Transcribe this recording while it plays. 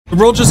The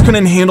world just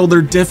couldn't handle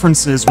their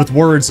differences with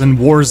words and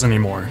wars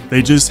anymore.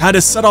 They just had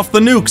to set off the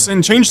nukes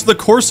and change the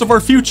course of our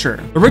future.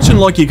 The rich and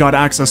lucky got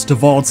access to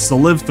vaults to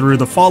live through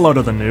the fallout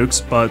of the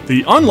nukes, but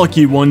the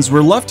unlucky ones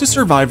were left to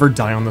survive or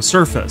die on the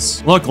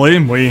surface. Luckily,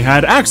 we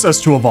had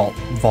access to a vault,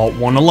 Vault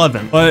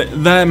 111, but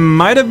that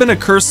might have been a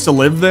curse to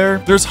live there.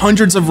 There's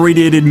hundreds of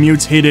radiated,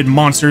 mutated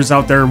monsters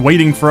out there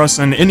waiting for us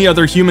and any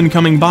other human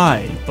coming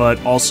by,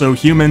 but also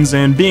humans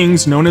and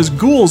beings known as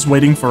ghouls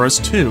waiting for us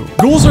too.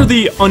 Ghouls are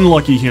the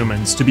unlucky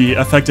humans to be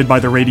affected by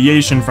the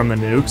radiation from the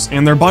nukes,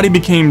 and their body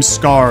became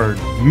scarred,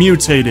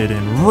 mutated,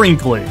 and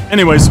wrinkly.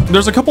 Anyways,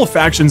 there's a couple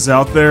factions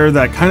out there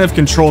that kind of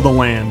control the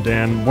land,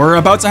 and we're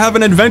about to have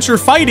an adventure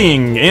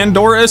fighting and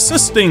or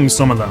assisting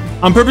some of them.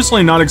 I'm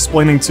purposely not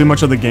explaining too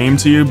much of the game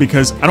to you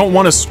because I don't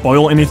want to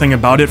spoil anything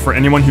about it for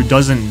anyone who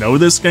doesn't know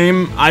this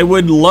game. I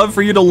would love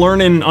for you to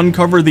learn and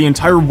uncover the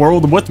entire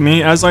world with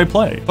me as I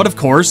play. But of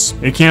course,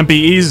 it can't be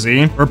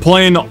easy. We're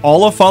playing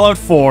all of Fallout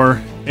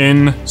 4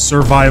 in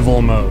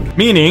survival mode,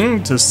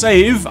 meaning to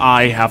save,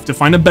 I have to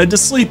find a bed to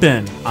sleep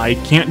in. I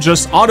can't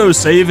just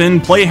autosave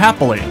and play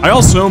happily. I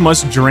also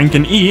must drink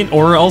and eat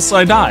or else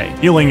I die.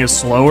 Healing is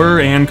slower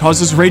and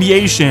causes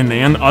radiation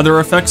and other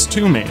effects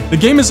to me. The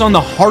game is on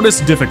the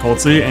hardest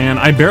difficulty and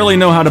I barely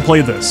know how to play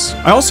this.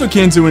 I also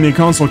can't do any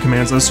console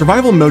commands as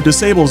survival mode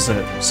disables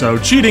it, so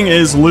cheating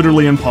is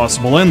literally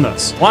impossible in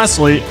this.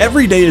 Lastly,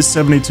 every day is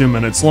 72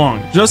 minutes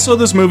long. Just so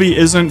this movie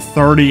isn't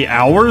 30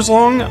 hours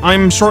long,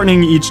 I'm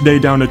shortening each day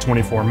down to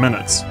 24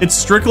 minutes. It's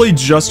strictly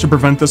just to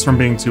prevent this from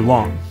being too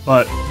long,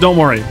 but don't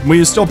worry,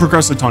 we still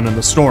progress a ton in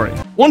the story.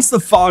 Once the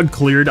fog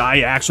cleared,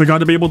 I actually got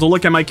to be able to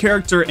look at my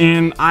character,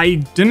 and I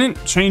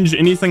didn't change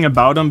anything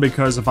about him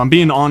because if I'm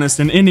being honest,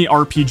 in any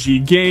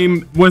RPG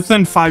game,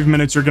 within 5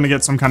 minutes you're gonna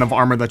get some kind of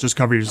armor that just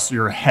covers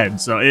your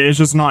head, so it's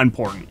just not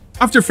important.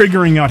 After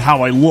figuring out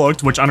how I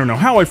looked, which I don't know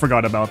how I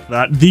forgot about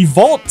that, the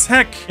Vault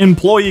Tech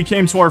employee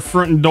came to our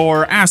front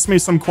door, asked me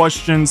some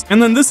questions,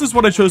 and then this is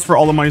what I chose for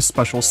all of my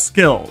special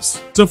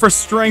skills. So for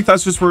strength,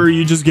 that's just where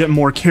you just get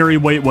more carry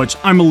weight, which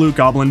I'm a loot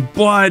goblin,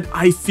 but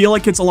I feel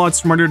like it's a lot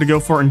smarter to go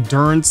for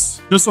endurance,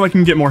 just so I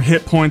can get more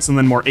hit points and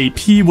then more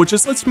AP, which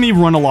just lets me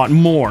run a lot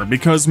more,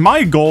 because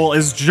my goal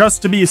is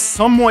just to be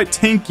somewhat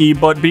tanky,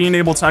 but being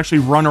able to actually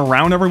run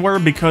around everywhere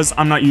because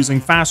I'm not using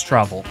fast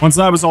travel. Once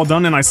that was all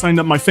done and I signed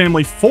up my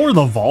family for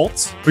the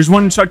vault, we just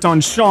went and checked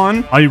on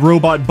Sean. My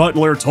robot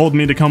butler told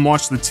me to come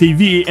watch the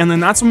TV, and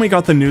then that's when we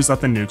got the news that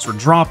the nukes were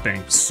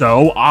dropping.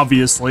 So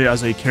obviously,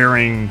 as a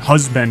caring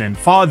husband and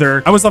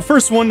father, I was the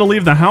first one to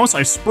leave the house.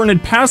 I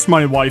sprinted past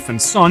my wife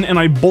and son, and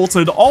I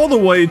bolted all the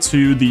way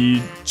to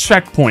the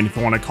checkpoint, if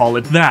you want to call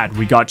it that.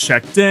 We got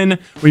checked in,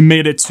 we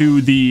made it to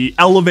the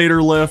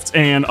elevator lift,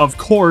 and of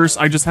course,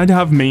 I just had to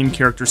have main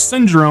character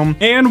syndrome,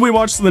 and we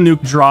watched the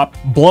nuke drop,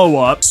 blow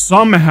up.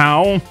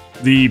 Somehow,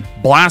 the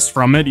blast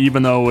from it,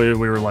 even though we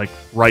were like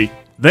right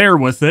there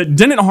with it,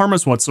 didn't harm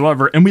us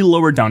whatsoever, and we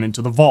lowered down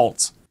into the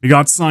vault. We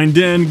got signed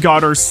in,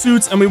 got our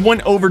suits, and we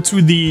went over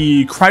to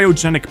the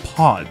cryogenic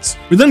pods.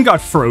 We then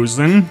got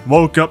frozen,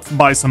 woke up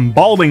by some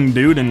balding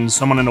dude and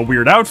someone in a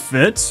weird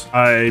outfit.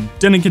 I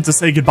didn't get to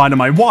say goodbye to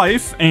my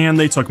wife, and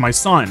they took my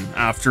son.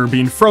 After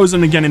being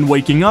frozen again and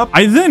waking up,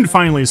 I then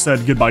finally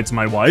said goodbye to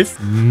my wife.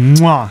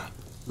 Mwah.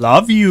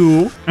 Love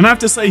you. And I have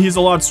to say he's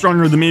a lot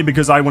stronger than me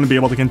because I wouldn't be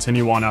able to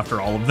continue on after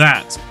all of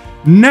that.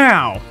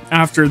 Now,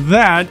 after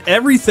that,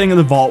 everything in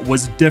the vault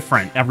was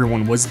different.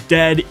 Everyone was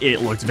dead.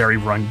 It looked very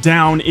run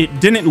down. It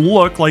didn't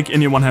look like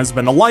anyone has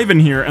been alive in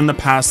here in the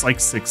past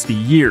like 60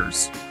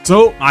 years.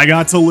 So I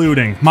got to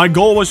looting. My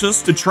goal was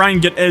just to try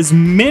and get as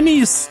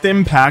many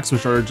stim packs,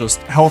 which are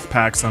just health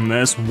packs on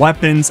this,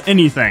 weapons,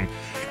 anything.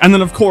 And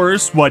then of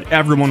course, what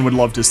everyone would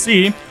love to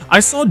see,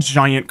 I saw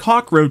giant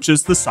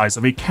cockroaches the size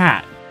of a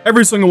cat.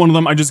 Every single one of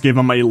them, I just gave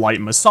them a light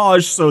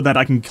massage so that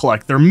I can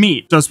collect their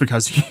meat. Just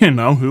because, you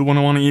know, who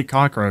wouldn't want to eat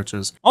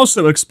cockroaches?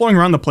 Also, exploring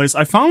around the place,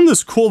 I found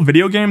this cool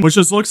video game, which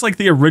just looks like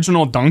the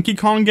original Donkey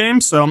Kong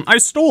game, so I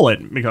stole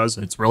it because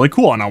it's really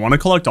cool and I want to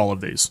collect all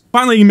of these.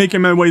 Finally,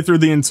 making my way through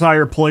the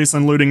entire place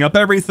and looting up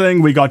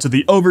everything, we got to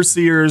the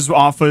Overseer's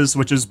office,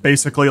 which is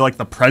basically like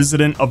the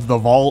president of the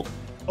vault.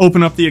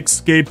 Open up the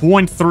escape,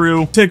 went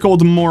through,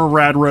 tickled more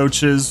rad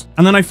roaches,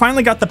 and then I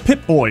finally got the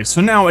Pip-Boy,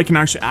 so now I can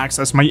actually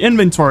access my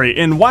inventory,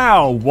 and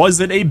wow, was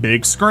it a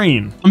big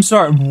screen. I'm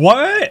sorry,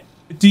 what?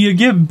 Do you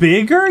get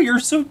bigger?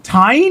 You're so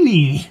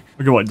tiny.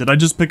 Okay, what, did I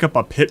just pick up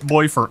a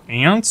Pip-Boy for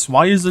ants?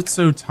 Why is it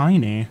so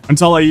tiny?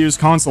 Until I use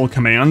console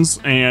commands,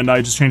 and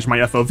I just changed my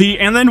FOV,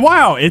 and then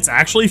wow, it's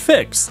actually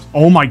fixed.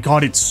 Oh my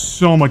god, it's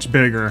so much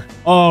bigger.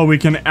 Oh, we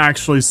can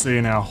actually see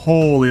now.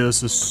 Holy,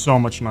 this is so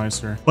much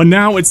nicer. But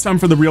now it's time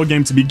for the real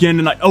game to begin,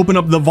 and I open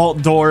up the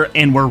vault door,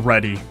 and we're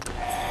ready.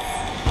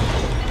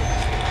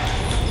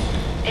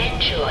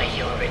 Enjoy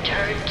your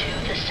return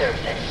to the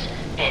surface,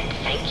 and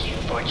thank you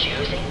for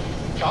choosing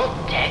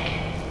Vault Tech.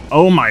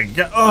 Oh my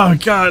god, oh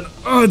god,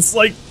 oh, it's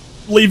like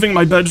leaving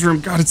my bedroom.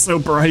 God, it's so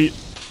bright.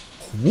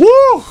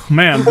 Woo!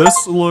 Man,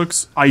 this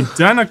looks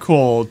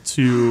identical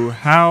to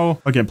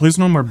how... Okay, please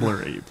no more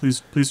blurry.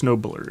 Please no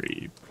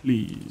blurry.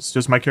 please.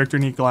 Does my character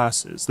need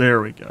glasses?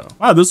 There we go.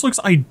 Wow, this looks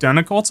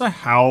identical to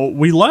how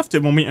we left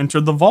it when we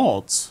entered the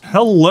vault.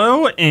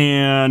 Hello,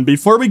 and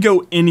before we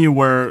go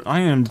anywhere, I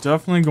am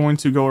definitely going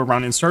to go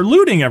around and start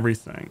looting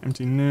everything.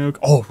 Empty nuke.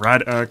 Oh,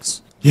 Rad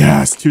X.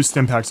 Yes, 2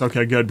 stim packs.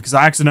 Okay, good, because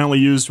I accidentally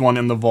used one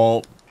in the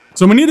vault.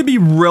 So we need to be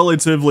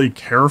relatively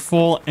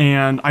careful,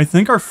 and I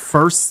think our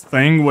first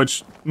thing,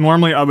 which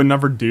normally I would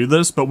never do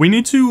this, but we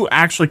need to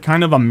actually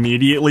kind of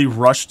immediately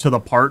rush to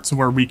the parts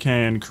where we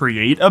can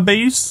create a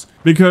base,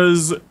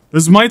 because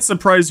this might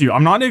surprise you.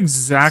 I'm not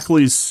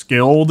exactly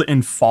skilled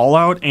in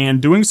Fallout, and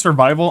doing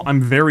survival,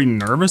 I'm very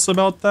nervous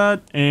about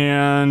that,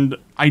 and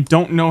I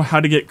don't know how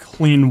to get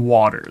clean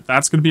water.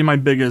 That's going to be my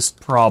biggest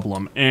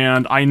problem.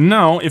 And I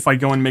know if I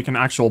go and make an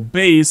actual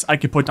base, I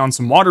could put down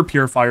some water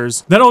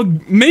purifiers that'll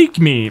make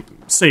me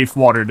safe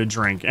water to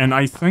drink. And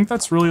I think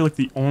that's really like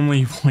the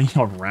only way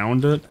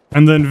around it.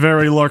 And then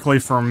very luckily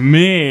for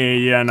me,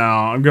 you know,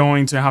 I'm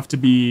going to have to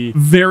be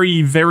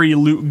very, very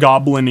loot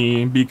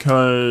goblin-y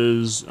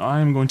because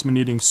I'm going to be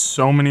needing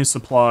so many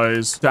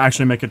supplies to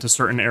actually make it to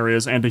certain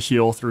areas and to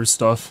heal through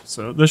stuff.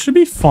 So this should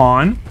be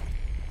fun.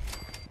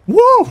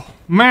 Woo!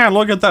 Man,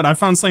 look at that. I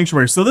found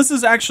Sanctuary. So this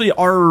is actually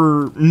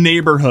our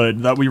neighborhood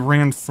that we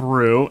ran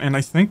through. And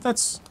I think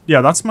that's,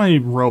 yeah, that's my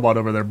robot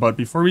over there. But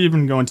before we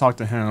even go and talk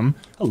to him,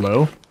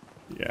 hello.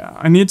 Yeah,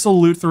 I need to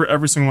loot through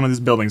every single one of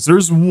these buildings.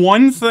 There's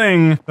one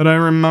thing that I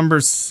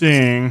remember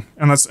seeing,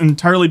 and that's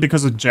entirely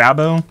because of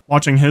Jabbo,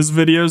 watching his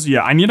videos.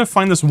 Yeah, I need to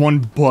find this one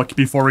book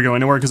before we go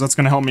anywhere, because that's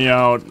going to help me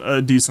out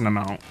a decent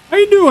amount. How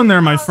you doing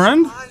there, my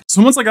friend?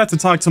 So once I got to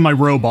talk to my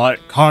robot,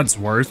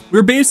 Codsworth, we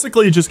were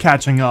basically just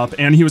catching up,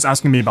 and he was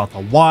asking me about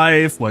the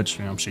wife, which,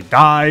 you know, she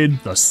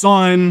died, the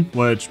son,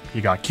 which he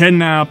got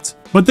kidnapped.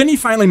 But then he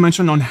finally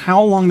mentioned on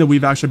how long that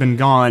we've actually been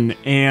gone,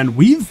 and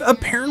we've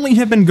apparently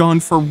have been gone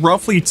for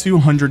roughly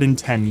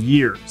 210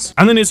 years.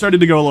 And then he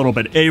started to go a little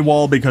bit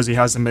AWOL because he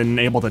hasn't been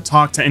able to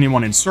talk to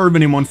anyone and serve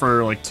anyone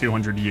for like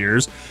 200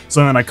 years.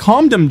 So then I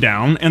calmed him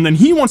down, and then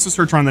he wants to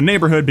search around the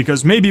neighborhood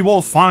because maybe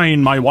we'll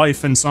find my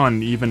wife and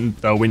son, even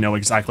though we know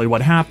exactly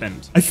what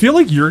happened. I feel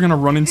like you're gonna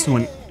run into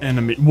an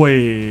enemy.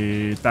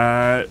 Wait,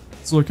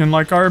 that's looking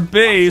like our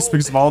base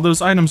because of all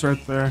those items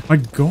right there. My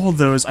goal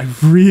though is I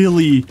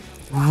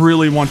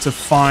really want to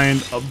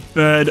find a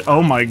bed.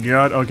 Oh my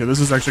god. Okay,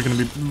 this is actually going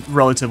to be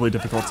relatively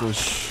difficult to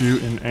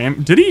shoot and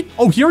aim. Did he?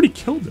 Oh, he already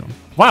killed him.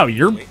 Wow,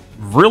 you're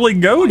really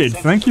goated.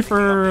 Thank you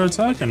for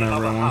attacking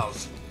everyone.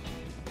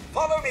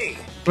 Follow me.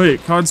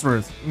 Wait,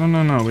 Codsworth.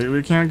 No.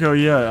 We can't go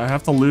yet. I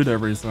have to loot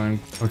everything.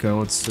 Okay,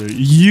 let's see.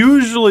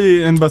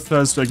 Usually in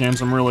Bethesda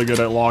games, I'm really good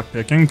at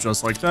lockpicking.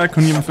 Just like that.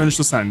 Couldn't even finish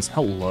the sentence.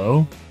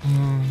 Hello?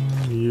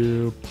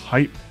 You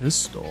pipe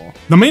pistol.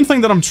 The main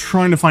thing that I'm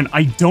trying to find,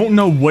 I don't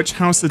know which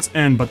house it's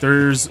in, but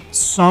there's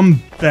some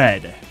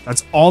bed.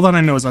 That's all that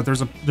I know is that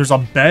there's a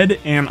bed,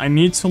 and I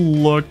need to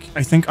look,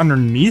 I think,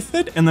 underneath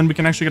it, and then we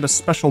can actually get a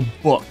special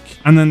book.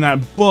 And then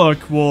that book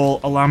will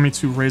allow me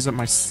to raise up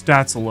my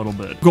stats a little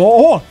bit.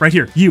 Go, oh, right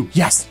here, you,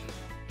 yes.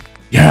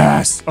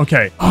 Yes,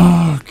 okay.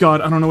 Oh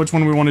god, I don't know which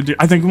one we want to do.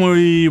 I think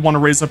we want to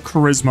raise up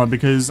charisma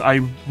because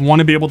I want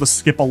to be able to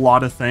skip a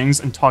lot of things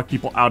and talk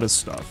people out of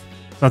stuff.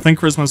 So I think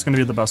charisma is going to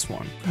be the best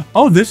one.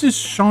 Oh, this is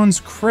Sean's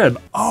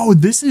crib. Oh,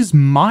 this is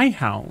my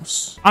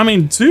house. I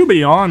mean, to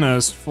be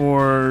honest,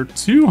 for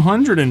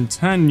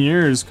 210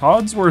 years,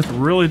 Codsworth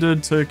really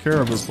did take care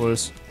of this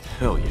place.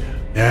 Hell yeah.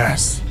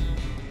 Yes.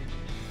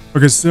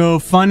 Okay, so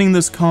finding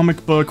this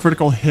comic book,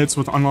 critical hits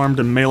with unarmed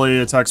and melee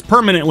attacks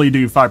permanently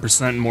do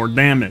 5% more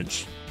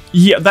damage.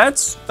 Yeah,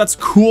 that's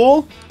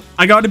cool.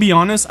 I gotta be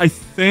honest, I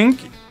think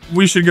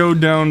we should go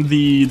down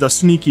the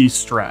sneaky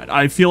strat.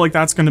 I feel like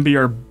that's gonna be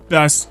our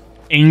best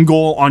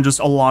angle on just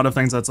a lot of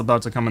things that's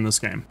about to come in this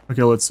game.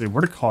 Okay, let's see.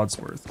 Where did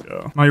Codsworth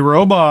go? My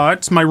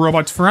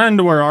robot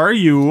friend, where are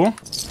you?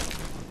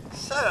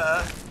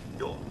 Sir,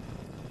 your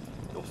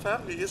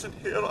family isn't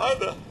here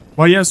either.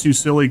 Why, yes, you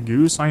silly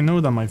goose. I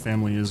know that my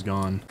family is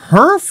gone.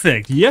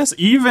 Perfect. Yes,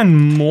 even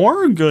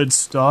more good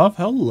stuff.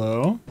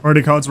 Hello.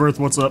 Alrighty, Codsworth,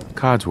 what's up?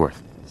 Codsworth.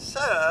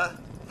 Sir,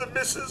 the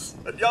missus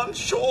and young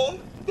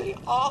Sean, they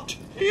aren't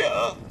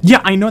here.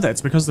 Yeah, I know that.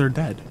 It's because they're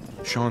dead.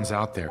 Sean's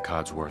out there,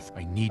 Codsworth.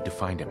 I need to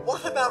find him.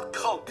 What about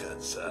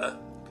Concord, sir?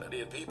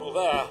 Plenty of people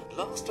there.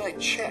 Last I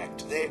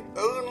checked, they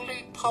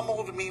only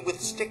pummeled me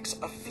with sticks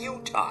a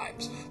few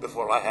times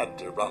before I had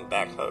to run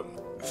back home.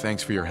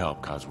 Thanks for your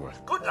help,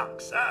 Codsworth. Good luck,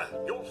 sir.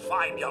 You'll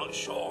find young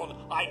Sean.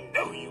 I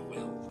know you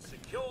will.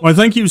 Well,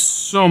 thank you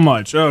so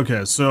much.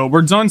 Okay, so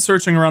we're done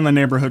searching around the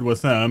neighborhood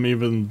with them,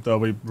 even though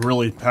we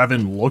really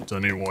haven't looked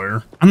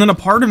anywhere. And then a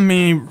part of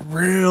me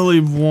really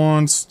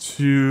wants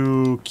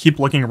to keep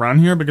looking around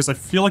here because I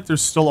feel like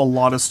there's still a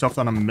lot of stuff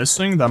that I'm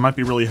missing that might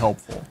be really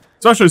helpful.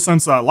 Especially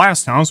since that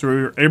last house, we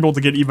were able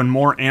to get even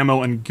more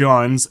ammo and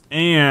guns,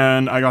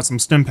 and I got some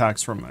stim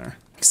packs from there.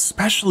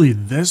 Especially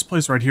this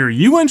place right here.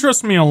 You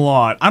interest me a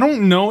lot. I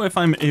don't know if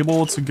I'm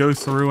able to go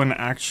through and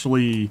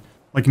actually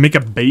like make a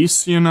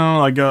base, you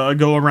know, like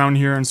go around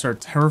here and start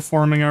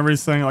terraforming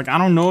everything. Like, I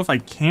don't know if I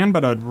can,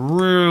 but I'd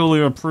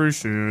really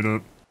appreciate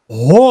it.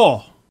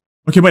 Oh,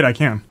 okay, wait, I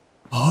can.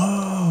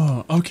 Oh,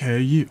 Okay,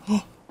 you...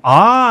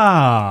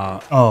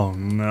 Ah! Oh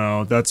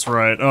no, that's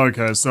right.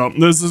 Okay, so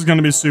this is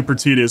gonna be super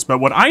tedious, but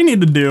what I need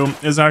to do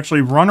is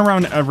actually run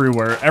around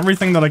everywhere,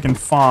 everything that I can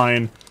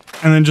find,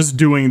 and then just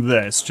doing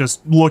this.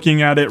 Just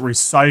looking at it,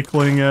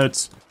 recycling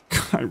it.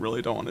 I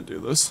really don't want to do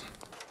this.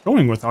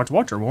 Going without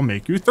water will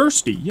make you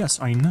thirsty. Yes,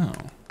 I know.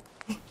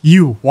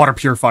 You, water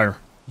purifier.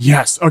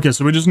 Yes. Okay,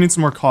 so we just need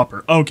some more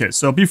copper. Okay,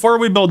 so before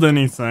we build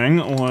anything,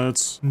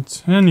 let's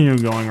continue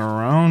going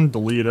around,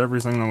 delete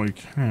everything that we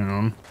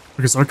can.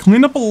 Okay, so I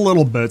cleaned up a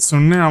little bit, so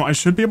now I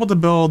should be able to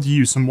build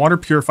you some water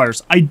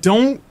purifiers. I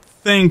don't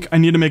think I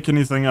need to make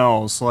anything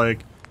else,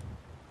 like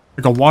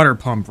a water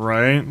pump,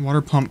 right?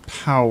 Water pump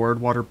powered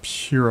water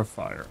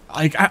purifier.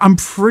 I'm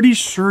pretty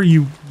sure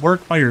you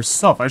work by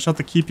yourself. I just have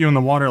to keep you in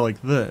the water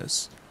like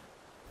this.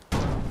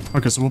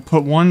 Okay, so we'll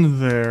put one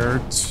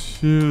there,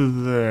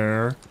 two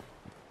there.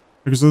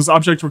 Because this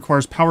object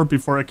requires power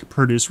before it can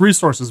produce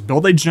resources.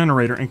 Build a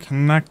generator and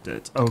connect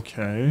it.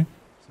 Okay.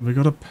 So we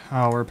go to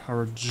power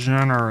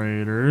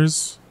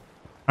generators.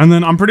 And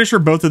then I'm pretty sure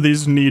both of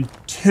these need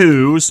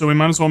 2, so we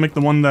might as well make the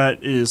one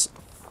that is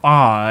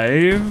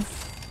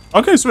 5.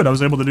 Okay, sweet, I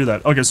was able to do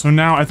that. Okay, so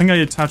now I think I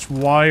attach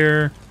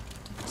wire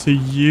to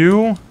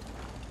you.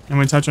 And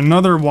we attach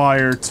another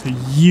wire to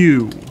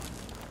you.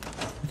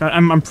 Okay,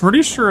 I'm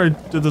pretty sure I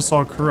did this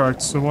all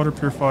correct. So water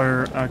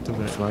purifier activate.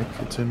 Looks like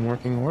it's in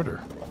working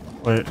order.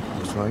 Wait.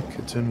 Looks like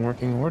it's in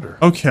working order.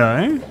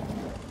 Okay.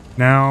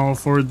 Now,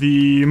 for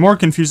the more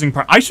confusing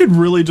part, I should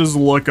really just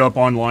look up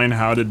online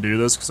how to do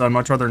this, because I'd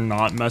much rather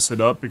not mess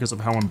it up because of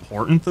how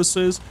important this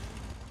is.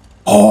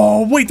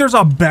 Oh, wait, there's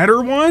a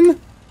better one?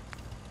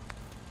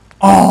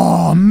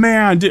 Oh,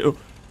 man, dude.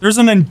 There's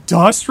an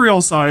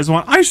industrial size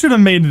one. I should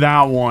have made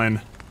that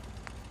one.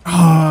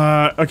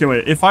 Okay,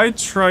 wait. If I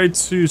try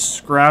to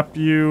scrap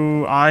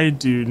you, I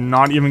do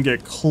not even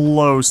get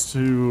close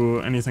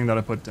to anything that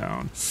I put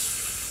down.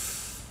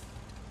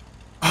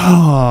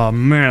 Oh,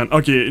 man.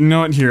 Okay, you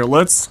know what? Here,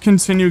 let's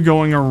continue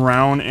going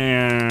around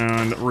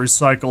and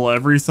recycle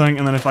everything.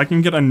 And then if I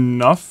can get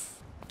enough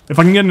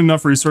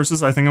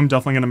resources, I think I'm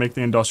definitely going to make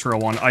the industrial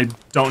one. I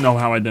don't know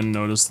how I didn't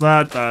notice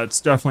that. That's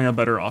definitely a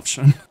better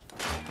option.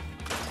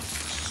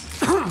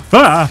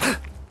 Ah!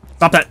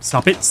 Stop that.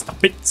 Stop it.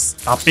 Stop it.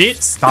 Stop it.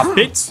 Stop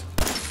it.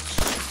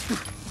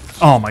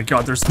 Oh my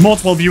god, there's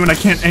multiple of you and I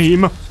can't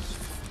aim.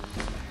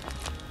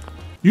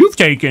 You've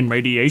taken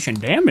radiation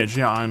damage.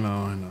 Yeah, I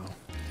know.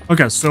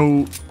 Okay,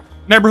 so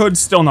neighborhood's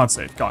still not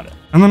safe. Got it.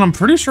 And then I'm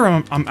pretty sure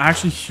I'm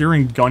actually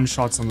hearing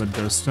gunshots in the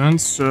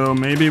distance. So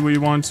maybe we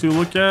want to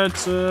look at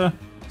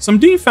some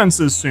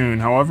defenses soon.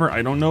 However,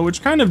 I don't know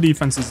which kind of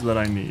defenses that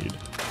I need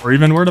or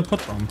even where to put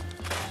them.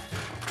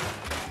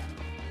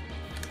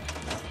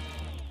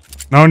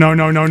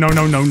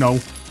 No.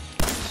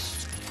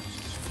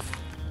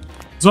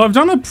 So I've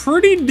done a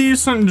pretty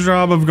decent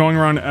job of going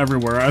around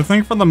everywhere. I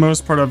think for the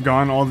most part I've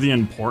gotten all the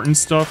important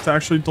stuff to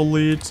actually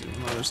delete.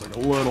 Even though there's like a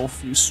little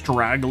few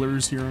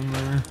stragglers here and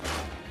there.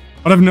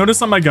 But I've noticed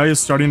that my guy is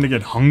starting to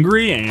get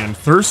hungry and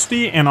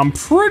thirsty, and I'm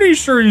pretty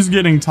sure he's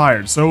getting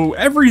tired. So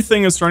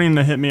everything is starting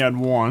to hit me at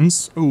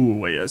once. Oh,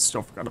 wait, I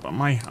still forgot about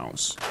my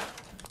house.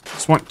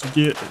 Just want to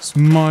get as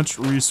much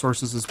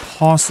resources as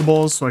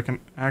possible so I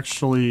can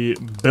actually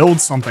build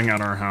something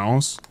at our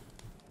house.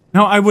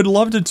 Now, I would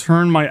love to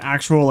turn my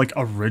actual, like,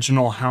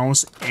 original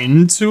house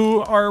into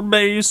our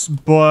base,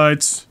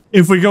 but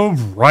if we go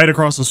right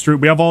across the street,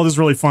 we have all this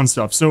really fun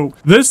stuff. So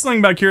this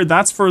thing back here,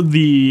 that's for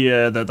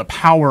the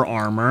power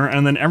armor,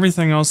 and then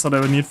everything else that I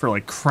would need for,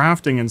 like,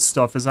 crafting and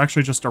stuff is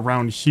actually just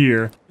around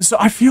here. So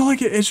I feel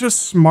like it's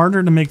just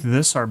smarter to make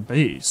this our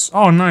base.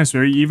 Oh, nice.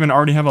 We even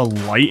already have a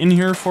light in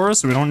here for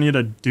us, so we don't need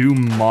to do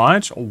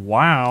much.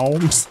 Wow.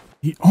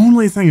 The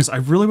only thing is, I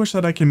really wish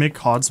that I could make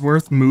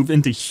Codsworth move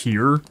into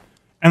here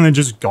and then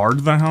just guard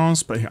the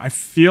house, but I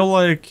feel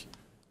like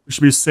we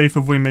should be safe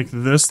if we make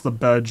this the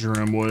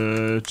bedroom,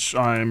 which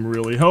I'm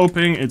really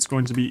hoping it's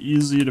going to be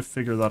easy to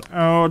figure that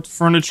out.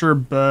 Furniture,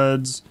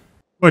 beds,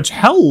 which,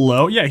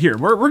 hello, yeah, here,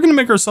 we're gonna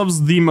make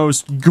ourselves the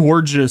most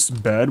gorgeous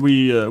bed.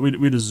 We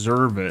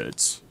deserve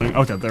it.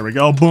 Okay, there we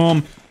go,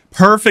 boom.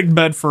 Perfect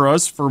bed for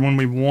us for when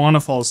we want to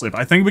fall asleep.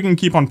 I think we can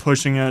keep on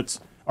pushing it.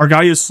 Our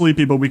guy is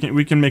sleepy, but we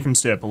can make him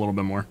stay up a little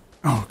bit more.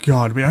 Oh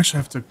god, we actually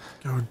have to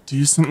go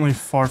decently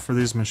far for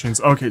these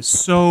machines. Okay,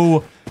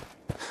 so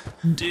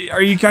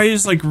are you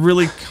guys like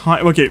really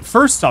okay,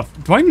 first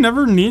off, do I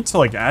never need to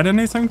like add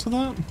anything to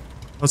that?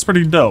 That's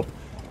pretty dope.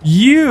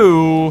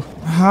 You,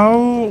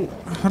 how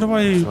do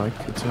I... Looks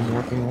like it's in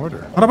working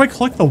order. How do I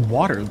collect the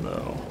water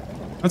though?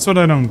 That's what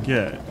I don't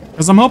get.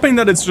 Because I'm hoping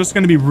that it's just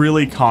going to be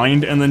really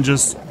kind and then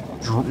just,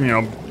 you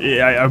know,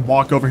 I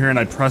walk over here and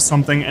I press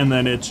something and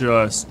then it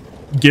just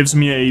gives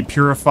me a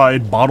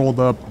purified, bottled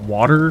up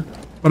water.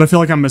 But I feel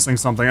like I'm missing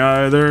something.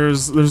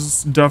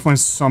 There's definitely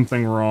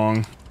something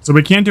wrong. So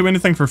we can't do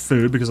anything for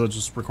food because it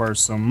just requires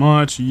so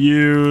much.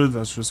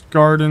 That's just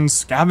garden,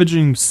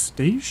 scavenging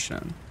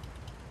station.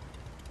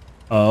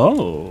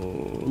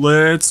 Oh,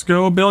 let's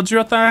go build you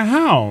at the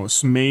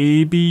house.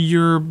 Maybe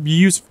you're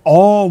used.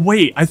 Oh,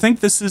 wait, I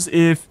think this is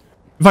if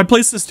If I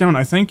place this down,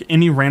 I think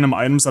any random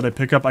items that I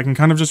pick up, I can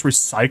kind of just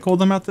recycle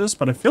them at this,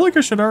 but I feel like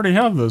I should already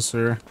have this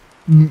here.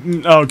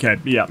 Okay,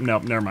 yeah, no,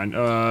 never mind.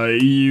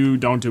 You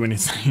don't do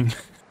anything.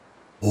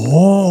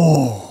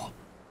 Oh.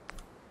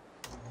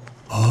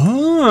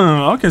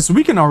 Oh, okay, so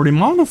we can already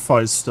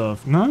modify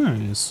stuff.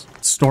 Nice.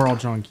 Store all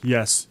junk,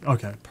 yes.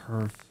 Okay,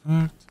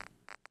 perfect.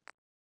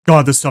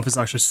 God, this stuff is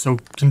actually so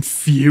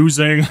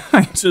confusing.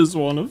 I just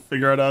want to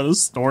figure out how to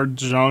store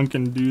junk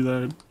and do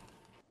that.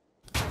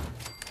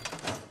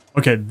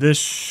 Okay, this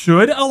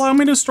should allow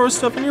me to store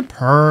stuff in here.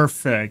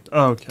 Perfect.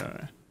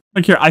 Okay.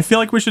 Like here, I feel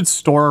like we should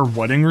store our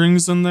wedding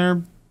rings in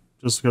there.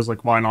 Just because,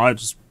 like, why not?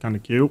 It's just kind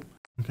of cute.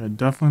 Okay,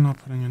 definitely not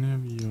putting any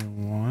of you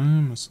away.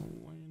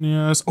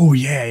 Miscellaneous. Oh,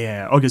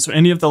 yeah. Okay, so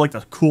any of the, like,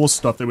 the cool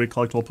stuff that we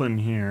collect, we'll put in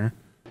here.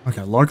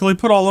 Okay, luckily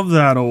put all of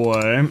that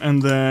away.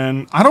 And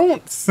then, I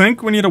don't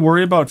think we need to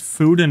worry about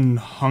food and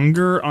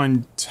hunger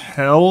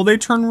until they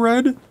turn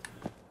red.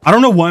 I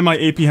don't know why my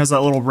AP has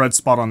that little red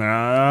spot on there.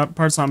 That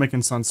part's not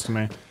making sense to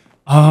me.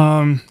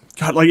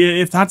 God, like,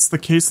 if that's the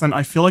case, then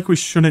I feel like we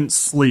shouldn't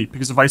sleep.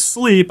 Because if I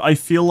sleep, I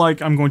feel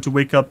like I'm going to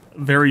wake up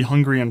very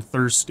hungry and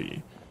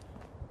thirsty.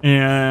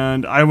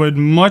 And I would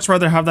much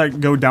rather have that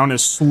go down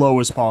as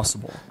slow as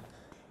possible.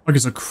 Okay,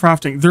 so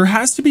crafting. There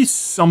has to be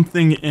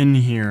something in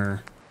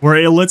here where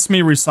it lets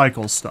me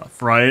recycle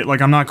stuff, right?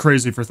 Like, I'm not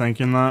crazy for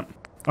thinking that.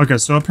 Okay,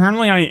 so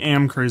apparently I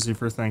am crazy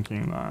for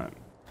thinking that.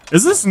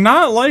 Is this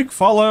not like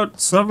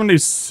Fallout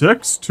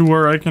 76 to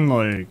where I can,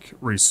 like,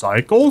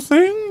 recycle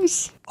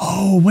things?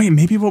 Oh, wait,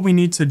 maybe what we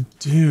need to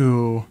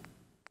do...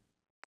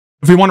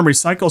 If we want to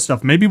recycle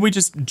stuff, maybe we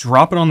just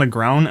drop it on the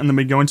ground and then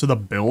we go into the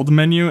build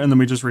menu and then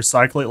we just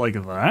recycle it like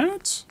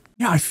that?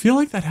 Yeah, I feel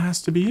like that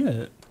has to be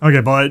it. Okay,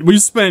 but we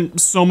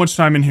spent so much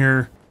time in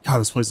here. God,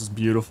 this place is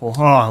beautiful.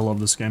 Oh, I love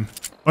this game.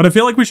 But I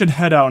feel like we should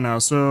head out now,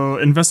 so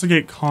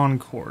investigate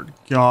Concord.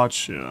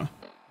 Gotcha.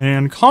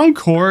 And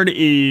Concord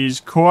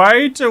is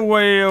quite a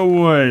way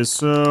away,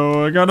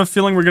 so I got a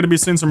feeling we're going to be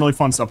seeing some really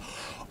fun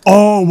stuff.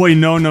 Oh, wait,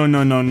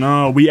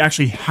 no. We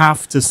actually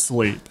have to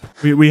sleep.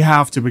 We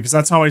have to, because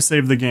that's how I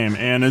save the game.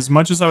 And as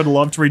much as I would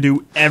love to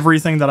redo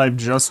everything that I've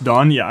just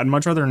done, yeah, I'd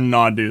much rather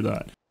not do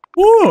that.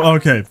 Woo,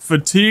 okay,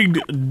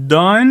 fatigued,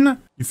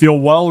 done. You feel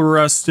well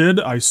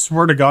rested. I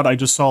swear to God, I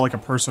just saw like a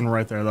person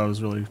right there. That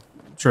was really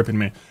tripping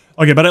me.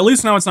 Okay, but at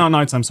least now it's not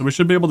nighttime, so we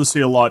should be able to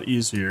see a lot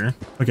easier.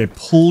 Okay,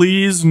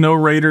 please, no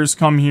raiders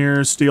come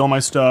here, steal my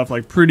stuff.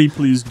 Like, pretty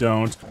please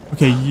don't.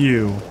 Okay,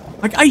 you.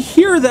 Like, I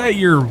hear that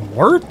you're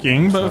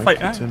working, but if I...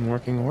 It's in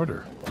working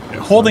order.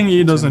 Holding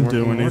E doesn't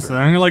do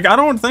anything. Like, I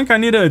don't think I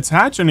need to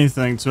attach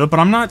anything to it, but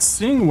I'm not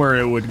seeing where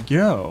it would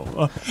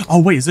go.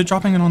 Oh, wait, is it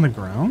dropping it on the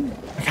ground?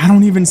 Like, I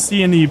don't even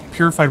see any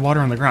purified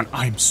water on the ground.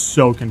 I'm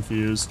so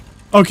confused.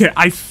 Okay,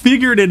 I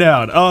figured it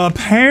out.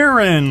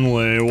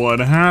 Apparently, what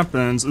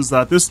happens is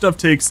that this stuff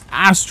takes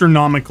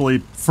astronomically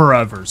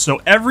forever.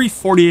 So every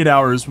 48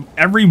 hours,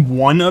 every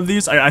one of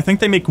these, I think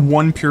they make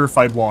one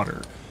purified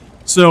water.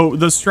 So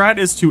the strat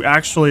is to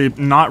actually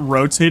not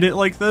rotate it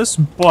like this,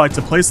 but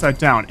to place that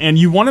down. And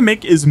you want to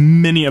make as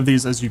many of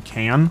these as you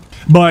can.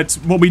 But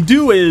what we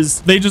do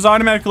is they just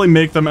automatically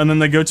make them and then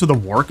they go to the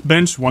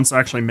workbench once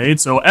actually made.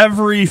 So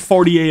every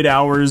 48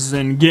 hours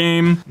in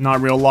game,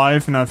 not real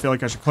life, and I feel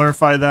like I should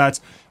clarify that.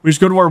 We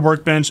should go to our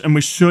workbench and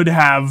we should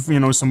have, you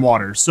know, some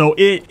water. So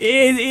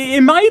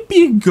it might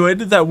be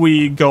good that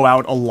we go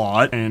out a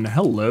lot. And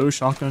hello,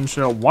 shotgun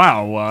shell.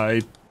 Wow,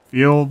 I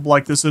feel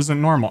like this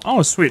isn't normal.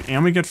 Oh, sweet.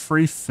 And we get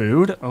free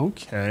food?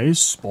 Okay.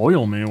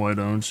 Spoil me, why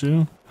don't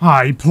you?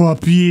 Hi,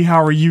 puppy.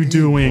 How are you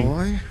doing?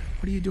 Boy,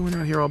 what are you doing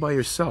out here all by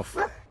yourself?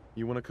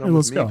 You want to come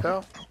let's with me, go.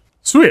 pal?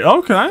 Sweet.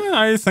 Okay.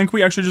 I think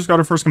we actually just got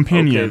our first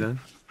companion. Okay, then.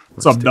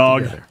 What's up,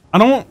 dog? I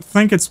don't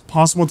think it's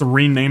possible to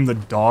rename the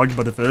dog,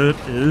 but if it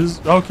is...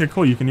 Okay,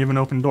 cool. You can even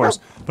open doors.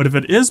 But if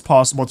it is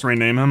possible to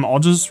rename him, I'll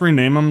just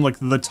rename him, like,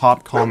 the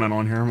top comment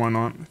on here. Why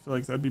not? I feel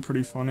like that'd be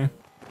pretty funny.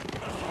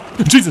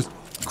 Jesus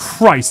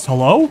Christ,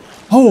 hello?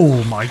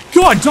 Oh my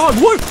God, dog,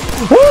 what?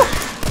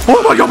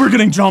 Oh my God, we're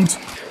getting jumped.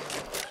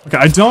 Okay,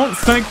 I don't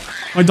think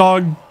my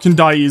dog can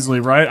die easily,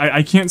 right?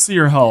 I can't see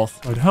your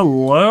health. But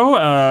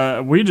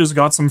hello, we just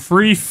got some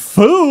free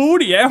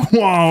food. Yeah,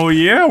 whoa,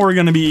 yeah, we're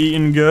gonna be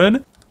eating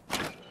good.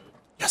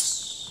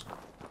 Yes.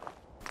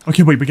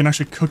 Okay, wait, we can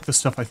actually cook this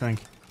stuff, I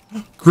think.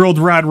 Grilled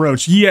rad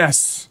roach,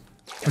 yes.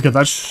 Okay,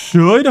 that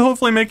should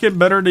hopefully make it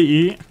better to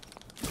eat.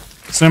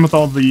 Same with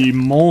all the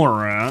mole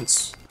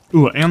rats.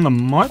 Ooh, and the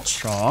mutt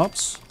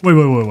chops.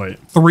 Wait.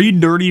 3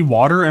 dirty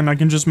water and I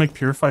can just make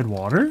purified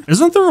water?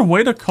 Isn't there a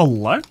way to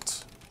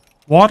collect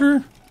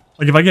water?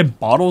 Like if I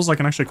get bottles, I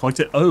can actually collect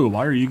it. Oh,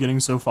 why are you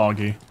getting so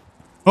foggy?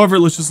 However,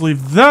 let's just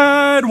leave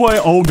that way.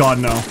 Oh God,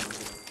 no.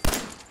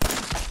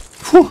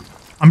 Whew.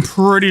 I'm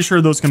pretty sure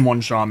those can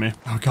one-shot me.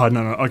 Oh God,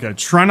 no. Okay,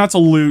 try not to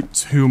loot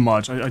too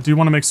much. I do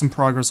want to make some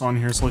progress on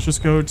here, so let's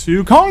just go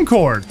to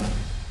Concord.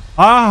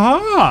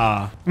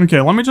 Aha!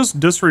 Okay, let me just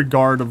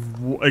disregard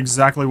of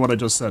exactly what I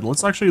just said.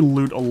 Let's actually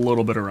loot a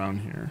little bit around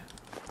here.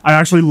 I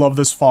actually love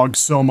this fog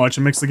so much.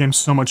 It makes the game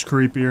so much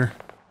creepier.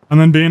 And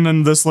then being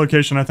in this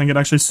location, I think it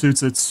actually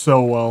suits it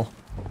so well.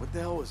 What the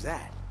hell was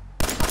that?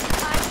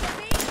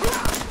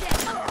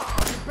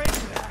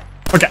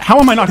 Okay, how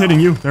am I not hitting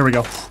you? There we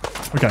go.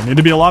 Okay, need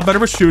to be a lot better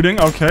with shooting.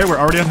 Okay, we're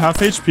already at half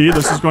HP.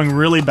 This is going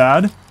really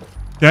bad.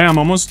 Okay, I'm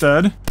almost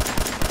dead.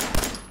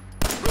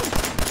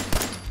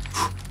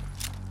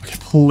 Okay,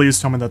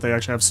 please tell me that they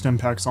actually have stim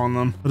packs on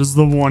them. That is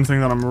the one thing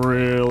that I'm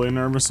really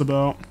nervous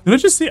about. Did I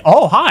just see?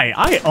 Oh, hi.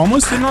 I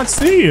almost did not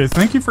see you.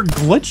 Thank you for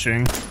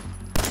glitching.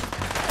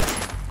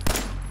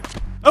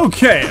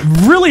 Okay,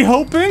 really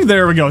hoping.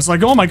 There we go. It's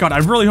like, oh my god, I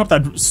really hope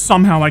that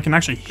somehow I can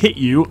actually hit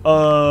you.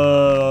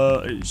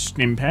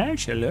 Stim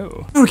packs,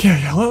 hello.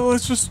 Okay,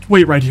 let's just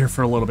wait right here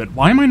for a little bit.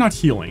 Why am I not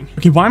healing?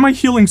 Okay, why am I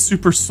healing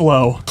super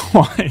slow?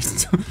 Why?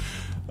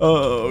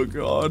 Oh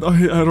god,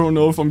 I don't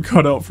know if I'm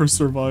cut out for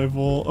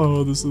survival.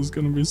 Oh, this is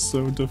gonna be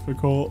so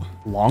difficult.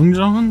 Long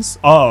Johns?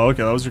 Oh,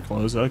 okay, that was your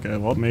clothes. Okay,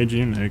 well, it made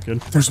you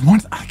naked. There's one,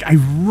 I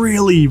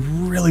really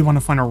want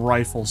to find a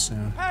rifle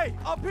soon. Hey,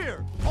 up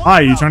here!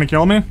 Hi, you trying to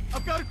kill me?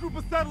 I've got a group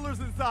of settlers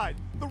inside.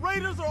 The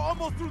raiders are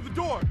almost through the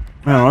door.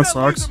 Man, that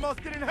sucks. Laser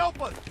must get in and help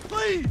us,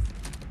 please!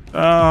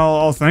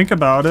 I'll think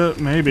about it,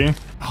 maybe.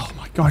 Oh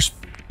my gosh.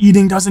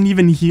 Eating doesn't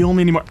even heal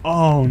me anymore.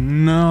 Oh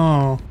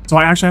no. So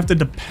I actually have to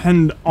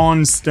depend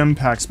on stim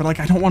packs, but like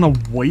I don't want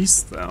to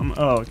waste them.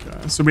 Oh,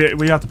 okay. So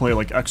we have to play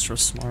like extra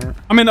smart.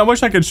 I mean, I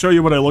wish I could show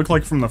you what I look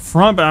like from the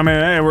front, but I mean,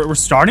 hey, we're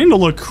starting to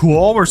look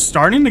cool. We're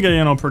starting to get,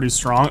 you know, pretty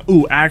strong.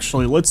 Ooh,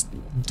 actually, let's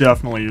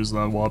definitely use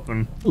that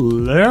weapon.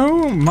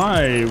 Hello,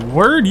 my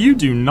word, you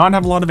do not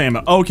have a lot of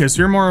ammo. Okay, so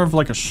you're more of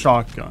like a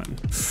shotgun.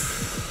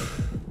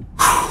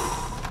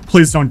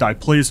 Please don't die.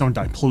 Please don't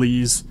die.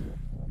 Please.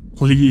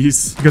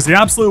 Please. Because the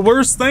absolute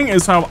worst thing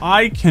is how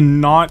I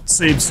cannot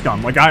save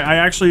scum. Like, I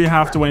actually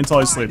have to wait until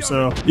I sleep.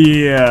 So,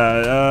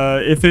 yeah,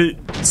 if it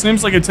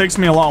seems like it takes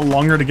me a lot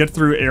longer to get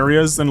through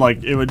areas than,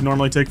 like, it would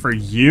normally take for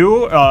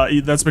you,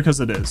 that's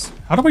because it is.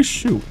 How do I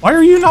shoot? Why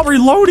are you not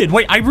reloaded?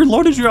 Wait, I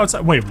reloaded you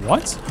outside. Wait,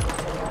 what?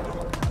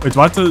 Wait,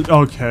 do I have to...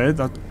 Okay,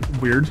 that's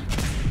weird.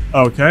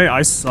 Okay,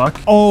 I suck.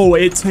 Oh,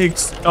 it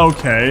takes...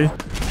 Okay.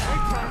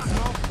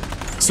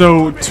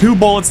 So 2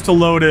 bullets to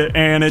load it,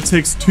 and it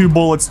takes 2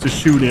 bullets to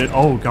shoot it.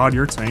 Oh god,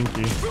 you're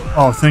tanky.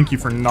 Oh, thank you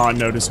for not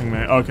noticing me.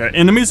 Okay,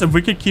 enemies, if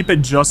we could keep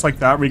it just like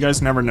that, where you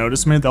guys never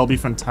notice me, that'll be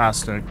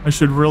fantastic. I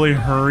should really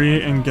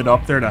hurry and get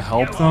up there to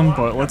help them,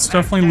 but let's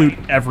definitely loot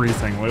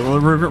everything.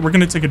 We're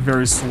gonna take it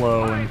very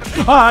slow and...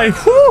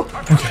 Whew!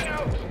 Okay.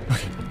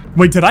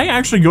 Wait, did I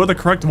actually go the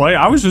correct way?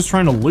 I was just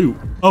trying to loot.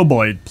 Oh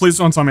boy, please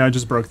don't tell me I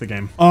just broke the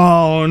game.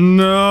 Oh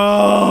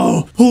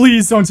no!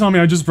 Please don't tell me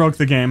I just broke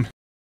the game.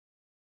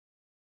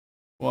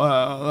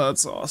 Wow,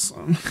 that's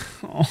awesome.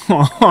 Oh,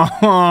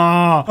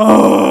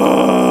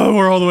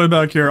 we're all the way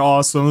back here.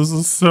 Awesome. This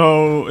is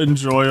so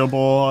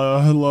enjoyable.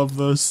 I love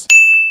this.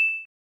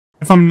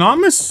 If I'm not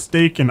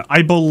mistaken,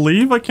 I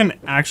believe I can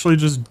actually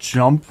just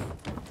jump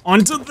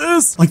onto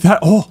this like that.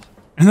 Oh,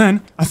 and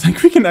then I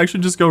think we can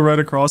actually just go right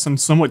across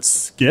and somewhat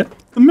skip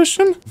the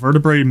mission.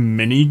 Vertebrae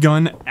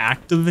minigun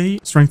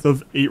activate. Strength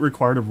of 8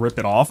 required to rip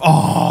it off.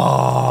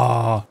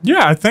 Oh,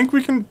 yeah, I think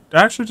we can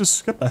actually just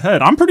skip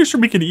ahead. I'm pretty sure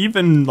we could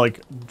even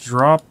like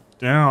drop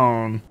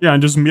down. Yeah,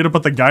 and just meet up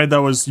with the guy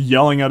that was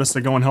yelling at us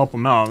to go and help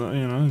him out.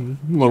 You know,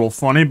 a little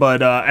funny,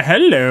 but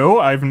hello,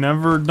 I've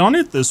never done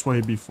it this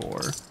way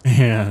before.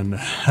 And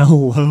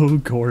hello,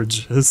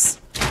 gorgeous.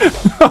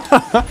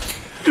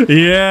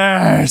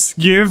 Yes,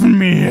 give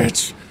me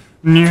it.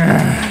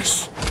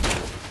 Yes.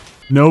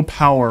 No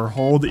power.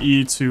 Hold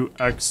E to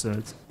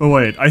exit. But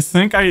wait, I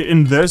think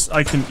in this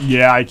I can.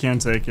 Yeah, I can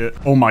take it.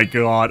 Oh my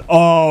god.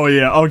 Oh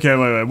yeah. Okay,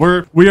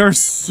 wait. We are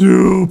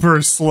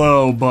super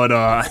slow, but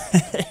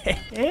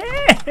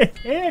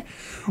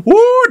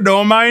Ooh,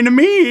 don't mind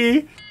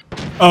me.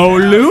 Oh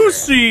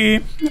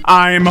Lucy,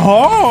 I'm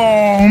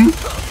home.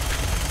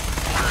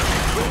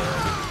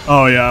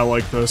 Oh yeah, I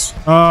like this.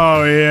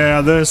 Oh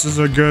yeah, this is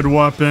a good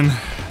weapon.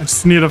 I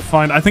just need to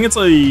find, I think it's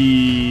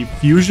a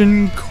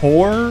fusion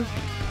core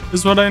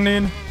is what I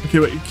need. Okay,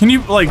 wait, can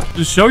you like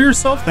just show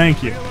yourself?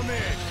 Thank you.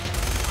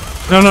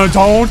 No,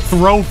 don't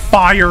throw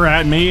fire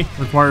at me.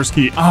 Requires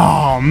key.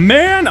 Oh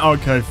man.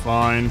 Okay,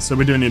 fine. So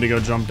we do need to go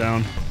jump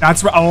down.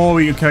 That's right. Oh,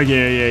 okay,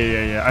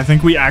 yeah. I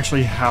think we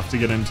actually have to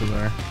get into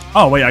there.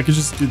 Oh wait, I could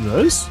just do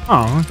this?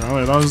 Oh, okay,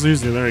 wait, that was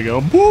easy. There you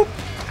go. Boop.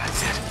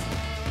 That's it.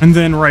 And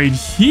then right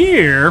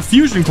here,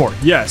 fusion core.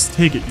 Yes,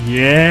 take it.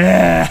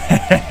 Yes.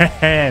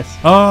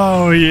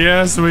 Oh,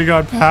 yes, we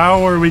got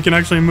power. We can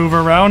actually move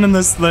around in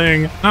this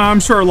thing. I'm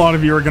sure a lot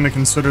of you are going to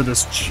consider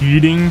this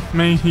cheating,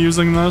 me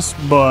using this,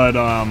 but,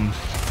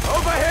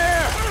 Over here!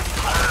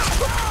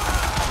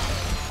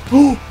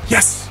 Oh,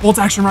 yes, bolt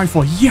action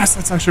rifle. Yes,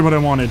 that's actually what I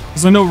wanted.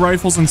 Because I know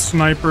rifles and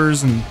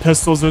snipers and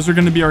pistols, those are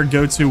going to be our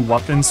go-to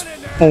weapons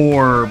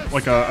for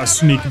like a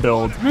sneak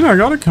build. I mean, I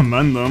gotta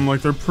commend them.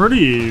 Like, they're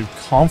pretty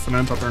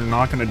confident that they're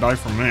not going to die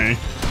for me.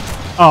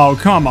 Oh,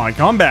 come on,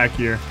 come back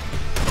here.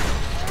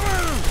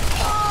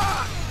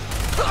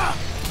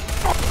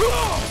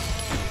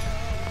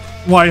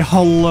 Why,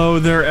 hello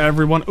there,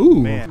 everyone.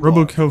 Ooh,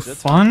 Roboco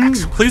Fun.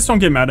 Please don't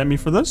get mad at me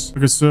for this.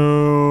 Okay,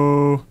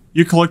 so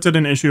you collected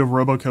an issue of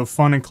Roboco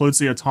Fun. Includes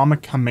the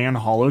Atomic Command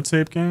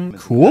holotape game.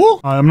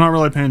 Cool. I'm not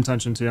really paying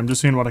attention to you. I'm just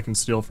seeing what I can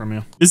steal from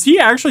you. Is he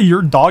actually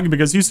your dog?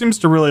 Because he seems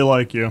to really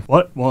like you.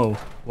 What? Whoa.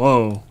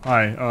 Whoa.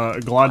 Hi.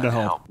 Glad to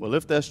help. Well,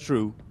 if that's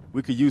true,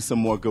 we could use some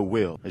more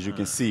goodwill. As you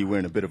can see, we're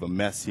in a bit of a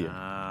mess here.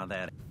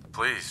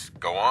 Please,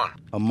 go on.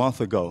 A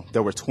month ago,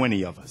 there were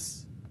 20 of us.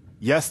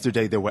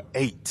 Yesterday, there were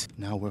 8.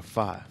 Now we're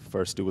 5.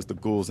 First, it was the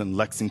ghouls in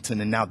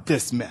Lexington, and now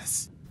this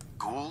mess.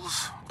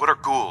 Ghouls? What are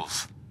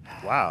ghouls?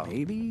 Wow.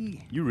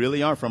 Maybe. You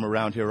really aren't from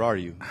around here, are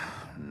you?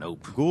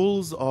 Nope.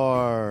 Ghouls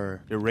are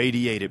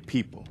irradiated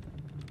people.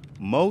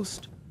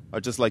 Most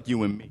are just like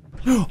you and me.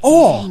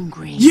 Oh,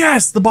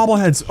 yes, the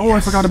bobbleheads. Oh,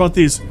 I forgot about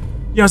these.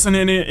 Yes, and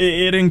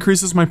it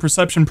increases my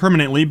perception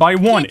permanently by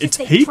 1.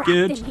 Take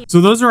it.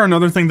 So those are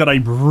another thing that I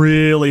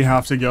really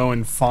have to go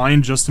and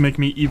find just to make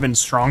me even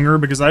stronger,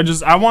 because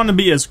I want to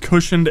be as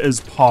cushioned as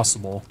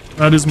possible.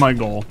 That is my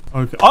goal.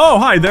 Okay. Oh,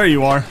 hi, there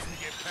you are.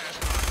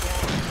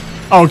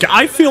 Okay,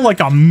 I feel like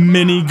a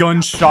mini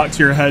gunshot to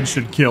your head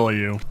should kill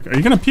you. Are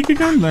you gonna peek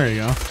again? There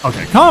you go.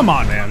 Okay, come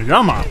on, man.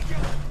 Come on.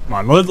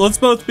 Come on, let's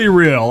both be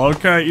real,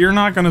 okay? You're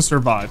not gonna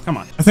survive. Come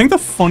on. I think the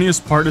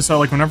funniest part is how,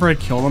 like, whenever I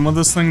kill them with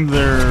this thing,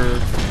 their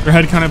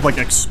head kind of, like,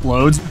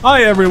 explodes.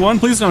 Hi, everyone.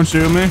 Please don't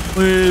shoot me.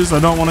 Please, I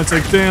don't want to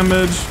take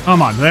damage.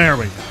 Come on, there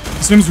we go.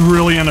 It seems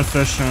really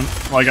inefficient.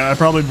 Like, I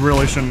probably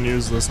really shouldn't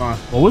use this, huh?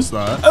 What was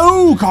that?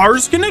 Oh,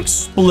 cars can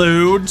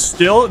explode.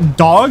 Still,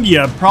 dog,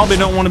 you probably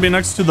don't want to be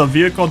next to the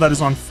vehicle that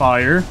is on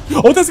fire.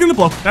 Oh, that's gonna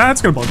blow.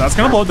 That's gonna blow. That's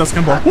gonna blow. That's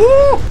gonna blow.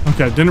 Woo!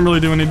 Okay, didn't really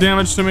do any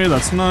damage to me.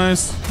 That's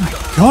nice. Oh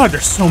my God,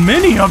 there's so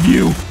many of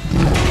you.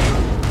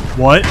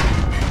 What?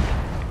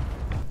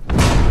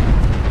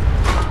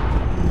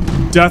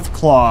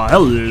 Deathclaw.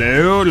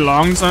 Hello,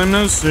 long time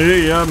no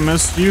see. Yeah,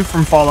 missed you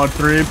from Fallout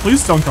 3.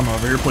 Please don't come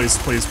over here. Please,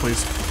 please,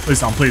 please. Please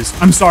don't, please.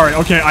 I'm sorry.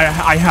 Okay,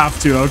 I have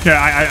to. Okay,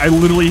 I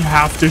literally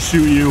have to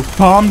shoot you.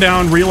 Calm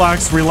down.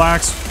 Relax,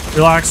 relax,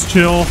 relax.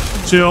 Chill,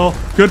 chill.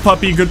 Good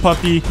puppy, good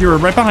puppy. You're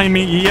right behind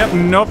me. Yep,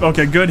 nope.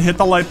 Okay, good. Hit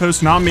the light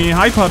post, not me.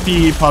 Hi,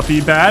 puppy, puppy.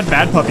 Bad,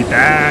 bad puppy.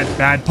 Bad,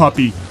 bad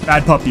puppy.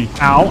 Bad puppy.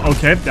 Ow.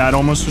 Okay, that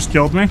almost just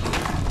killed me.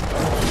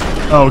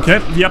 Okay,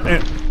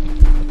 yep.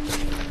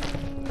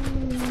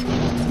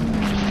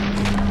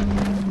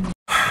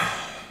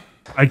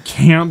 I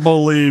can't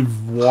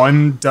believe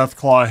one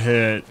Deathclaw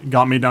hit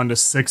got me down to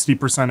 60%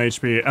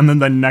 HP, and then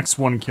the next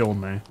one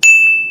killed me.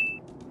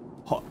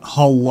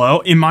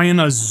 Hello? Am I in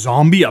a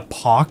zombie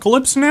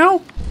apocalypse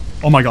now?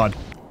 Oh my God.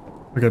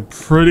 Okay,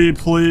 pretty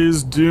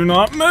please do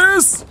not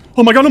miss.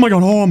 Oh my God, oh my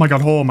God, oh my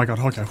God, oh my God,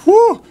 okay.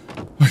 Whew.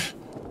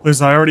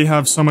 Please, I already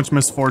have so much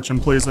misfortune,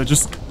 please. I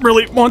just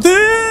really want it.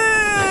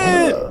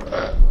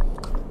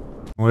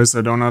 At least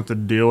I don't have to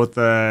deal with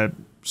that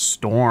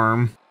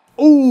storm.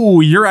 Oh,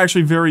 you're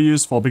actually very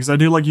useful because I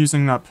do like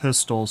using that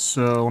pistol,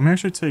 so let me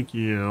actually take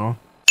you.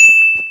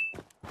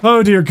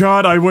 Oh dear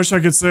God, I wish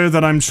I could say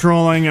that I'm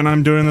trolling and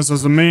I'm doing this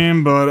as a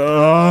meme, but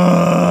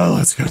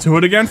let's go do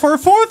it again for a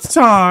 4th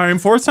time.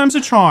 4th time's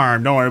a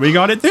charm. Don't worry, we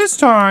got it this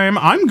time.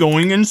 I'm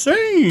going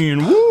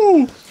insane.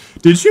 Woo!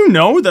 Did you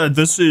know that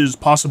this is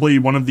possibly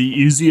one of the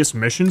easiest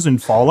missions in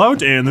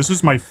Fallout, and this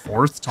is my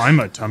 4th time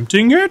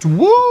attempting it?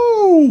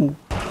 Woo!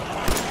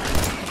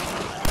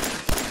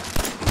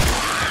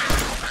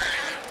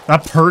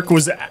 That perk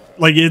was,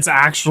 like, it's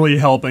actually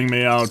helping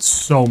me out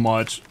so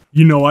much.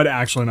 You know what?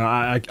 Actually, no,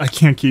 I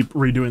can't keep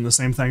redoing the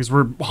same things.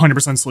 We're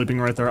 100% sleeping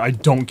right there. I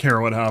don't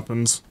care what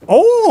happens.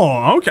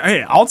 Oh, okay.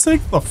 Hey, I'll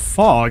take the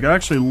fog. I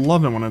actually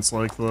love it when it's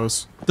like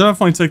this.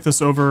 Definitely take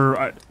this over.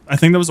 I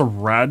think that was a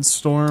rad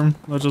storm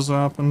that just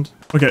happened.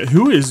 Okay,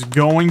 who is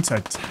going to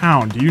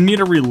town? Do you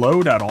need a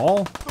reload at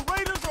all? The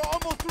raiders are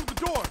almost through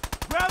the door.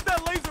 Grab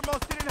that laser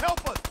musket and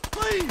help us,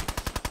 please.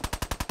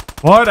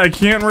 What? I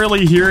can't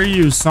really hear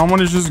you.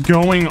 Someone is just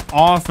going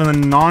off and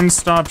then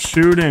non-stop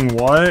shooting.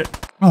 What?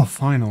 Oh,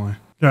 finally.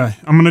 Okay,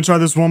 I'm gonna try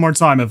this one more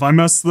time. If I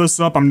mess this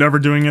up, I'm never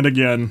doing it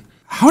again.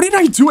 How did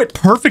I do it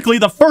perfectly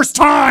the first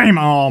time?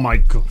 Oh my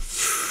God.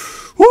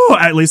 Whew,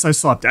 at least I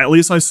slept. At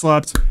least I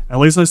slept. At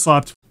least I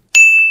slept.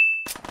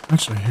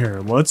 Actually,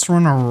 here, let's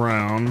run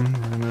around.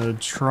 I'm gonna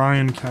try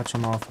and catch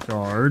him off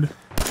guard.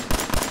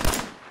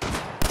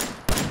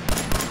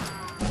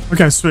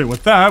 Okay, sweet.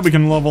 With that, we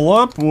can level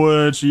up,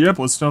 which, yep,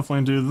 let's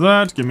definitely do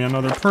that. Give me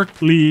another perk,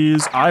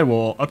 please. I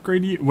will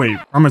upgrade you. Wait,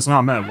 armor's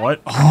not met.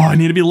 What? Oh, I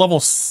need to be level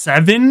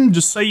 7?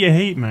 Just say you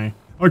hate me.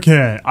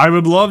 Okay, I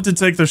would love to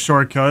take the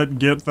shortcut,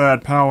 get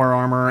that power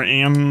armor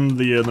and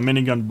the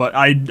minigun, but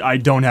I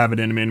don't have it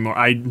in me anymore.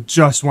 I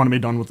just want to be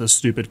done with this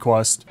stupid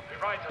quest.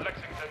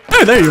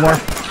 Hey, there you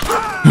are.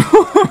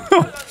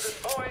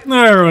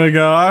 There we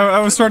go. I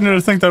was starting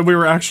to think that we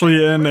were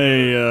actually in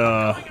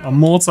a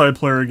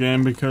multiplayer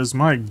game because,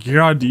 my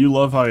God, do you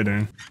love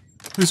hiding.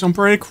 Please don't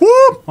break.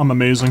 Whoop! I'm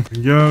amazing. Here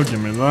you go. Give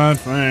me that.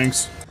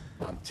 Thanks.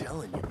 I'm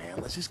telling you,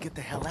 man. Let's just get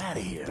the hell out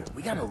of here.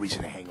 We got no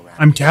reason to hang around.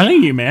 I'm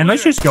telling you, man.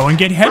 Let's just go and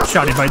get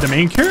headshotted by the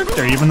main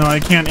character, even though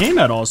I can't aim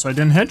at all, so I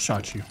didn't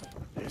headshot you.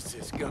 This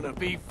is gonna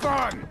be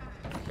fun.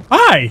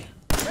 Hi.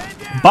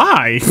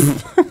 Bye.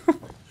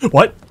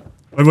 What?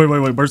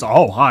 Wait. Where's?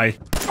 Oh, hi.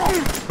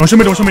 Don't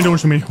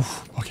shoot me.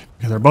 Okay,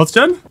 they're both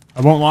dead.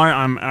 I won't lie,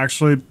 I'm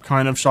actually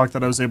kind of shocked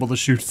that I was able to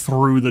shoot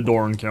through the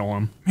door and kill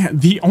him. Man,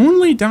 the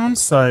only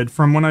downside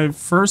from when I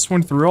first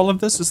went through all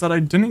of this is that I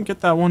didn't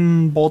get that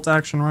one bolt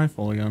action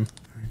rifle again.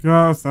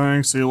 Oh,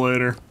 thanks. See you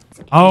later.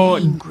 Oh,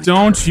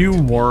 don't you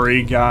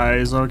worry,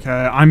 guys, okay?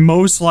 I'm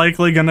most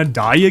likely gonna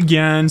die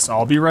again, so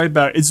I'll be right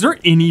back. Is there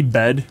any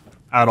bed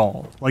at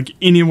all? Like,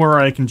 anywhere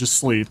I can just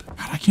sleep?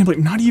 God, I can't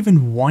believe not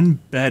even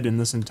one bed in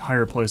this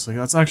entire place. Like,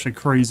 that's actually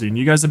crazy. And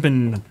you guys have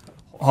been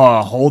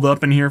holed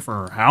up in here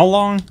for how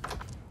long?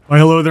 Why,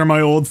 hello there, my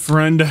old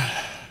friend.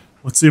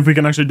 Let's see if we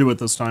can actually do it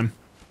this time.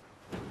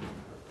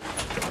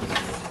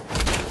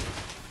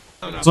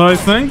 So I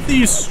think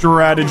the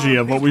strategy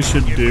of what we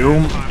should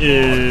do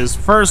is,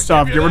 first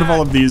off, get rid of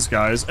all of these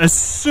guys. As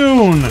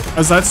soon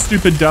as that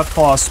stupid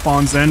Deathclaw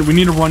spawns in, we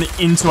need to run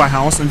into a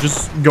house and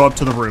just go up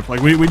to the roof. Like,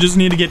 we just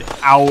need to get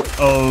out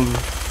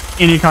of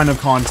any kind of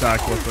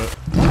contact with it.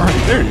 All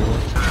right, there you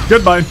are.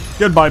 Goodbye.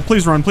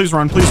 Please run. Please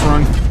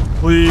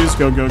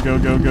go.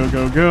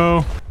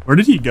 Where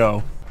did he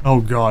go? Oh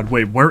god,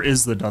 wait, where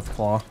is the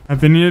Deathclaw?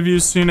 Have any of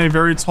you seen a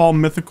very tall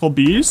mythical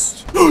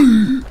beast?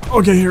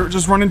 Okay, here,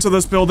 just run into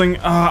this building.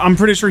 I'm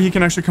pretty sure he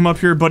can actually come up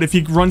here, but if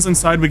he runs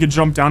inside, we could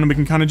jump down and we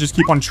can kind of just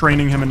keep on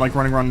training him and like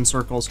running around in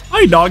circles.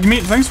 Hi, dog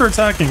meat. Thanks for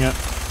attacking it.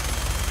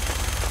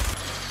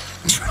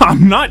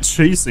 I'm not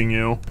chasing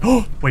you.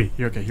 Oh, wait,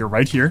 okay, here,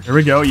 right here. Here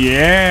we go.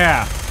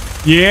 Yeah,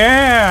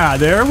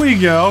 there we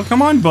go.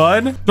 Come on,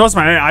 bud. Trust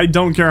me, I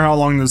don't care how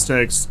long this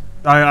takes.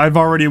 I've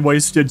already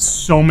wasted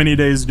so many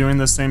days doing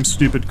the same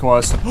stupid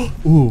quest.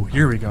 Ooh,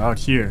 here we go, out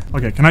here.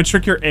 Okay, can I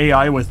trick your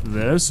AI with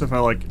this if I,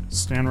 like,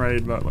 stand right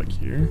about, like,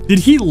 here? Did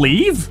he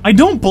leave? I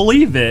don't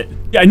believe it.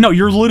 Yeah, no,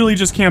 you're literally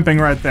just camping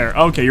right there.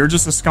 Okay, you're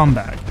just a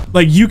scumbag.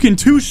 Like, you can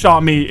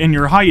two-shot me and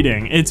you're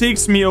hiding. It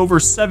takes me over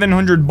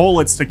 700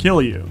 bullets to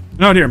kill you.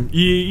 No, here,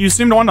 you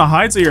seem to want to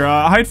hide, so here,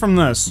 hide from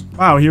this.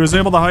 Wow, he was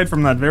able to hide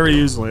from that very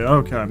easily.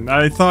 Okay,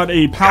 I thought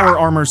a power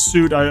armor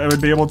suit, I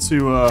would be able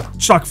to,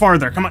 chuck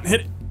farther. Come on,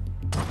 hit it.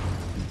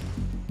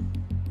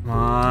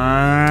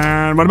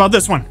 And what about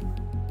this one?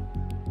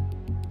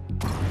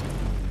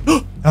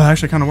 That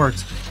actually kind of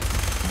worked.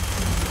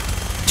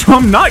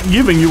 I'm not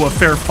giving you a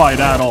fair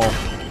fight at all.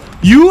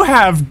 You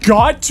have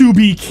got to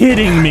be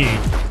kidding me.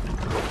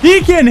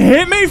 He can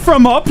hit me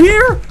from up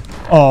here?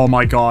 Oh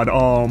my god.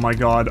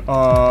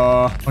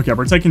 Okay,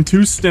 we're taking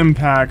 2 stim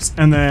packs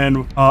and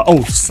then,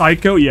 oh,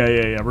 Psycho.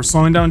 Yeah. We're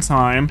slowing down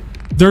time.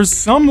 There's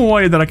some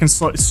way that I can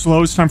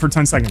slow his time for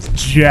 10 seconds.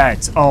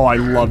 Jet. Oh, I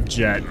love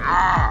Jet.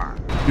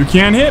 You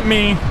can't hit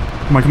me.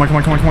 Come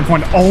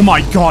on. Oh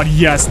my god,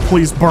 yes.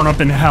 Please burn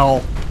up in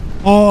hell.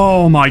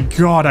 Oh my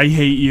god, I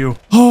hate you.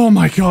 Oh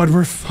my god,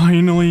 we're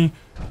finally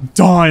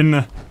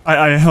done.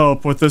 I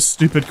hope, with this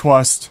stupid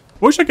quest.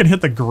 I wish I could hit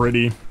the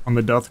gritty on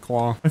the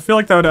Deathclaw. I feel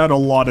like that would add a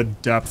lot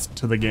of depth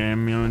to the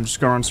game, you know, and just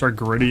go around and start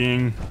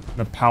grittying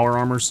the power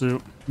armor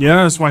suit.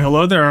 Yes, why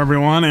hello there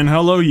everyone, and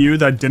hello you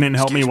that didn't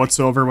help me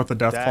whatsoever with the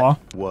Deathclaw.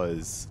 That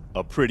was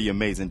a pretty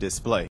amazing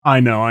display. I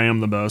know, I am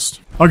the best.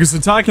 Okay, so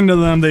talking to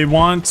them, they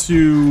want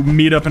to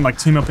meet up and like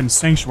team up in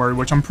Sanctuary,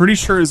 which I'm pretty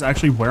sure is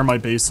actually where my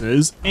base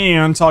is.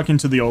 And talking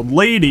to the old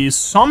lady,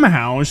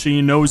 somehow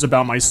she knows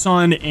about my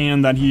son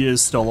and that he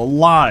is still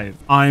alive.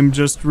 I'm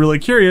just really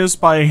curious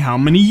by how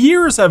many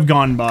years have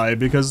gone by,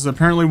 because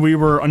apparently we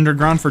were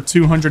underground for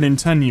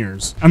 210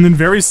 years. And then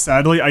very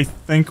sadly, I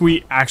think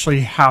we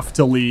actually have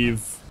to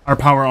leave our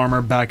power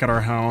armor back at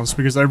our house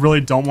because I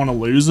really don't want to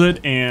lose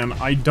it, and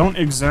I don't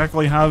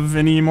exactly have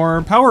any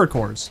more power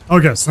cores.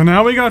 Okay, so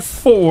now we got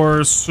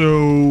 4, so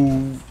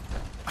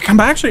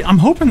I'm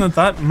hoping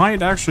that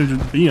might actually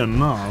be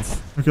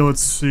enough. Okay,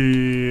 let's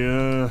see.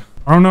 I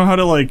don't know how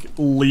to like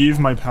leave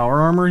my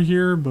power armor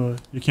here,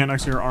 but you can't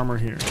exit your armor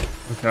here.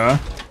 Okay.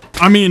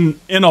 I mean,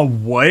 in a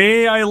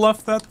way I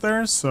left that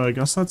there, so I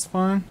guess that's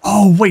fine.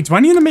 Oh wait, do I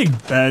need to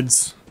make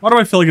beds? Why do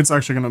I feel like it's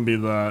actually gonna be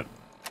that?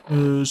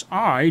 Because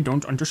I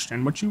don't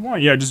understand what you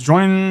want. Yeah, just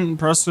join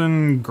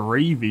Preston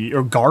Gravy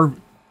or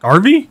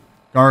Garvey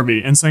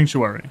in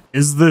Sanctuary.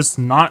 Is this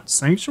not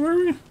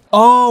Sanctuary?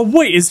 Oh,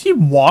 wait, is he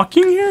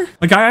walking here?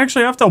 Like, I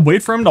actually have to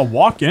wait for him to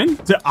walk in?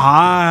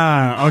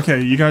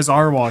 Okay, you guys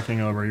are walking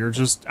over. You're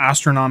just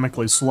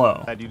astronomically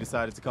slow. Glad you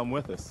decided to come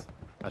with us.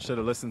 I should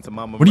have listened to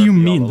Mama. What do you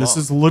mean? This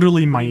is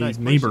literally my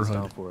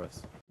neighborhood.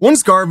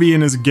 Once Garvey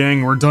and his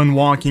gang were done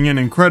walking in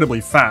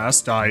incredibly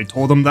fast, I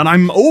told him that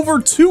I'm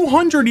over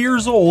 200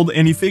 years old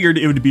and he figured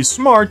it would be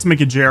smart to make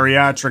a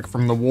geriatric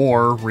from the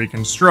war,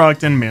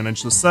 reconstruct, and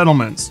manage the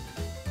settlements.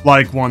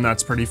 Like one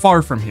that's pretty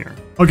far from here.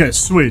 Okay,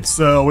 sweet.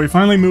 So we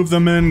finally moved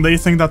them in. They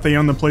think that they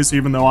own the place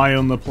even though I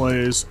own the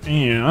place.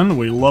 And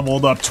we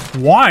leveled up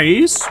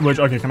twice, which,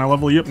 okay, can I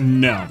level you up?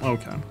 No,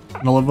 okay.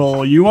 Can I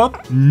level you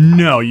up?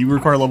 No, you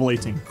require level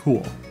 18.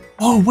 Cool.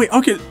 Oh, wait,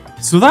 okay.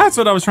 So that's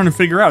what I was trying to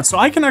figure out. So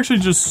I can actually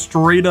just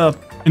straight up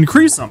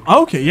increase them.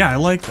 Okay, yeah, I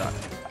like that.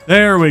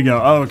 There we go.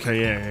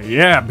 Okay,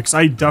 yeah, because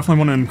I definitely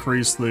want to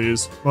increase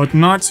these, but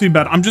not too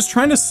bad. I'm just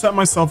trying to set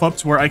myself up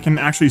to where I can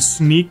actually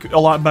sneak a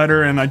lot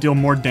better and I deal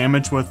more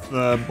damage with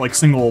like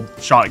single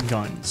shot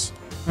guns.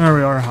 There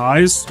we are.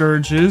 Hi,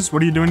 Sturgis.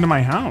 What are you doing to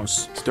my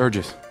house?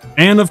 Sturgis.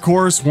 And of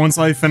course, once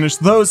I finish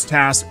those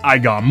tasks, I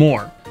got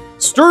more.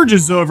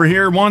 Sturgis over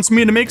here wants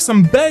me to make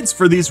some beds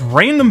for these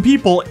random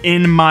people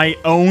in my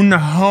own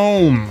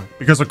home.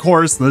 Because of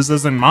course, this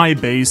isn't my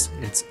base,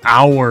 it's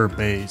our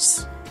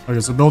base. Okay,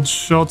 so build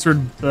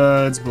sheltered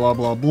beds, blah,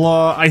 blah,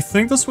 blah. I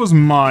think this was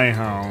my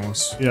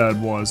house. Yeah, it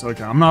was.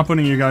 Okay, I'm not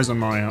putting you guys in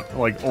my,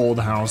 like, old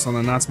house, and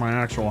then that's my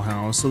actual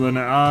house. So then,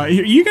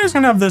 you guys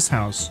can have this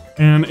house.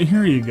 And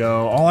here you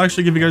go. I'll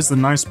actually give you guys the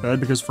nice bed,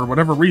 because for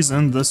whatever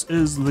reason, this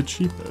is the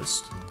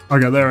cheapest.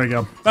 Okay, there we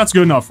go. That's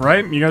good enough,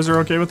 right? You guys are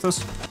okay with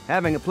this?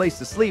 Having a place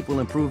to sleep will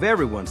improve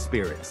everyone's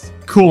spirits.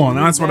 Cool, and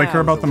that's what I care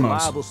about the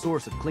most. Reliable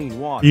source of clean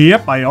water.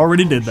 Yep, I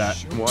already did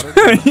that. Water?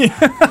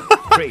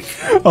 Great.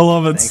 I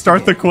love it.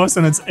 Start the quest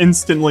and it's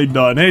instantly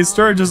done. Hey,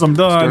 Sturgis, I'm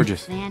done.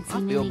 Sturgis. I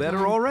feel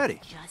better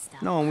already,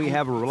 knowing we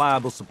have a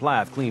reliable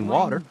supply of clean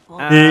water.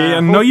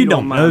 Yeah, no, you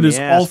don't. That is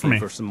all for me.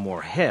 For some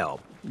more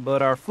help,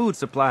 but our food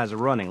supplies are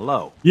running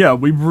low. Yeah,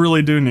 we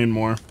really do need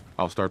more.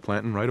 I'll start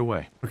planting right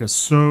away. Okay,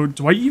 so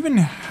do I even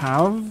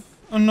have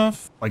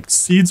enough, like,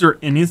 seeds or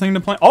anything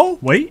to plant? Oh,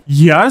 wait.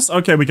 Yes.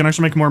 Okay, we can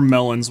actually make more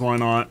melons. Why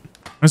not?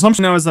 My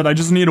assumption now is that I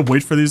just need to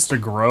wait for these to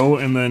grow,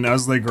 and then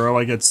as they grow,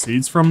 I get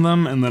seeds from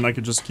them, and then I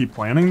could just keep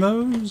planting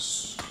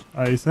those,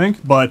 I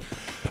think. But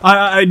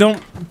I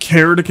don't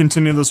care to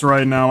continue this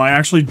right now. I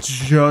actually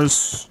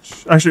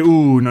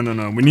ooh,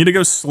 no. We need to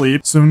go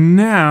sleep. So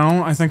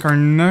now, I think our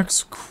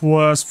next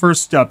quest,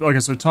 first step. Okay,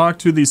 so talk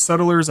to the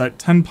settlers at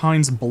 10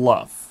 Pines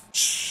Bluff.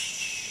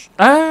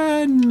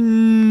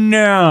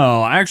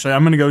 No. Actually,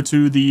 I'm gonna go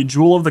to the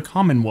Jewel of the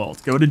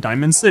Commonwealth. Go to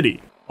Diamond City.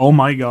 Oh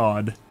my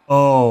god.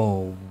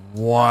 Oh,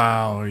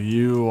 wow.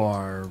 You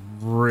are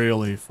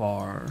really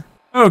far.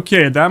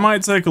 Okay, that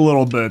might take a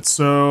little bit.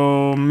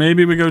 So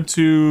maybe we go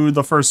to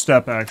the first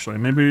step, actually.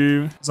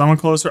 Maybe, is that one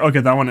closer?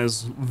 Okay, that one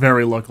is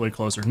very luckily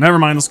closer. Never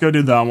mind, let's go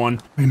do that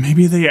one. Wait,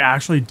 maybe they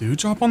actually do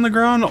drop on the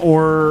ground,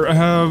 or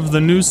have the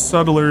new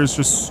settlers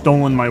just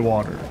stolen my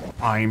water?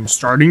 I'm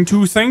starting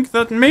to think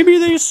that maybe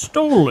they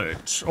stole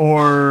it,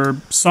 or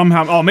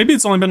somehow, oh, maybe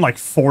it's only been like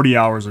 40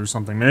 hours or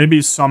something.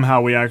 Maybe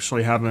somehow we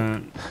actually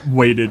haven't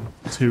waited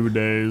 2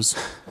 days.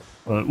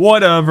 But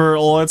whatever,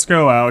 let's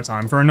go out.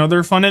 Time for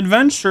another fun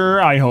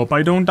adventure. I hope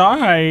I don't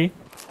die.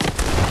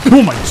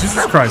 Oh my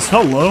Jesus Christ,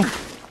 hello.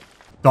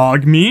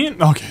 Dog meat?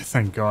 Okay,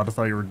 thank God, I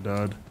thought you were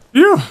dead.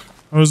 Phew,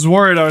 I was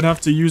worried I would have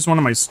to use one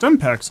of my stim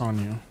packs on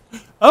you.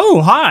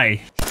 Oh,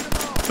 hi.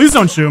 Please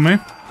don't shoot me.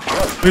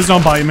 Please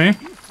don't bite me.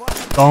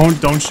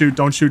 Don't shoot,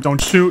 don't shoot, don't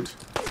shoot.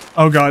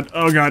 Oh God,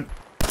 oh God.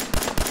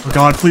 Oh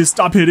God, please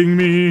stop hitting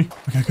me.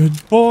 Okay,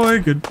 good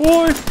boy, good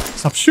boy.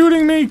 Stop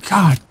shooting me.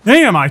 God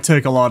damn, I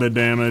take a lot of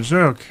damage.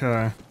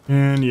 Okay.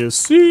 And you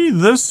see,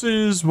 this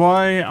is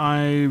why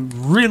I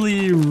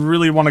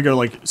really want to go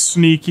like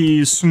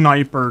sneaky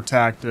sniper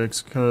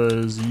tactics,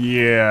 because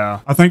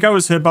yeah. I think I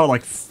was hit about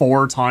like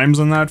 4 times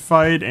in that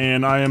fight,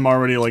 and I am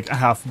already like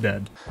half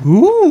dead.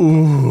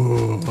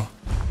 Ooh.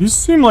 You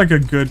seem like a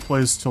good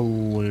place to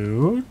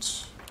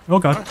loot. Oh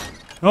God.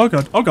 Oh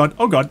God. Oh God.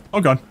 Oh God. Oh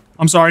God.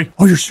 I'm sorry.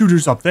 Oh, your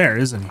shooter's up there,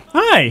 isn't he?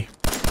 Hi.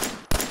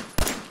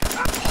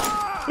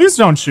 Please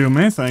don't shoot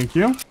me, thank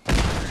you.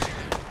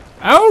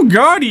 Oh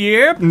God,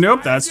 yep.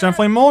 Nope, that's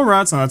definitely mole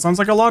rats, and that sounds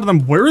like a lot of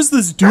them. Where is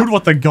this dude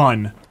with the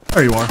gun?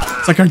 There you are.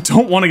 It's like, I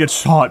don't want to get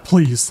shot,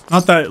 please.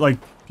 Not that, like,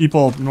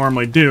 people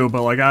normally do,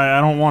 but, like, I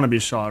don't want to be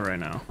shot right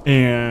now.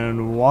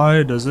 And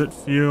why does it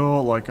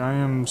feel like I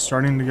am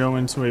starting to go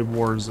into a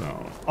war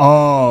zone?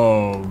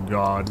 Oh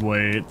God,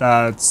 wait.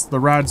 That's the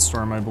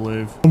Radstorm, I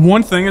believe.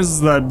 One thing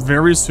is that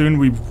very soon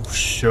we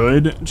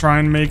should try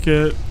and make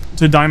it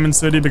to Diamond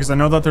City, because I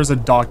know that there's a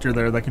doctor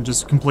there that can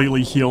just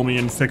completely heal me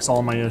and fix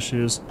all my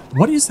issues.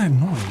 What is that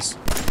noise?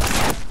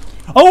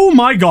 Oh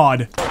my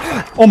God.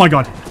 Oh my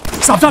God.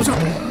 Stop, stop,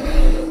 stop.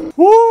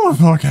 Woo.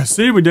 Okay,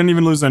 see, we didn't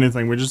even lose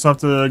anything. We just have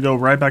to go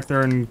right back there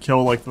and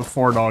kill like the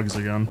 4 dogs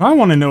again. What I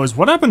want to know is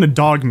what happened to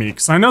Dog Meat,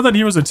 because I know that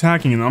he was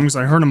attacking them because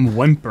I heard him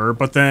whimper,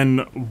 but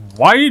then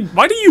why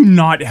do you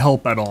not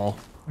help at all?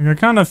 Like, I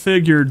kind of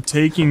figured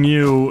taking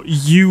you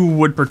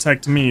would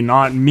protect me,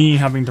 not me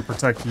having to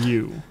protect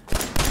you.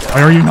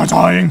 Why are you not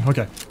dying?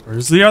 Okay,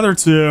 where's the other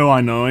 2?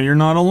 I know you're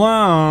not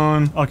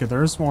alone. Okay,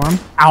 there's one.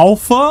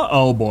 Alpha?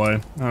 Oh boy.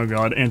 Oh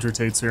God, Andrew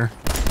Tate's here.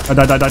 Oh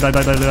my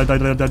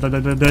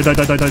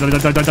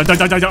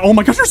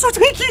gosh, you're so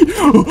tanky!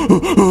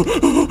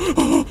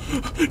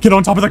 Get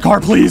on top of the car,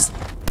 please.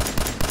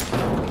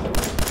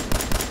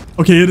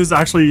 Okay, it is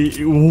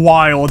actually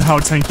wild how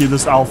tanky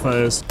this Alpha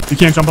is. You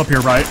can't jump up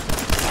here, right?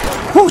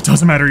 Oh, it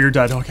doesn't matter, you're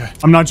dead. Okay.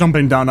 I'm not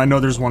jumping down. I know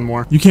there's one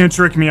more. You can't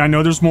trick me. I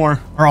know there's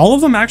more. Are all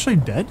of them actually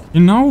dead?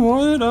 You know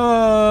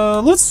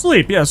what? Let's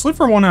sleep. Yeah, sleep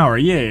for 1 hour.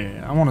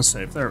 Yeah. I want to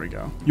save. There we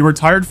go. You were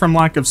tired from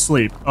lack of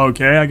sleep.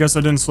 Okay, I guess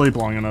I didn't sleep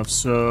long enough.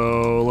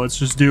 So let's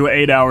just do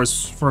 8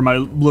 hours for my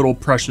little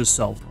precious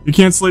self. You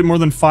can't sleep more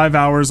than 5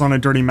 hours on a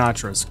dirty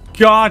mattress.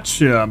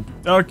 Gotcha.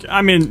 Okay,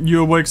 I mean,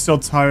 you awake still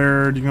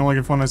tired. You know, like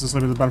if one nights to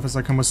sleep with the benefits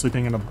that come with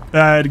sleeping in a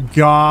bed.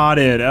 Got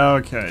it.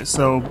 Okay,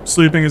 so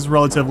sleeping is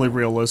relatively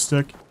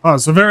realistic. Oh,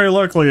 so very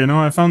luckily, you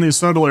know, I found these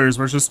settlers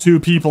where it's just 2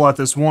 people at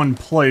this one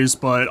place,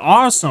 but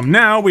awesome.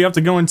 Now we have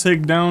to go and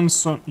take down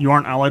some... You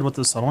aren't allied with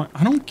the settlement?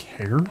 I don't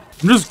care.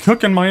 I'm just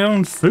cooking my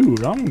own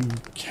food. I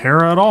don't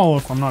care at all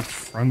if I'm not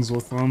friends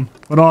with them.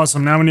 But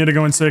awesome, now we need to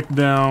go and take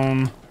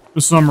down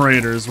some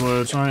raiders,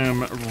 which I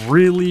am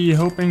really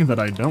hoping that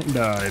I don't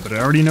die, but I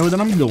already know that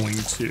I'm going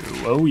to.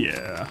 Oh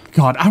yeah.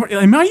 God,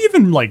 am I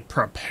even like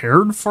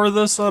prepared for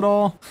this at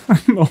all?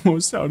 I'm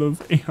almost out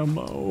of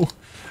ammo.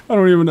 I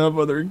don't even have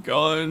other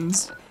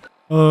guns.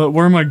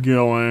 Where am I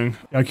going?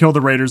 Yeah, I killed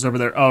the raiders over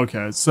there.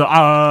 Okay, so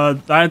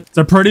that's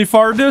a pretty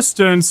far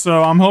distance,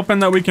 so I'm hoping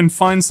that we can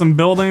find some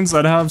buildings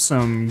that have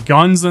some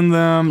guns in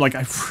them. Like,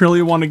 I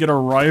really want to get a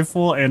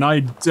rifle, and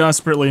I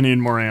desperately need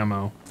more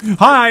ammo.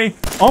 Hi!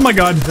 Oh my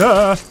god,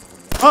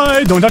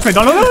 hi! Don't touch me!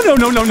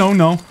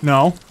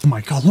 No. Oh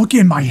my god, look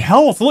at my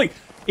health! Look,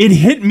 it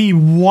hit me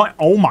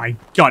oh my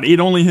god, it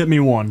only hit me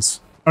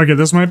once. Okay,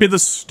 this might be the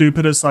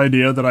stupidest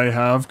idea that I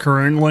have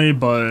currently,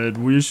 but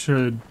we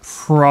should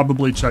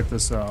probably check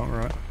this out,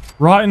 right?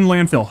 Rotten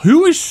landfill.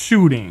 Who is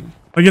shooting?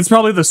 Like, it's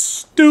probably the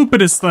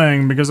stupidest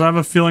thing, because I have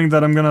a feeling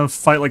that I'm gonna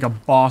fight like a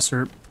boss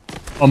or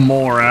a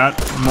mole rat.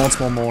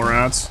 Multiple mole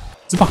rats.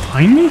 Is it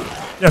behind me?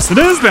 Yes, it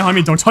is behind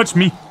me. Don't touch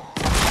me.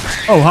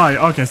 Oh, hi.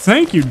 Okay,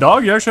 thank you,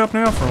 dog. You actually helped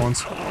me out for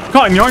once.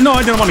 Cotton yarn? No,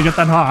 I didn't want to get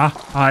that.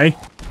 Hi.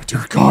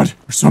 Dear God,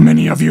 there's so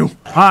many of you.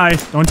 Hi.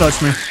 Don't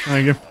touch me.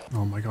 Thank you.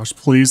 Oh my gosh,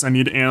 please, I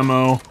need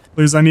ammo.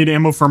 Please, I need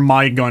ammo for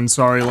my gun.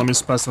 Sorry, let me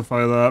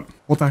specify that.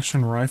 Bolt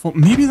action rifle.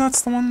 Maybe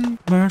that's the one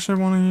that I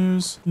actually want to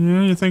use.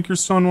 Yeah, you think you're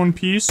still in one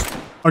piece?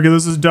 Okay,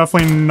 this is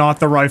definitely not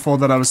the rifle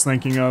that I was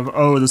thinking of.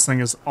 Oh, this thing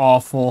is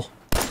awful.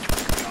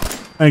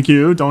 Thank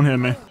you, don't hit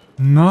me.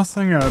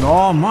 Nothing at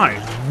all. My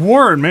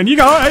word, man. You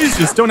guys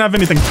just don't have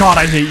anything. God,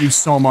 I hate you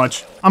so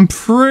much. I'm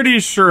pretty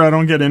sure I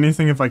don't get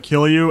anything if I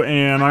kill you,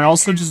 and I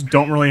also just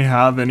don't really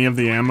have any of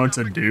the ammo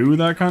to do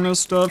that kind of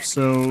stuff,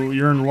 so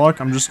you're in luck.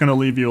 I'm just gonna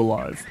leave you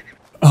alive.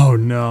 Oh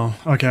no.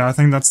 Okay, I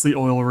think that's the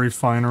oil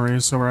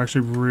refinery, so we're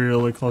actually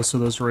really close to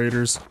those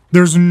raiders.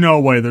 There's no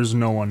way there's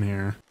no one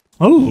here.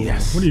 Oh,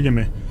 yes. What do you give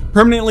me?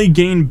 Permanently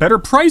gain better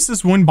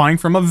prices when buying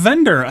from a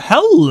vendor.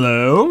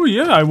 Hello.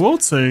 Yeah, I will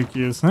take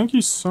you. Thank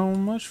you so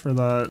much for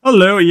that.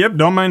 Hello. Yep,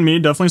 don't mind me.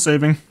 Definitely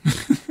saving.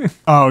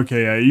 Oh,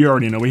 okay, yeah, you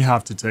already know. We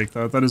have to take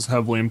that. That is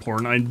heavily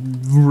important. I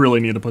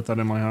really need to put that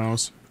in my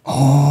house.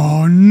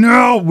 Oh,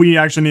 no. We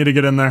actually need to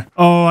get in there.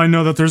 Oh, I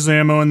know that there's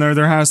ammo in there.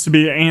 There has to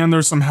be. And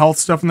there's some health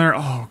stuff in there.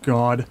 Oh,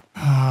 God.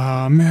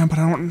 Man, but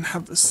I don't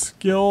have the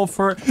skill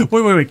for it.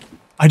 Wait.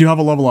 I do have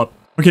a level up.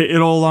 Okay,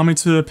 it'll allow me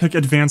to pick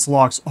advanced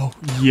locks. Oh,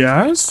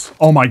 yes?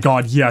 Oh my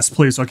god, yes,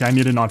 please. Okay, I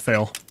need to not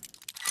fail.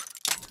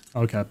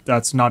 Okay,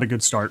 that's not a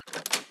good start.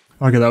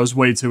 Okay, that was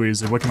way too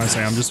easy. What can I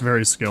say? I'm just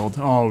very skilled.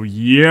 Oh,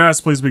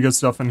 yes, please be good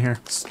stuff in here.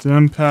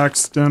 Stim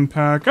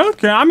pack.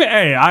 Okay,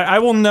 I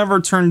will never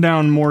turn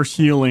down more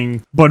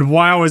healing. But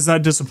wow, is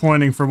that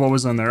disappointing for what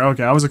was in there.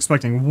 Okay, I was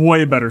expecting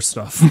way better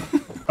stuff.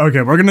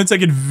 Okay, we're gonna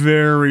take it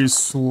very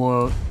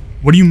slow.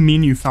 What do you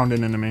mean you found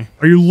an enemy?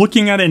 Are you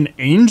looking at an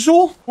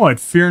angel?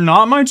 What, fear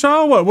not, my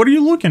child? What are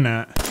you looking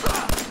at?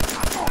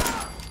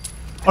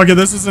 Okay,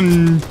 this is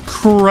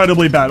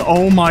incredibly bad.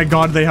 Oh my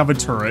god, they have a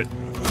turret.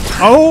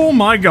 Oh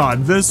my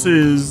god, this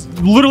is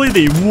literally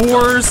the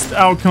worst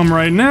outcome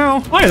right now.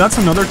 Hi, that's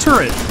another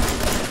turret.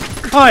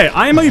 Hi,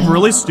 I am a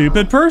really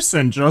stupid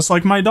person, just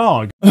like my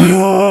dog.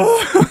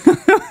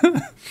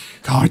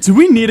 God, do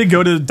we need to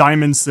go to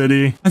Diamond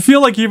City? I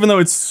feel like even though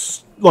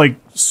it's like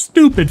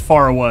stupid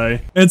far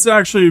away, it's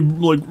actually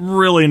like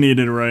really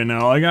needed right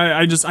now. Like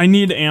I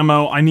need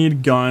ammo, I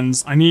need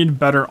guns, I need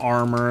better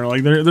armor.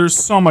 Like there's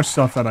so much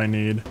stuff that I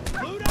need.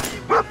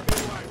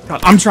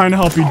 God, I'm trying to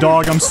help you,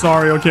 dog. I'm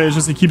sorry, okay? It's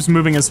just he keeps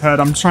moving his head.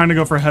 I'm trying to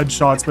go for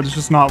headshots, but it's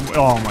just not.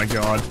 Oh my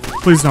god.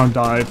 Please don't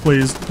die.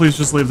 Please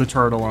just leave the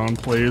turret alone,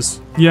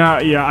 please. Yeah,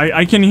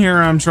 I can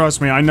hear him.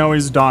 Trust me. I know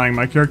he's dying.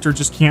 My character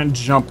just can't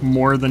jump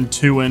more than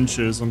 2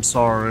 inches. I'm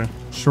sorry.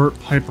 Short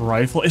pipe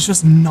rifle. It's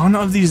just none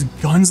of these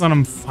guns that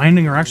I'm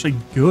finding are actually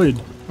good.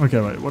 Okay,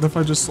 wait. What if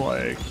I just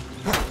like...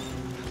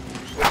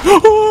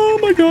 Oh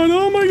my god.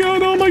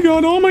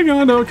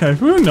 Okay.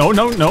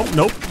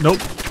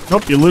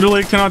 Nope, you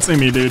literally cannot see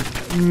me, dude.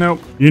 Nope.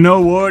 You know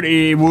what?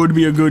 It would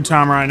be a good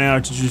time right now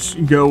to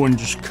just go and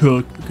just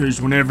cook, because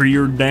whenever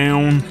you're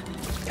down,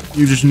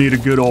 you just need a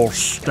good old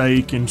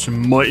steak and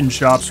some mutton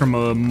chops from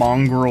a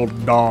mongrel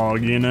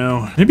dog, you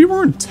know? Maybe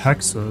we're in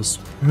Texas.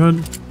 That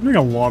would make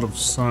a lot of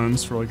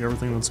sense for like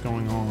everything that's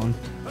going on.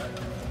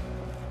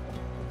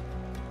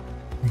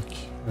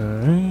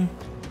 Okay.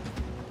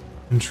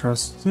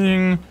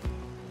 Interesting.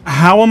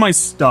 How am I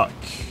stuck?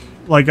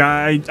 Like,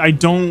 I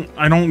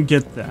don't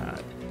get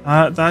that.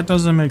 That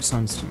doesn't make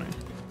sense to me.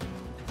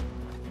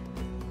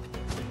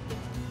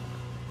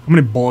 How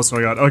many bullets do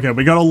I got? Okay,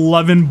 we got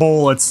 11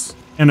 bullets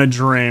in a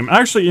dream.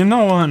 Actually, you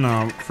know what?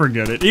 No,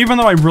 forget it. Even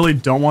though I really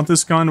don't want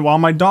this gun, while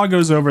my dog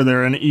goes over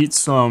there and eats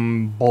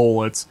some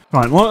bullets.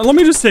 Fine, let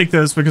me just take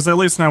this because at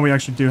least now we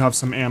actually do have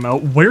some ammo.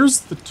 Where's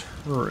the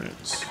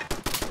turret?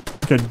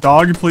 Okay,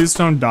 dog, please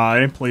don't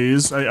die,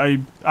 please. I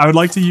would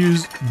like to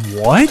use...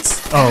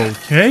 What?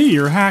 Okay,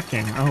 you're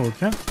hacking. Oh,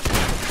 okay.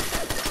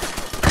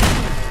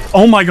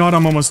 Oh my god,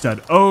 I'm almost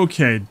dead.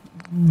 Okay.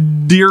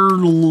 Dear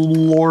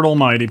Lord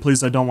Almighty,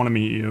 please, I don't want to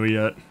meet you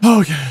yet.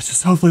 Okay,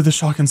 just hopefully the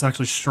shotgun's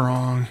actually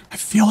strong. I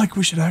feel like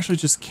we should actually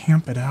just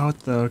camp it out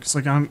though, because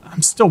like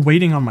I'm still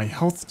waiting on my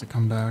health to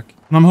come back.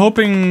 And I'm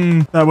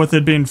hoping that with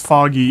it being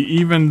foggy,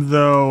 even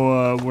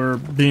though we're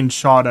being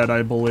shot at,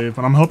 I believe,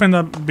 but I'm hoping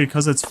that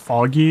because it's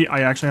foggy,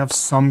 I actually have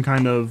some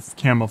kind of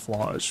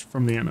camouflage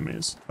from the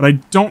enemies. But I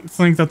don't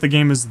think that the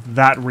game is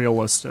that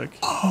realistic.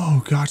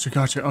 Oh, gotcha,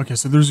 gotcha. Okay,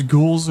 so there's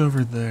ghouls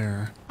over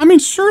there. I mean,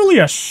 surely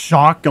a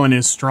shotgun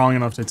is strong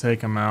enough to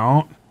take them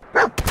out.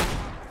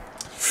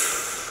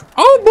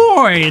 Oh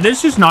boy,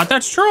 this is not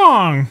that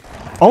strong.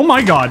 Oh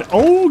my god.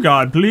 Oh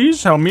god,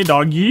 please help me,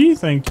 doggy.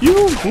 Thank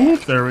you.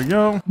 Oop, there we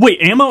go.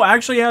 Wait, ammo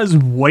actually has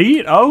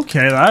weight?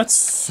 Okay, that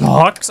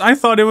sucks. I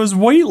thought it was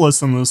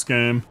weightless in this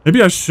game.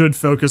 Maybe I should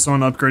focus on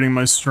upgrading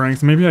my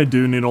strength. Maybe I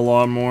do need a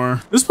lot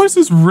more. This place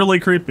is really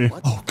creepy.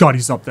 Oh god,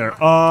 he's up there.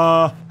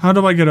 How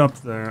do I get up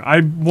there?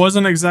 I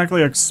wasn't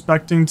exactly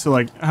expecting to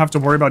like have to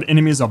worry about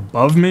enemies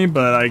above me,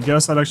 but I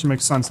guess that actually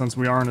makes sense since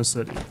we are in a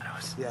city.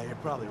 Yeah, you're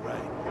probably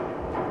right.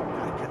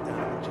 Gotta cut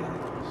down the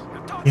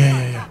generators.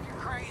 Yeah.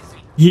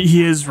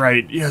 He is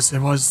right. Yes, it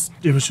was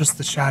just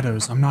the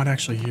shadows. I'm not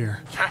actually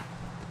here.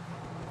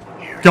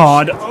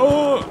 God.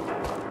 Oh.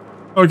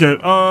 Okay.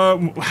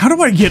 How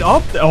do I get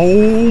up?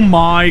 Oh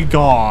my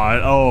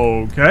god.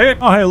 Okay.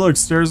 Oh, hey, look,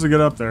 stairs to get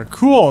up there.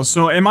 Cool.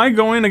 So, am I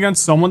going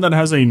against someone that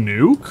has a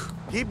nuke?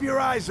 Keep your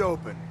eyes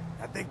open.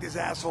 I think this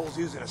asshole's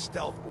using a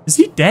stealth. Is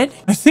he dead?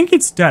 I think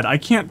it's dead. I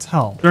can't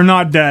tell. They're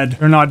not dead.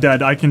 They're not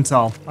dead. I can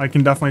tell. I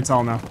can definitely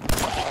tell now.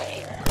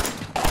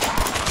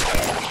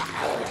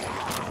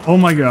 Oh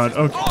my god,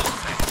 okay.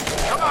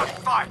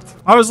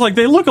 I was like,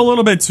 they look a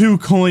little bit too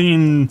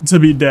clean to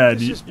be dead.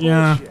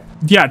 Yeah.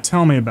 Yeah,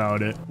 tell me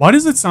about it. Why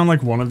does it sound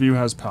like one of you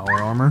has power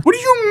armor? What do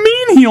you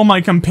mean, heal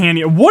my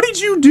companion? What did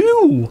you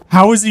do?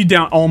 How is he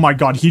down? Oh my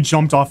god, he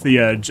jumped off the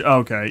edge.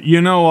 Okay, you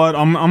know what?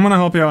 I'm gonna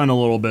help you out in a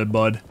little bit,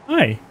 bud.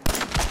 Hi.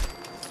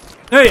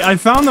 Hey, I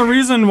found the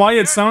reason why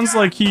it sounds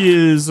like he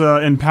is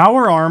in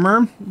power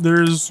armor.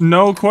 There's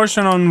no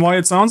question on why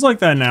it sounds like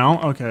that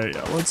now. Okay,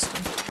 yeah, let's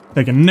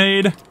take a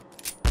nade.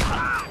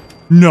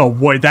 No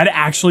way, that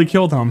actually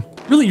killed him.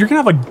 Really, you're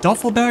gonna have a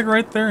duffel bag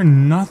right there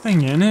and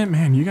nothing in it?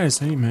 Man, you guys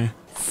hate me.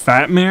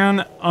 Fat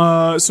Man,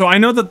 so I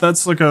know that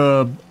that's like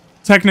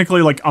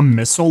technically like a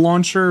missile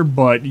launcher,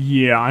 but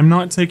yeah, I'm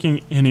not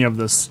taking any of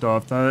this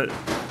stuff. That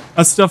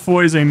stuff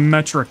weighs a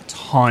metric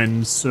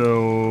ton,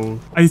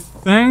 so I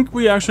think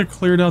we actually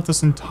cleared out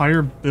this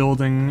entire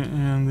building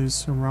and the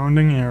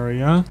surrounding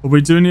area. But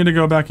we do need to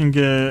go back and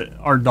get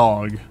our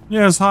dog.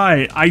 Yes,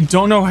 hi. I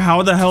don't know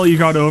how the hell you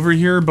got over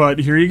here, but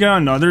here you go,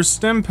 another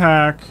stim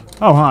pack.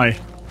 Oh, hi.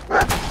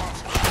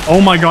 Oh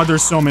my god,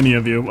 there's so many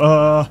of you.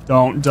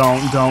 Don't.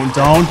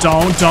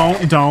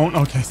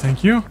 Okay,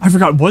 thank you. I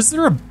forgot, was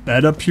there a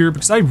bed up here?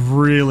 Because I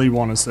really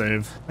want to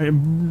save. I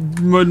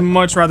would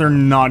much rather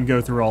not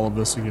go through all of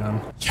this again.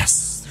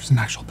 Yes, there's an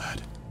actual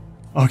bed.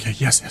 Okay,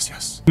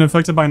 yes.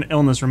 Affected by an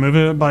illness, remove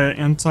it by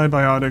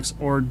antibiotics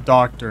or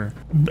doctor.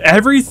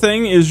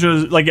 Everything is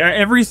just, like,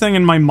 everything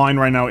in my mind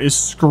right now is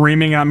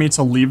screaming at me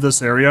to leave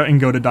this area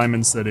and go to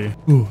Diamond City.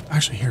 Ooh,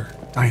 actually here,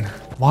 diner.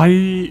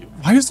 Why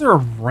is there a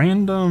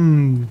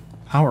random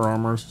power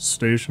armor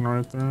station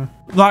right there?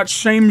 That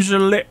seems a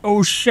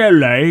little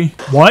silly.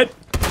 What?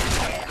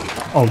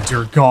 Oh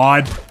dear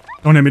god.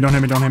 Don't hit me,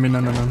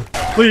 no.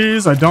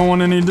 Please, I don't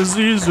want any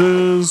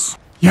diseases.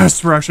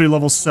 Yes, we're actually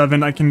level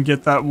 7. I can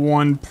get that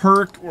one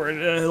perk where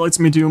it lets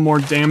me do more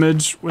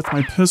damage with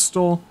my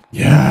pistol.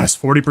 Yes,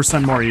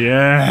 40% more,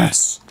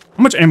 yes.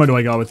 How much ammo do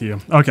I got with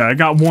you? Okay, I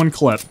got one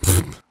clip.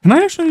 Can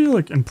I actually,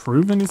 like,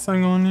 improve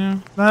anything on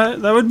you?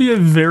 That would be a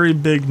very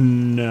big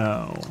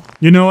no.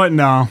 You know what?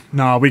 No,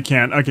 we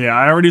can't. Okay,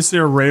 I already see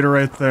a raider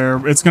right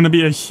there. It's gonna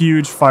be a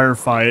huge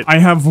firefight. I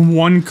have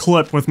one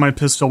clip with my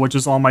pistol, which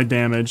is all my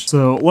damage.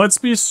 So let's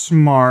be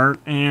smart,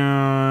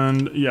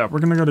 and yeah, we're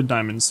gonna go to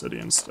Diamond City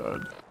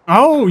instead.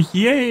 Oh,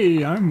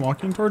 yay! I'm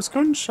walking towards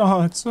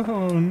gunshots.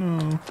 Oh,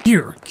 no.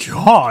 Dear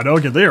God.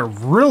 Okay, they are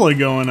really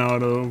going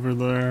out over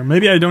there.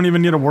 Maybe I don't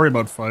even need to worry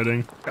about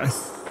fighting. I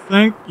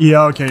think...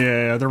 Yeah, okay,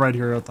 yeah. They're right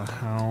here at the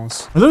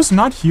house. Are those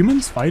not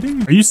humans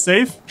fighting? Are you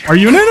safe? Are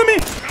you an enemy?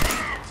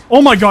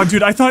 Oh my God,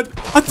 dude. I thought...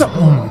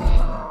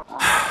 Oh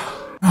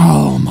my...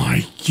 Oh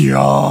my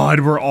god,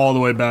 we're all the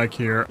way back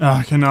here.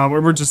 Okay, no,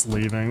 we're just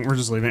leaving. We're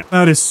just leaving.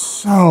 That is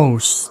so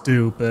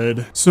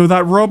stupid. So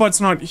that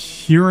robot's not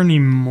here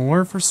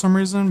anymore for some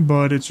reason,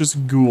 but it's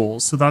just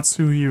ghouls. So that's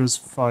who he was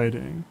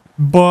fighting.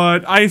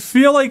 But I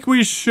feel like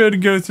we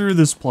should go through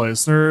this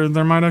place. There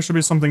might actually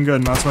be something good,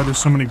 and that's why there's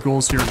so many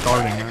ghouls here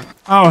guarding it.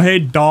 Oh, hey,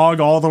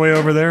 dog, all the way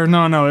over there.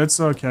 No, it's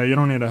okay. You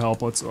don't need a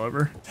help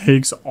whatsoever.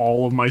 Takes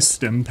all of my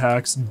stim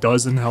packs.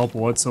 Doesn't help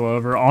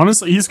whatsoever.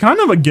 Honestly, he's kind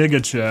of a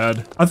Giga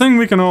Chad. I think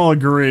we can all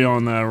agree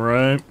on that,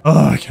 right?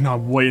 I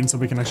cannot wait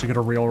until we can actually get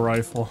a real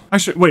rifle.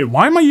 Actually, wait,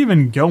 why am I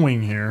even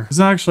going here? Because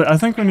actually, I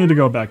think we need to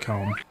go back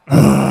home.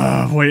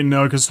 Wait,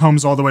 no, because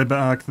home's all the way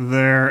back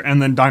there,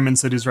 and then Diamond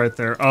City's right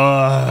there.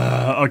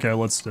 Okay,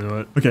 let's do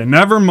it. Okay,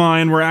 never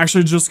mind. We're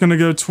actually just gonna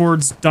go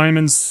towards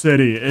Diamond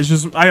City. It's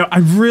just, I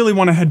really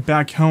want to head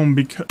back home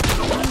because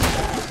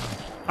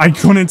I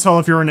couldn't tell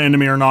if you're an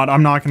enemy or not.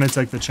 I'm not gonna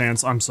take the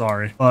chance. I'm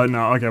sorry. But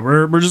no, okay,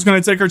 we're just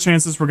gonna take our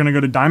chances. We're gonna go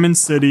to Diamond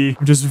City.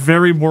 I'm just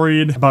very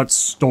worried about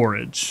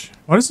storage.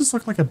 Why does this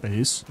look like a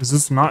base? Is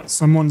this not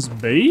someone's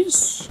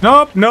base?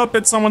 Nope,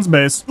 it's someone's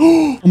base.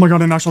 Oh my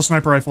god, an actual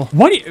sniper rifle.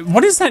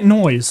 What is that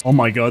noise? Oh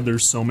my god,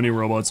 there's so many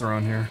robots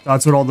around here.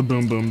 That's what all the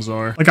boom booms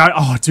are. Like,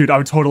 oh dude, I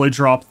would totally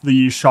drop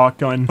the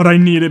shotgun, but I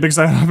need it because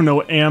I have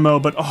no ammo.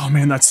 But oh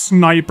man, that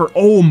sniper.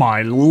 Oh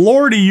my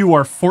lordy, you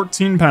are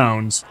 14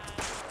 pounds.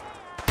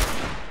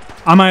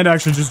 I might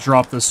actually just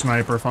drop this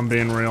sniper if I'm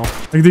being real.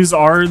 Like, these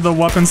are the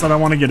weapons that I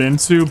want to get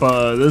into,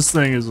 but this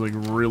thing is like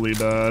really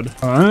bad.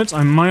 But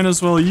I might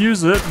as well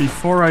use it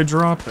before I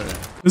drop it.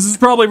 This is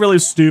probably really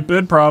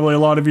stupid. Probably a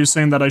lot of you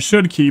saying that I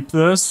should keep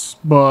this,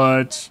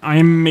 but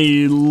I'm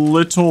a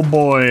little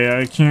boy.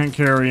 I can't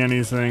carry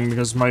anything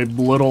because my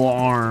little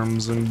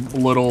arms and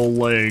little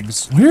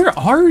legs. Where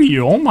are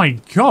you? Oh my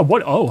god,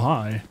 what? Oh,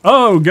 hi.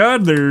 Oh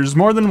god, there's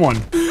more than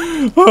one.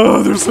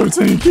 Oh, they're so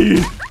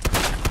tanky.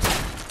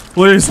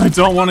 Please, I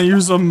don't want to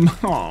use them.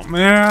 Oh,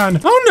 man.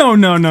 Oh,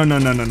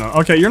 no.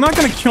 Okay, you're not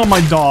going to kill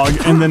my dog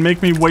and then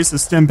make me waste a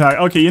stim pack.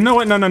 Okay, you know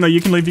what? No. You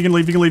can leave.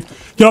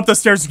 Get up the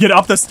stairs. Get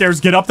up the stairs.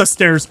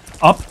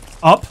 Up.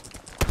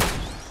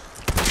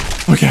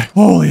 Okay.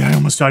 Holy, I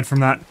almost died from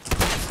that.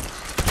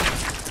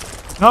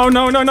 Oh,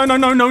 no.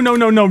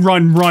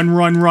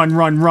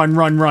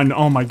 Run.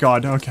 Oh, my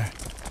God. Okay.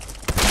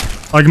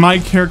 Like, my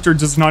character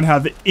does not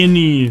have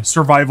any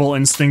survival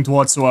instinct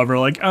whatsoever.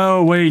 Like,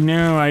 oh, wait,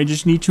 no, I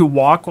just need to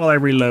walk while I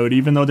reload,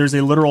 even though there's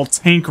a literal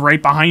tank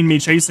right behind me,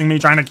 chasing me,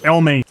 trying to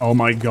kill me. Oh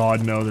my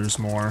god, no, there's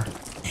more.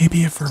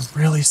 Maybe if we're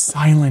really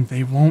silent,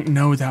 they won't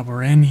know that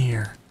we're in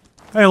here.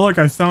 Hey, look,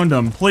 I found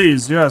him.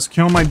 Please, yes,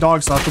 kill my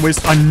dog so I have to waste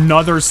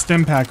another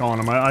stim pack on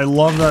him. I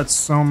love that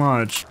so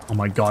much. Oh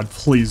my god,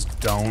 please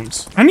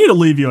don't. I need to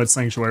leave you at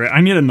Sanctuary.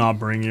 I need to not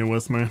bring you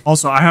with me.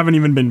 Also, I haven't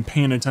even been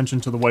paying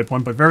attention to the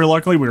waypoint, but very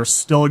luckily, we are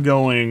still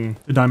going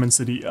to Diamond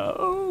City.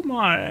 Oh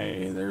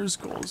my, there's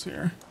goals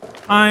here.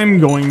 I'm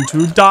going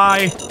to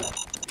die.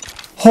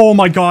 Oh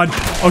my god.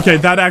 Okay,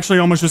 that actually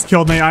almost just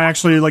killed me. I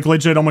actually, like,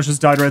 legit almost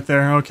just died right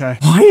there. Okay.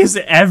 Why is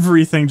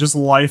everything just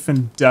life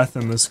and death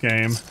in this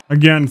game?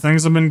 Again,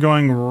 things have been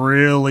going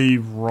really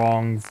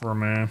wrong for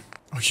me.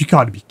 Oh, you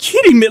gotta be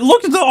kidding me.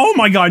 Look at the... Oh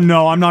my god,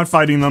 no. I'm not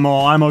fighting them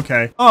all. I'm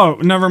okay. Oh,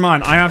 never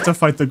mind. I have to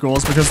fight the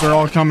ghouls because they're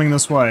all coming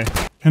this way.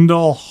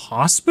 Kendall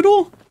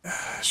Hospital?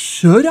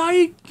 Should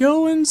I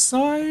go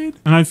inside?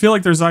 And I feel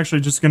like there's actually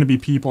just going to be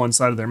people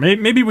inside of there.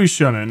 Maybe we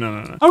shouldn't.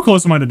 No. How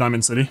close am I to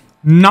Diamond City?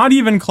 Not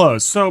even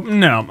close. So,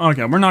 no.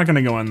 Okay, we're not going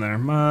to go in there.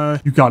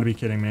 You got to be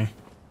kidding me.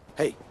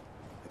 Hey,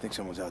 I think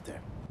someone's out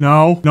there.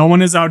 No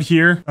one is out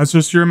here. That's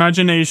just your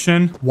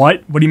imagination.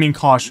 What? What do you mean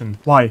caution?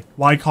 Why?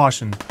 Why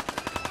caution?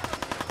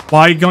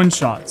 Why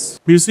gunshots?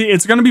 You see,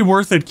 it's going to be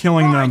worth it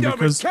killing them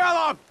because...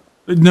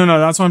 No,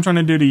 that's what I'm trying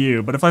to do to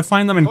you. But if I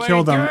find them and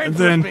kill them,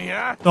 then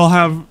they'll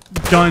have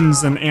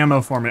guns and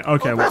ammo for me.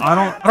 Okay, well,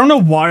 I don't know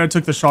why I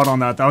took the shot on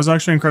that. That was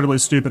actually incredibly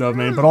stupid of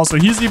me, but also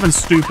he's even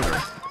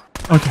stupider.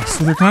 Okay,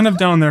 so they're kind of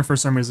down there for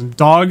some reason.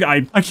 Dog,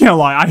 I can't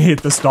lie, I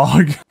hate this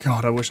dog.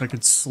 God, I wish I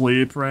could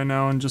sleep right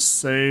now and just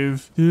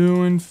save.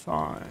 Doing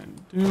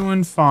fine.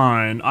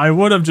 I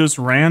would have just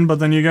ran, but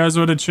then you guys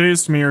would have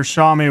chased me or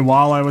shot me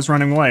while I was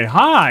running away.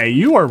 Hi,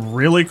 you are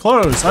really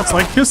close. That's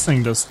like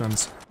kissing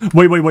distance.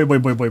 Wait.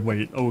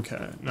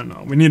 Okay,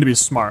 no. We need to be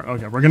smart.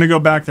 Okay, we're gonna go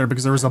back there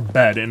because there was a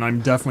bed and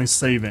I'm definitely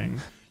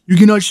saving. You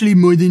cannot sleep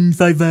more than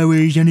 5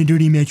 hours on a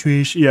dirty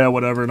mattress. Yeah,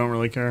 whatever, I don't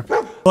really care.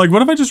 Like,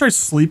 what if I just try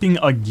sleeping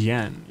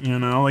again, you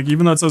know? Like,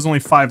 even though it says only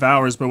 5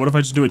 hours, but what if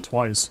I just do it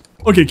twice?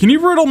 Okay, can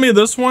you riddle me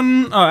this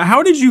one?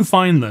 How did you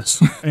find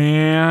this?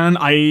 And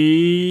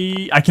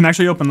I can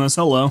actually open this,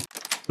 hello.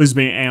 Please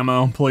be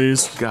ammo,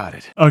 please. Got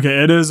it.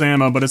 Okay, it is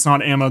ammo, but it's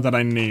not ammo that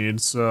I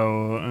need,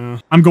 so...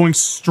 I'm going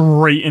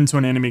straight into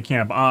an enemy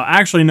camp.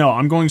 Actually, no,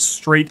 I'm going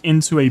straight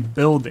into a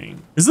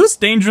building. Is this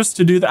dangerous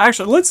to do that?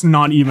 Actually, let's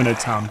not even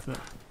attempt it.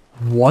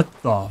 What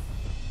the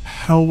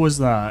hell was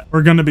that?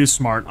 We're gonna be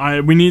smart.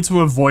 We need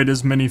to avoid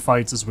as many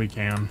fights as we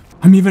can.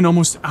 I'm even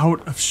almost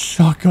out of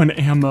shotgun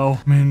ammo.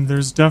 I mean,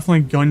 there's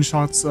definitely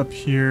gunshots up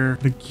here.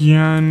 But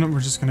again, we're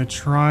just gonna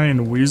try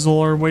and weasel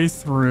our way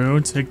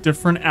through, take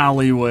different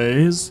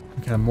alleyways.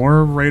 Okay,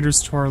 more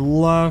raiders to our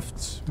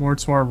left, more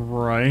to our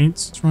right.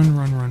 Let's run,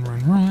 run, run,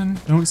 run, run.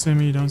 Don't see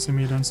me, don't see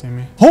me, don't see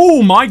me.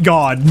 Oh my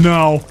God,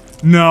 no.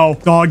 No,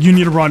 dog, you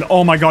need to run.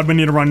 Oh my God, we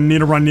need to run, need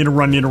to run, need to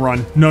run, need to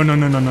run. No, no,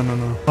 no, no, no, no,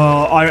 no.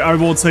 I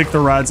will take the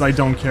reds, I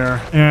don't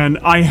care. And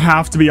I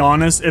have to be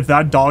honest, if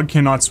that dog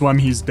cannot swim,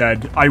 he's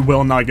dead. I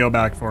will not go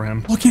back for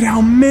him. Look at how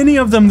many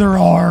of them there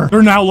are.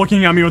 They're now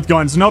looking at me with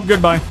guns. Nope,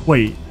 goodbye.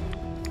 Wait.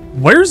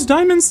 Where's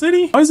Diamond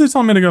City? Why is it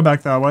telling me to go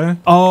back that way?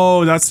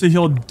 Oh, that's to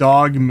heal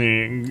Dog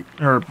Ming.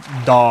 Or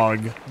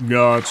Dog.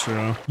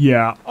 Gotcha.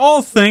 Yeah,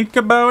 I'll think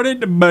about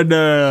it, but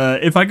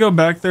if I go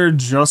back there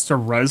just to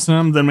res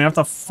him, then we have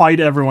to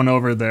fight everyone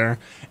over there.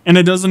 And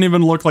it doesn't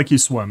even look like he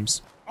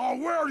swims. I'll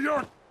wear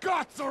your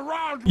guts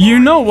around. You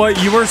know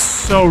what? You are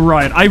so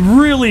right. I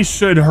really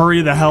should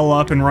hurry the hell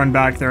up and run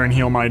back there and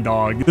heal my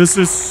dog. This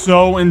is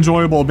so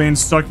enjoyable being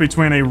stuck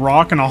between a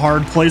rock and a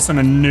hard place and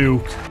a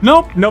nuke.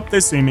 Nope, nope, they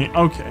see me.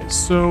 Okay,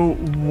 so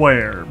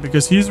where?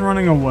 Because he's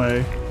running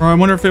away. Or I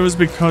wonder if it was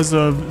because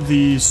of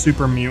the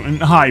super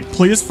mutant. Hi,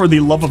 please, for the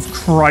love of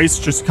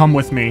Christ, just come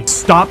with me.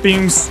 Stop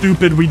being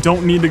stupid. We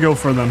don't need to go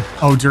for them.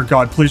 Oh, dear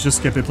God, please just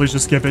skip it. Please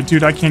just skip it.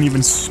 Dude, I can't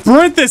even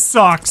sprint. This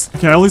sucks.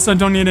 Okay, at least I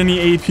don't need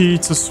any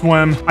AP to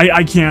swim.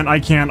 I can't.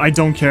 I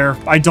don't care.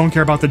 I don't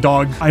care about the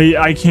dog.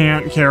 I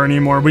can't care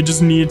anymore. We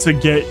just need to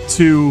get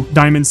to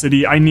Diamond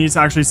City. I need to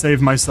actually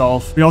save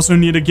myself. We also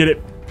need to get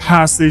it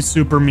past these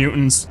super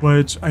mutants,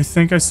 which I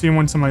think I see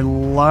one to my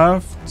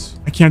left.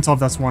 I can't tell if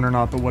that's one or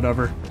not, but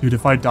whatever. Dude,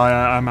 if I die,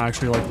 I'm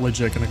actually like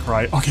legit gonna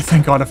cry. Okay,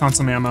 thank God I found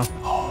some ammo.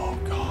 Oh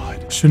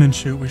God. Shouldn't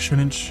shoot. We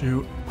shouldn't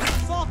shoot.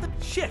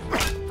 Shit.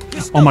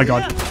 Oh my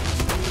God.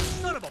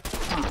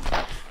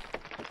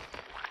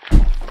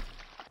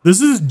 This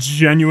is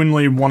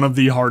genuinely one of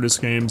the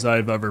hardest games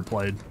I've ever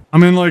played. I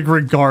mean, like,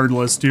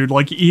 regardless, dude.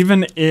 Like,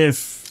 even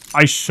if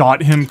I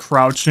shot him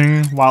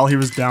crouching while he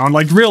was down,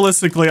 like,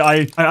 realistically,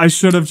 I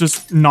should have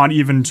just not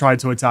even tried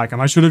to attack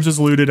him. I should have just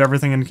looted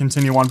everything and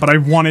continue on, but I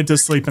wanted to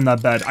sleep in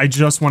that bed. I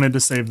just wanted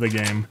to save the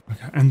game.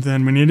 Okay, and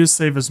then we need to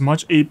save as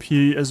much AP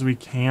as we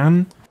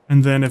can.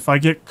 And then if I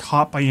get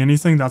caught by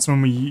anything, that's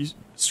when we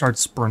start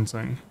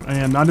sprinting.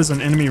 And that is an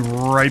enemy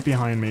right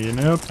behind me.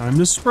 Nope, time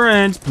to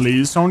sprint.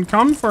 Please don't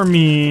come for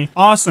me.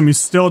 Awesome, he's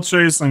still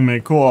chasing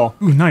me. Cool.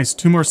 Ooh, nice.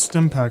 2 more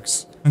stim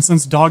packs. And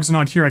since Dog's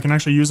not here, I can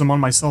actually use them on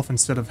myself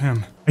instead of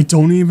him. I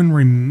don't even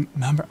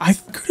remember. I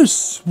could have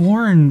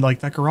sworn,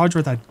 like, that garage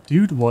where that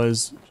dude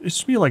was, it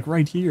should be, like,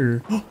 right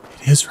here. Oh,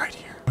 it is right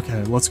here.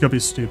 Okay, let's go be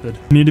stupid.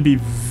 We need to be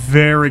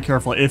very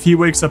careful. If he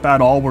wakes up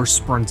at all, we're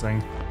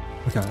sprinting.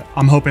 Okay,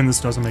 I'm hoping this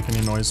doesn't make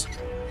any noise.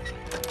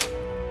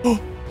 Oh!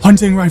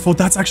 Hunting rifle,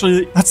 that's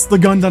the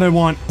gun that I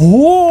want.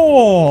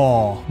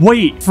 Oh,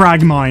 wait,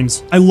 frag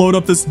mines. I load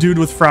up this dude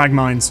with frag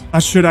mines.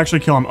 That should actually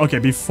kill him. Okay,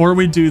 before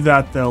we do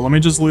that though, let me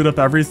just loot up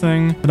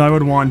everything that I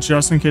would want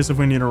just in case if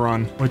we need to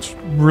run, which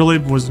really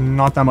was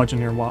not that much in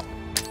here. What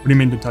do you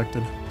mean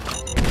detected?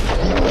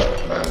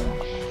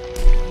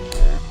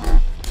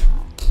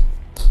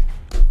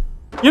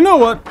 You know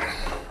what?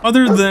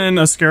 Other than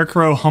a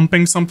scarecrow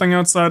humping something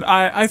outside,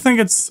 I think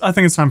it's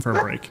time for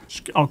a break.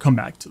 I'll come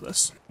back to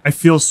this. I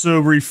feel so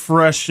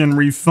refreshed and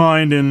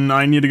refined, and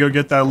I need to go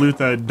get that loot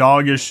that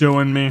Dog is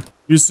showing me.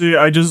 You see,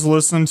 I just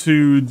listened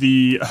to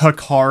the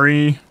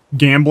Hikari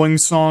gambling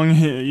song,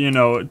 you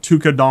know,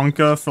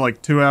 Tukadonka, for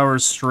like 2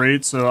 hours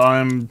straight, so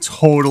I'm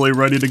totally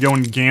ready to go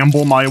and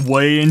gamble my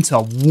way into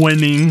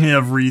winning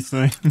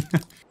everything.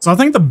 So I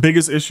think the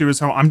biggest issue is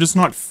how I'm just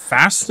not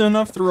fast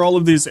enough through all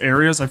of these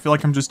areas. I feel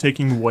like I'm just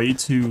taking way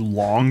too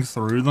long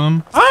through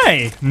them.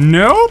 Hi!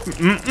 Nope!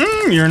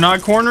 You're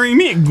not cornering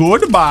me.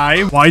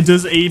 Goodbye! Why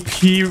does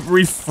AP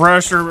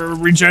refresh or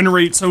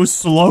regenerate so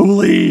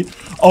slowly?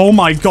 Oh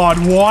my God,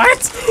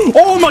 what?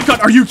 Oh my God,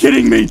 are you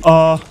kidding me?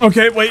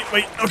 Okay, wait,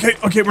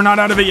 okay, we're not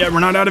out of it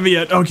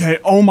yet, okay,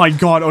 oh my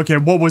God, okay,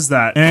 what was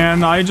that?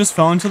 And I just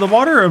fell into the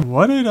water.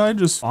 What did I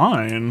just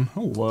find?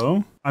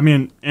 Hello? I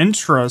mean,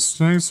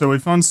 interesting. So we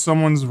found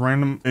someone's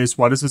random base.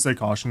 Why does it say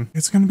caution?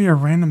 It's gonna be a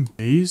random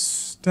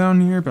base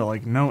down here, but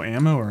like no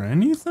ammo or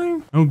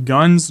anything? No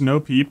guns, no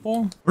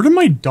people? Where did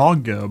my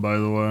dog go, by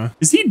the way?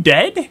 Is he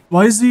dead?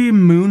 Why is he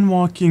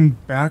moonwalking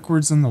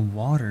backwards in the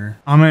water?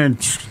 I mean,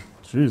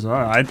 jeez,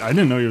 I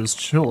didn't know he was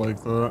chill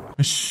like that.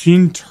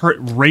 Machine turret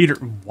raider.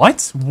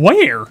 What?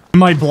 Where?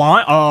 Am I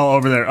blind? Oh,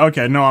 over there.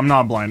 Okay, no, I'm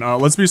not blind.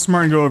 Let's be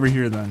smart and go over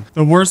here then.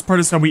 The worst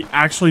part is that we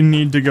actually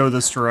need to go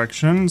this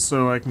direction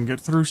so I can get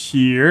through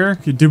here.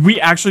 Okay, did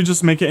we actually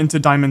just make it into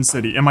Diamond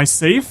City? Am I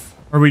safe?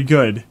 Are we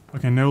good?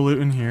 Okay, no loot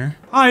in here.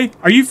 Hi,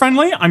 are you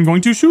friendly? I'm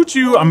going to shoot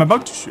you. I'm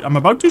about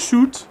to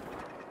shoot.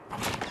 I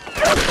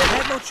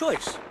had no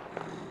choice.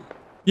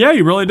 Yeah,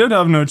 you really did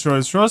have no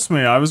choice. Trust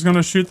me. I was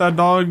gonna shoot that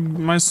dog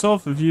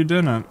myself if you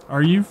didn't.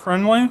 Are you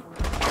friendly?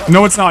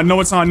 No, it's not. No,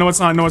 it's not. No, it's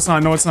not. No, it's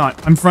not. No, it's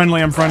not. I'm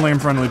friendly. I'm friendly. I'm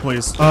friendly,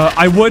 please.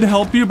 I would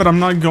help you, but I'm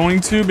not going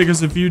to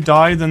because if you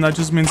die, then that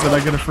just means that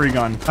I get a free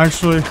gun.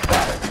 Actually,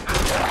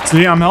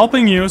 see, I'm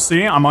helping you.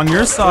 See, I'm on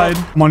your side.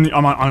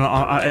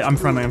 I'm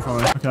friendly. I'm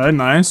friendly. Okay,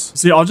 nice.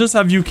 See, I'll just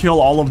have you kill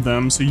all of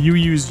them, so you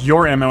use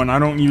your ammo and I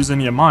don't use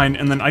any of mine,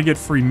 and then I get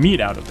free meat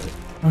out of it.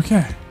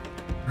 Okay.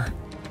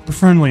 We're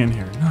friendly in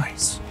here.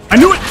 Nice. I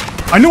knew it!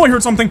 I knew I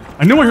heard something.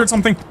 I knew I heard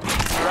something.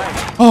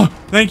 Oh,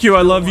 thank you.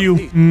 I love you.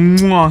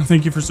 Mwah.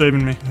 Thank you for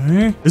saving me.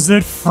 Okay. Is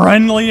it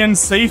friendly and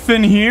safe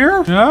in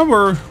here? Yeah,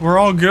 we're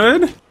all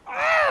good.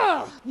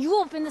 You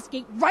open this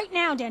gate right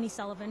now, Danny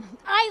Sullivan.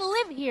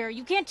 I live here.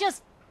 You can't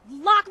just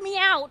lock me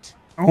out.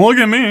 Look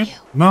at me.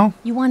 No.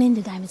 You want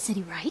into Diamond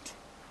City, right?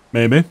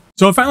 Maybe.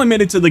 So I finally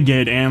made it to the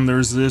gate and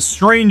there's this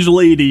strange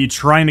lady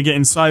trying to get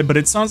inside, but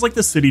it sounds like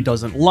the city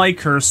doesn't like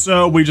her,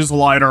 so we just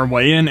lied our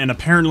way in, and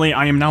apparently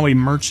I am now a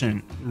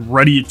merchant,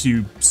 ready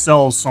to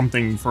sell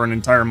something for an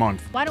entire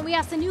month. Why don't we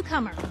ask the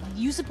newcomer?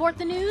 You support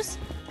the news?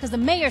 Because the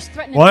mayor's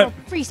threatening What? to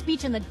throw free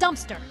speech in the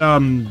dumpster.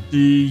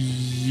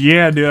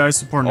 Yeah, dude, I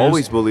support news.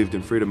 Always believed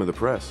in freedom of the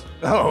press.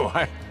 Oh,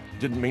 I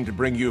didn't mean to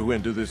bring you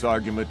into this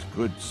argument,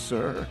 good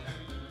sir.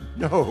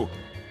 No.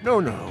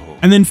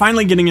 And then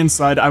finally getting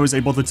inside, I was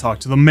able to talk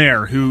to the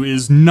mayor, who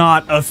is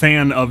not a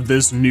fan of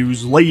this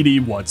news lady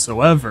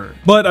whatsoever.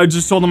 But I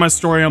just told him my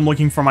story, I'm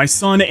looking for my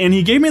son, and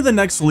he gave me the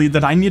next lead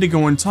that I need to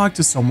go and talk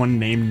to someone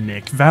named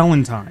Nick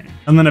Valentine.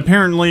 And then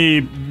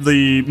apparently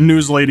the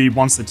news lady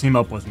wants to team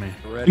up with me.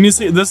 And you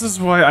see, this is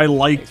why I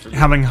like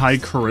having high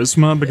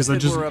charisma, because it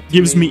just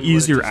gives me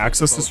easier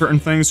access to certain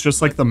things,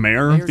 just like the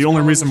mayor. The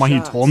only reason why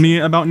he told me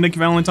about Nick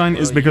Valentine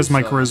is because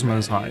my charisma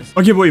is high.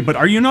 Okay, wait, but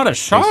are you not a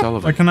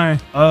shop? Like, can I,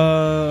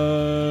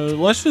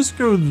 let's just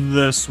go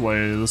this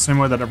way, the same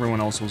way that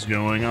everyone else was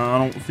going. I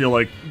don't feel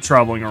like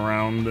traveling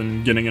around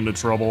and getting into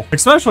trouble,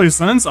 especially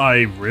since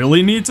I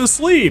really need to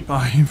sleep.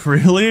 I'm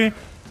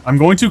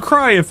going to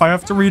cry if I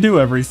have to redo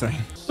everything.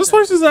 This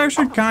place is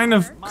actually kind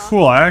of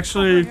cool. I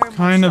actually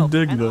kind of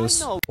dig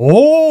this.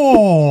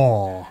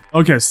 Oh!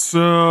 Okay,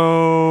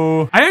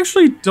 so I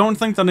actually don't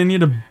think that I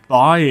need to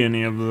buy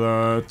any of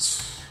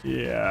that.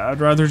 Yeah, I'd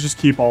rather just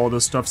keep all of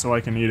this stuff so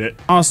I can eat it.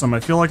 Awesome, I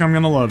feel like I'm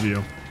gonna love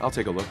you. I'll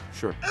take a look,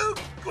 sure. Oh,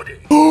 goody.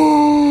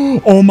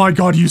 Oh my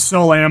god, you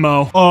sell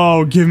ammo.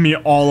 Oh, give me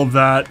all of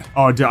that.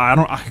 Oh, dude,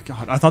 God,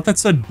 I thought that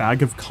said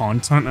bag of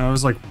content, and I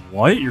was like,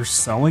 what? You're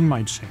selling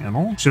my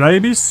channel? Should I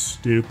be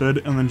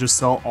stupid and then just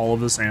sell all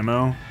of this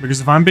ammo?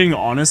 Because if I'm being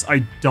honest,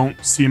 I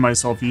don't see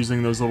myself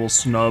using those little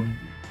snub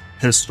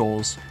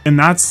pistols. And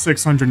that's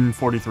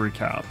 643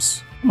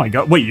 caps. Oh my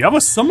god, wait, you have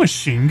a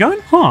submachine gun?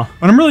 Huh.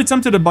 But I'm really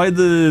tempted to buy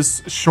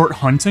this short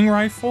hunting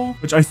rifle,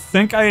 which I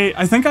think I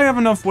have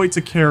enough weight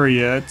to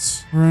carry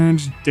it.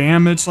 Range,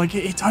 damage, like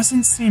it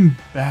doesn't seem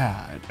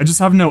bad. I just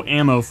have no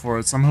ammo for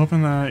it, so I'm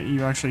hoping that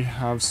you actually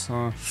have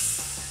some.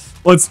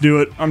 Let's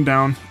do it, I'm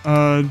down.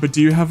 But do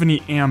you have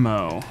any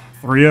ammo?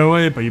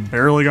 308, but you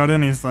barely got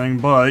anything,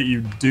 but you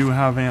do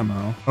have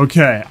ammo.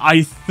 Okay,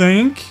 I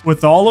think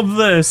with all of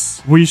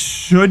this, we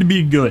should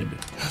be good.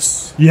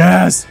 Yes.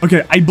 Yes.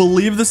 Okay, I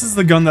believe this is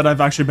the gun that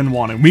I've actually been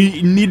wanting.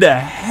 We need to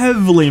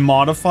heavily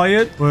modify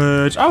it,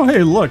 which, oh,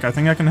 hey, look, I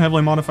think I can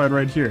heavily modify it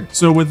right here.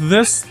 So with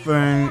this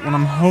thing, what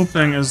I'm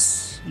hoping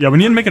is, yeah, we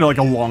need to make it like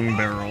a long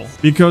barrel,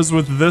 because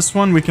with this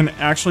one, we can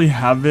actually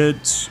have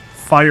it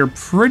fire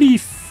pretty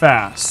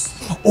fast.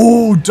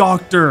 Oh,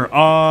 doctor.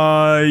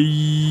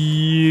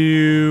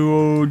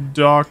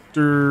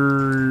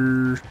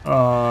 Doctor.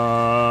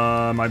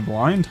 Am I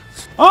blind?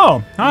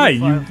 Oh, hi.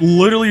 You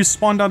literally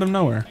spawned out of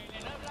nowhere.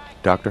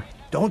 Doctor?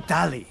 Don't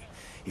dally.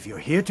 If you're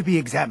here to be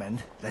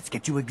examined, let's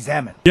get you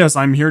examined. Yes,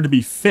 I'm here to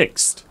be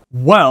fixed.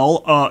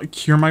 Well,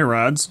 cure my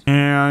rads,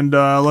 and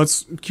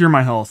let's cure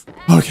my health.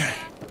 Okay.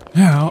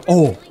 Yeah.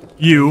 Oh.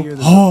 You.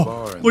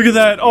 Oh, look at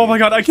that. Oh my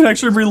god, I can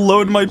actually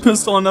reload my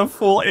pistol and have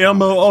full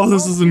ammo. Oh,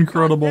 this is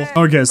incredible.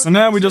 Okay, so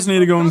now we just need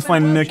to go and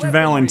find Nick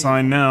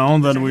Valentine now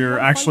that we are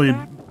actually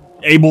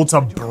able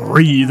to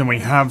breathe and we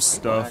have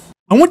stuff.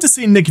 I went to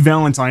see Nick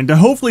Valentine to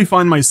hopefully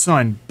find my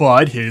son,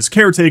 but his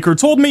caretaker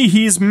told me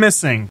he's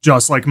missing,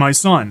 just like my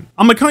son.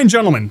 I'm a kind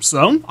gentleman,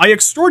 so I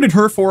extorted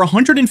her for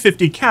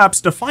 150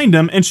 caps to find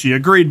him, and she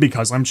agreed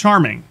because I'm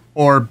charming.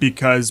 Or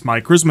because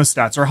my charisma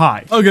stats are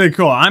high. Okay,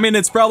 cool. I mean,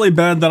 it's probably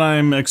bad that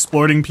I'm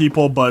exploiting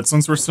people, but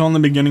since we're still in the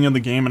beginning of the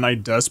game and I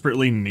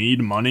desperately need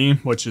money,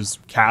 which is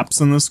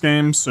caps in this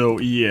game, so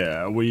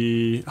yeah,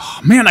 oh,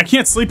 man, I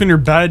can't sleep in your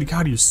bed.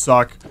 God, you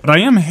suck. But I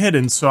am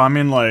hidden, so I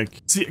mean,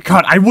 like, see,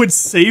 God, I would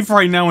save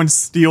right now and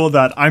steal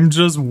that. I'm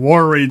just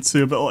worried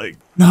too, but like,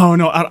 no,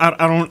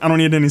 I don't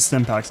need any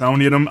stim packs. I don't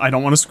need them. I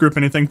don't want to screw up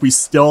anything. We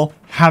still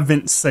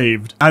haven't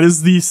saved. That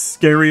is the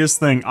scariest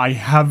thing. I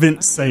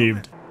haven't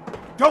saved.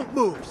 Don't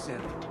move,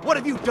 Synth. What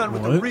have you done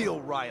with the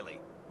real Riley?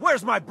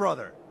 Where's my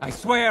brother? I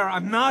swear,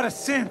 I'm not a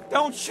synth.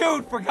 Don't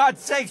shoot, for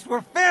God's sakes, we're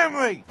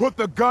family! Put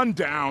the gun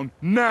down,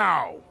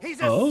 now!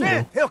 He's a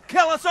synth! He'll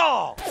kill us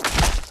all!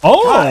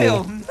 Oh!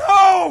 Kyle,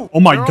 no! Oh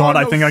my god,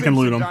 I think I can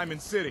loot him.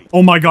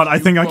 Oh my god, I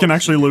think I can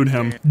actually loot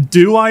him.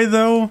 Do I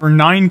though? For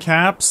 9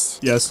 caps?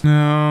 Yes.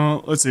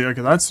 No, let's see.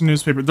 Okay, that's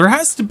newspaper. There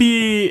has to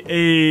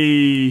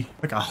be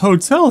like a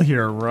hotel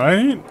here,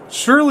 right?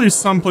 Surely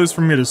someplace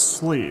for me to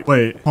sleep.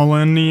 Wait,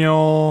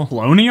 Colonial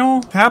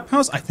Cap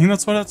House? I think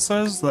that's what it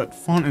says. That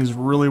font is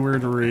really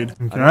weird to read.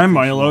 Okay,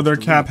 Milo, their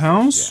Cap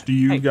House. Do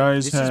you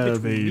guys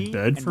have a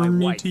bed for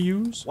me to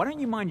use? Why don't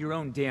you mind your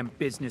own damn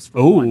business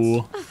for once?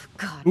 Oh.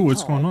 God, Ooh,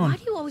 what's Paul, going on? Why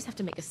do you always have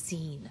to make a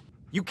scene?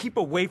 You keep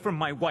away from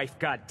my wife,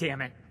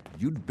 goddammit.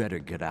 You'd better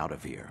get out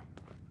of here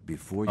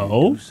before you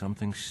Oh? do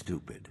something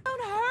stupid.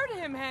 Don't hurt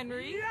him,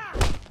 Henry.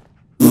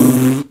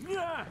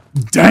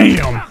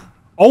 Damn!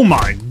 Oh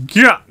my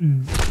god!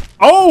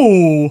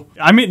 Oh!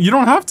 I mean, you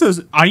don't have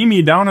to eye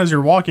me down as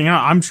you're walking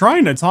out. I'm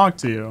trying to talk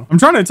to you. I'm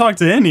trying to talk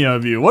to any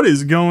of you. What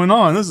is going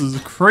on? This is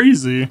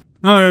crazy.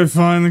 I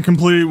find the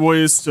complete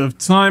waste of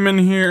time in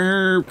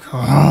here.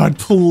 God,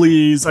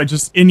 please.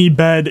 Any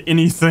bed,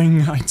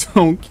 anything. I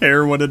don't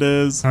care what it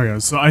is. Okay,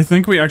 so I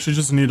think we actually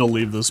just need to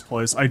leave this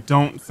place. I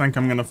don't think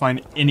I'm gonna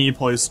find any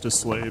place to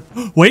sleep.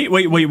 Wait.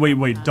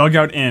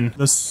 Dugout Inn.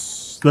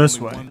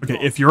 This way. Okay,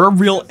 if you're a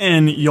real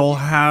inn, you'll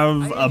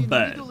have a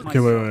bed. Okay,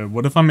 wait.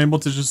 What if I'm able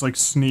to just like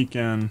sneak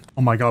in?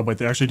 Oh my god, wait,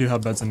 they actually do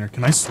have beds in here.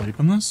 Can I sleep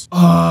in this?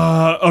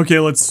 Okay,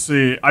 let's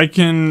see. I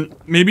can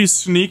maybe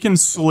sneak and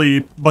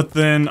sleep, but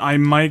then I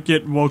might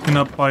get woken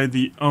up by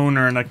the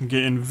owner and I can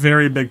get in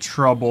very big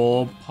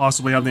trouble,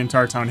 possibly have the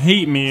entire town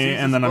hate me,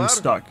 and then I'm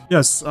stuck.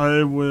 Yes,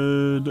 I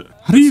would.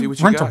 How do you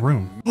rent a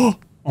room?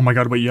 Oh my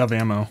god, wait, you have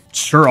ammo.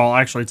 Sure, I'll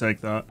actually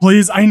take that.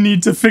 Please, I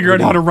need to figure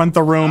out how to rent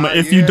the room.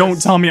 If you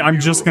don't tell me, I'm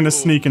just gonna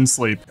sneak and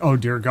sleep. Oh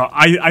dear god,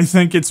 I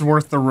think it's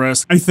worth the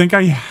risk. I think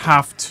I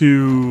have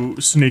to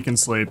sneak and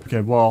sleep.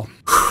 Okay, well,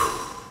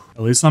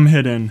 at least I'm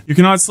hidden. You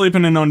cannot sleep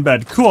in an own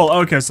bed. Cool,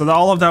 okay, so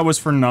all of that was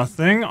for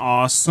nothing.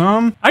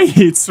 Awesome. I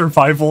hate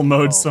survival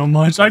mode so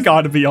much, I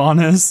gotta be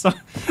honest.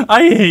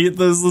 I hate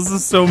this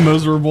is so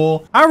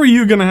miserable. How are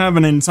you gonna have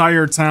an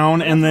entire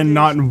town and then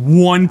not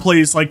one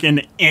place like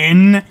an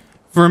inn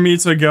for me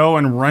to go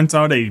and rent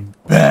out a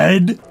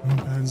bed? No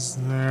bed's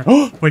there.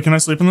 Oh, wait, can I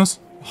sleep in this?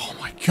 Oh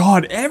my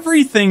god,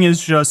 everything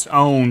is just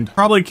owned.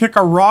 Probably kick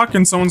a rock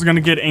and someone's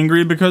gonna get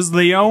angry because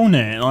they own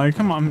it. Like,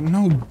 come on,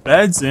 no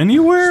beds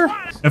anywhere?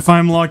 If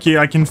I'm lucky,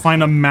 I can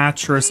find a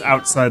mattress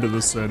outside of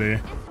the city.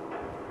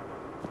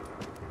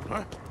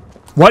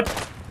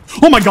 What?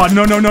 Oh my god,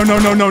 no!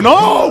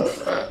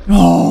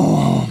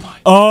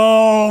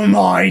 Oh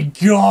my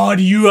god,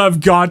 you have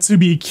got to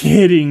be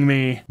kidding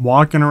me.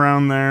 Walking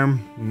around there,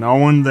 no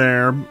one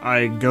there.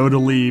 I go to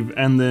leave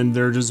and then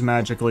they're just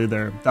magically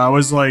there. That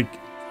was like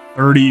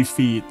 30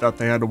 feet that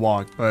they had to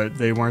walk, but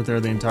they weren't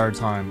there the entire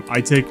time. I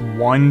take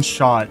one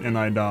shot and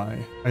I die.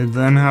 I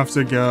then have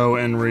to go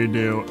and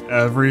redo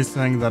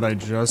everything that I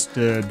just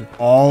did.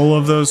 All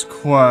of those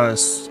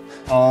quests,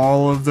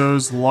 all of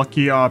those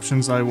lucky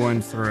options I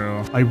went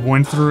through. I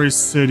went through a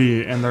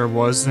city and there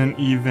wasn't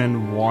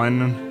even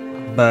one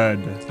bed.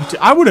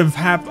 I would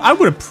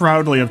have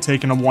proudly have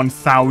taken a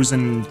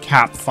 1,000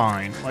 cap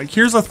fine. Like,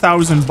 here's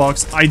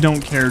 $1,000. I don't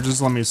care. Just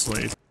let me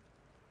sleep.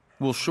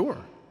 Well, sure.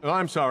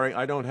 I'm sorry,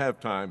 I don't have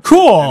time.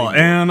 Cool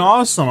and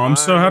awesome. I'm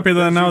so happy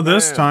that now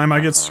this time I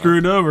get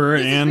screwed over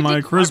and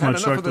my charisma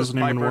check doesn't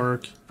even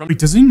work. Wait,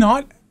 does he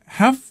not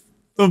have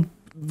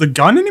the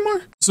gun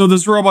anymore? So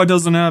this robot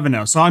doesn't have it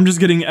now, so I'm just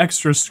getting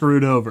extra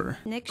screwed over.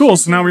 Cool,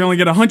 so now we only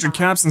get 100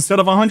 caps instead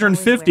of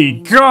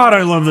 150. God,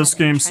 I love this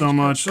game so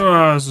much.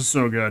 Oh, this is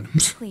so good.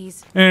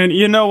 Please. And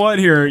you know what?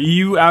 Here,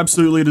 you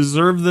absolutely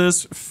deserve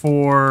this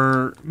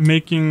for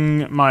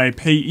making my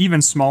pay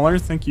even smaller.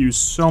 Thank you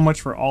so much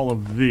for all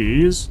of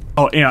these.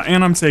 Oh, yeah,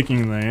 and I'm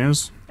taking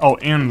these. Oh,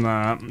 and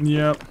that.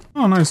 Yep.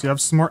 Oh, nice. You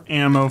have some more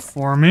ammo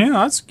for me.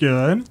 That's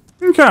good.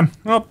 Okay,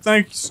 well,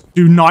 thanks.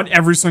 Dude, not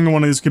every single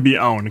one of these could be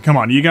owned. Come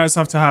on, you guys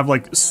have to have,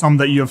 like, some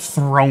that you have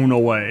thrown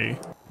away.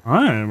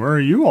 Alright, where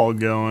are you all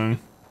going?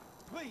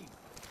 Wait,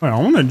 I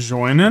want to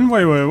join in.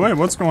 Wait,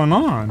 what's going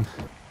on?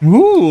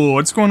 Ooh,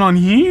 what's going on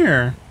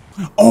here?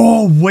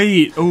 Oh,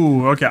 wait.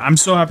 Oh, okay. I'm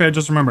so happy I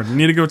just remembered. I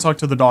need to go talk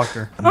to the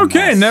doctor.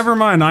 Okay, never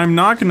mind. I'm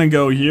not going to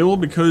go heal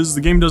because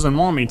the game doesn't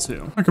want me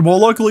to. Okay, well,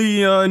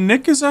 luckily,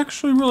 Nick is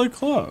actually really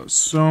close,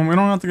 so we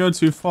don't have to go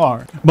too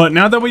far. But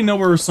now that we know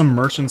where some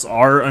merchants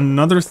are,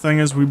 another thing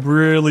is we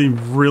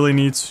really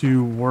need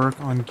to work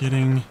on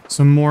getting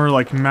some more,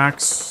 like,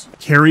 max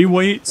carry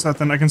weight so that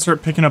then I can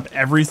start picking up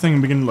everything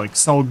and begin to, like,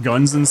 sell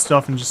guns and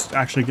stuff and just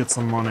actually get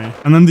some money.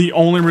 And then the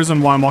only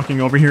reason why I'm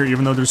walking over here,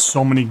 even though there's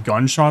so many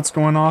gunshots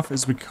going off,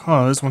 is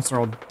because once they're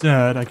all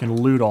dead, I can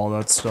loot all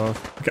that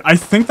stuff. Okay, I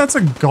think that's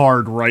a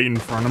guard right in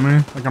front of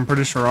me. Like, I'm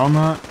pretty sure on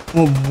that.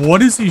 Well,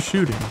 what is he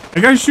shooting?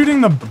 The guy's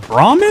shooting the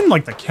Brahmin?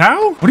 Like the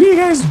cow? What are you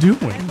guys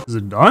doing? Is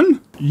it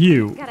done?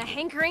 You. Got a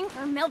hankering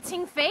for a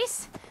melting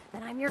face?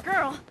 then I'm your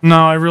girl.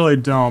 No, I really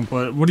don't,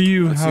 but what do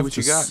you have what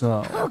to you got.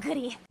 sell? Oh,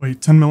 goody. Wait,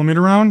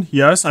 10mm round?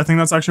 Yes, I think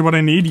that's actually what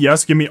I need.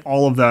 Yes, give me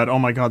all of that. Oh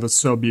my god, that's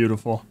so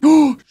beautiful.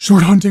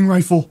 Short hunting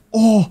rifle.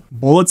 Oh,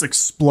 bullets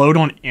explode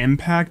on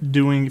impact,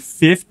 doing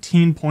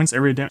 15 points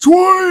every damage.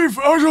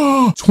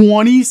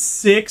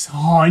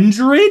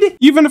 2,600?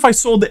 Even if I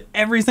sold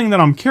everything that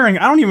I'm carrying,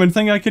 I don't even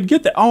think I could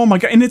get that. Oh my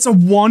god, and it's a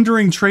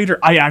wandering trader.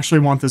 I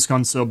actually want this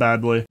gun so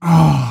badly.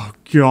 Oh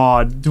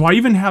god, do I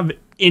even have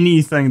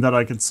anything that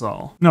I could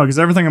sell? No, because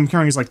everything I'm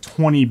carrying is like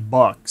 20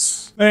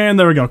 bucks. And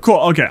there we go. Cool.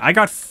 Okay, I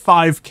got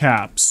 5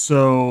 caps,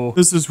 so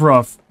this is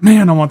rough.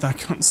 Man, I want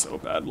that gun so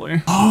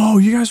badly. Oh,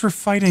 you guys were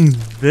fighting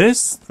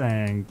this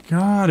thing.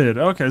 Got it.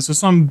 Okay, so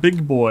some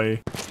big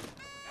boy.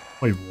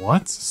 Wait,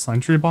 what?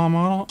 Sentry bomb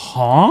model?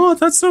 Huh?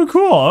 That's so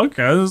cool.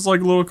 Okay, this is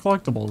like little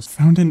collectibles.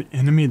 Found an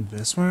enemy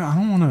this way? I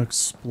don't want to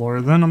explore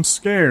then. I'm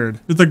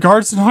scared. Did the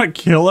guards not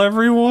kill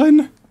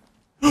everyone?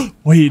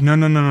 Wait,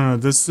 no.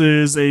 This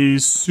is a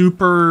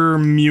super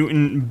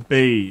mutant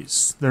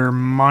base. There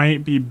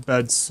might be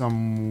beds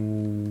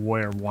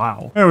somewhere.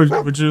 Wow. Hey,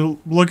 would you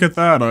look at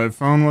that? I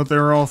found what they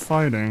were all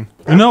fighting.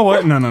 You know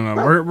what? No.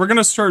 We're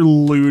gonna start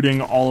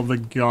looting all of the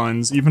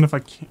guns, even if I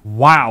can't.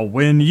 Wow,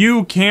 when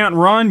you can't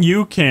run,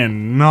 you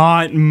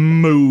cannot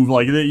move.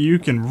 Like that, you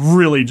can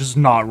really just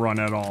not run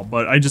at all.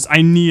 But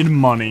I need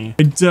money.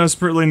 I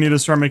desperately need to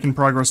start making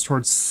progress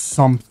towards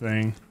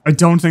something. I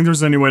don't think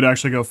there's any way to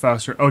actually go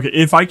faster. Okay,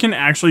 if I can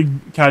actually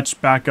catch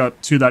back up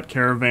to that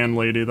caravan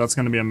lady, that's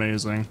gonna be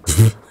amazing.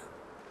 I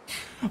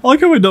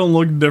like how we don't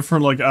look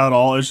different like at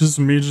all. It's just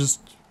me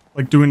just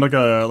like doing like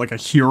a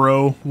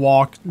hero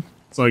walk.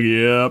 It's like,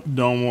 yep,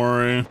 don't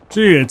worry.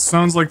 Gee, it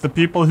sounds like the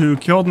people who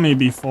killed me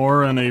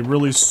before in a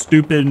really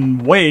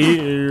stupid way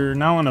are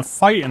now in a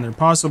fight and they're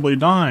possibly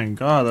dying.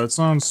 God, that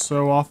sounds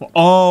so awful.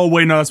 Oh,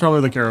 wait, no, that's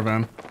probably the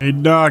caravan. Hey,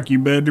 Doc, you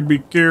better be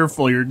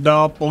careful. Your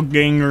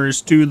doppelganger is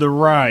to the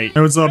right.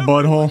 Hey, what's up,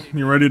 butthole?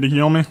 You ready to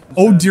heal me?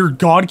 Oh, dear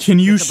God, can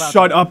you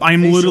shut up?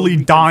 I'm literally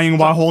dying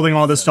while holding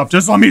all this stuff.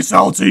 Just let me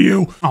sell to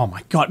you. Oh,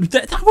 my God.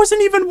 That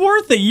wasn't even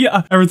worth it.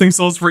 Yeah, everything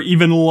sells for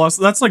even less.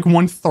 That's like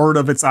 1/3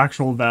 of its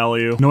actual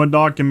value. You know what,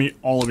 Doc? Give me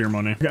all of your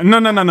money. Okay, no.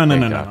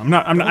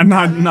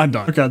 I'm not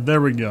done. Okay,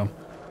 there we go.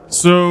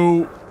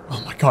 So,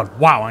 oh my god,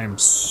 wow, I am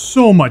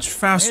so much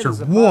faster.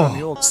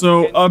 Whoa.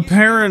 So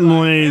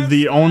apparently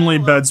the only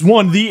beds,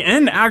 the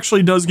inn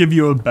actually does give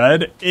you a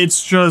bed.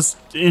 It's just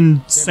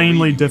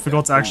insanely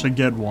difficult to actually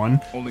get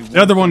one.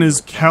 The other one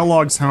is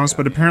Kellogg's house,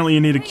 but apparently you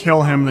need to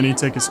kill him, then you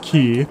take his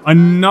key.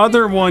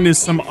 Another one is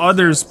some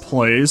other's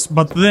place,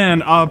 but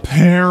then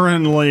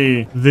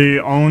apparently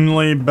the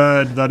only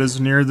bed that is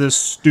near this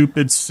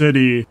stupid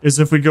city is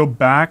if we go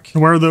back to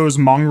where those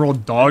mongrel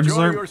dogs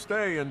are. Enjoy your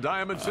stay in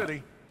Diamond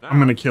City. I'm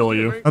gonna kill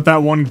you. That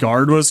one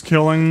guard was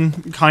killing,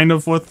 kind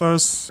of, with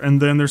us. And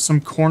then there's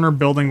some corner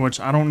building, which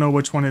I don't know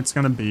which one it's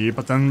gonna be.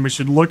 But then we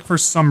should look for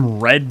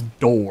some red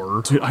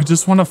door. Dude, I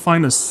just want to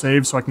find a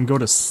save so I can go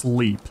to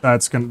sleep.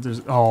 That's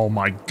gonna... Oh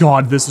my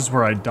god, this is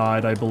where I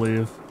died, I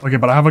believe. Okay,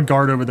 but I have a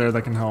guard over there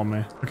that can help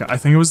me. Okay, I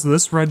think it was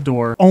this red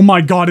door. Oh my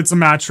god, it's a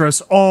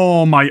mattress.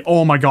 Oh my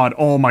god.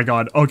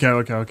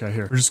 Okay,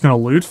 here. We're just gonna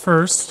loot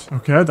first.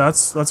 Okay,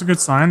 that's a good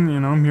sign.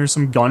 You know, here's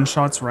some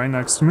gunshots right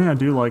next to me. I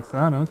do like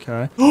that.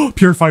 Okay.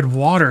 Purified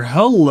water.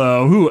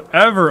 Hello.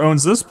 Whoever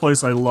owns this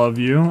place, I love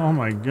you. Oh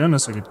my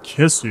goodness, I could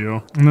kiss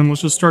you. And then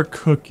let's just start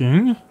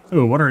cooking.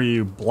 Ooh, what are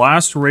you?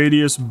 Blast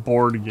Radius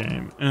board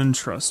game.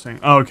 Interesting.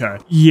 Okay.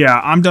 Yeah,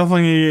 I'm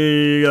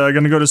definitely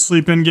gonna go to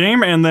sleep in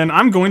game, and then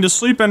I'm going to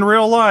sleep in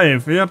real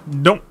life. Yep,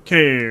 don't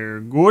care.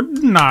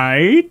 Good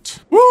night.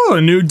 Woo, a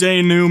new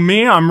day, new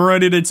me. I'm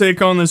ready to take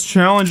on this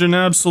challenge and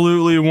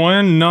absolutely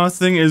win.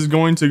 Nothing is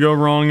going to go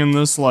wrong in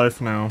this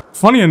life now.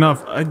 Funny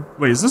enough,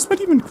 wait, is this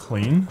bed even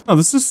clean? Oh,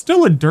 this is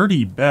still a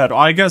dirty bed.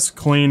 I guess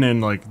clean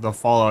in, like, the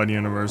Fallout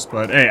universe,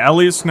 but hey, at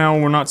least now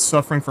we're not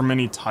suffering from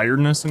any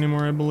tiredness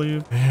anymore, I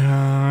believe.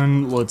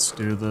 And let's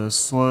do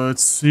this.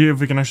 Let's see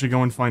if we can actually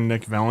go and find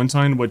Nick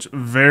Valentine, which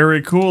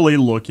very coolly,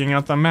 looking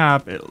at the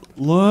map, it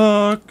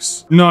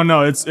looks... No,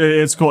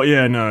 it's cool.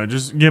 Yeah, no,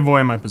 just give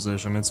away my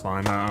position. It's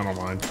fine. I don't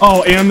mind.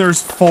 Oh, and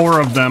there's 4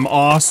 of them.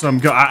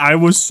 Awesome. I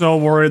was so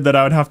worried that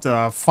I would have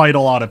to fight a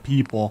lot of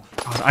people.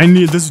 God, I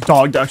need this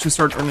dog to actually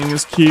start earning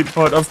his keep,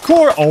 but of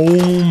course...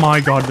 Oh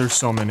my god, there's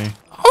so many.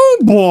 Oh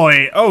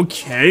boy,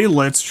 okay,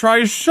 let's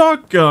try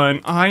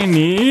shotgun. I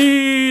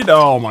need...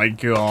 Oh my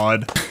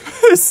god.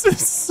 This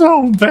is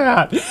so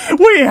bad.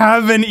 We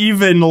haven't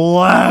even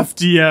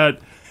left yet,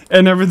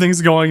 and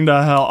everything's going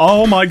to hell.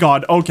 Oh my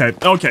god, okay,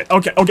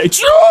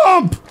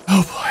 jump! Oh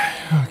boy,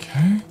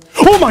 okay.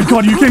 Oh my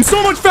god, you came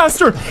so much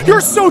faster! You're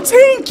so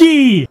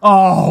tanky!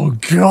 Oh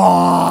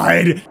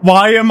god,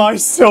 why am I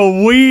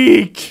so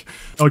weak?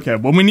 Okay,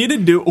 what we need to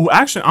do... Oh,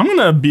 actually, I'm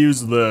gonna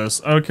abuse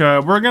this. Okay,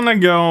 we're gonna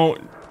go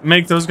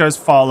make those guys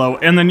follow,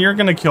 and then you're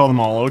gonna kill them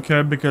all,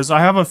 okay? Because I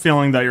have a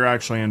feeling that you're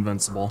actually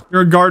invincible.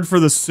 You're a guard for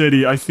the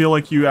city. I feel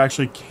like you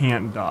actually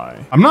can't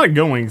die. I'm not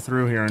going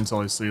through here until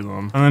I see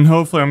them. And then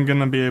hopefully I'm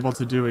gonna be able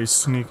to do a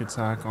sneak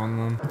attack on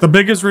them. The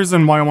biggest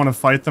reason why I want to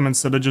fight them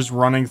instead of just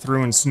running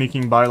through and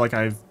sneaking by like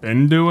I've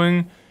been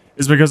doing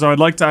is because I would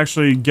like to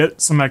actually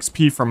get some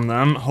XP from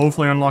them,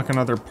 hopefully unlock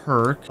another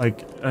perk,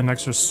 like an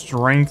extra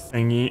strength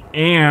thingy,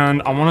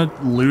 and I want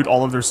to loot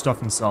all of their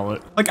stuff and sell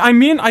it. Like, I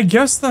mean, I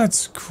guess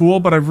that's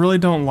cool, but I really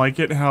don't like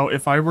it how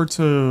if I were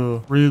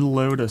to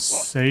reload a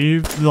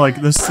save,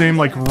 like the same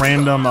like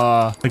random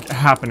like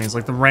happenings,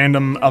 like the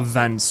random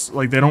events,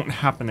 like they don't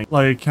happen.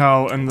 Like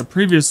how in the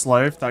previous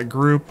life, that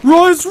group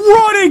was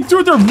running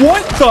through their,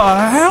 what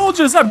the hell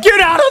just happened? Get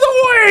out of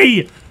the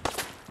way!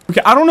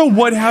 Okay, I don't know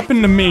what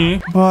happened to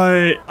me,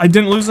 but I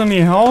didn't lose any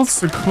health,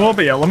 so cool.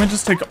 But yeah, let me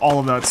just take all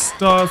of that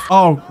stuff.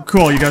 Oh,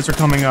 cool, you guys are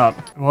coming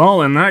up.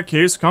 Well, in that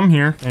case, come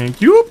here.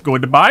 Thank you.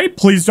 Goodbye.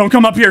 Please don't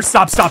come up here.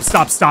 Stop, stop,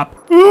 stop,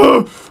 stop.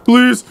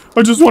 Please,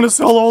 I just want to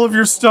sell all of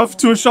your stuff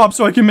to a shop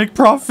so I can make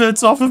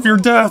profits off of your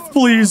death,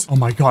 please. Oh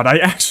my god, I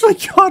actually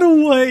got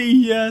away,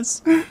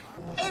 yes.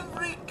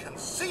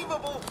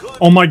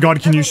 Oh my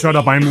god, can you shut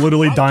up? I'm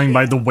literally dying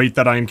by the weight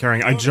that I am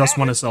carrying. I just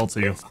want to sell to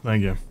you.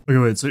 Thank you. Okay,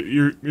 wait, so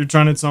you're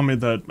trying to tell me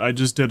that I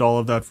just did all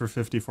of that for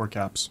 54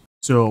 caps.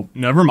 So,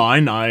 never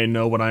mind, I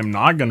know what I'm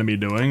not going to be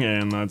doing,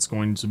 and that's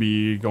going to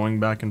be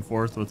going back and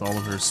forth with all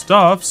of her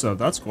stuff, so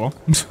that's cool.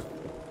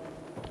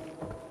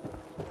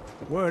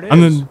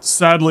 And then,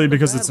 sadly,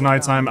 because it's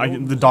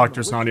nighttime, the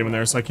doctor's not even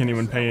there, so I can't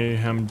even pay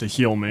him to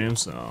heal me,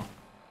 so...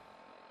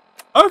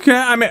 Okay,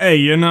 I mean, hey,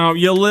 you know,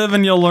 you live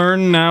and you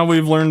learn. Now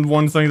we've learned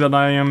one thing that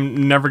I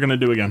am never gonna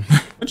do again.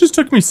 It just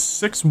took me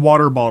 6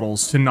 water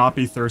bottles to not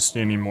be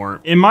thirsty anymore.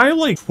 Am I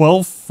like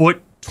 12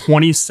 foot,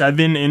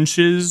 27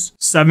 inches,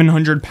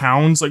 700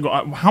 pounds? Like,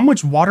 how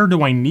much water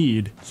do I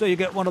need? So you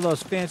get one of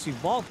those fancy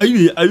vaults.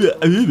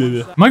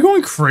 Am I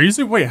going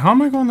crazy? Wait, how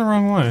am I going the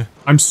wrong way?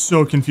 I'm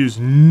so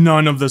confused.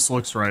 None of this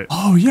looks right.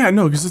 Oh yeah,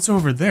 no, because it's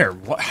over there.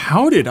 What?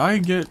 How did I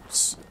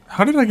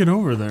get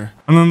over there?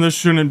 And then this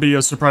shouldn't be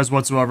a surprise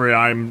whatsoever.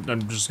 I'm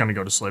just gonna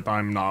go to sleep.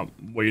 I'm not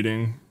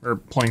waiting or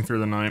playing through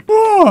the night.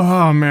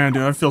 Oh man,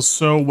 dude, I feel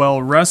so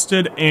well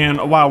rested.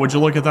 And wow, would you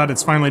look at that?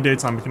 It's finally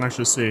daytime. We can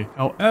actually see.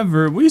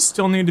 However, we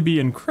still need to be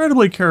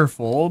incredibly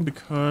careful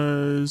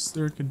because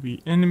there could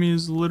be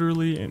enemies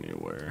literally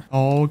anywhere.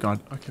 Oh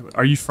god. Okay, wait,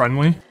 are you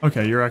friendly?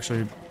 Okay, you're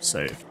actually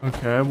safe.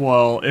 Okay,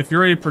 well, if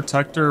you're a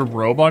protector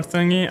robot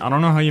thingy, I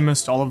don't know how you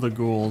missed all of the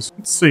ghouls.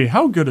 Let's see,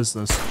 how good is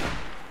this?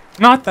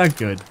 Not that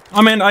good.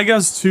 I mean, I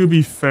guess to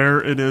be fair,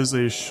 it is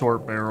a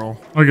short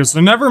barrel. Okay, so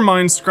never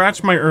mind,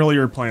 scratch my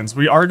earlier plans.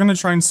 We are gonna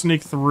try and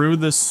sneak through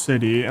this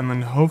city and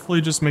then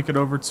hopefully just make it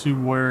over to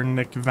where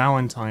Nick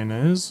Valentine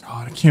is.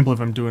 God, I can't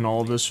believe I'm doing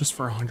all of this just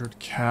for 100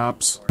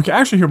 caps. Okay,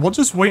 actually here, we'll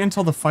just wait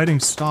until the fighting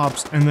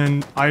stops and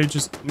then I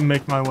just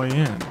make my way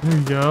in. There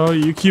you go.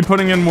 You keep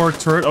putting in more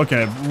turret.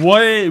 Okay,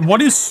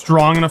 what is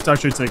strong enough to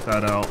actually take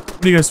that out?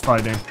 What are you guys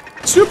fighting?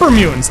 Super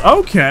mutants.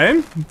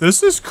 Okay,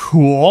 this is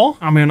cool.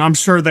 I mean, I'm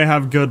sure they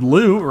have good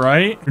loot,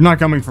 right? You're not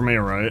coming for me,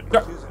 right?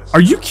 Are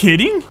you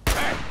kidding?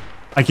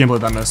 I can't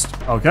believe I missed.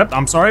 Okay,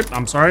 I'm sorry.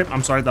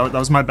 That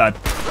was my bad.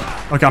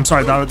 Okay, I'm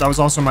sorry. That was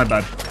also my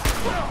bad.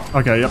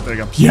 Okay, yep, there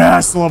you go.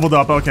 Yes, leveled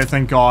up. Okay,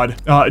 thank God.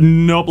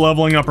 Nope,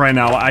 leveling up right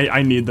now.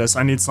 I need this.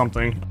 I need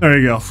something. There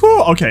you go.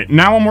 Whew, okay,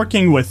 now I'm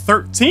working with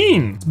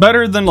 13. It's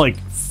better than like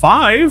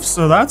 5,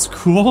 so that's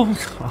cool.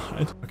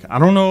 God. Okay, I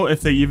don't know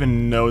if they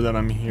even know that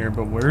I'm here,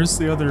 but where's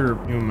the other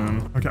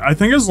human? Okay, I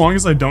think as long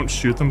as I don't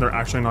shoot them, they're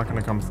actually not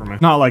gonna come for me.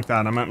 Not like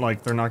that. I meant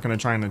like they're not gonna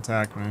try and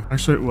attack me.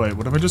 Actually, wait,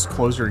 what if I just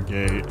close your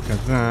gate? Okay,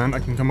 then I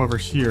can come over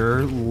here,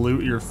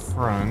 loot your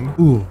friend.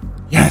 Ooh,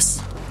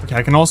 yes. Okay,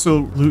 I can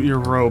also loot your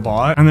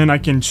robot, and then I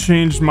can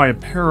change my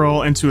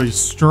apparel into a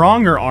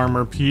stronger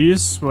armor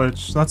piece,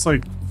 which that's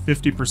like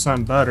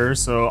 50% better,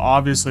 so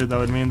obviously that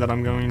would mean that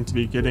I'm going to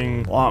be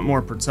getting a lot more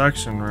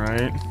protection,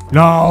 right?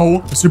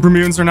 No! The super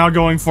mutants are now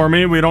going for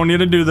me. We don't need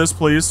to do this,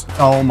 please.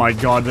 Oh my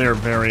god, they're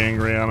very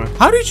angry at me.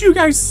 How did you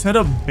guys set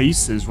up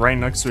bases right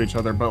next to each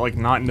other, but like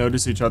not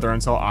notice each other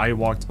until I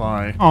walked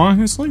by? Oh,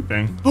 he's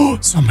sleeping. Oh,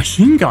 it's a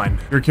machine gun.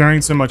 You're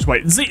carrying so much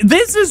weight. See,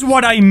 this is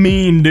what I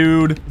mean,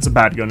 dude. It's a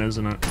bad gun,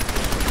 isn't it?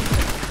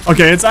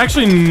 Okay, it's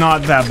actually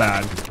not that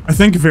bad. I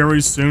think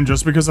very soon,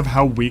 just because of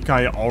how weak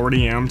I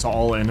already am to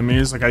all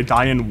enemies, like I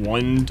die in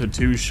 1 to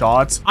 2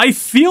 shots. I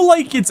feel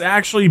like it's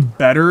actually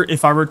better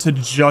if I were to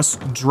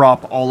just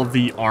drop all of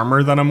the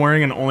armor that I'm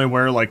wearing and only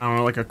wear like, I don't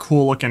know, like a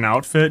cool looking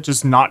outfit,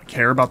 just not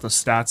care about the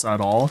stats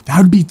at all.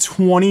 That would be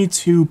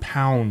 22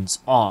 pounds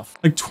off.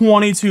 Like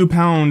 22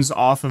 pounds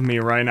off of me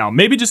right now.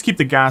 Maybe just keep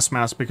the gas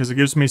mask because it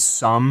gives me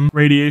some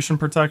radiation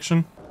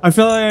protection. I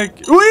feel like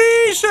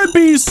we should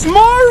be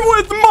smart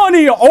with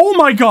money. Oh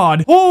my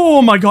god.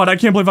 Oh my god. I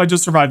can't believe I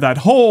just survived that.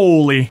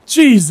 Holy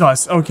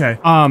Jesus. Okay.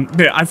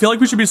 I feel like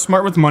we should be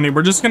smart with money.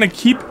 We're just gonna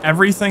keep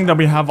everything that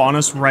we have on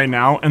us right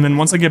now. And then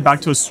once I get back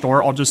to a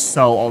store, I'll just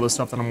sell all the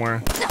stuff that I'm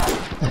wearing.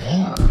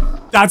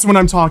 That's what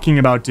I'm talking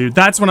about, dude.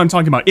 That's what I'm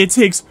talking about. It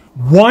takes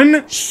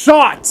one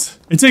shot.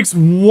 It takes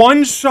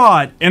one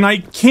shot, and I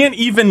can't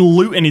even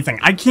loot anything.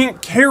 I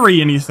can't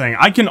carry anything.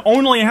 I can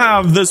only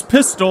have this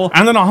pistol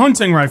and then a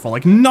hunting rifle.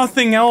 Like,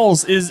 nothing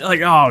else is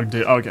like, oh,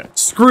 dude, okay.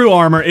 Screw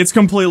armor. It's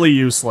completely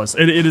useless.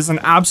 It is an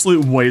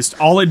absolute waste.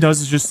 All it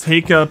does is just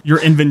take up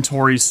your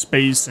inventory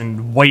space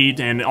and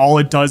weight, and all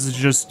it does is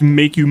just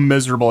make you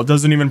miserable. It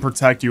doesn't even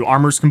protect you.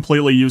 Armor's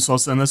completely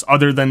useless in this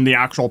other than the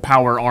actual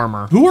power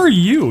armor. Who are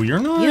you? You're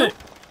not... You?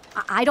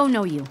 I don't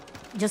know you.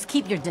 Just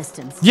keep your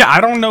distance. Yeah, I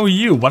don't know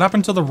you. What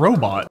happened to the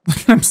robot?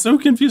 I'm so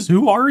confused.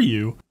 Who are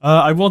you?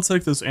 I will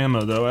take this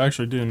ammo, though. I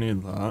actually do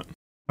need that.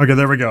 Okay,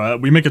 there we go.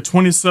 We make a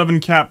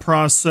 27 cap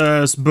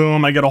process.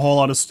 Boom, I get a whole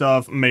lot of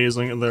stuff.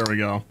 Amazing. There we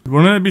go.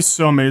 Wouldn't it be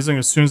so amazing?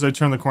 As soon as I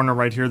turn the corner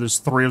right here, there's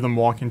 3 of them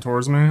walking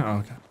towards me.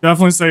 Okay.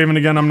 Definitely saving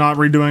again. I'm not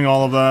redoing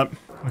all of that.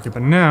 Okay,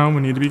 but now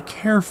we need to be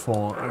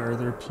careful. Are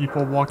there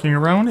people walking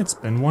around? It's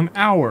been 1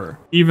 hour.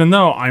 Even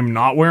though I'm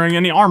not wearing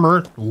any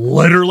armor,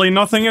 literally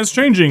nothing is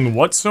changing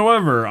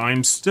whatsoever.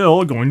 I'm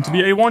still going to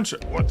be a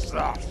one-shot. What's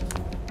that?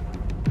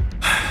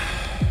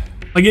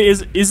 Like,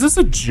 is this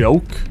a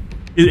joke?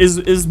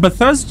 Is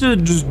Bethesda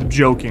just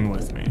joking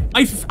with me?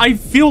 I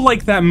feel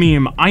like that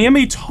meme. I am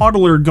a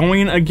toddler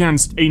going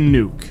against a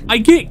nuke. I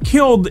get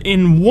killed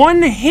in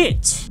 1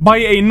 hit by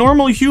a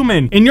normal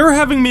human, and you're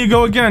having me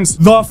go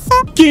against the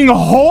fucking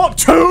whole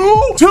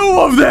two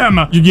of them.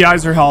 You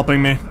guys are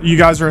helping me. You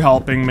guys are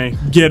helping me.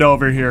 Get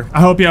over here. I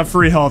hope you have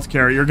free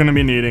healthcare. You're gonna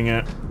be needing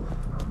it.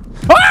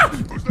 Ah!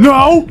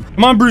 No!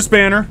 Come on, Bruce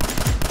Banner.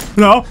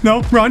 No,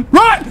 no, run,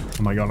 run!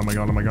 Oh my god, oh my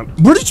god, oh my god.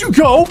 Where did you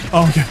go?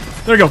 Oh, okay.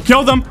 There you go.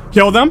 Kill them.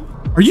 Kill them.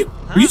 Are you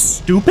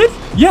stupid?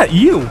 Yeah,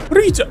 you. What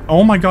are you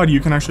oh my god, you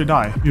can actually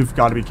die. You've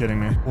got to be kidding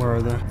me. Where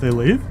are they? They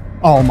leave?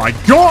 Oh my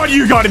god,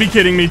 you got to be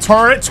kidding me.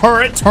 Turret,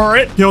 turret,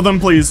 turret. Kill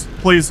them, please.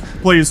 Please,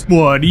 please.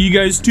 What, are you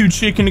guys too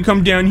chicken to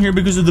come down here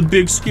because of the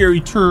big scary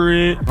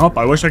turret? Oh,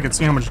 I wish I could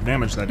see how much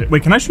damage that did.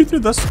 Wait, can I shoot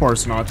through this? Of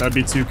course not. That'd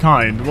be too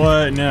kind.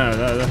 What? No,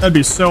 that'd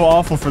be so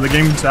awful for the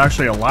game to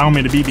actually allow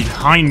me to be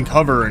behind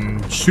cover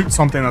and shoot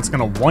something that's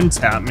gonna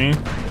one-tap me.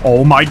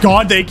 Oh my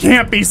god, they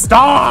can't be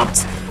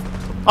stopped!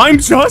 I'm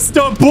just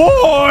a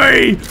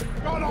boy!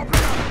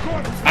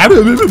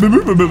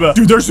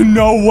 Dude, there's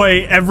no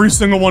way every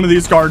single one of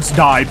these guards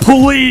die.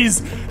 Please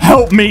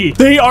help me.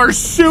 They are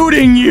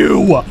shooting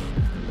you.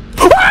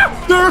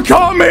 Ah, they're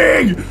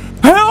coming.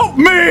 Help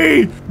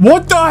me.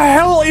 What the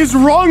hell is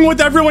wrong with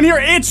everyone here?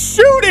 It's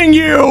shooting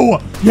you.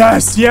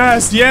 Yes,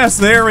 yes, yes.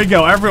 There we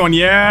go. Everyone,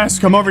 yes.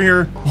 Come over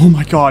here. Oh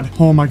my god.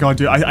 Oh my god,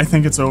 dude. I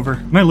think it's over.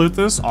 Can I loot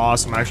this?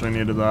 Awesome. I actually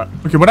needed that.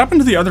 Okay, what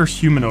happened to the other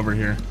human over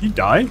here? He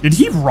died? Did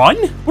he run?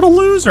 What a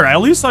loser. At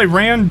least I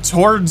ran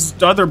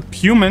towards other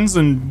humans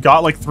and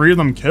got like 3 of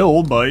them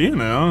killed, but you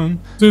know.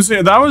 So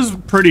see, that was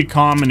pretty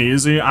calm and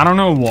easy. I don't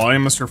know why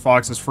Mr.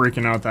 Fox is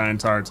freaking out that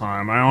entire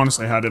time. I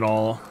honestly had it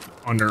all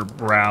under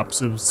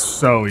wraps. It was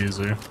so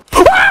easy.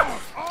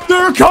 Ah!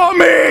 They're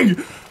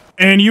coming!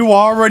 And you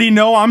already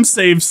know I'm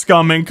safe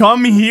scumming.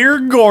 Come here,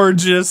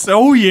 gorgeous.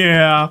 Oh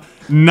yeah.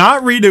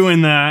 Not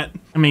redoing that.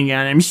 Oh my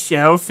god, I'm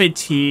so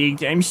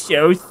fatigued. I'm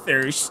so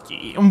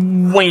thirsty.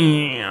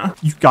 Wow.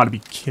 You've got to be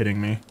kidding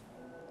me.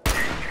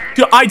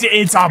 Dude, why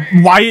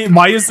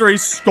is there a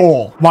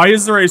skull? Why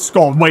is there a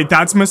skull? Wait,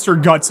 that's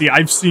Mr. Gutsy.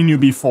 I've seen you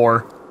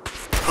before.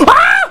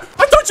 Ah!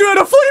 You had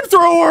a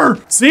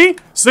flamethrower! See?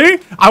 See?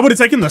 I would have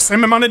taken the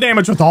same amount of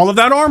damage with all of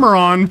that armor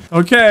on.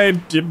 Okay,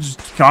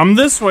 just come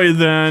this way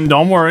then.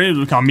 Don't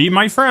worry, come meet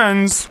my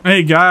friends.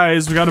 Hey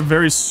guys, we got a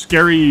very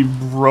scary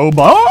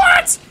robot.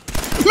 What?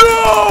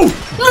 No!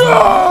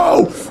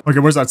 No! Okay,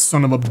 where's that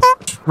son of a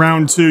bitch?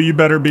 Round 2, you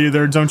better be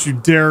there. Don't you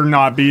dare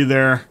not be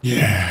there.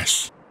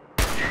 Yes.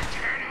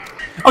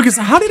 Okay,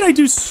 so how did I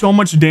do so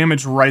much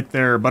damage right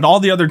there, but all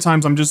the other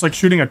times I'm just like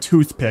shooting a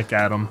toothpick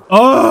at him?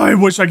 Oh, I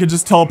wish I could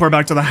just teleport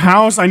back to the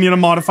house. I need to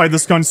modify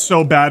this gun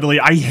so badly.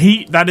 I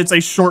hate that it's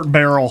a short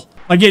barrel.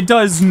 Like, it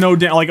does no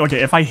damage. Like,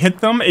 okay, if I hit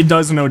them, it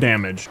does no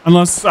damage.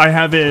 Unless I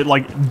have it,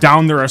 like,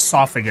 down their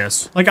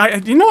esophagus. Like,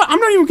 you know what? I'm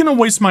not even gonna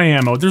waste my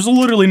ammo. There's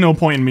literally no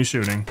point in me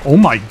shooting. Oh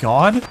my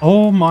god.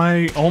 Oh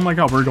my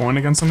god. We're going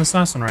against an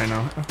assassin right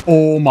now.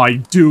 Oh my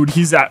dude.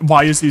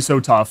 Why is he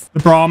so tough? The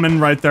Brahmin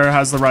right there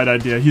has the right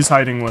idea. He's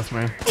hiding with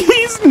me.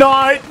 He's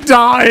not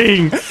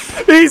dying.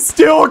 He's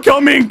still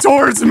coming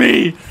towards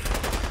me.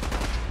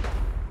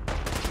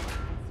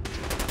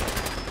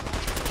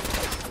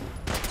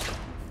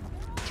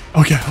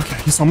 Okay, okay,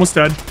 he's almost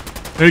dead.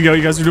 There you go,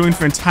 you guys are doing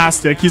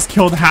fantastic. He's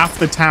killed half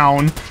the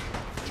town.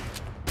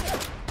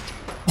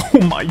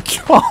 Oh my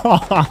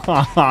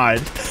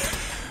god.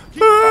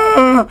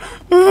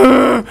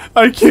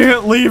 I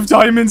can't leave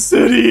Diamond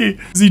City.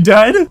 Is he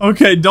dead?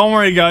 Okay, don't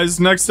worry, guys.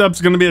 Next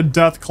up's gonna be a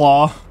death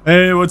claw.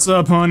 Hey, what's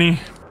up,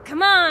 honey?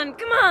 Come on,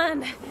 come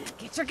on.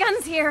 Get your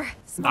guns here.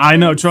 I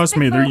know, trust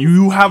me.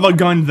 You have a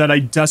gun that I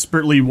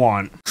desperately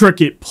want.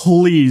 Cricket,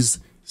 please.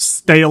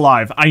 Stay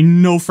alive. I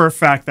know for a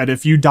fact that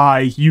if you die,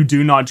 you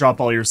do not drop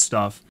all your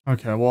stuff.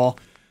 Okay, well,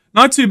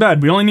 not too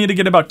bad. We only need to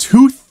get about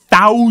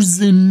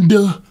 2,000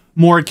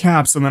 more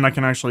caps and then I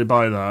can actually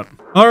buy that.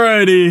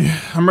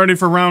 Alrighty, I'm ready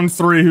for round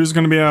 3. Who's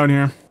gonna be out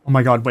here? Oh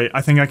my god, wait,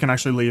 I think I can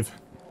actually leave.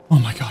 Oh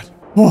my god.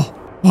 Oh,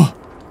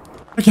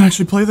 I can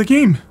actually play the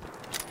game.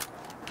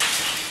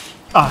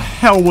 The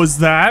hell was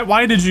that?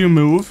 Why did you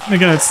move?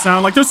 Making it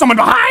sound like there's someone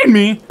behind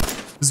me.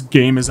 This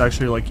game is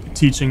actually like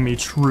teaching me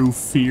true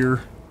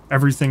fear.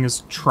 Everything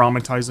is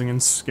traumatizing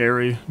and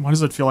scary. Why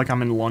does it feel like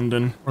I'm in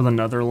London or the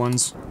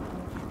Netherlands?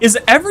 Is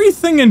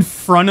everything in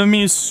front of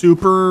me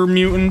super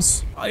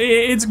mutants?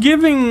 It's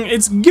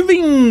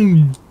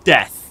giving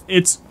death.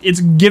 It's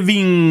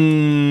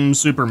giving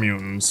super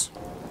mutants.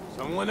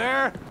 Someone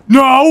there?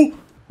 No!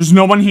 There's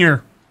no one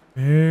here.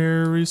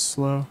 Very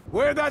slow.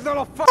 Where'd that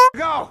little f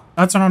go?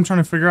 That's what I'm trying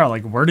to figure out.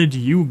 Like, where did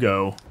you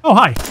go? Oh,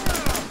 hi.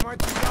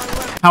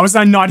 How is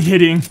that not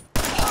hitting?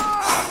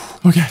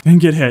 Okay, didn't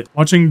get hit.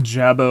 Watching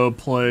Jabbo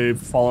play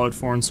Fallout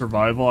 4 in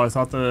survival, I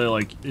thought that,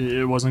 like,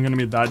 it wasn't gonna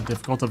be that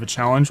difficult of a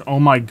challenge. Oh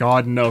my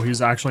god, no,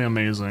 he's actually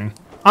amazing.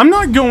 I'm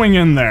not going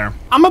in there.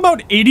 I'm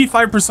about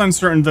 85%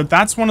 certain that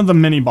that's one of the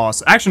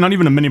mini-bosses. Actually, not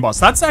even a mini-boss.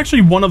 That's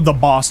actually one of the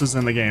bosses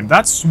in the game.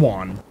 That's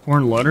Swan.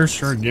 Torn letter?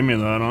 Sure, give me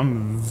that.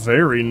 I'm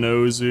very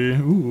nosy.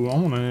 Ooh, I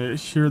wanna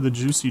hear the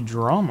juicy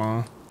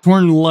drama.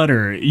 Torn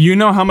letter. You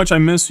know how much I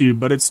miss you,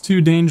 but it's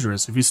too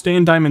dangerous. If you stay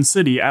in Diamond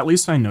City, at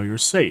least I know you're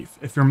safe.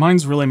 If your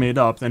mind's really made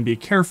up, then be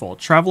careful.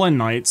 Travel at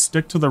night,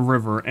 stick to the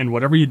river, and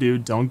whatever you do,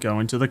 don't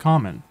go into the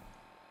common.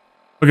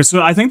 Okay,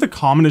 so I think the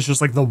common is just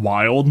like the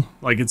wild.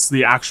 Like, it's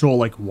the actual,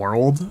 like,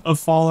 world of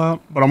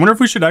Fallout. But I wonder if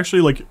we should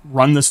actually, like,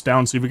 run this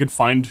down, see if we could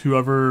find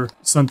whoever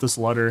sent this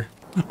letter.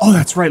 Oh,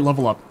 that's right,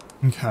 level up.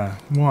 Okay,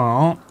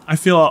 well, I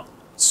feel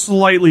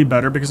slightly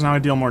better because now I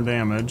deal more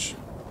damage.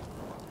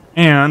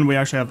 And we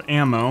actually have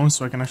ammo,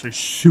 so I can actually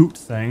shoot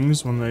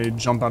things when they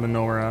jump out of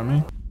nowhere at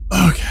me.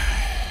 Okay,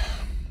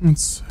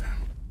 let's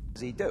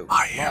see.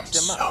 I am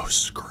so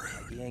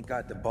screwed. He ain't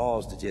got the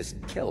balls to just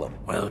kill him.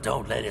 Well,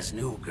 don't let his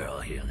new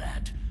girl hear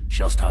that.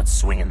 She'll start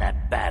swinging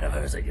that bat of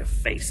hers at your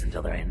face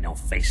until there ain't no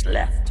face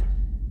left.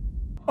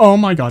 Oh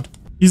my god.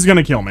 He's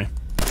gonna kill me.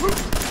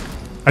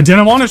 I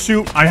didn't want to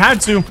shoot. I had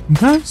to.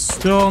 Okay,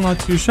 still not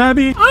too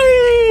shabby.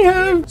 I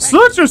have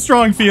such a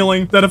strong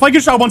feeling that if I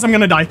get shot once, I'm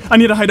gonna die. I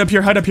need to hide up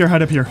here, hide up here,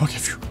 hide up here. Okay,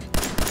 phew.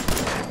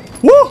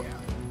 Woo!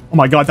 Oh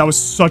my god, that was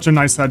such a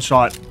nice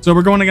headshot. So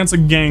we're going against a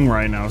gang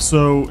right now.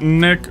 So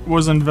Nick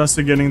was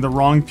investigating the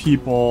wrong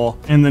people,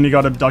 and then he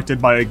got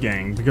abducted by a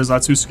gang, because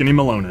that's who Skinny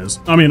Malone is.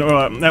 I mean,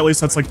 at least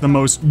that's like the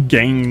most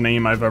gang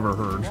name I've ever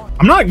heard.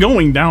 I'm not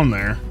going down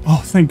there. Oh,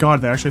 thank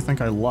god, they actually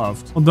think I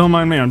left. Well, don't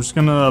mind me, I'm just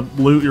gonna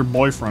loot your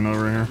boyfriend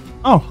over here.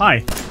 Oh,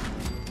 hi.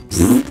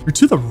 You're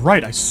to the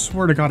right, I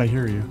swear to god I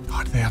hear you.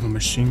 God, they have a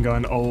machine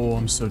gun. Oh,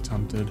 I'm so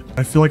tempted.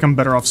 I feel like I'm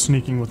better off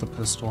sneaking with a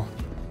pistol.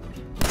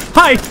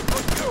 Hi!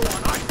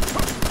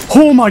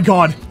 Oh my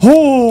god.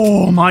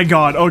 Oh my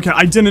god. Okay,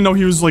 I didn't know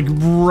he was like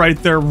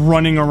right there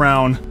running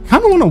around.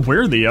 Kind of want to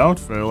wear the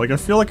outfit. Like, I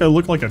feel like I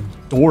look like a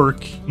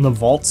dork in the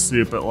vault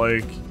suit, but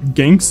like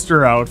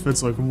gangster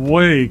outfits look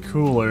way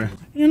cooler.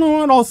 You know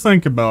what? I'll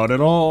think about it.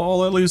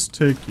 I'll at least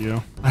take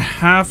you. I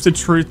have to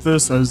treat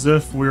this as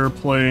if we were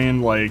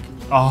playing like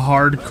a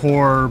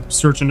hardcore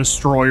search and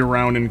destroy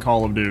round in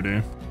Call of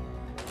Duty.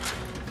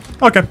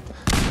 Okay.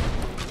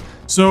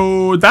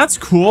 So that's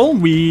cool.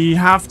 We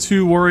have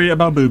to worry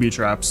about booby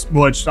traps,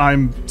 which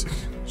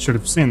should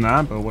have seen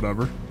that, but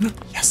whatever.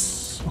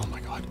 Yes. Oh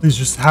my god. Please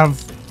just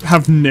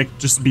have Nick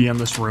just be in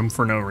this room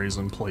for no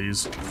reason,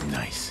 please.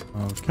 Nice.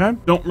 Okay.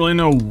 Don't really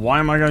know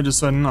why my guy just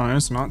said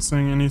nice. Not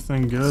saying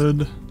anything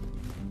good.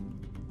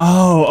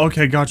 Oh,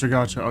 okay. Gotcha,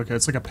 gotcha. Okay,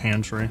 it's like a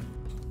pantry.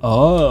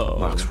 Oh.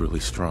 Lock's really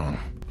strong.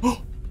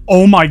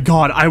 Oh my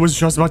god, I was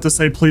just about to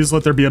say please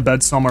let there be a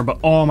bed somewhere, but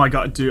oh my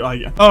god, dude,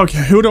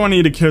 okay, who do I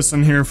need to kiss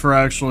in here for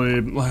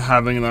actually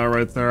having that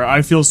right there?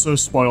 I feel so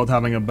spoiled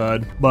having a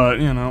bed, but,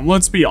 you know,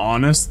 let's be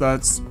honest,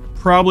 that's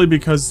probably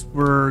because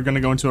we're gonna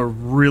go into a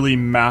really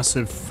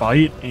massive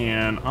fight,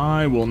 and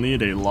I will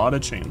need a lot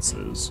of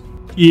chances.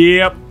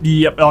 Yep,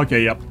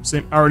 okay, yep,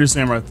 same, I already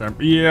see him right there.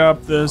 Yep,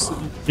 it's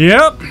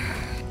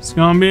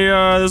gonna be,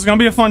 this is gonna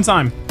be a fun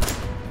time.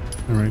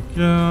 There we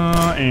go,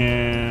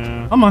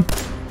 and come on.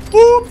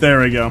 Whoop,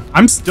 there we go.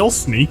 I'm still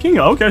sneaking?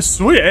 Okay,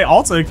 sweet. Hey,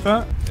 I'll take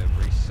that.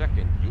 Every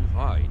second you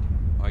hide,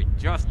 I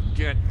just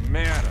get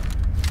madder.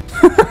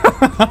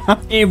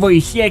 Every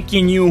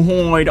second you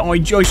hide, I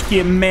just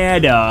get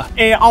madder.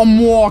 Hey, I'm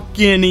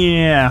walking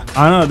here.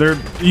 I don't know,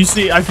 you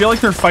see, I feel like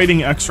they're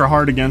fighting extra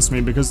hard against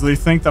me because they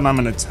think that I'm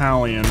an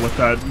Italian with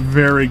that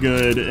very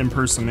good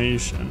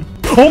impersonation.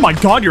 Oh my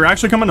god, you're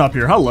actually coming up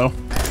here. Hello.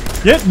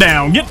 Get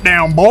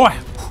down, boy.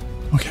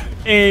 Okay.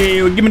 Hey,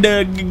 give me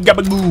the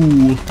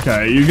gabagoo.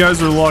 Okay, you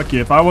guys are lucky.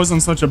 If I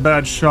wasn't such a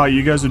bad shot,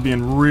 you guys would be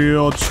in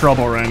real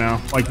trouble right now.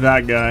 Like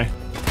that guy.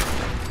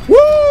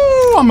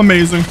 Woo! I'm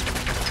amazing.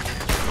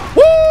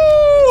 Woo!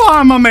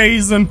 I'm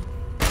amazing.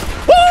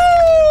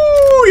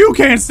 Woo! You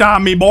can't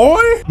stop me, boy.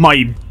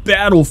 My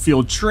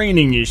battlefield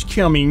training is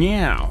coming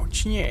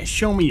out. Yeah,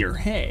 show me your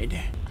head.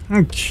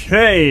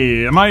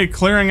 Okay, am I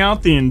clearing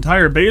out the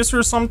entire base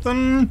or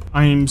something?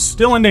 I'm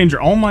still in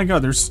danger. Oh my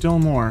god, there's still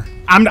more.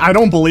 I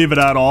don't believe it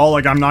at all.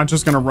 Like, I'm not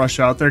just gonna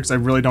rush out there because I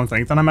really don't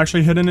think that I'm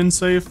actually hidden and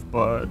safe.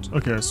 But,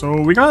 okay,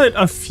 so we got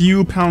a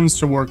few pounds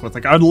to work with.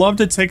 Like, I'd love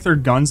to take their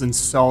guns and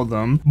sell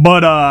them.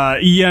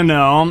 But, you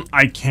know,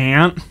 I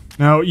can't.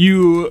 Now,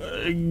 you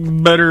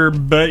better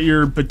bet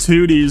your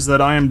patooties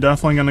that I am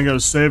definitely gonna go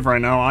save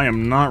right now. I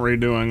am not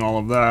redoing all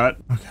of that.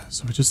 Okay,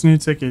 so we just need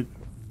to take it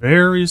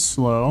very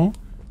slow.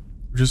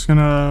 We're just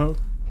gonna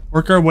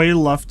work our way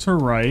left to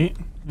right.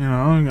 You know,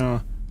 I'm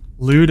gonna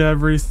loot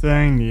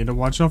everything. Need to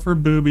watch out for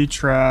booby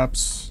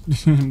traps.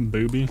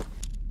 Booby.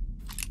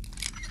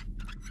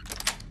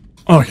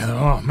 Okay,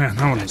 oh man,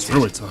 that one is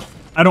really tough.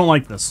 I don't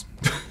like this.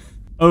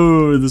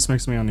 Oh, this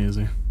makes me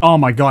uneasy. Oh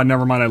my god,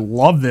 never mind. I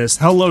love this.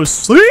 Hello,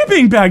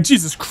 sleeping bag.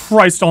 Jesus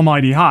Christ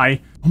almighty.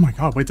 Hi. Oh my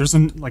god, wait, there's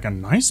like a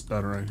nice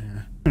bed right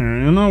here.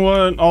 You know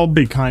what? I'll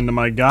be kind to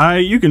my guy.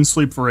 You can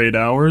sleep for 8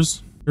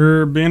 hours.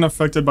 You're being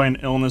affected by an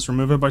illness.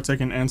 Remove it by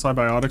taking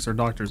antibiotics or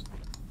doctors.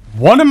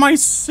 What am I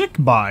sick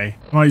by?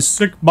 Am I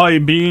sick by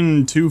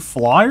being too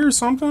fly or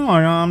something?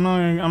 Like, I'm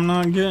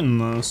not getting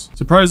this.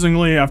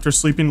 Surprisingly, after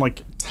sleeping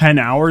like 10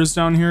 hours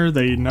down here,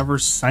 they never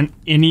sent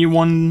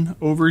anyone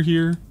over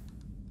here.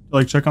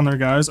 Like, check on their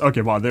guys.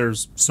 Okay, wow,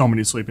 there's so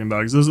many sleeping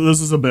bags. This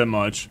is a bit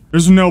much.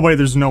 There's no way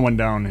there's no one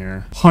down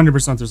here.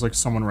 100% there's like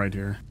someone right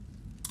here.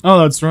 Oh,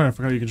 that's right. I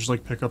forgot you can just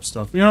like pick up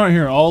stuff. You know what?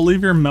 Here, I'll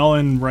leave your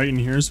melon right in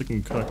here so you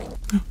can cook.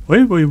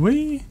 Wait.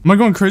 Am I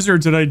going crazy or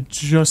did I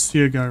just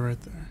see a guy right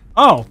there?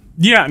 Oh,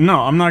 yeah,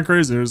 no, I'm not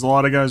crazy. There's a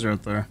lot of guys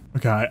right there.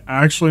 Okay, I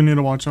actually need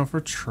to watch out for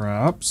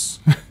traps.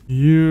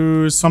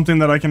 Use something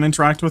that I can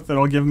interact with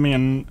that'll give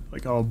me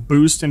like a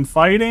boost in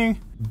fighting.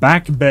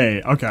 Back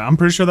bay. Okay, I'm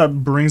pretty sure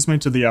that brings me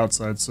to the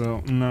outside, so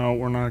no,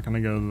 we're not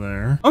gonna go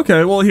there.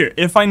 Okay, well here,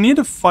 if I need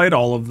to fight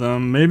all of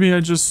them, maybe I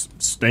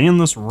just stay in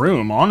this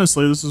room.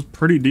 Honestly, this is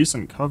pretty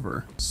decent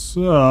cover.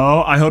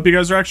 So, I hope you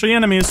guys are actually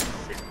enemies.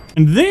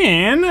 And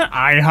then,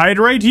 I hide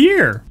right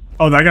here.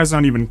 Oh, that guy's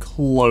not even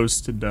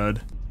close to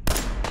dead.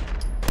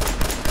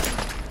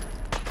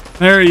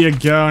 There you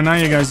go, now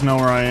you guys know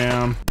where I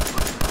am.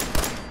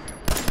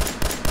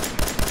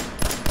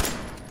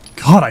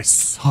 God, I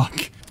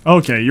suck.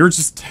 Okay, you're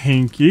just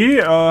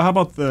tanky. How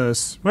about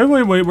this? Wait,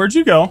 where'd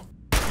you go?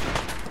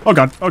 Oh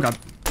god,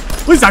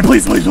 Please die,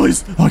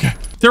 please. Okay,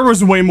 there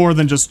was way more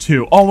than just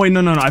 2. Oh wait,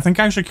 no, I think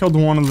I actually killed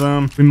one of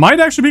them. We might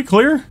actually be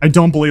clear. I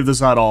don't believe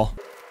this at all.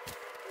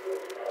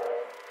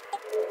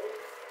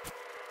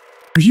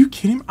 Are you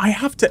kidding me? I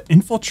have to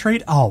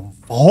infiltrate a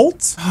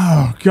vault?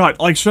 Oh god,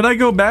 like, should I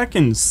go back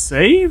and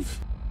save?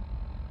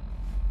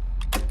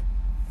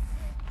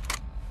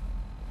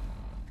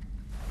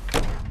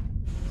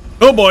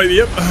 Oh boy,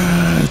 yep.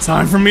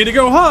 Time for me to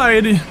go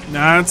hide.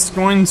 That's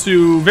going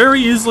to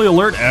very easily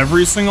alert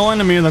every single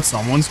enemy that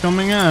someone's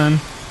coming in.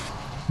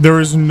 There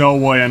is no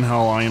way in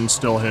hell I am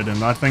still hidden.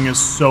 That thing is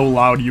so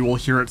loud you will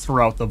hear it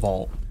throughout the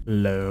vault.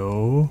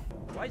 Hello?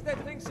 Why is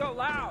that thing so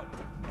loud?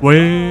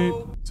 Wait.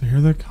 So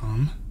here they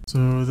come.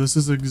 So this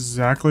is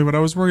exactly what I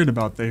was worried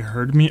about. They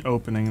heard me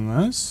opening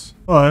this,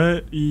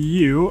 but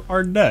you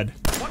are dead.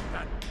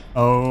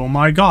 Oh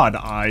my god,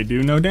 I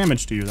do no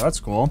damage to you. That's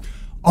cool.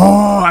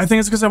 Oh, I think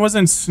it's because I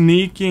wasn't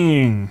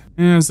sneaking.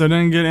 Yes, I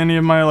didn't get any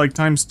of my, like,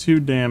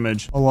 ×2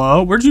 damage.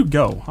 Hello? Where'd you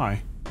go?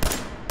 Hi.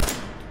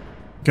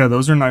 Okay,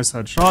 those are nice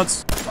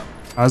headshots.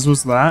 As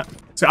was that.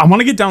 See, I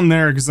want to get down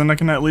there, because then I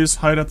can at least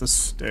hide at the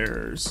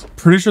stairs.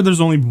 Pretty sure there's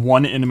only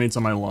one inmate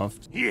to my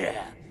left.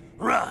 Yeah,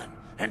 run,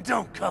 and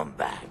don't come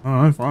back.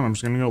 Alright, fine. I'm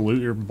just gonna go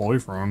loot your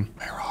boyfriend.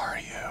 Where are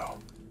you?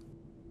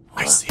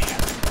 I see you.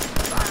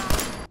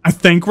 I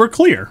think we're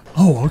clear.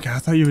 Oh, okay. I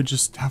thought you would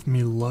just have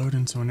me load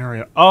into an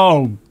area.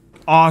 Oh,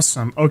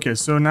 awesome. Okay,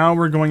 so now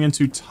we're going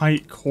into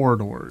tight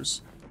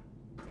corridors.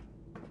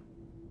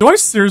 Do I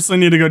seriously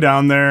need to go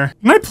down there?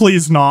 Can I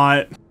please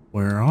not?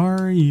 Where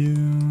are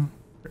you?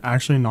 You're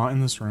actually not in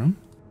this room?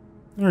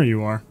 There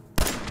you are.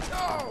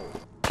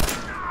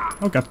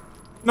 Okay.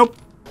 Nope.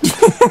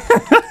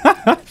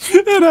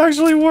 It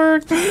actually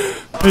worked.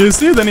 You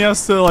see, then he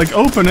has to like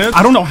open it.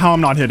 I don't know how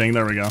I'm not hitting.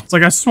 There we go. It's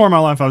like I swore my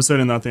life I was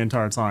hitting that the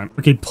entire time.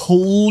 Okay,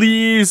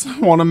 please. I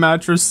want a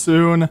mattress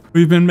soon.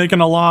 We've been making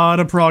a lot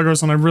of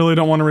progress and I really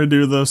don't want to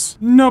redo this.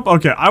 Nope.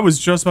 Okay, I was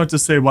just about to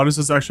say, why does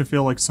this actually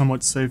feel like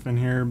somewhat safe in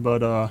here?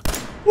 But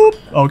whoop.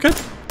 Okay.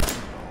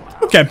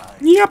 Okay.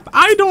 Yep.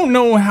 I don't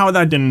know how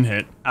that didn't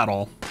hit at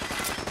all.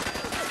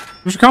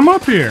 Just come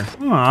up here.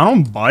 Oh, I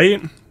don't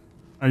bite.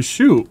 I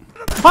shoot.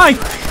 Hi.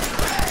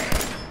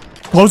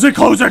 Close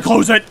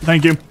it.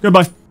 Thank you.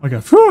 Goodbye. Okay.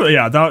 Whew,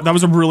 yeah, that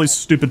was a really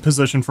stupid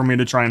position for me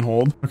to try and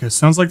hold. Okay,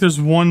 sounds like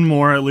there's one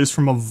more, at least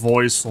from a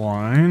voice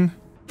line.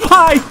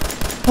 Hi!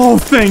 Oh,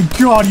 thank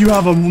God you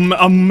have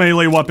a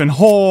melee weapon.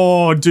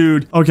 Oh,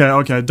 dude.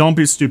 Okay. Don't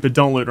be stupid.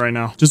 Don't loot right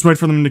now. Just wait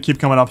for them to keep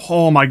coming up.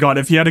 Oh my God.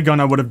 If he had a gun,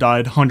 I would have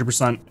died.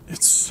 100%.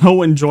 It's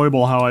so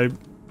enjoyable how I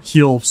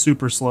heal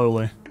super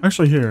slowly.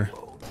 Actually, here.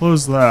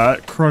 Close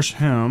that, crush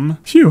him.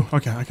 Phew,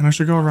 okay, I can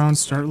actually go around,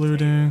 start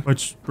looting,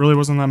 which really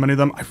wasn't that many of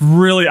them.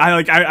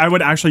 I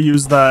would actually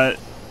use that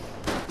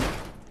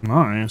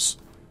Nice.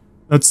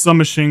 That's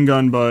submachine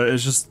gun, but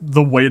it's just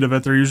the weight of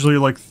it. They're usually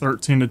like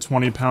 13 to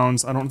 20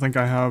 pounds. I don't think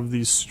I have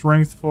the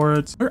strength for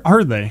it. Where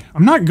are they?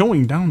 I'm not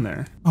going down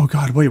there. Oh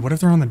god, wait, what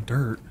if they're on the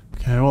dirt?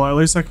 Okay, well, at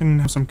least I can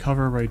have some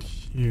cover right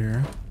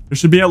here. There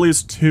should be at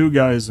least 2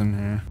 guys in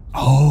here.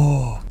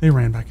 Oh, they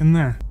ran back in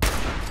there.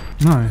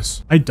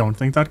 Nice. I don't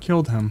think that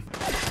killed him.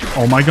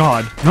 Oh my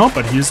god. No,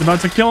 but he's about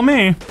to kill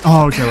me.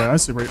 Oh, okay, wait, I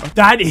see where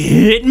that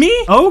hit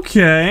me?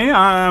 Okay,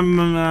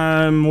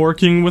 I'm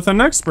working with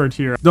an expert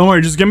here. Don't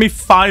worry, just give me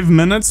 5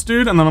 minutes,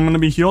 dude, and then I'm gonna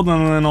be healed,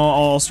 and then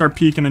I'll start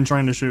peeking and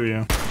trying to shoot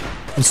you.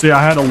 You see,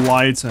 I had to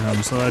lie to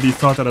him so that he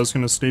thought that I was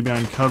gonna stay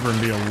behind cover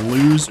and be a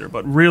loser,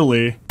 but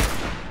really,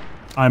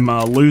 I'm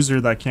a loser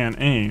that can't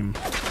aim.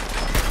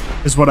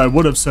 Is what I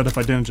would have said if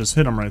I didn't just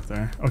hit him right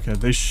there. Okay,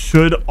 they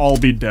should all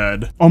be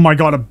dead. Oh my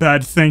god, a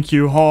bed, thank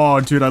you. Oh,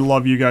 dude, I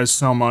love you guys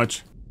so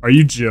much. Are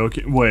you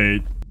joking?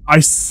 Wait,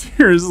 I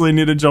seriously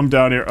need to jump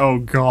down here. Oh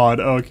god,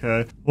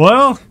 okay.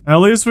 Well, at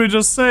least we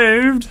just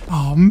saved.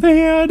 Oh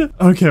man.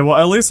 Okay, well,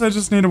 at least I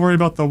just need to worry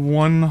about the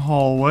one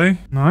hallway.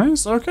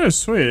 Nice, okay,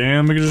 sweet.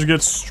 And we can just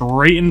get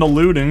straight into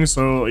looting,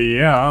 so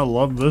yeah, I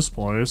love this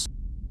place.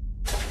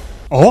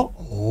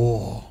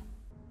 Oh.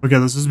 Okay,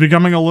 this is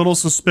becoming a little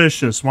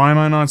suspicious. Why am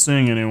I not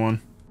seeing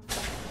anyone?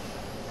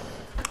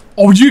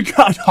 Oh, you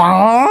got,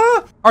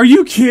 huh? Are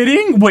you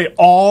kidding? Wait,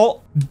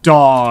 all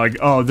dog.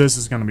 Oh, this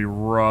is gonna be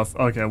rough.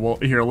 Okay, well,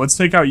 here, let's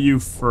take out you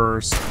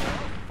first.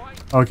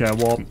 Okay,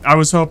 well, I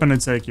was hoping to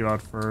take you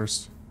out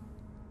first.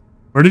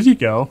 Where did he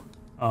go?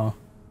 Oh.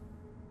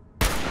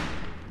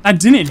 That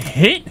didn't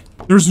hit?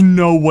 There's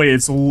no way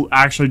it's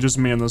actually just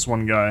me and this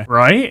one guy,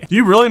 right? Do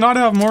you really not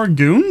have more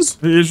goons?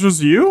 It's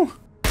just you?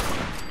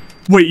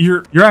 Wait,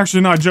 you're actually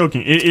not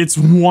joking. It's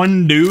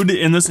one dude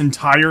in this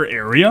entire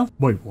area?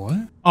 Wait,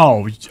 what?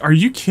 Oh, are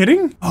you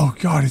kidding? Oh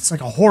god, it's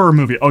like a horror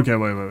movie. Okay,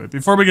 wait.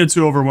 Before we get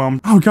too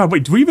overwhelmed. Oh god,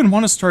 wait, do we even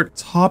want to start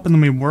top and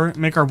then we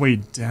make our way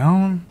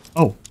down?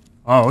 Oh,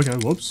 okay,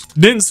 whoops.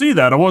 Didn't see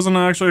that. I wasn't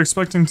actually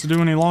expecting to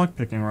do any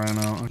lockpicking right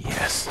now.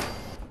 Yes.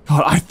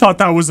 God, I thought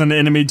that was an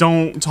enemy.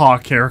 Don't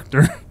talk,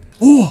 character.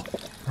 Oh,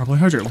 probably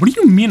hydrate. What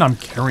do you mean I'm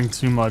carrying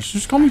too much?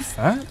 Just call me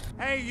fat?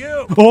 Hey,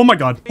 you! Oh my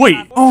god, wait,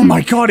 oh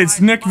my god, it's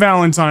Nick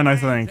Valentine, I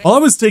think. While I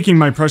was taking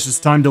my precious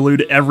time to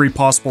loot every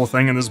possible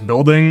thing in this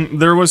building,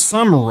 there was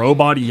some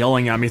robot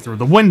yelling at me through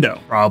the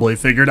window. Probably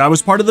figured I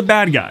was part of the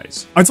bad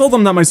guys. I told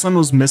him that my son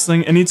was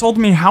missing, and he told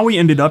me how he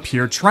ended up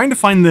here trying to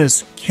find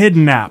this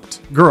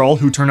kidnapped girl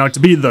who turned out to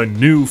be the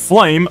new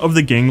flame of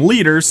the gang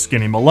leader,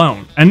 Skinny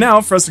Malone. And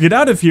now, for us to get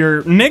out of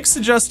here, Nick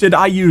suggested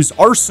I use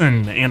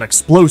arson and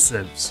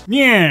explosives.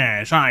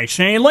 Yes, I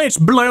say, let's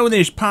blow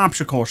this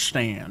popsicle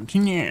stand.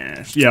 Yes.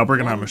 Yeah, we're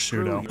gonna have a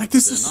shootout. Like,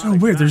 this is so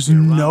weird. There's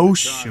no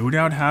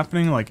shootout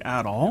happening, like,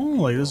 at all?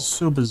 Like, this is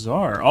so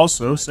bizarre.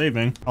 Also,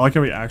 saving. I like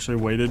how he actually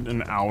waited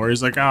an hour.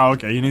 He's like, oh,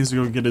 okay, he needs to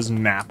go get his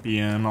nappy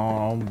in.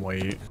 I'll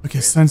wait.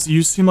 Okay, since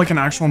you seem like an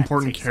actual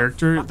important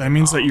character, that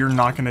means that you're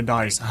not gonna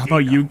die. So how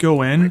about you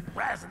go in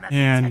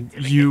and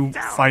you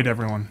fight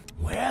everyone?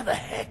 Where the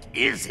heck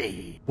is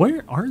he?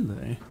 Where are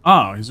they?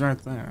 Oh, he's right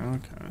there.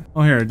 Okay.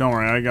 Oh, here, don't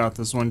worry. I got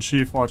this one.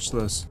 Chief, watch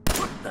this.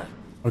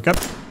 Okay.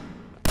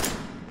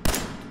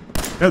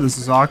 Yeah, this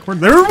is awkward.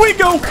 There we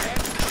go!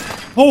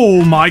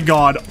 Oh my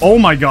god. Oh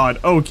my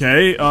god.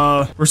 Okay,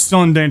 we're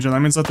still in danger.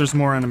 That means that there's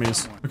more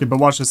enemies. Okay, but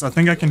watch this. I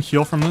think I can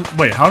heal from this.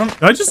 Wait,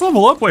 did I just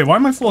level up? Wait, why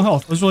am I full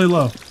health? It was really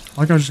low.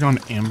 Like I just got an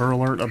Amber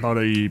Alert about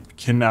a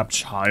kidnapped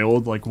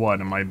child. Like what,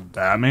 am I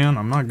Batman?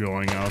 I'm not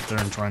going out there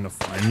and trying to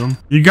find them.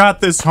 You got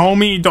this,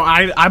 homie.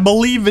 I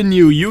believe in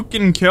you. You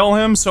can kill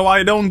him so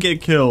I don't get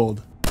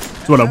killed.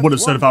 That's what I would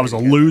have said if I was a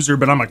loser,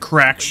 but I'm a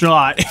crack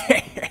shot.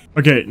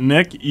 Okay,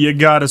 Nick, you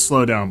gotta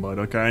slow down, bud,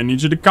 okay? I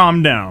need you to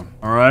calm down,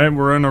 all right?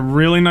 We're in a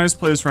really nice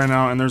place right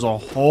now, and there's a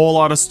whole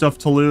lot of stuff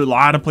to loot, a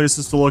lot of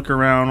places to look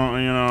around,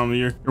 you know,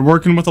 you're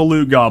working with a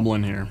loot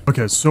goblin here.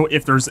 Okay, so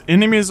if there's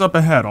enemies up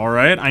ahead, all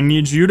right? I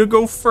need you to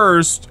go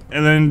first,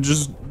 and then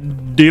just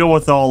deal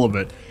with all of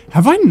it.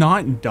 Have I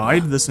not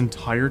died this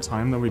entire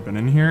time that we've been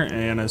in here?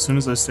 And as soon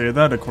as I say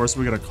that, of course,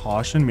 we get a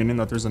caution, meaning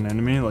that there's an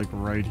enemy, like,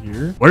 right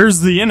here.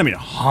 Where's the enemy?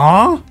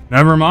 Huh?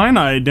 Never mind,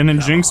 I didn't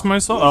jinx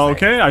myself. Oh,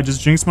 okay, I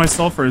just jinxed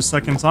myself for a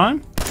second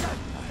time.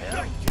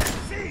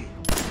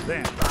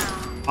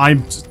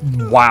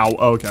 Wow,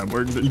 okay,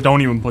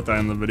 don't even put that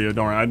in the video,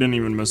 don't worry. I didn't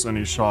even miss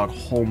any shot.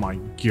 Oh my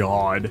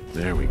god.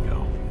 There we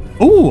go.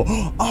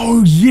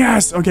 Oh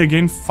yes! Okay,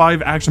 gain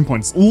 5 action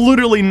points.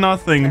 Literally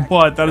nothing,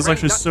 but that is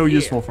actually so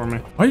useful for me.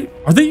 Wait,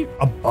 are they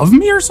above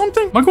me or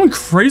something? Am I going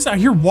crazy? I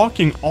hear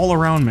walking all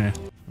around me.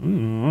 Oh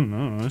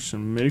no, I should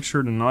make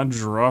sure to not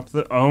drop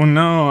the— oh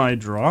no, I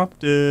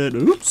dropped it.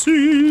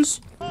 Oopsies.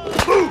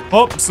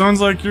 Oh,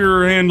 sounds like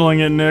you're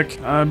handling it,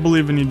 Nick. I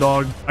believe in you,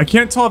 dog. I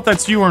can't tell if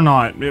that's you or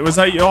not. Was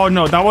that you? Oh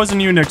no, that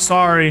wasn't you, Nick.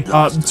 Sorry.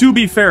 To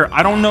be fair,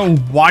 I don't know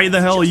why the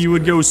hell you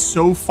would go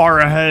so far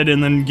ahead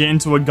and then get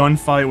into a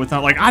gunfight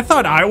without— like, I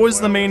thought I was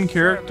the main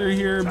character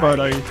here, but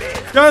I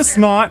guess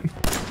not.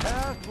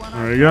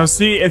 There you go.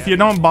 See, if you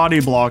don't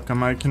body block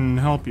them, I can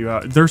help you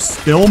out. There's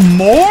still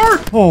more?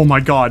 Oh my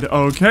god.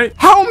 Okay.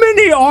 How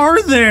many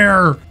are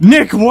there?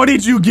 Nick, what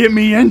did you get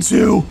me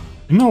into?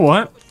 You know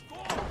what?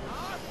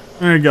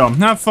 There you go.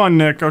 Have fun,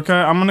 Nick, okay?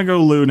 I'm gonna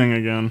go looting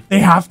again.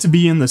 They have to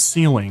be in the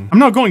ceiling. I'm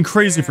not going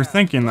crazy for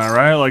thinking that,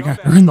 right? Like,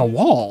 they're in the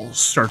walls.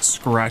 Start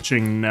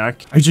scratching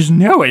neck. I just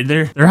know it.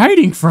 They're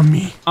hiding from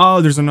me.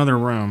 Oh, there's another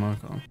room.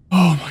 Okay.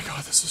 Oh my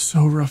god, this is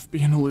so rough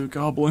being a loot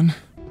goblin.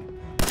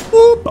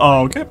 Whoop.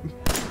 Oh, okay.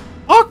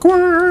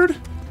 Awkward.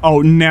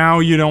 Oh, now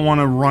you don't want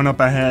to run up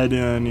ahead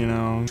and, you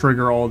know,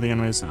 trigger all the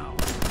enemies.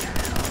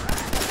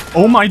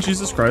 Oh my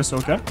Jesus Christ.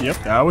 Okay. Yep,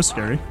 that was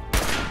scary.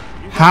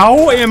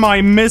 How am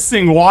I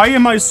missing? Why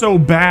am I so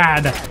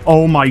bad?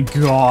 Oh my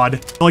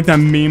god. I like that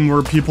meme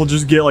where people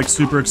just get like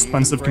super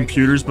expensive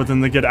computers, but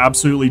then they get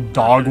absolutely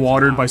dog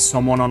watered by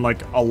someone on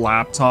like a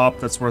laptop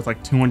that's worth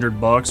like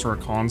 200 bucks or a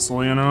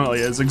console, you know?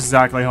 Like, it's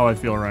exactly how I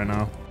feel right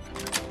now.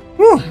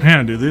 Whew,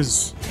 man, dude,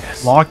 these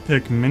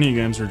lockpick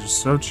minigames are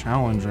just so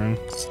challenging.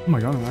 Oh my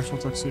god, an actual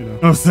tuxedo.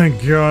 Oh,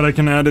 thank god I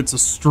can add it to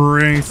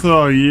strength.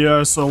 Oh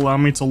yes, allow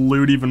me to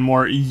loot even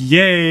more.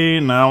 Yay,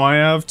 now I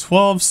have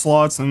 12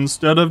 slots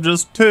instead of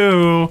just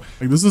 2.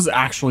 Like, this is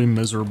actually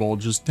miserable,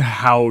 just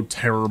how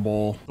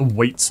terrible the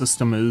weight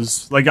system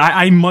is. Like,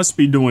 I must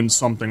be doing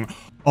something.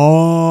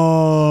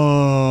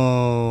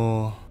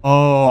 Oh,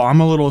 I'm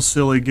a little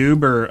silly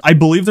goober. I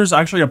believe there's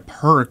actually a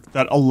perk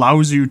that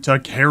allows you to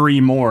carry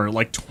more,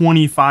 like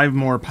 25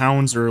 more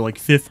pounds or like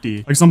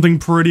 50, like something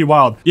pretty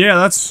wild. Yeah,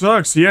 that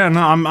sucks. Yeah, no,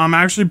 I'm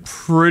actually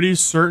pretty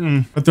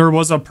certain that there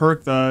was a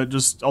perk that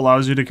just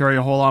allows you to carry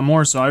a whole lot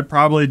more. So I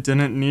probably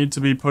didn't need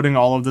to be putting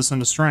all of this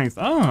into strength.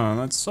 Oh,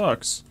 that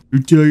sucks.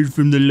 You're tired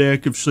from the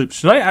lack of sleep.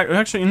 Should I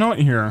actually, you know what,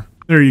 here?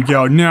 There you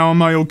go. Now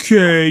am I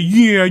okay?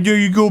 Yeah, there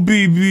you go,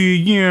 baby.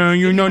 Yeah,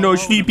 you're not no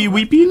sleepy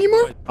weepy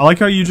anymore? I like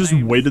how you just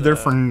waited there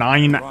for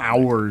 9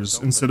 hours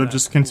instead of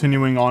just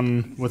continuing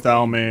on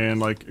without me and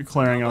like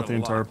clearing out the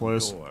entire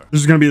place.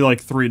 There's gonna be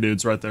like 3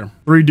 dudes right there.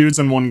 3 dudes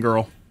and 1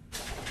 girl.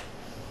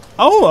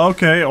 Oh,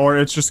 okay, or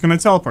it's just gonna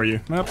teleport you.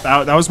 Yep,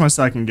 that was my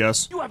second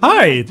guess.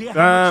 Hi!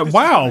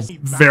 Wow,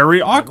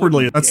 very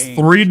awkwardly. That's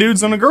 3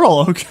 dudes and a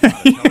girl, okay.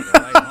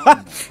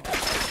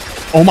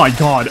 Oh my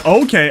god.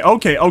 Okay,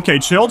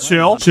 chill.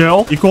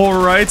 Equal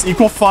rights,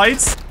 equal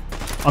fights.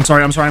 I'm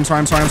sorry.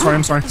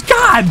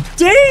 God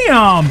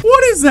damn!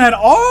 What is that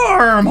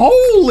arm?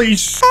 Holy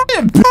shit,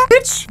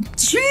 bitch!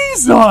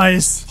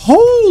 Jesus!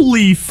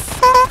 Holy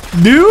fuck,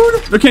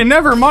 dude! Okay,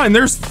 never mind.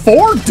 There's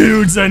 4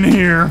 dudes in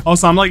here.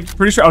 Also, I'm like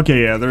pretty sure.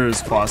 Okay, yeah, there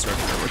is class right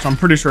there, which I'm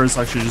pretty sure is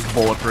actually just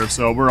bulletproof,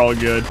 so we're all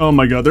good. Oh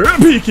my god, they're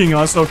peeking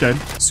us. Okay.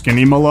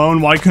 Skinny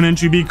Malone, why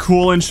couldn't you be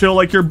cool and chill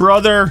like your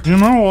brother? You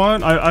know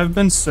what? I've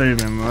been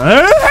saving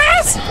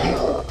this.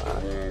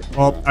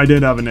 Well, I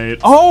did have a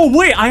nade. Oh,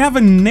 wait, I have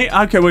a nade.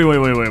 Okay, wait.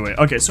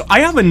 Okay, so I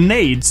have a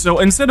nade. So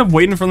instead of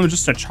waiting for them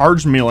just to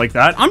charge me like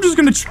that, I'm just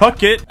gonna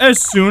chuck it as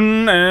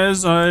soon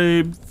as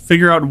I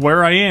figure out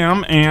where I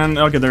am. And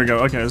okay, there we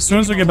go. Okay, as soon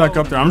as we get back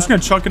up there, I'm just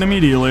gonna chuck it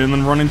immediately and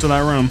then run into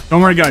that room.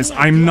 Don't worry, guys.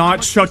 I'm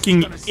not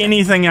chucking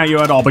anything at you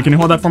at all, but can you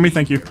hold that for me?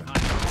 Thank you.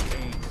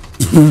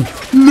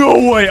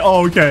 No way.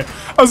 Oh, okay.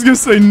 I was gonna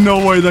say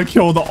no way that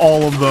killed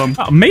all of them.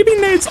 Maybe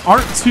nades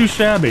aren't too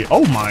shabby.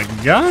 Oh my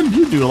god,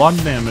 you do a lot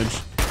of damage.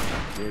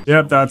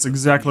 Yep, that's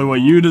exactly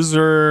what you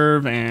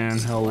deserve,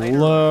 and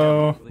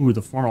hello. Ooh,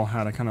 the formal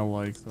hat, I kind of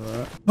like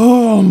that.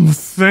 Oh,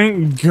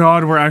 thank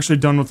God we're actually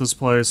done with this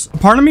place.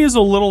 Part of me is a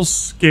little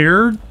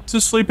scared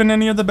to sleep in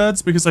any of the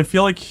beds because I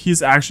feel like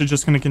he's actually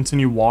just going to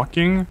continue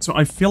walking. So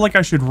I feel like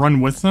I should run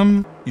with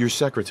him. Your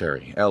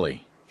secretary,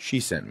 Ellie. She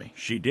sent me.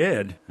 She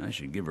did? I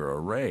should give her a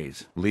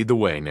raise. Lead the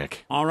way,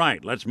 Nick. All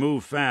right, let's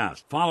move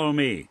fast. Follow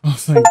me. Oh,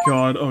 thank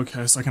God.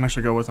 Okay, so I can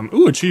actually go with him.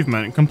 Ooh,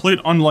 achievement. Complete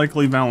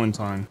unlikely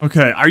Valentine.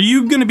 Okay, are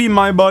you gonna be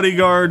my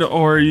bodyguard,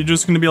 or are you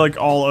just gonna be like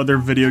all other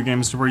video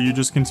games where you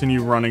just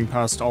continue running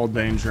past all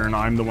danger and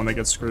I'm the one that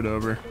gets screwed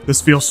over?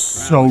 This feels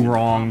so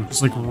wrong.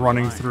 Just like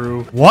running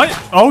through. What?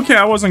 Okay,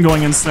 I wasn't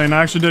going insane.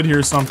 I actually did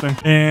hear something.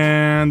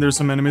 And there's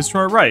some enemies to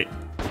our right.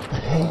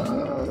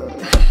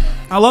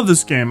 I love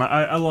this game.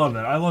 I love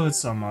it. I love it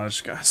so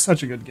much. Guys,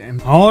 such a good game.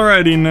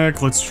 Alrighty,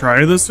 Nick, let's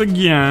try this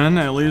again.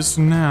 At least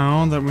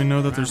now that we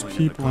know that there's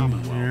people in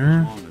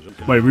here.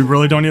 Wait, we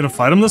really don't need to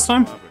fight them this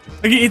time?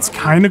 Like, it's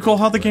kind of cool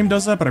how the game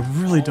does that, but I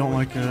really don't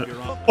like it.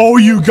 Oh,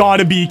 you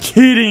gotta be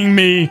kidding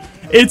me.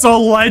 It's a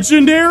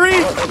legendary?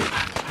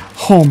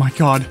 Oh my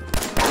God.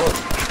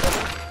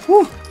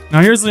 Whew. Now,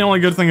 here's the only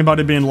good thing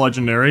about it being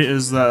legendary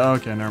is that...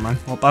 Okay, never mind.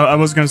 Well, I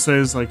was gonna say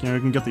is like, you know,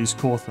 you can get these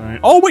cool things.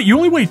 Oh, wait, you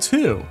only weigh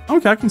 2.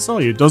 Okay, I can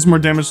sell you. It does more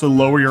damage to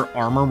lower your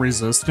armor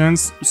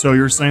resistance. So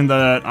you're saying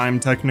that I'm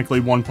technically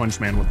One Punch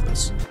Man with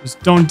this. Just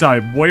don't die.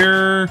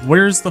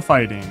 Where's the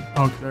fighting?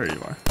 Oh, there you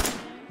are.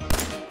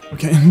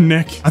 Okay,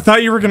 Nick. I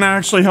thought you were gonna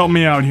actually help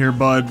me out here,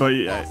 bud, but...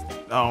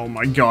 Oh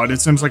my God, it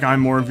seems like I'm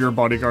more of your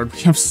bodyguard.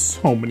 We have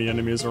so many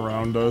enemies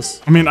around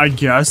us. I mean, I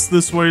guess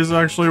this way is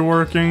actually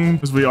working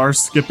because we are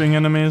skipping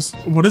enemies.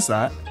 What is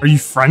that? Are you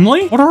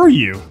friendly? What are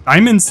you?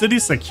 Diamond City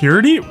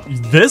Security?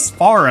 This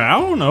far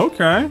out?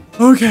 Okay.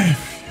 Okay.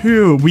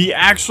 2. We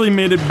actually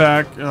made it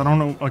back. I don't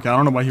know. Okay, I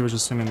don't know why he was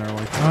just sitting there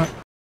like that.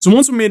 So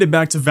once we made it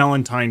back to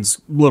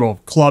Valentine's little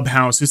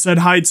clubhouse, he said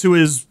hi to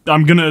his,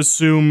 I'm gonna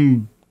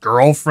assume,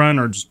 girlfriend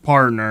or just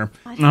partner.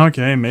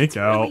 Okay, make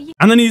out.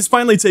 And then he's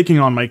finally taking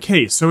on my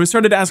case. So he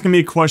started asking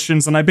me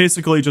questions, and I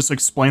basically just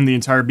explained the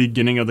entire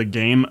beginning of the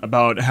game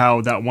about how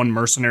that one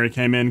mercenary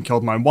came in,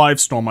 killed my wife,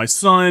 stole my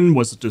son,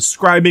 was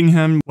describing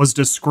him, was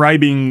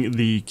describing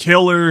the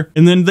killer,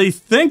 and then they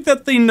think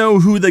that they know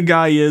who the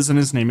guy is, and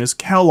his name is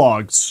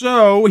Kellogg.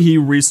 So he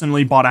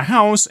recently bought a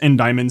house in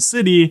Diamond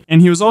City,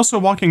 and he was also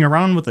walking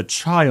around with a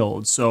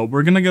child. So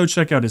we're gonna go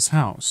check out his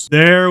house.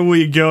 There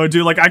we go,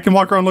 dude. Like, I can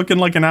walk around looking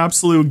like an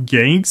absolute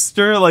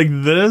gangster like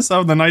this. I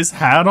have the nice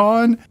hat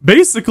on.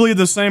 Basically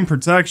the same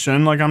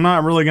protection. Like, I'm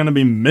not really gonna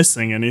be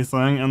missing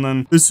anything. And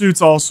then the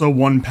suit's also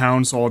 1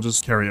 pound, so I'll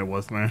just carry it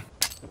with me.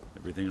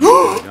 Everything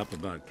up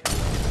about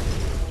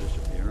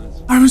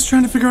disappearance. I was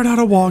trying to figure out how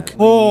to walk.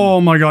 Oh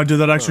my god,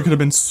 dude, that actually could have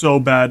been so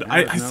bad.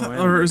 I thought,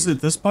 or is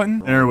it this button?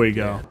 There we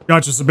go.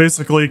 Gotcha. So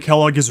basically,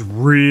 Kellogg is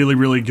really,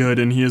 really good,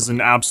 and he is an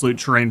absolute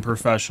trained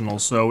professional.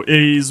 So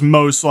he's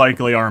most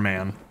likely our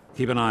man.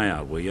 Keep an eye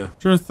out, will you?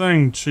 Sure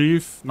thing,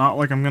 Chief. Not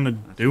like I'm gonna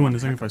do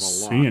anything if I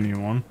see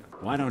anyone.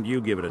 Why don't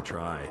you give it a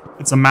try?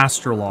 It's a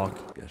master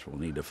lock. Guess we'll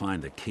need to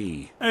find the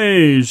key.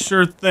 Hey,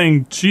 sure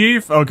thing,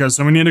 Chief. Okay,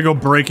 so we need to go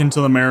break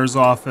into the mayor's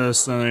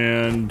office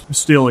and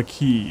steal a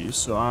key,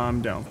 so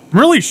I'm down. I'm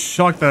really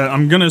shocked that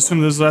I'm gonna assume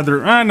this is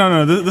either...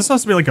 no, this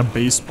has to be like a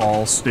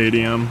baseball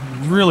stadium.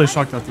 I'm really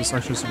shocked that this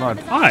actually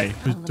survived. Hi.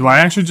 Do I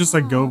actually just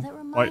like go...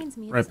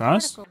 right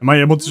past? Am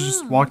I able to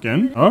just walk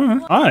in? Oh,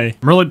 hi.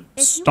 I'm really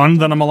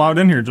stunned that I'm allowed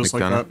in here just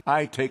like that.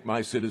 I take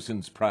my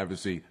citizens'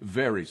 privacy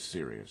very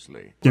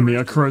seriously. Give me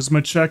a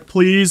charisma check,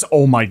 please.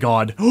 Oh my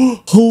god.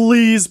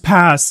 Please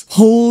pass.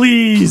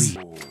 Please.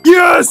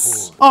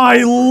 Yes!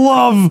 I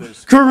love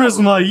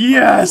charisma.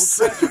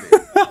 Yes!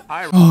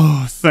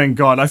 Oh, thank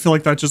god. I feel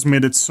like that just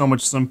made it so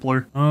much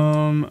simpler.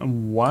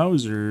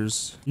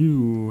 Wowzers.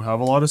 You have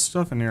a lot of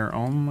stuff in here.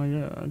 Oh my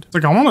god. It's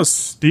like, I want to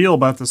steal,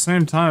 but at the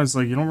same time, it's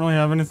like, you don't really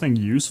have anything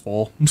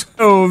useful.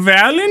 Oh,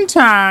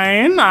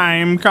 Valentine,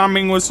 I'm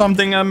coming with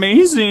something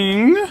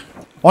amazing.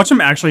 Watch him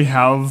actually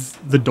have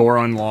the door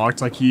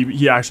unlocked. Like,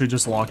 he actually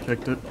just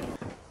lockpicked it.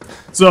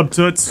 What's up,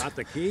 Toots? Got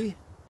the key?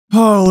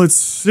 Oh, let's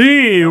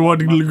see what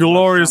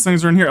glorious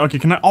things are in here. Okay,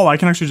 can I? Oh, I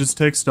can actually just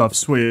take stuff.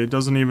 Sweet. It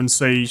doesn't even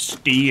say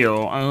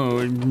steal.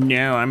 Oh,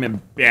 no, I'm a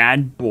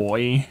bad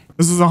boy.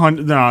 This is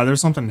 100. Nah,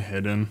 there's something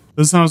hidden.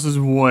 This house is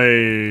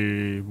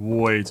way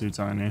too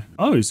tiny.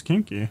 Oh, he's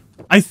kinky.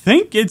 I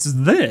think it's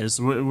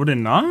this. Would it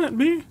not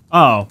be?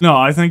 Oh, no,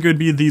 I think it would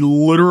be the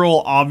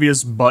literal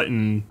obvious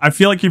button. I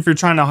feel like if you're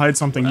trying to hide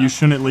something, you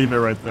shouldn't leave it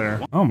right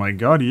there. Oh my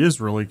god, he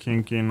is really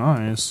kinky.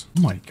 Nice.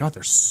 Oh my god,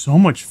 there's so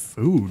much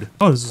food.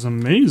 Oh, this is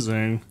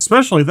amazing.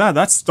 Especially that.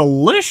 That's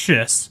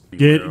delicious.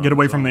 Get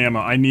away from the ammo.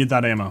 I need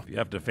that ammo. You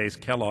have to face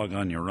Kellogg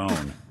on your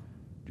own.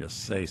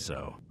 Just say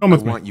so. Come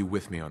with me. I want you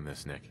with me on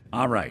this, Nick.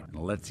 All right,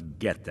 let's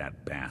get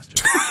that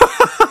bastard.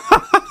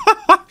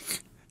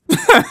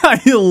 I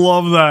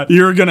love that.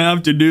 You're gonna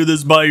have to do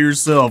this by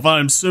yourself.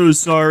 I'm so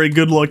sorry.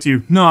 Good luck to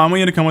you. No, I want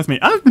you to come with me.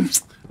 Okay.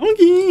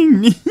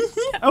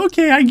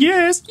 Okay, I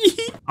guess.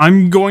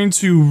 I'm going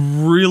to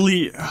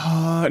really...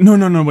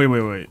 No,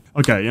 wait.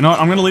 Okay, you know what?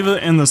 I'm gonna leave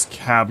it in this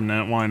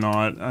cabinet. Why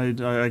not?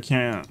 I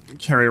can't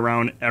carry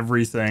around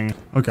everything.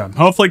 Okay,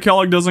 hopefully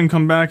Kellogg doesn't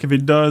come back. If he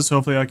does,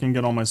 hopefully I can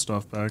get all my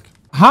stuff back.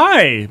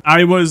 Hi!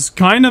 I was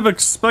kind of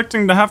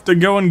expecting to have to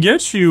go and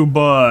get you,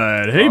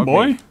 but hey,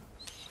 boy.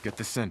 Get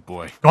the scent,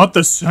 boy. Got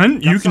the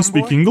scent? You can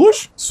speak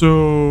English?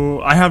 So,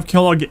 I have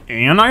Kellogg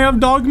and I have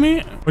dog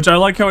meat? Which I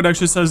like how it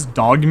actually says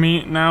dog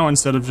meat now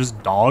instead of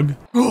just dog.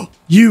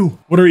 You!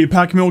 What are you?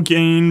 Pack mule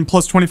gain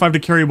plus 25 to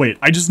carry weight.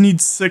 I just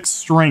need 6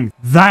 strength.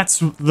 That's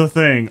the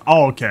thing.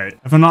 Oh, okay.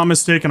 If I'm not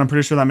mistaken, I'm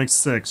pretty sure that makes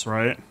 6,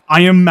 right?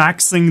 I am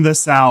maxing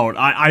this out.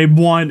 I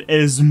want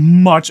as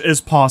much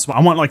as possible.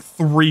 I want like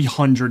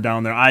 300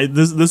 down there.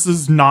 This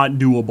is not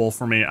doable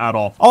for me at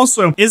all.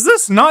 Also, is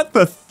this not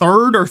the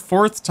 3rd or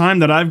 4th time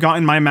that I've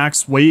gotten my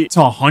max weight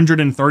to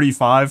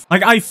 135?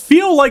 Like, I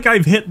feel like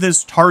I've hit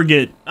this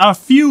target a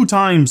few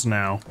times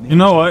now. You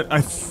know what?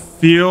 I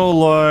feel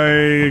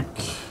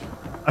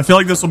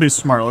like this will be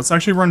smart. Let's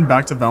actually run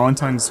back to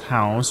Valentine's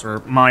house, or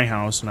my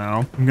house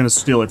now. I'm gonna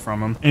steal it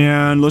from him.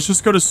 And let's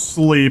just go to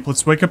sleep.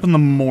 Let's wake up in the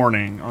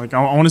morning. Like,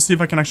 I want to see if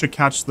I can actually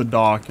catch the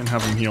doc and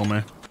have him heal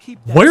me.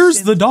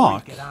 Where's the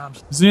doc?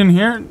 Is he in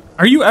here?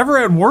 Are you ever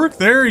at work?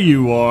 There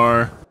you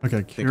are.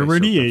 Okay, cure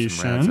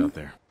radiation.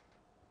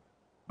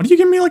 Why do you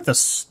give me like the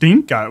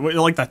stink eye?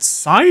 Like that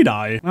side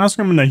eye? I'm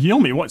asking him to heal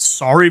me. What?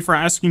 Sorry for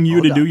asking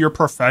you to do your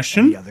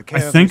profession?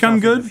 I think I'm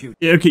good.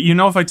 Yeah, okay, you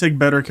know if I take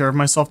better care of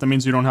myself, that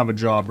means you don't have a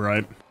job,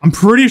 right? I'm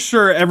pretty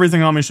sure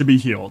everything on me should be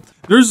healed.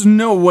 There's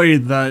no way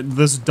that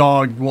this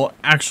dog will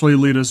actually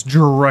lead us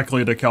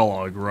directly to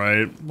Kellogg,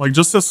 right? Like,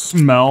 just to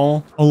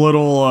smell a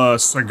little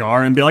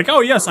cigar and be like, oh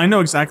yes, I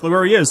know exactly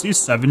where he is. He's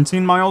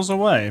 17 miles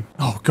away.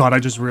 Oh god, I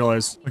just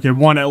realized. Okay,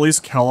 one, at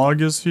least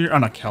Kellogg is here.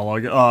 Not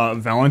Kellogg.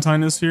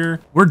 Valentine is here.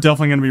 we're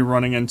definitely going to be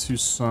running into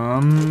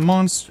some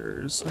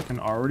monsters. I can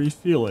already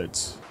feel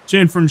it.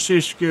 San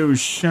Francisco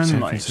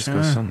sunlight.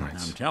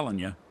 I'm telling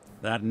you,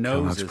 that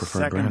nose is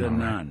second to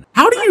none.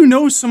 How do you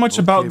know so much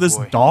about this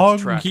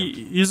dog?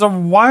 He's a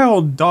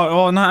wild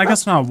dog. Oh, I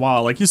guess not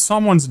wild. Like, he's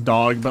someone's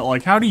dog, but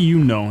like, how do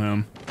you know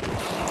him?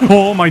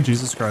 Oh my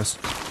Jesus Christ.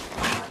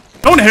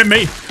 Don't hit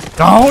me.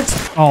 Don't.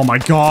 Oh my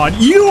God.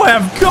 You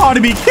have got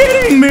to be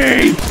kidding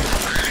me.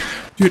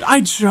 Dude,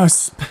 I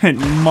just spent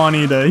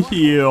money to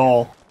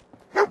heal.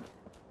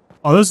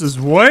 Oh, this is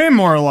way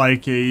more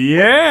like it.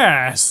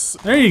 Yes.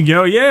 There you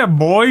go. Yeah,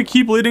 boy.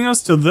 Keep leading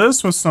us to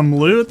this with some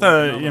loot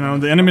that, you know,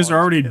 the enemies are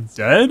already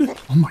dead.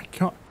 Oh my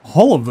God.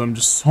 All of them.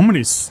 Just so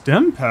many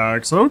stim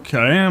packs.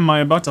 Okay. Am I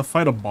about to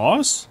fight a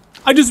boss?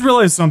 I just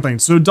realized something.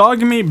 So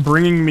Dogmeat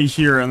bringing me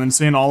here and then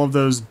seeing all of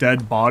those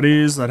dead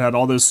bodies that had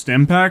all those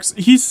stim packs,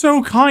 he's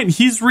so kind.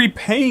 He's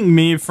repaying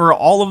me for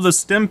all of the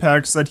stim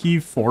packs that he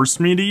forced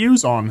me to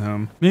use on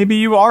him. Maybe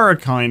you are a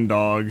kind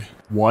dog.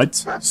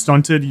 What?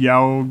 Stunted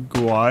Yao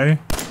Guai?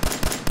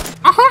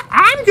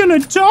 I'm gonna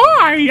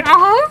die!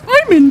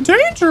 I'm in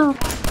danger!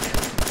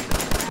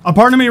 A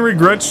part of me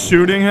regrets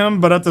shooting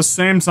him, but at the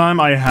same time,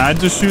 I had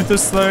to shoot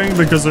this thing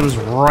because it was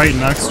right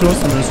next to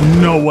us and there's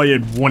no way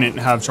it wouldn't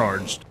have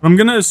charged. I'm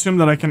gonna assume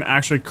that I can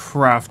actually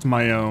craft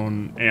my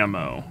own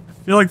ammo. I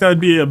feel like that would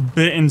be a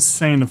bit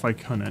insane if I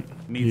couldn't.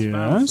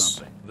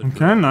 Yes.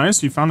 Okay,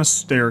 nice. You found a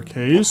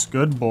staircase.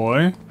 Good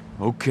boy.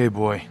 Okay,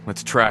 boy.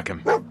 Let's track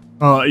him.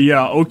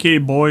 Yeah, okay,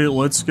 boy,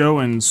 let's go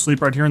and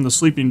sleep right here in the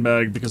sleeping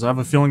bag because I have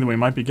a feeling that we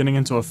might be getting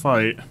into a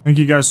fight. Thank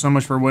you guys so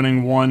much for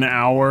winning 1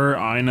 hour.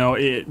 I know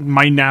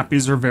my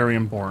nappies are very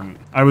important.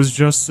 I was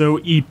just so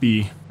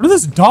eepy. Where did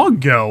this dog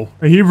go?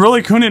 He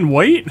really couldn't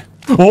wait?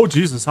 Oh,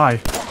 Jesus, hi.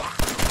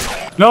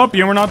 Nope,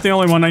 you were not the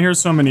only one. I hear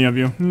so many of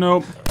you.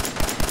 Nope.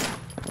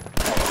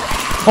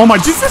 Oh my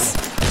Jesus!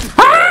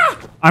 Ah!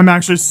 I'm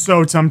actually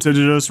so tempted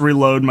to just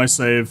reload my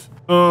save.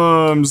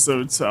 Oh, I'm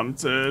so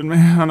tempted,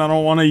 man. I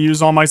don't want to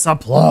use all my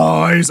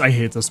supplies. I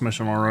hate this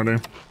mission already.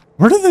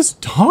 Where did this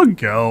dog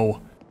go?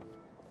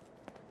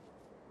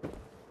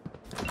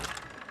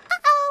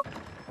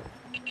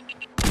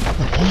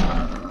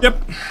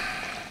 Yep.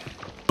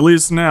 At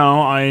least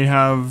now I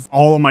have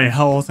all of my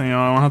health and, you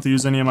know, I don't have to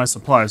use any of my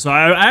supplies. So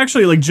I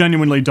actually, like,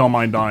 genuinely don't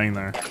mind dying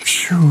there.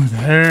 Phew,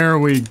 there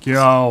we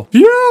go.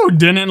 Phew,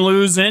 didn't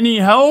lose any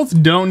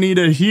health. Don't need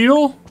a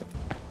heal.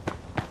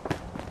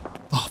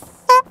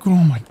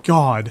 Oh my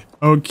God.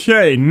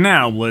 Okay,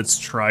 now let's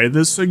try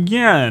this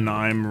again.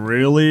 I'm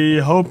really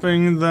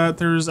hoping that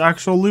there's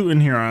actual loot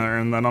in here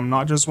and that I'm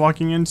not just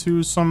walking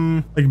into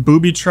some like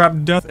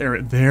booby-trapped death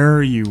area.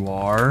 There you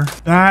are.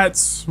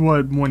 That's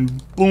what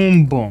went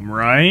boom boom,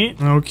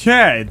 right?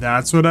 Okay,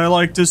 that's what I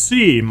like to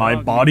see. My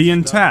body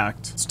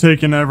intact. It's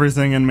taken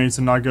everything in me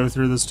to not go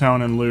through this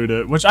town and loot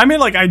it. Which, I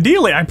mean, like,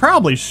 ideally, I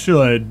probably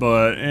should,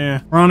 but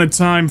we're on a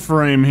time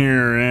frame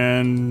here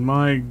and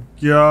my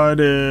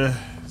God,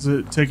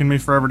 it's taken me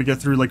forever to get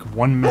through like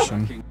one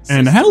mission.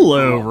 And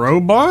hello,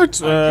 robot.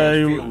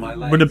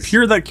 Would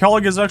appear that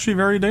Kellogg is actually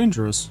very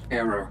dangerous.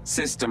 Error.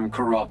 System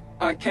corrupt.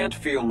 I can't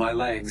feel my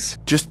legs.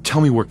 Just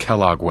tell me where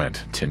Kellogg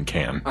went, Tin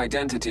Can.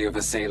 Identity of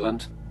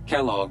assailant.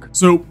 Kellogg.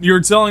 So you're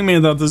telling me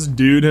that this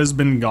dude has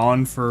been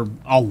gone for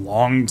a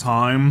long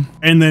time,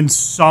 and then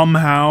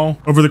somehow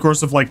over the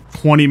course of like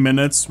 20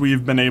 minutes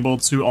we've been able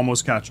to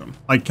almost catch him,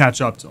 like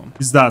catch up to him.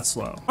 He's that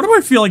slow. Why do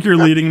I feel like you're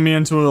leading me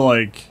into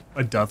like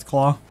a death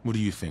claw? What do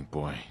you think,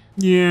 boy?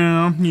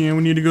 Yeah, we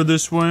need to go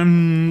this way.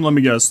 Let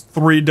me guess.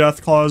 3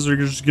 death claws are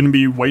just gonna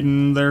be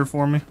waiting there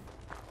for me.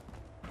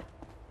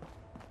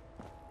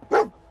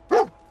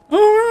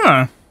 Oh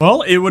yeah.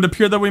 Well, it would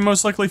appear that we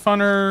most likely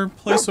found our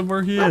place of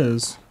where he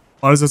is.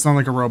 Why does it sound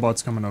like a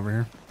robot's coming over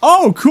here?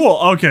 Oh, cool.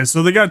 Okay,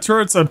 so they got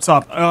turrets up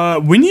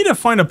top. We need to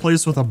find a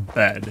place with a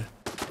bed.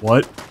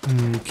 What?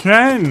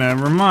 Okay,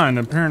 never mind.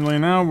 Apparently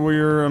now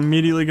we're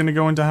immediately gonna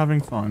go into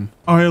having fun.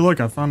 Oh, hey, look,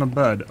 I found a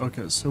bed.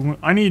 Okay, so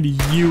I need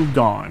you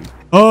gone.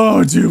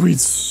 Oh, dude, we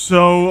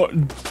so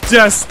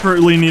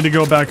desperately need to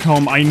go back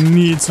home. I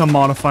need to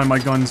modify my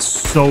gun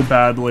so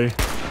badly.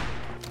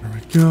 There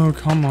we go.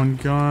 Come on,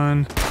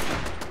 gun.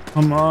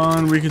 Come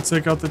on, we can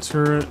take out the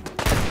turret.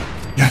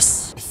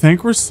 Yes. I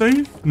think we're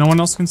safe. No one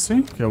else can see?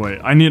 Okay, wait.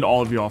 I need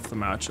all of you off the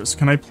mattress.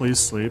 Can I please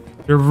sleep?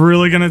 You're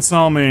really gonna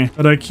tell me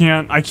that I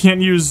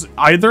can't use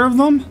either of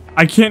them?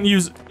 I can't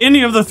use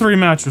any of the 3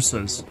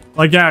 mattresses.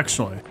 Like,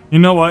 actually. You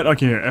know what?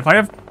 Okay, here. If I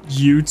have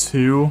you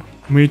two,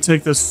 let me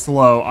take this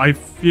slow. I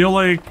feel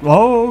like,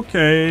 oh,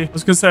 okay. I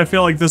was gonna say, I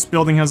feel like this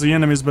building has the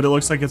enemies, but it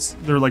looks like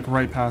they're like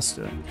right past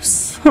it. I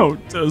so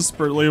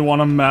desperately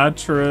want a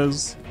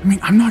mattress. I mean,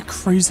 I'm not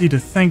crazy to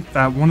think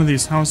that one of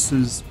these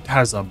houses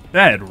has a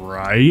bed,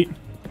 right?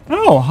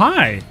 Oh,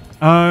 hi.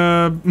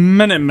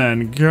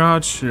 Minutemen,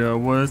 gotcha,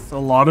 with a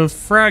lot of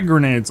frag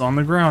grenades on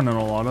the ground and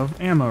a lot of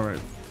ammo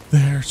right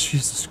there.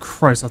 Jesus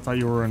Christ, I thought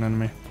you were an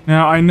enemy.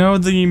 Now, I know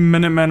the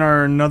Minutemen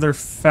are another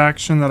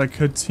faction that I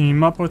could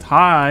team up with.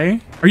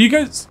 Hi. Are you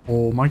guys...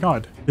 Oh my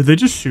god. Did they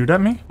just shoot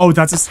at me? Oh,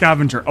 that's a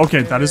scavenger.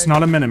 Okay, that is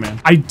not a Minuteman.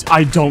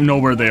 I don't know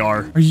where they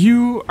are. Are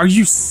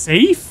you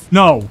safe?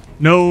 No.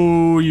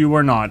 No, you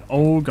are not.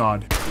 Oh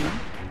god.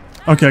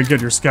 Okay,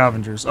 good. You're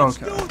scavengers.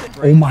 Okay.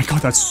 Oh my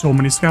god, that's so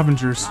many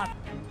scavengers.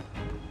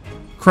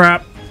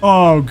 Crap.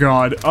 Oh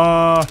god.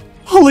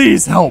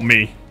 Please help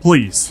me.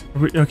 Please.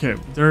 Okay,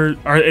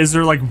 is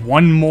there like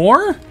one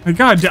more? My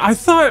god, I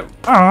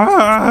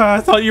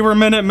thought you were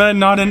Minutemen,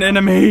 not an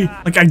enemy.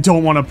 Like, I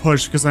don't want to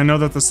push because I know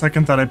that the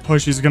second that I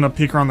push, he's gonna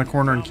peek around the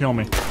corner and kill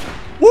me.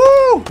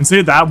 Woo! And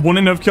see, that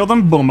wouldn't have killed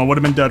him. Boom, I would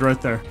have been dead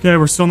right there. Okay,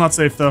 we're still not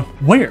safe though.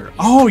 Where?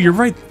 Oh, you're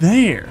right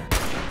there.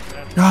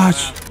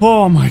 Gosh.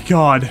 Oh my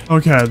god.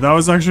 Okay, that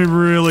was actually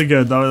really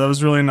good. That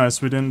was really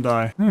nice. We didn't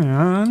die.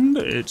 And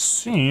it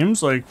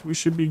seems like we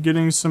should be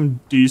getting some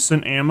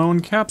decent ammo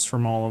and caps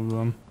from all of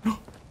them.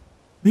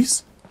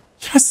 These?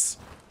 Yes!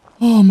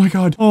 Oh my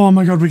god. Oh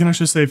my god, we can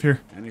actually save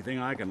here. Anything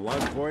I can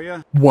lug for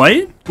you?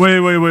 What?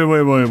 Wait.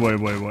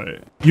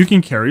 You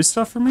can carry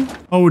stuff for me?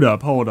 Hold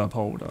up.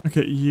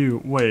 Okay,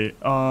 wait,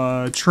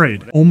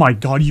 trade. Oh my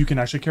god, you can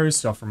actually carry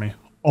stuff for me.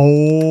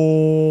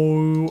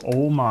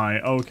 Oh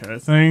my. Okay,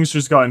 things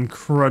just got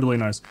incredibly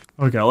nice.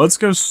 Okay, let's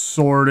go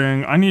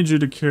sorting. I need you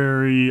to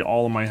carry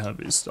all of my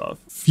heavy stuff.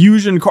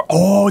 Fusion core.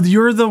 Oh,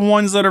 you're the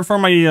ones that are for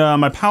my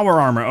my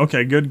power armor.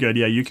 Okay, good.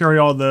 Yeah, you carry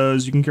all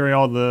those. You can carry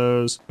all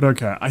those. But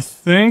okay, I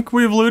think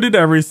we've looted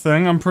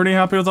everything. I'm pretty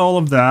happy with all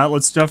of that.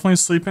 Let's definitely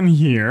sleep in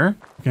here.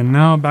 Okay,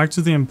 now back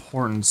to the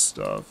important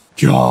stuff.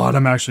 God,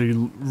 I'm actually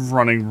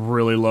running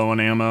really low on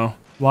ammo.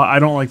 Well, I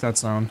don't like that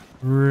sound.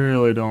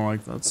 Really don't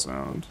like that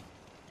sound.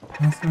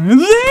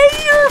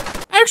 There!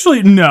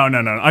 Actually, no.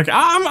 Okay,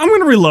 I'm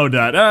gonna reload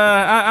that.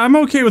 I'm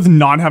okay with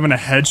not having a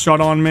headshot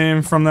on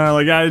me from that.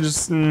 Like, I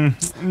just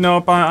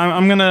nope.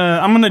 I'm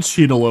gonna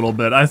cheat a little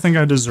bit. I think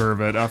I deserve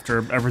it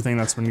after everything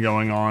that's been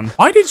going on.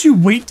 Why did you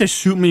wait to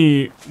shoot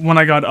me when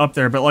I got up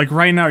there? But like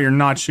right now, you're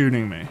not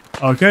shooting me.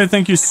 Okay,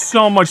 thank you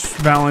so much,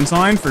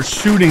 Valentine, for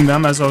shooting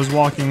them as I was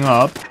walking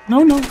up.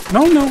 No.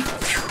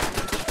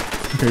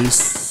 Okay, you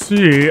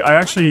see, I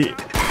actually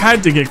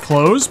had to get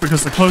close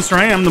because the closer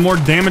I am, the more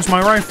damage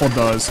my rifle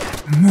does.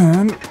 And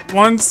then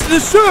once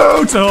it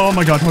shoots, oh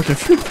my god, okay.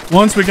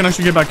 Once we can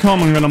actually get back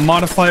home, I'm gonna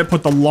modify it,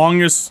 put the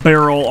longest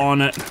barrel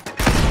on it.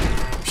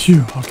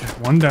 Phew, okay,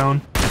 one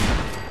down.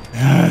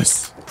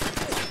 Yes.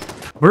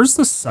 Where's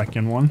the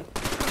second one?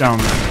 Down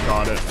there,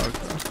 got it,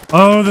 okay.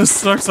 Oh, this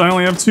sucks, I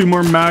only have 2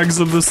 more mags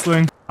of this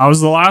thing. I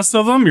was the last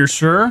of them, you're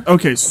sure?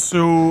 Okay,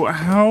 so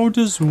how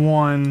does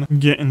one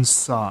get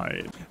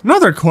inside?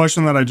 Another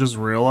question that I just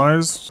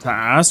realized to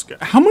ask,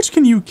 how much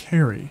can you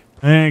carry?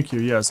 Thank you,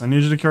 yes, I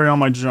need you to carry all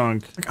my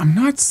junk. Like, I'm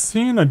not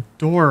seeing a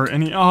door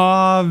any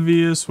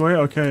obvious way.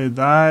 Okay,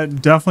 that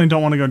definitely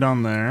don't want to go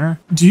down there.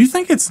 Do you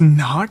think it's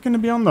not going to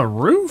be on the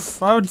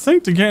roof? I would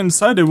think to get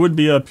inside it would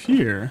be up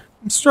here.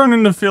 I'm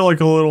starting to feel like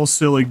a little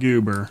silly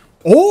goober.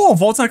 Oh,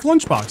 Vault-Tec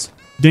lunchbox.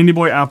 Dandy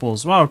Boy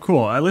apples. Wow,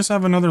 cool. At least I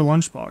have another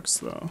lunchbox,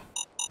 though.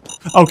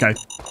 Okay.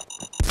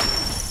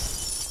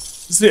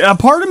 See, a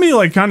part of me,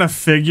 like, kind of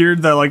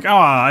figured that, like,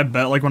 I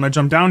bet, like, when I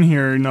jump down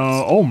here,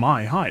 oh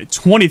my, hi.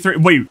 23.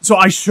 Wait, so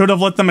I should have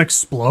let them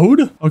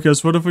explode? Okay,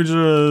 so what if we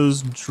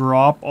just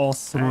drop all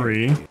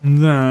 3?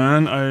 And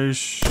then I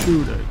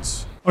shoot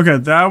it. Okay,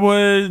 that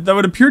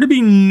would appear to be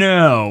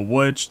no,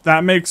 which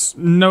that makes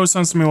no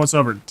sense to me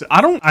whatsoever.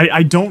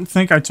 I don't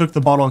think I took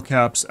the bottle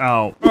caps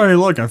out. Oh, hey,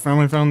 look, I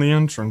finally found the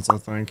entrance, I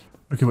think.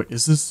 Okay, wait,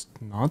 is this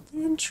not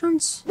the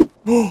entrance?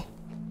 Oh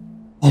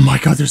my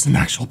god, there's an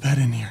actual bed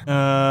in here.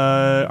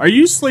 Are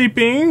you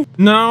sleeping?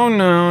 No,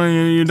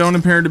 you don't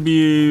appear to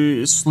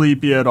be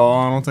sleepy at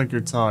all. I don't think you're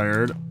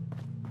tired.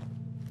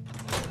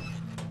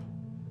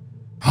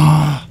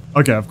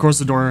 Okay, of course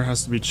the door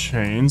has to be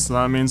chained, so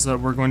that means that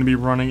we're going to be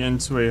running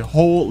into a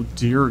whole,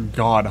 dear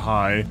god,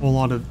 whole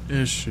lot of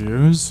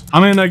issues. I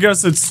mean, I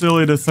guess it's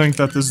silly to think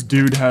that this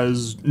dude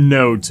has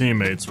no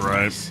teammates,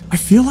 right? I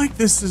feel like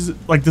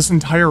this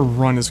entire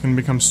run is going to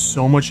become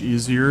so much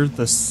easier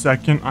the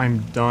second I'm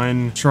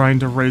done trying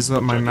to raise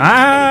up my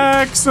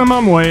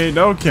maximum weight.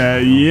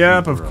 Okay,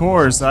 yep, of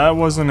course, that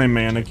wasn't a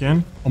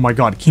mannequin. Oh my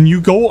god, can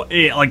you go,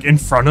 like, in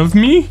front of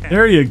me?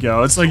 There you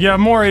go. It's like you have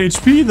more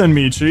HP than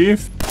me,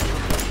 Chief.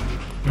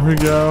 There we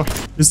go.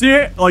 You see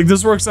it? Like,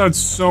 this works out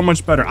so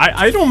much better.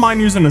 I don't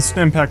mind using a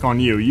stim pack on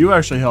you. You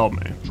actually help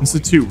me.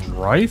 Institute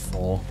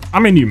rifle. I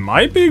mean, you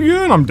might be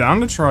good. I'm down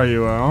to try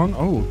you out.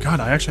 Oh, God,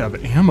 I actually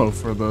have ammo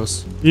for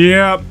this.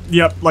 Yep.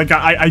 Like,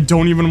 I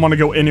don't even want to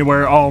go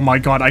anywhere. Oh, my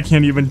God. I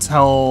can't even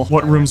tell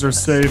what rooms are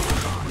safe.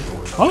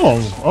 Oh,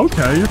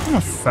 okay. You're kind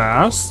of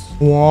fast.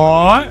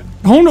 What?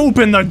 Don't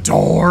open the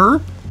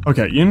door.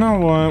 Okay, you know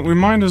what? We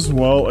might as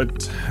well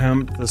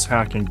attempt this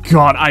hacking.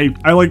 God,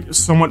 I like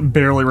somewhat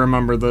barely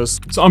remember this.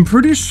 So I'm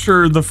pretty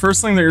sure the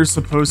first thing that you're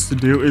supposed to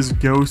do is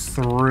go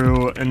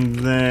through, and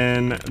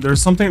then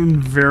there's something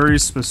very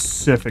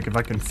specific if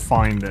I can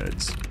find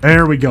it.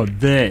 There we go,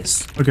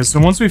 this. Okay,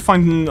 so once we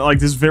find like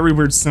these very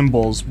weird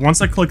symbols,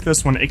 once I click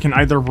this one, it can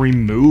either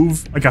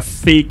remove like a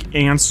fake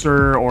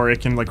answer, or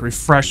it can like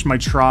refresh my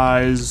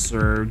tries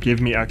or give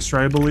me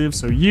extra, I believe.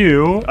 So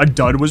a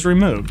dud was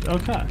removed.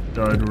 Okay,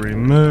 dud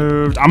removed.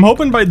 I'm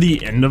hoping by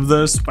the end of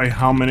this, by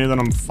how many that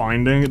I'm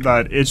finding,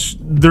 that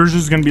there's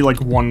just gonna be like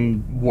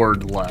one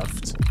word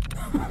left.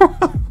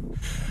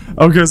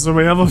 Okay, so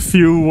we have a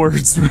few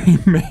words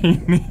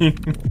remaining.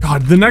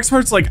 God, the next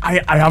part's like, I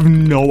have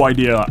no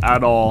idea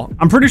at all.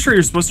 I'm pretty sure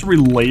you're supposed to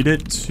relate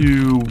it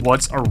to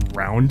what's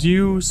around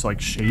you. So like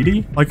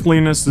shady,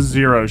 likeliness is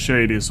 0,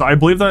 shady. So I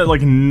believe that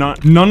like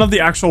none of the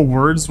actual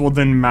words will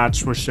then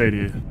match with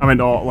shady. I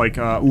mean, all like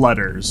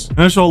letters.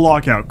 Initial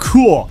lockout,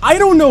 cool. I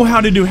don't know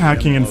how to do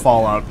hacking in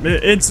Fallout.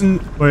 Wait,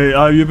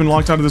 you've been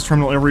locked out of this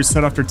terminal. It'll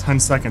reset after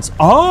 10 seconds.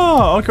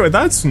 Oh, okay,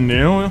 that's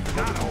new.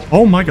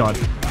 Oh my God.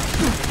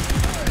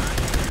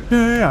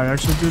 Yeah, I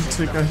actually did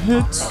take a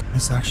hit.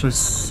 It's actually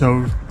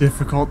so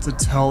difficult to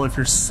tell if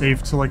you're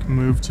safe to like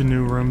move to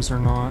new rooms or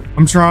not.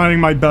 I'm trying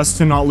my best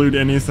to not loot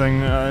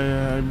anything.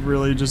 I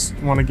really just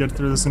want to get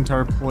through this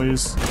entire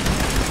place.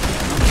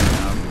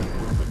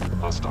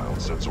 Hostile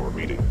sensor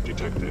reading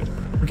detected.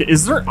 Okay,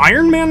 is there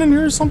Iron Man in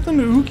here or something?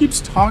 Who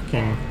keeps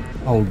talking?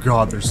 Oh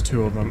God, there's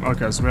 2 of them.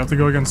 Okay, so we have to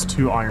go against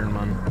 2 Iron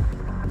Men.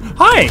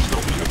 Hi!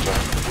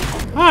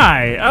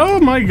 Hi. Oh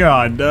my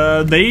God.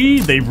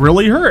 They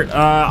really hurt.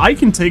 I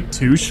can take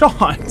 2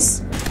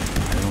 shots.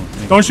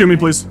 Don't shoot me,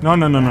 please. No.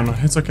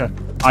 It's okay.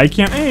 I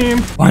can't aim.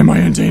 Why am I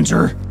in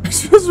danger? I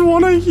just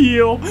want to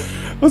heal.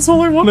 That's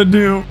all I want to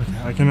do.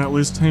 Okay, I can at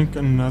least take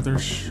another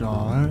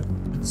shot.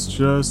 It's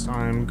just,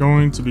 I'm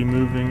going to be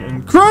moving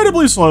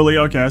incredibly slowly.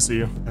 Okay, I see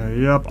you.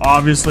 Yep,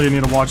 obviously I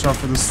need to watch out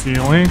for the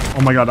ceiling.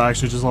 Oh my God, I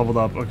actually just leveled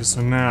up. Okay,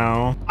 so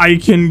now I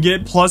can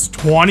get plus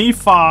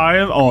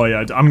 25. Oh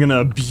yeah, I'm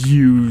gonna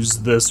abuse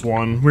this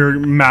one. We're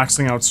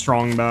maxing out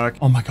strong back.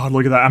 Oh my God,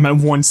 look at that. I'm at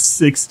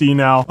 160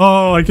 now.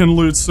 Oh, I can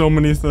loot so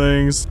many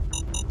things.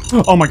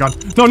 Oh my God.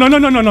 No.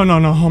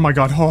 Oh my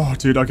God. Oh,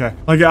 dude. Okay.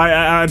 Like,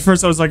 at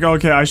first I was like,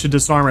 okay, I should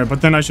disarm it,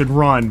 but then I should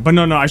run. But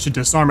no, I should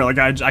disarm it. Like,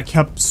 I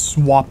kept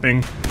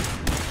swapping.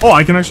 Oh,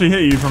 I can actually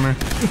hit you from here.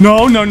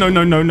 No.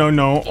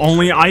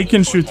 Only I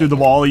can shoot through the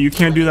wall. You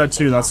can't do that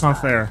too. That's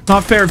not fair. It's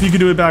not fair if you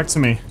could do it back to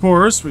me. Of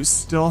course, we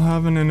still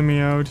have an enemy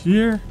out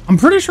here. I'm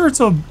pretty sure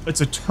it's a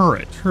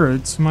turret.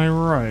 Turret to my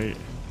right.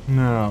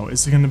 No.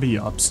 Is it gonna be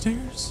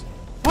upstairs?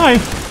 Hi.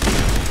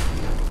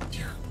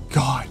 Dear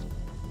God.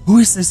 Who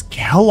is this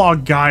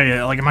Kellogg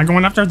guy? Like, am I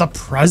going after the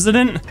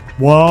president?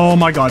 Whoa,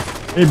 my God.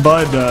 Hey,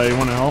 bud, you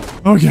want to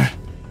help? Okay.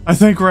 I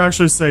think we're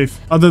actually safe.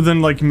 Other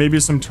than, like, maybe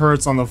some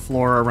turrets on the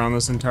floor around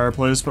this entire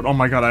place. But, oh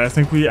my God, I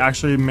think we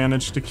actually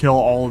managed to kill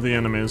all of the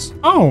enemies.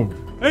 Oh,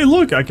 hey,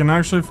 look, I can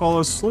actually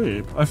fall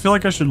asleep. I feel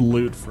like I should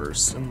loot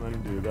first and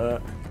then do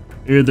that.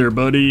 Hey there,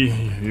 buddy.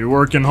 You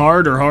working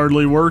hard or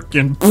hardly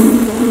working?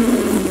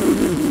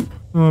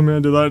 Oh,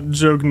 man, did that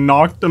joke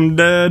knock him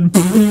dead?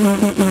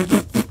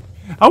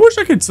 I wish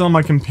I could tell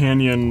my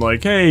companion,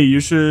 like, hey,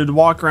 you should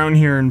walk around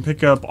here and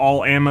pick up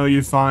all ammo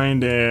you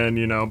find and,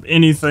 you know,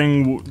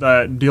 anything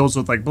that deals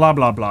with, like, blah,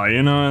 blah, blah,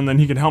 you know, and then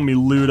he could help me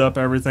loot up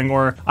everything,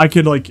 or I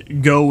could,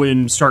 like, go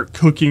and start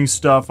cooking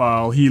stuff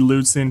while he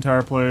loots the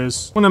entire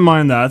place. Wouldn't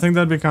mind that. I think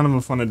that'd be kind of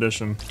a fun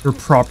addition. You're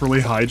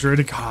properly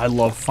hydrated. God, I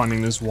love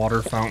finding these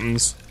water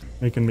fountains.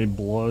 Making me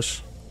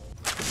blush.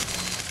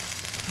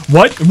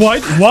 What?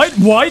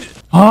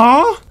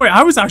 Huh? Wait,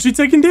 I was actually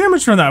taking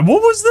damage from that.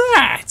 What was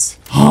that?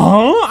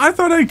 Huh? I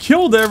thought I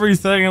killed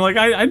everything, and like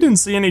I didn't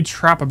see any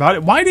trap about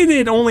it. Why did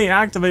it only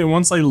activate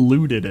once I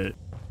looted it?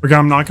 Okay,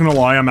 I'm not gonna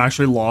lie, I'm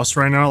actually lost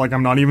right now. Like,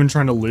 I'm not even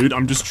trying to loot.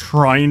 I'm just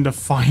trying to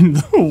find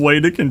the way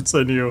to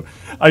continue.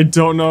 I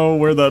don't know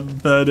where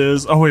that bed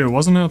is. Oh wait, it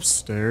wasn't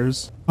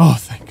upstairs. Oh,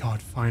 thank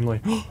God,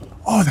 finally.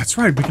 Oh, that's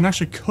right, we can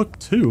actually cook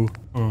too.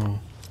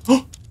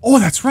 Oh,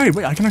 that's right.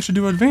 Wait, I can actually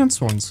do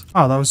advanced ones.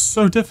 Oh, that was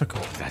so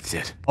difficult. That's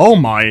it. Oh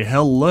my,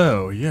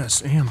 hello.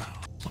 Yes, ammo.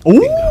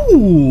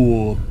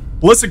 Ooh.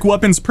 Ballistic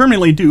weapons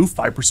permanently do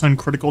 5%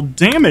 critical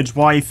damage.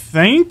 Why,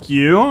 thank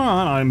you.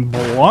 I'm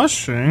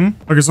blushing.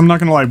 Okay, so I'm not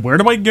gonna lie. Where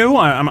do I go?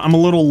 I'm a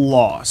little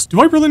lost. Do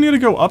I really need to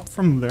go up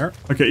from there?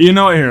 Okay, you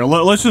know what? Here,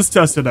 let's just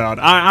test it out.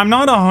 I'm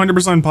not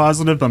 100%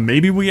 positive, but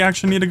maybe we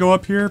actually need to go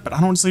up here, but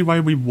I don't see why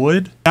we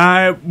would.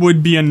 That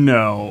would be a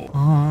no.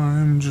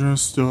 I'm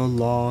just a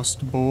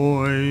lost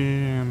boy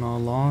in a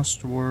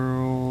lost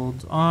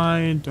world.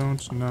 I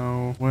don't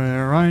know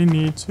where I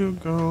need to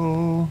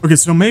go. Okay,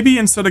 so maybe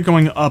instead of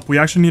going up, we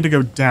actually need to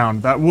go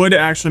down. That would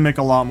actually make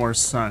a lot more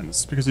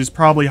sense because he's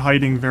probably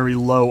hiding very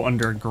low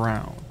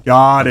underground.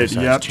 Got it.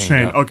 Yep,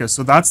 chain. Okay,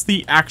 so that's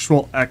the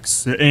actual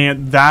exit,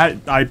 and that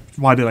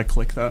why did I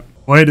click that?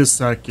 Wait a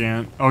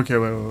second. Okay,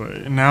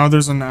 wait. Now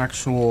there's an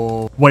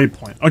actual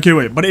waypoint. Okay,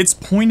 wait, but it's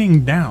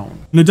pointing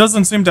down. And it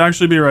doesn't seem to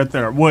actually be right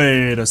there.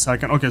 Wait a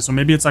second. Okay, so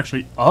maybe it's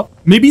actually up?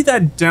 Maybe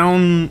that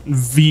down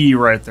V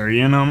right there,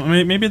 you know?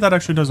 Maybe that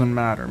actually doesn't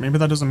matter. Maybe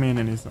that doesn't mean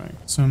anything.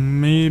 So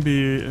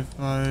maybe if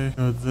I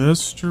go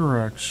this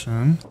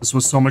direction, this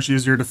was so much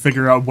easier to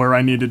figure out where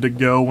I needed to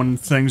go when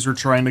things are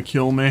trying to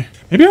kill me.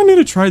 Maybe I need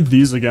to try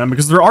these again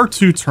because there are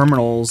 2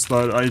 terminals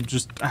that I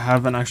just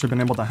haven't actually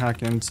been able to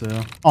hack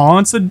into. Oh,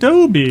 it's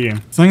Adobe.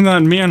 Thing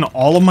that me and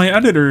all of my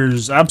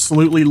editors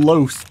absolutely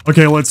loathe.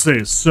 Okay, let's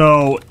see.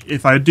 So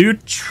if I do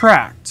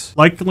tracked,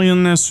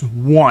 likeliness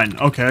 1.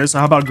 Okay, so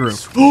how about group?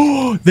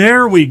 Oh,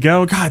 there we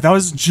go. God, that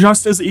was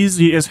just as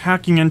easy as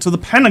hacking into the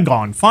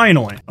Pentagon,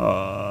 finally.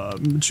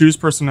 Choose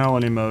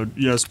personality mode.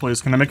 Yes,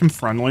 please. Can I make him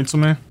friendly to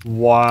me?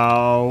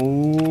 Wow.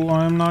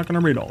 I'm not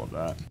gonna read all of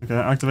that. Okay,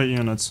 activate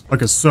units.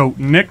 Okay, so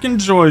Nick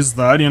enjoys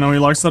that. You know, he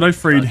likes that I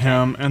freed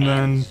him. And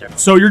then...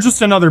 So you're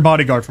just another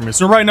bodyguard for me.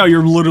 So right now,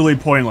 you're literally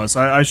pointless.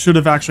 I should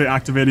have actually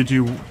activated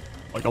you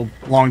like a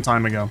long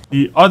time ago.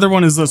 The other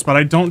one is this, but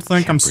I don't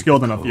think I'm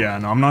skilled enough. Yeah,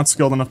 no, I'm not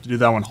skilled enough to do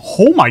that one.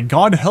 Oh my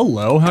god,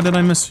 hello. How did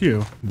I miss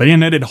you?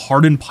 Bayoneted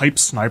hardened pipe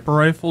sniper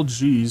rifle?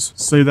 Jeez.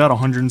 Say that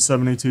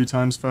 172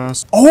 times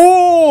fast.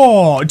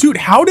 Oh, dude,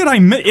 how did I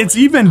miss? It's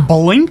even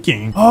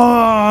blinking.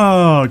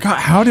 Oh, god,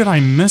 how did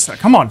I miss that?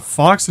 Come on,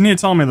 Fox, you need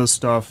to tell me this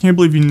stuff. Can't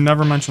believe you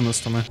never mentioned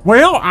this to me.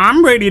 Well,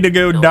 I'm ready to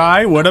go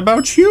die. What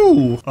about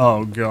you?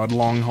 Oh god,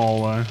 long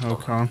hallway.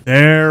 Okay.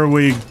 There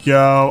we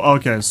go.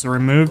 Okay, so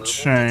remove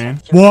chain.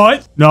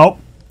 What? Nope.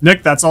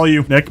 Nick, that's all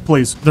you. Nick,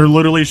 please. They're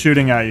literally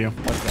shooting at you.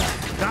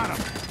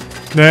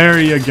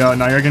 There you go.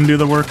 Now you're gonna do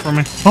the work for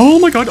me. Oh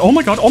my god. Oh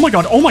my god. Oh my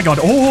god. Oh my god.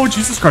 Oh,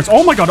 Jesus Christ.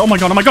 Oh my god. Oh my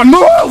god. Oh my god.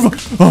 Move!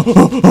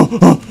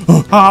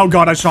 Oh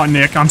god, I shot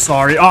Nick. I'm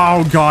sorry.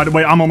 Oh god.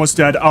 Wait, I'm almost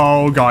dead.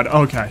 Oh god.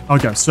 Okay.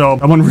 Okay, so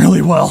that went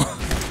really well.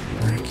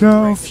 There we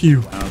go.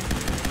 Phew.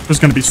 There's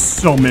gonna be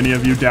so many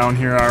of you down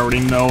here. I already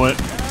know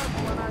it.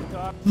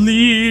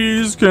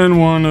 Please, can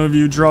one of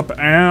you drop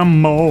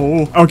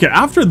ammo? Okay,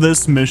 after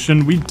this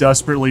mission, we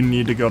desperately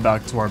need to go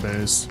back to our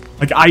base.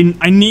 Like, I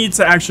need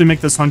to actually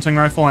make this hunting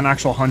rifle an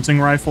actual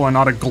hunting rifle and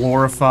not a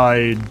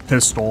glorified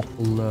pistol.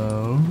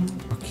 Hello?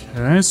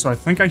 Okay, so I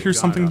think I hear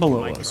something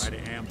below us.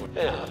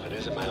 Yeah, if it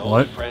isn't my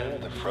What? old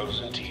friend, the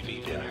frozen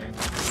TV dinner.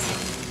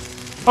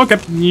 Okay,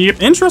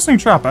 yep, interesting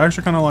trap. I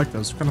actually kind of like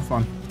this. Kind of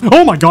fun.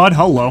 Oh my god,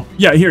 hello.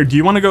 Yeah, here, do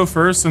you want to go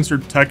first since you're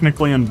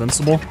technically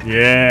invincible?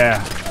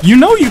 Yeah. You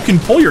know you can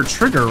pull your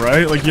trigger,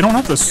 right? Like, you don't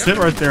have to sit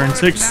right there and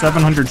take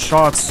 700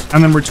 shots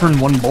and then return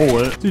 1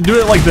 bullet. You do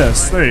it like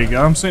this. There you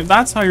go. I'm saying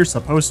that's how you're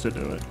supposed to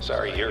do it.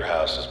 Sorry, your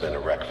house has been a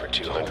wreck for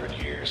 200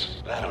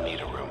 years. I don't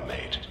need a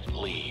roommate.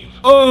 Leave.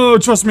 Oh,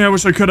 trust me, I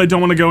wish I could. I don't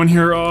want to go in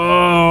here.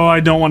 Oh, I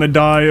don't want to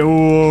die.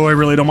 Oh, I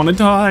really don't want to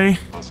die.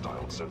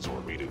 Hostile sensor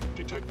reading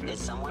detected.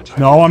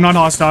 No, I'm not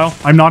hostile.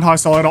 I'm not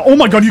hostile at all. Oh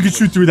my god, you can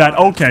shoot through that.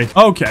 Okay,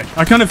 okay.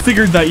 I kind of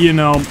figured that, you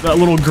know, that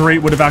little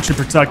grate would have actually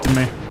protected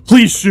me.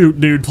 Please shoot,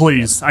 dude,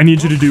 please. I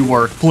need you to do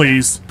work,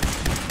 please.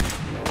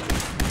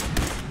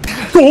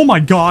 Oh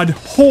my god.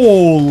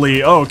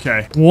 Holy,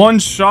 okay. 1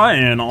 shot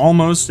and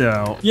almost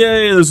out.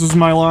 Yay, this is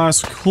my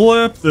last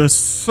clip. This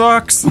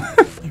sucks.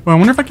 Well, I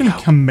wonder if I can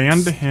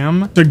command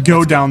him to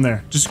go down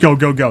there. Just go,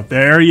 go, go.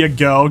 There you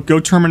go. Go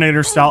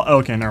Terminator style.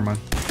 Okay, never mind.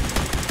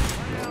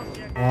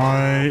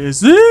 Why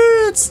is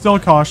it still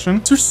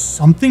caution? Is there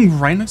something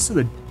right next to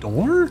the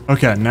door?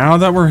 Okay, now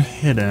that we're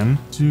hidden,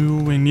 do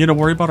we need to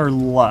worry about our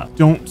left?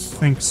 Don't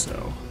think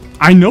so.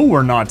 I know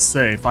we're not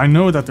safe. I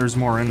know that there's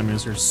more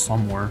enemies here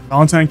somewhere.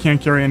 Valentine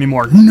can't carry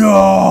anymore.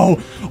 No!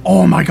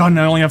 Oh my god, and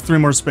I only have 3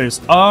 more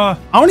space. I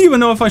don't even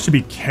know if I should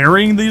be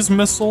carrying these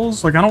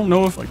missiles. Like, I don't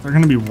know if like they're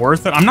gonna be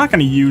worth it. I'm not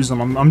gonna use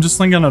them. I'm just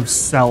thinking of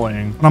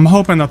selling. And I'm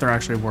hoping that they're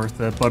actually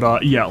worth it.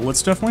 But yeah,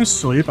 let's definitely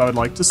sleep. I would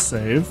like to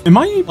save. Am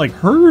I like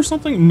hurt or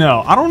something?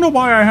 No, I don't know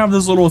why I have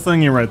this little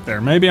thingy right there.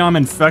 Maybe I'm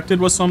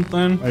infected with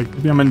something. Like,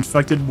 maybe I'm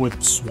infected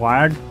with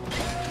swag.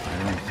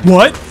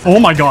 What? Oh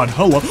my god,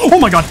 hello. Oh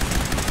my god.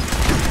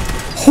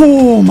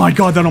 Oh my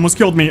god, that almost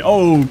killed me.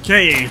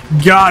 Okay,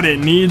 got it.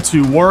 Need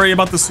to worry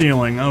about the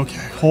ceiling.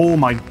 Okay. Oh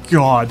my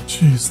god.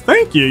 Jeez,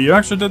 thank you. You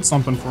actually did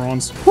something for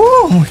once.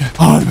 Whew, okay.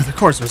 Oh, of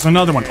course, there's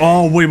another one.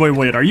 Oh,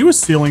 wait. Are you a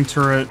ceiling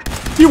turret?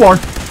 You are.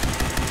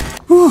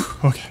 Whew,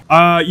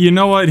 okay. You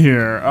know what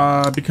here?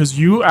 Because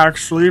you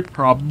actually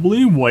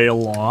probably weigh a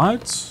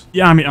lot.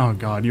 Yeah, I mean, oh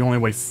god, you only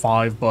weigh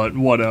 5, but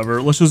whatever.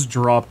 Let's just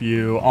drop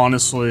you.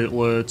 Honestly,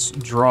 let's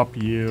drop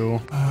you.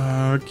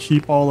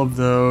 Keep all of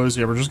those.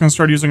 Yeah, we're just gonna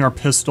start using our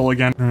pistol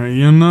again.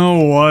 You know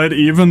what?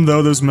 Even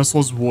though those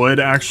missiles would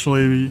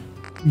actually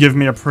give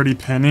me a pretty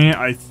penny,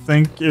 I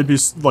think it'd be,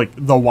 like,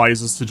 the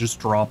wisest to just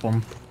drop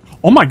them.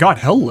 Oh my god,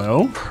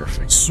 hello.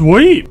 Perfect.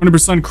 Sweet.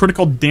 100%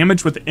 critical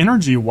damage with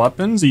energy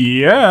weapons.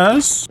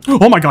 Yes.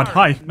 Oh my god,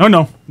 hi.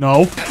 No.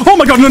 Oh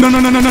my god,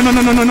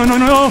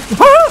 no.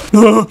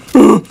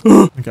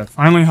 Okay,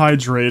 finally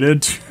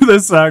hydrated.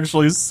 This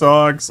actually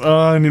sucks.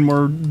 I need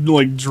more,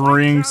 like,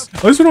 drinks.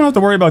 At least we don't have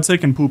to worry about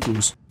taking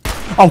poo-poos.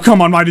 Oh,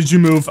 come on. Why did you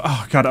move?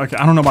 Oh, God. Okay.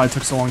 I don't know why it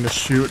took so long to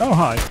shoot. Oh,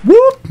 hi.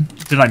 Whoop.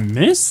 Did I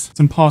miss? It's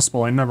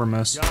impossible. I never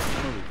miss.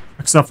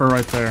 Except for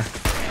right there.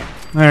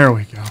 There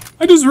we go.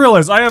 I just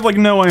realized I have like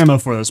no ammo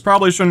for this.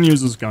 Probably shouldn't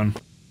use this gun.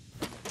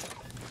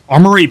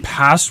 Armory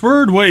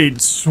password?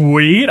 Wait,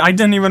 sweet. I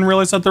didn't even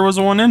realize that there was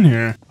one in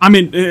here. I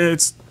mean,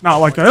 it's not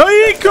like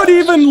I could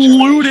even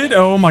loot it.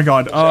 Oh my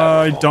God.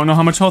 I don't know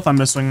how much health I'm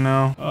missing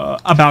now.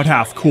 About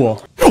half.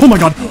 Cool. Oh my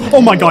God.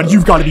 Oh my God.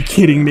 You've got to be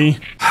kidding me.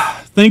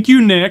 Thank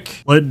you,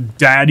 Nick. Let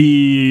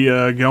Daddy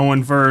go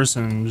in first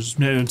and just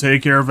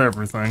take care of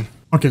everything.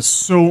 Okay,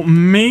 so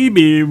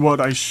maybe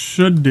what I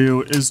should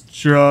do is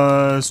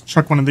just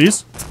chuck one of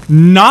these.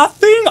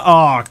 Nothing?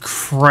 Oh,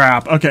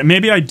 crap. Okay,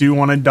 maybe I do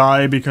want to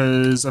die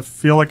because I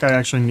feel like I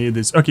actually need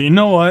these. Okay, you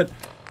know what?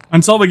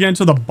 Until we get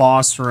into the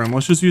boss room,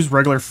 let's just use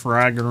regular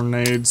frag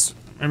grenades.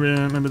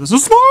 Maybe this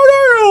is smarter.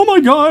 Oh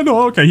my God.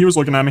 Oh, okay, he was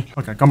looking at me.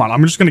 Okay, come on.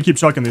 I'm just gonna keep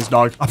chucking these,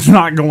 dog. I'm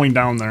not going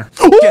down there.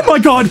 Oh my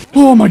God.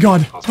 Oh my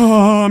God.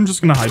 I'm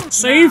just gonna hide.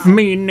 Save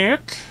me,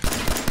 Nick.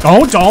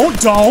 Don't.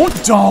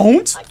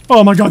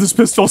 Oh my God, this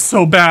pistol's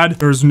so bad.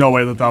 There's no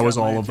way that that was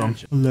all of them.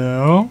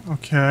 Hello?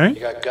 Okay.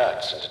 You got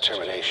guts and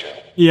determination.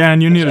 Yeah,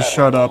 and you need to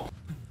shut up.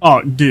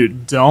 Oh,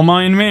 dude, don't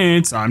mind me.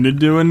 Time to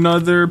do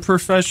another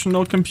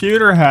professional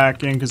computer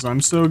hacking because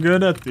I'm so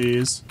good at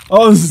these.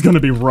 Oh, this is gonna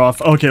be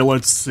rough. Okay,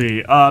 let's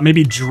see.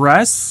 Maybe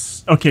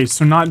dress? Okay,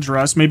 so not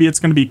dress. Maybe it's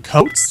gonna be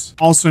coats.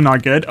 Also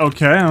not good.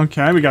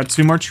 Okay. We got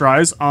 2 more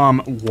tries.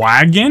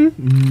 Wagon?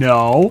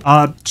 No.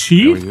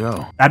 Cheat? There we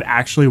go. That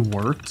actually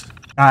worked.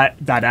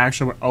 That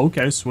actually,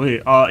 okay,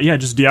 sweet. Yeah,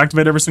 just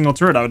deactivate every single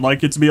turret. I would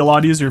like it to be a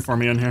lot easier for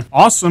me in here.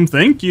 Awesome,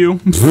 thank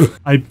you.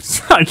 I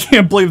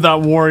can't believe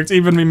that worked.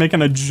 Even me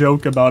making a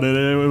joke about it,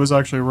 it was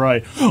actually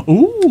right.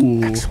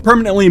 Ooh,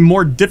 permanently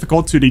more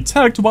difficult to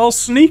detect while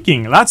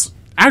sneaking. That's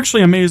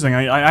actually amazing.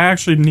 I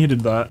actually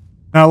needed that.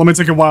 Now, let me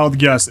take a wild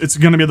guess. It's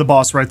gonna be the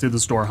boss right through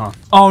this door, huh?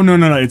 Oh, no,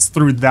 it's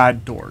through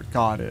that door.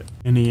 Got it.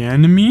 Any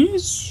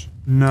enemies?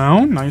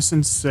 No, nice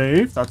and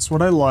safe. That's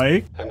what I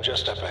like. I'm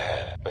just up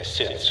ahead. My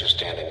synths are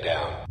standing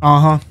down.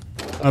 Uh-huh.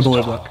 I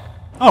believe that.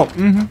 Oh,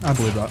 I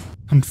believe that.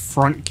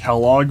 Confront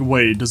Kellogg.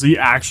 Wait, does he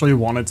actually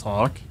want to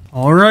talk?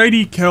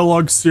 Alrighty,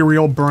 Kellogg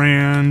cereal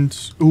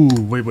brand. Ooh,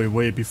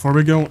 wait. Before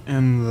we go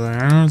in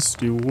there, let's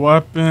do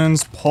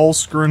weapons,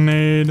 pulse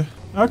grenade.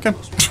 Okay.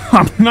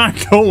 I'm not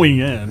going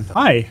in.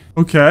 Hi.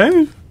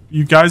 Okay.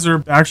 You guys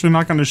are actually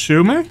not going to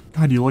shoot me?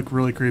 God, you look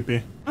really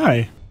creepy.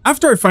 Hi.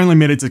 After I finally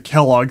made it to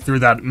Kellogg through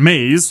that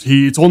maze,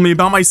 he told me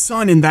about my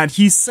son and that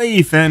he's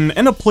safe and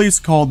in a place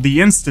called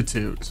the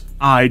Institute.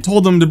 I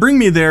told him to bring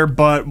me there,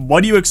 but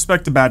what do you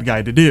expect a bad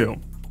guy to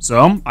do?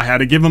 So, I had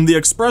to give him the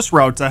express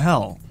route to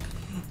hell.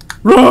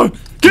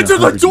 Get to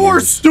the door,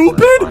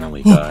 stupid!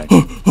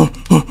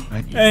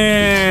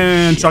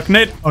 And chucking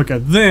it. Okay,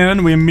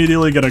 then we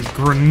immediately get a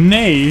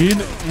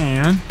grenade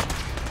and...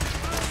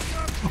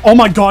 Oh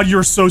my God,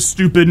 you're so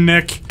stupid,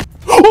 Nick.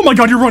 Oh my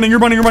God, you're running. Oh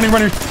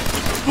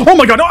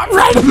my God, no, I'm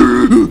right!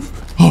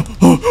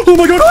 Oh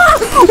my God,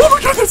 oh my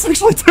God, that's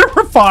actually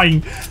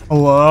terrifying!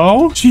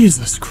 Hello?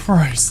 Jesus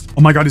Christ.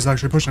 Oh my God, he's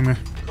actually pushing me.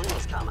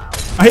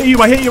 I hate you.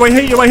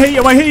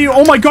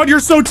 Oh my God,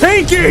 you're so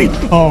tanky!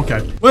 Oh,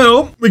 okay.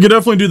 Well, we could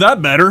definitely do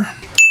that better.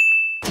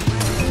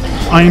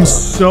 I am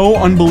so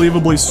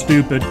unbelievably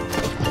stupid.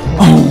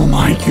 Oh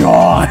my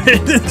God.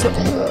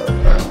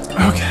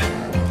 Okay.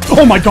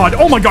 Oh my God.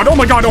 What? Oh my God.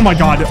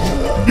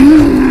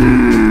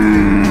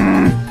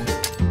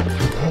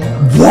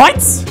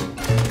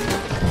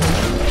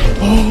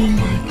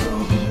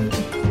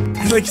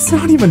 Like, it's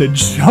not even a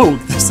joke.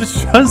 This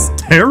is just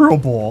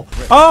terrible.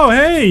 Oh,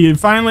 hey, you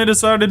finally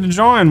decided to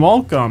join.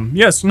 Welcome.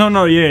 Yes,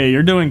 no, yeah,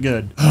 you're doing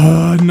good.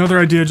 Another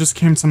idea just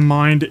came to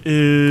mind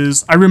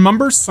is I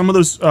remember some of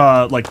those,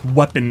 like,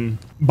 weapon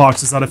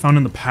boxes that I found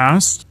in the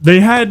past.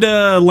 They had,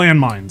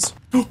 landmines.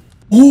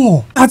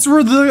 Oh, that's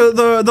where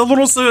the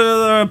little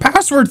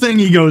password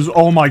thingy goes.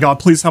 Oh my God,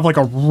 please have like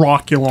a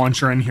rocket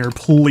launcher in here,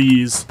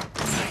 please.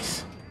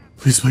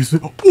 Please.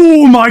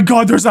 Oh my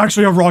God, there's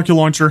actually a rocket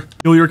launcher.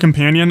 Kill your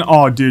companion?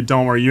 Oh, dude,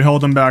 don't worry. You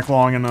held him back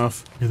long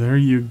enough. Okay, there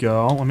you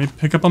go. Let me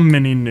pick up a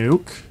mini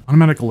nuke.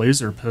 Automatic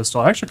laser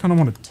pistol. I actually kind of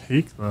want to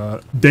take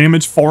that.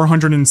 Damage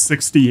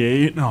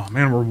 468. Oh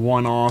man, we're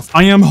 1 off.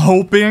 I am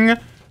hoping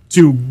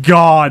to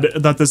God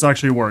that this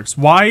actually works.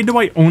 Why do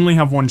I only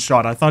have 1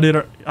 shot? I thought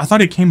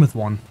it came with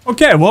 1.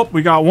 Okay, well,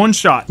 we got 1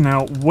 shot.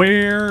 Now,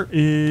 where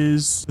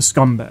is the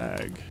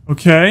scumbag?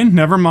 Okay,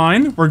 never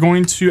mind. We're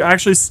going to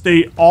actually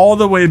stay all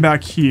the way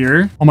back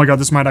here. Oh my God,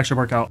 this might actually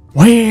work out.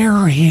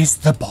 Where is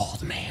the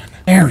bald man?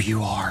 There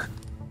you are.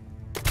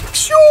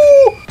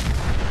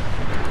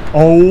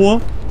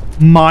 Oh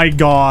my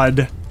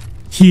God.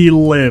 He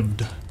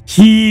lived.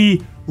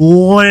 He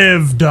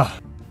lived.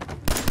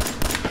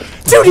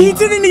 Dude, he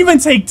didn't even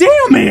take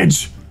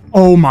damage!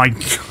 Oh my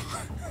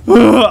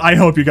God. I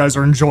hope you guys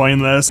are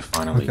enjoying this.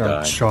 Finally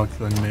died. Chuck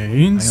the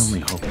nades. I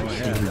only hope you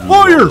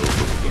Fire!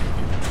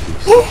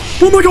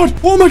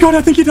 Oh my God,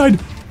 I think he died.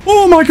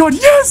 Oh my god,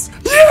 yes!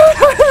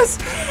 Yes!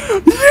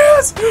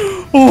 Yes!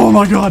 Oh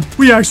my god,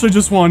 we actually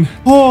just won.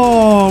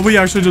 Oh, we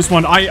actually just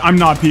won. I'm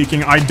not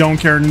peeking. I don't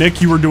care.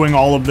 Nick, you were doing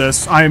all of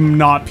this. I'm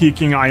not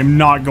peeking. I am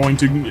not going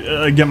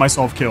to get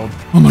myself killed.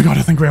 Oh my god,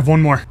 I think we have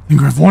one more. I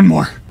think we have one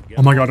more.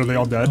 Oh my god, are they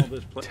all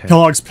dead?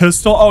 Kellogg's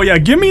pistol. Oh yeah,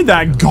 give me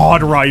that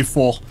god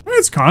rifle.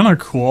 It's kind of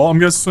cool. I'm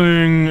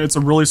guessing it's a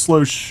really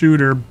slow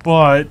shooter,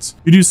 but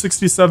you do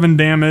 67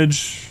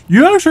 damage.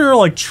 You actually are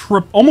like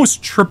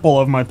almost triple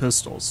of my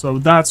pistols, so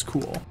that's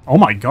cool. Oh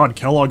my god,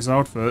 Kellogg's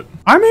outfit.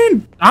 I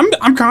mean,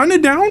 I'm kind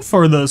of down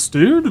for this,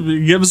 dude.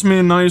 It gives me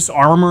a nice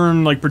armor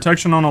and like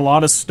protection on a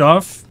lot of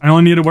stuff. I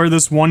only need to wear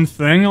this one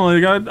thing.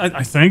 Like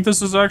I think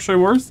this is actually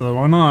worth it.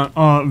 Why not?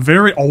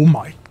 Oh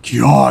my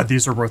god,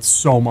 these are worth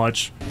so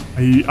much.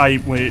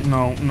 Wait,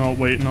 no,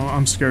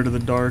 I'm scared of the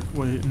dark.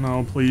 Wait,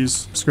 no,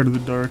 please. I'm scared of the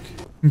dark.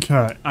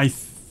 Okay, I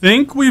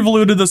think we've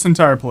looted this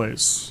entire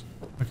place.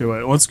 Okay,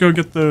 wait, let's go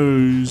get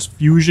those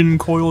fusion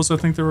coils, I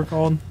think they were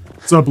called.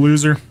 What's up,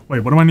 loser? Wait,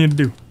 what do I need to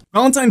do?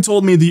 Valentine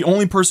told me the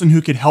only person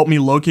who could help me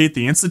locate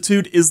the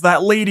Institute is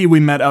that lady we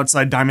met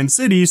outside Diamond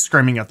City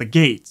screaming at the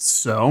gates,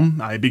 so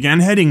I began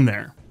heading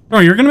there. Oh,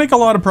 you're gonna make a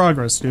lot of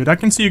progress, dude. I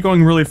can see you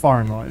going really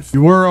far in life.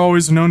 You were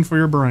always known for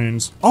your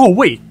brains. Oh,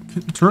 wait.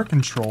 Turret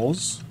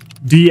controls.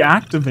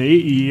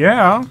 Deactivate,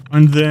 yeah.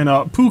 And then,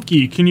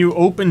 Pookie, can you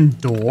open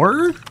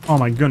door? Oh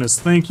my goodness,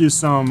 thank you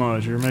so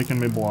much. You're making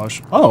me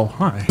blush. Oh,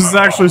 hi. This is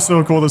actually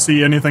so cool to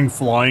see anything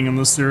flying in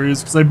this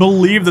series, because I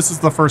believe this is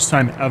the first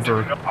time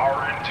ever.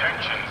 Our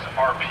intentions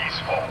are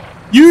peaceful.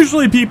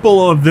 Usually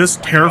people of this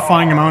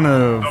terrifying amount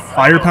of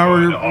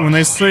firepower, when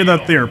they say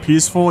that they are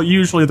peaceful,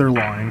 usually they're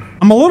lying.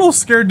 I'm a little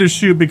scared to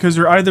shoot because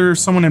you're either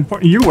someone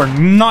important. You are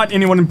not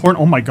anyone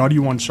important. Oh my god,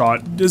 you one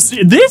shot. This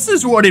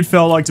is what it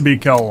felt like to be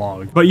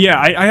Kellogg. But yeah,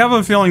 I have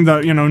a feeling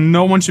that, you know,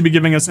 no one should be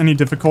giving us any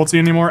difficulty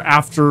anymore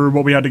after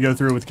what we had to go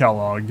through with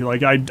Kellogg.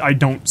 Like, I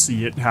don't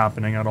see it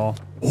happening at all.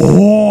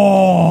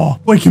 Oh!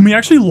 Wait, can we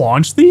actually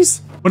launch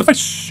these? What if I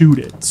shoot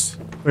it?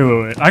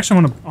 Wait. I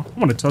actually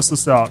want to test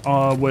this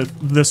out with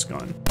this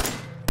gun.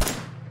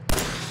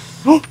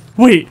 Oh,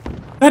 wait.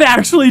 That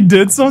actually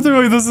did something?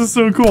 Like, this is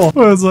so cool.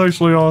 Oh, that's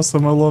actually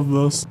awesome. I love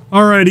this.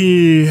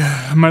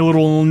 Alrighty, my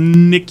little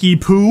Nicky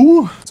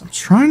Poo. So I'm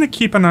trying to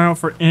keep an eye out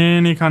for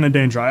any kind of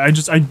danger. I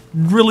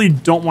really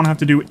don't want to have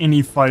to do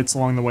any fights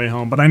along the way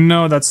home, but I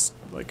know that's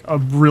like a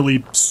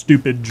really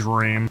stupid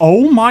dream.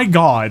 Oh my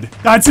god.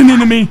 That's an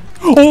enemy.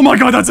 Oh my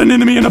god, that's an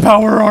enemy in a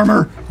power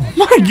armor. Oh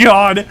my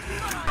god.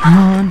 Come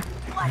on.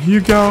 There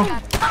you go.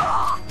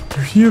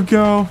 There you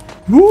go.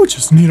 Ooh,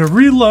 just need a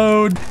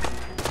reload.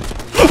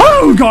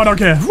 Oh god,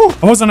 okay. Whew.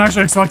 I wasn't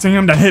actually expecting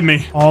him to hit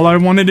me. All I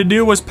wanted to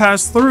do was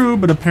pass through,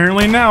 but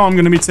apparently now I'm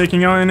gonna be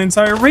taking out an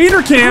entire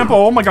raider camp.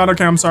 Oh my god,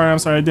 okay, I'm sorry.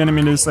 I didn't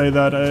mean to say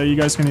that. You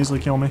guys can easily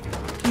kill me.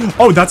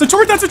 Oh, that's a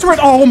turret,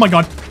 Oh my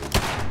god.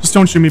 Just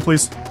don't shoot me,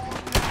 please.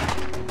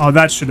 Oh,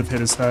 that should have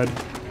hit his head.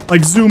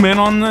 Like, zoom in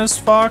on this,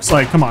 Fox.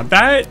 Like, come on.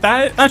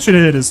 That should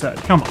have hit his head.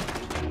 Come on.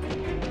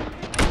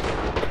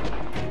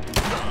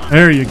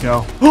 There you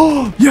go.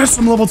 Oh, yes,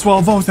 I'm level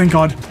 12. Oh, thank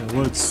God. Okay,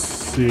 let's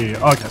see.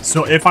 Okay,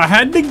 so if I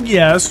had to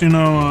guess, you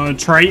know,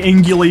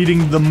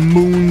 triangulating the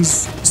moon's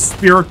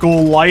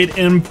spherical light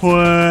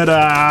input,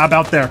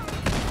 about there.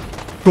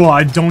 Cool,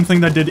 I don't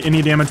think that did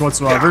any damage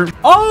whatsoever.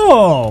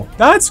 Oh,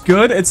 that's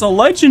good. It's a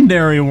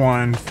legendary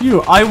one.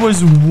 Phew, I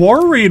was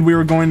worried we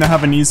were going to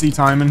have an easy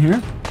time in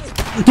here.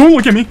 Don't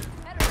look at me.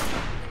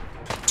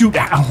 Dude,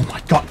 oh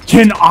my God.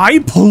 Can I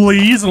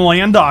please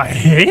land a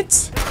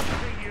hit?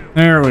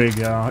 There we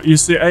go. You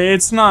see,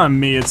 it's not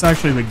me. It's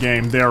actually the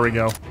game. There we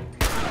go.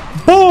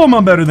 Boom,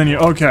 I'm better than you.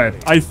 Okay,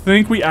 I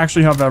think we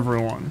actually have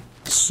everyone.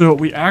 So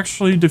we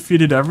actually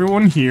defeated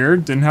everyone here.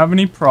 Didn't have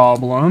any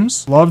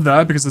problems. Love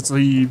that because it's a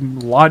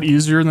lot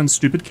easier than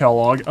stupid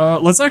Kellogg.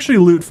 Let's actually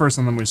loot first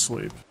and then we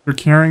sleep. We're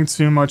carrying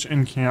too much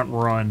and can't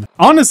run.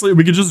 Honestly,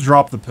 we could just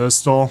drop the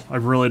pistol. I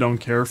really don't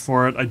care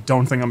for it. I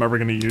don't think I'm ever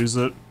going to use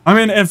it. I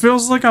mean, it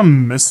feels like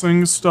I'm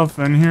missing stuff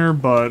in here,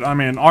 but I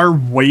mean, our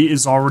weight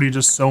is already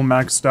just so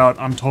maxed out.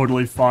 I'm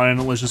totally fine.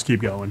 Let's just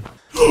keep going.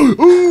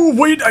 Oh,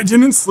 wait, I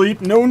didn't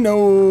sleep.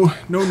 No.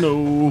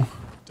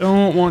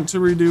 Don't want to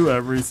redo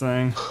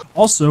everything.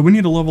 Also, we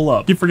need to level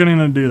up. Keep forgetting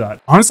to do that.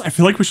 Honestly, I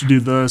feel like we should do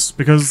this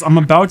because I'm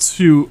about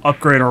to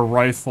upgrade our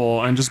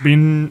rifle and just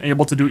being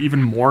able to do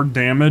even more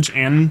damage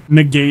and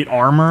negate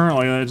armor.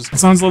 Like, it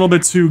sounds a little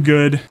bit too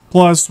good.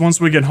 Plus,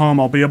 once we get home,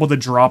 I'll be able to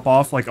drop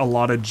off like a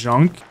lot of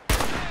junk.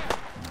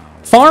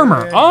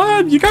 Farmer.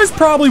 You guys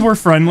probably were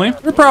friendly.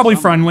 We're probably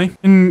friendly.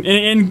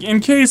 In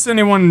case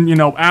anyone, you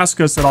know,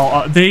 asks us at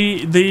all,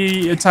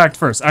 they attacked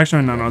first.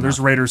 Actually, no. There's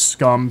raider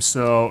scum,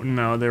 so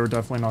no, they were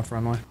definitely not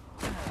friendly.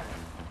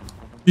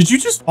 Did you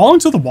just fall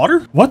into the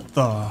water? What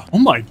the? Oh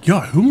my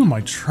God, who am I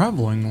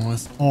traveling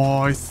with?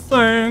 I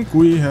think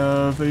we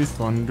have a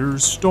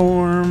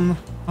thunderstorm.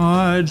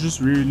 I just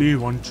really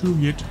want to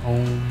get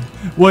home.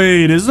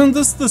 Wait, isn't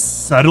this the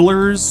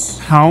settler's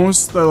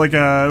house? That like,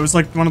 it was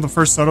like one of the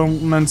first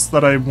settlements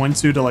that I went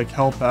to like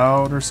help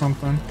out or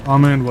something. I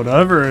mean,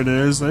 whatever it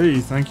is, hey,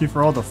 thank you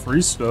for all the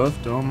free stuff.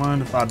 Don't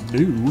mind if I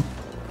do.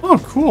 Oh,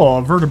 cool,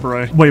 a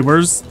vertebrae. Wait,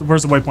 where's the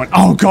waypoint?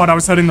 Oh god, I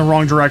was heading the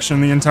wrong direction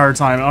the entire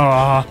time.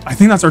 I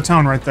think that's our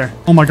town right there.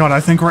 Oh my god, I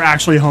think we're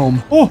actually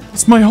home. Oh,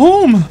 it's my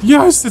home.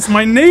 Yes, it's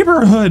my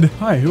neighborhood.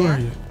 Hi, who are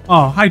you?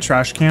 Oh, hi,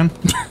 trash can.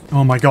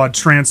 Oh my god,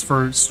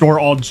 transfer, store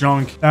all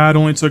junk. That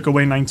only took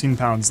away 19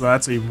 pounds.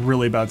 That's a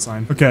really bad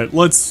sign. Okay,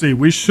 let's see.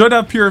 We should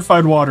have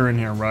purified water in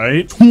here,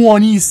 right?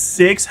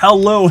 26?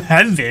 Hello,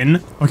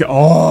 heaven. Okay,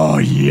 oh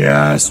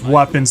yes,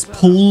 weapons,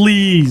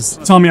 please.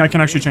 Tell me I can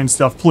actually change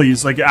stuff,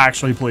 please. Like,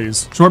 actually,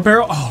 please. Short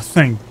barrel? Oh,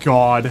 thank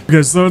god.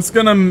 Okay, so it's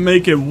gonna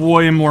make it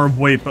way more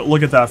weight, but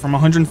look at that. From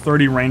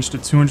 130 range to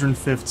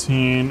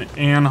 215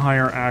 and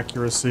higher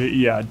accuracy.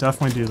 Yeah,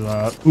 definitely do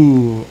that.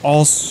 Ooh,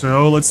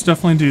 also, let's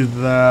definitely do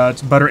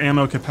that. Better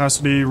ammo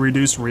capacity,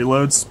 reduced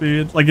reload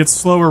speed. Like, it's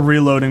slower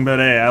reloading, but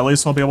hey, at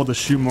least I'll be able to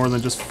shoot more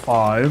than just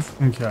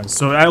 5. Okay,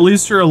 so at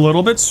least you're a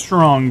little bit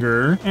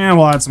stronger. And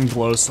we'll add some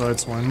glow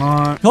sights, why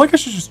not? I feel like I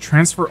should just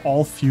transfer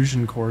all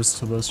fusion cores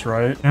to this,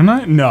 right? Can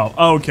I? No.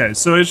 Okay,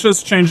 so it's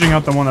just changing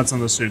out the one that's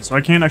in the suit, so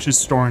I can't actually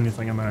store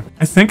anything in there.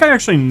 I think I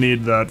actually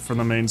need that for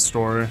the main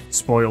story.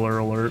 Spoiler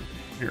alert.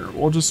 Here,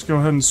 we'll just go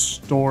ahead and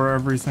store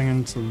everything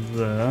into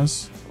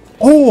this.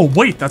 Oh,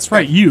 wait, that's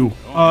right, you.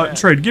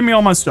 Trade, give me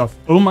all my stuff.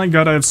 Oh my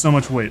god, I have so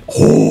much weight.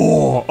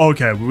 Oh,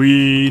 okay,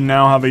 we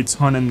now have a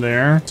ton in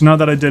there. So now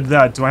that I did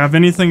that, do I have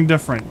anything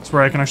different to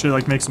where I can actually,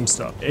 like, make some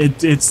stuff?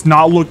 It's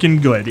not looking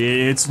good.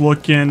 It's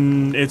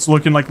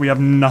looking like we have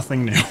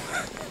nothing new.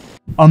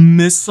 A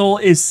missile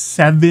is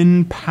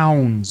 7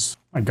 pounds.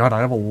 My god, I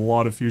have a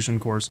lot of fusion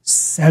cores.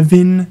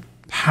 7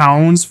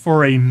 pounds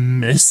for a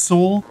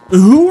missile?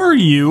 Who are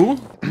you?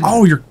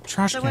 Oh, you're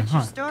trash can,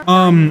 huh?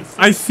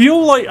 I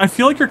feel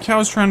like your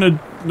cow's trying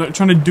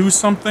to do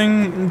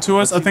something to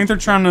us. I think they're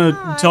trying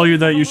to tell you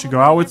that you should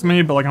go out with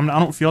me, but like I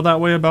don't feel that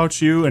way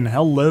about you. And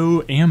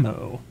hello,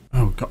 ammo.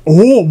 Oh god.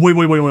 Oh,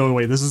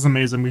 wait. This is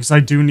amazing because I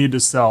do need to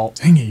sell.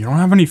 Dang it, you don't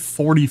have any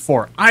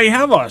 44. I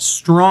have a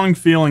strong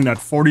feeling that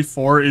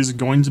 44 is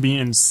going to be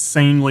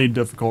insanely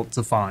difficult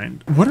to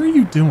find. What are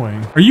you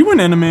doing? Are you an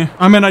enemy?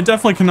 I mean, I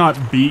definitely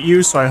cannot beat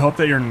you, so I hope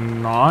that you're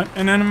not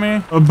an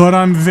enemy. But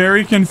I'm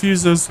very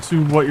confused as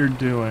to what you're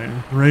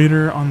doing.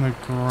 Raider on the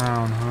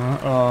ground,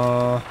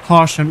 huh?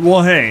 Caution.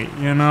 Well, hey,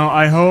 you know,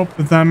 I hope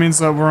that means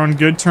that we're on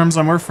good terms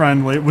and we're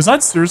friendly. Was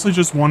that seriously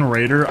just one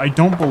raider? I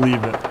don't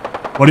believe it.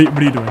 What are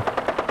you doing?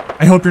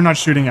 I hope you're not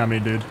shooting at me,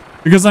 dude.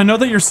 Because I know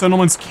that your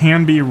settlements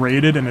can be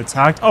raided and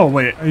attacked. Oh,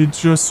 wait. I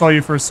just saw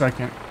you for a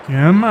second.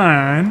 Come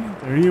on.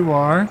 There you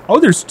are. Oh,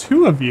 there's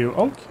 2 of you.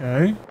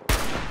 Okay.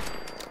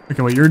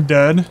 Okay, wait. You're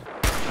dead.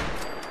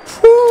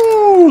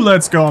 Woo!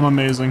 Let's go. I'm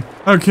amazing.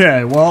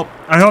 Okay, well,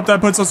 I hope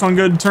that puts us on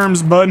good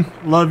terms, bud.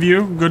 Love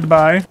you.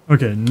 Goodbye.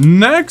 Okay,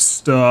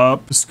 next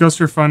up, discuss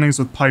your findings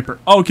with Piper.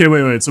 Okay,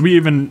 wait. So we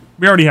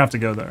already have to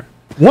go there.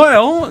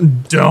 Well,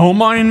 don't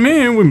mind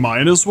me, we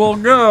might as well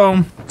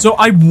go. So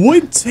I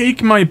would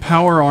take my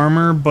power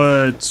armor,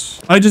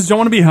 but I just don't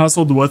want to be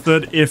hassled with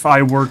it if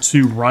I were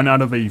to run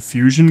out of a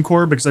fusion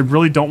core, because I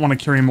really don't want to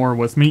carry more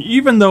with me,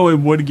 even though it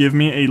would give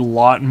me a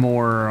lot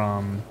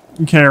more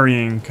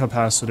carrying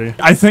capacity.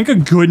 I think a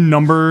good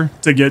number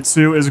to get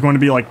to is going to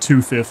be like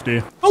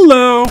 250.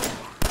 Hello.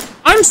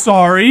 I'm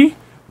sorry.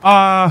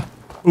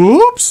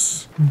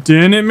 Oops.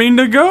 Didn't mean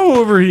to go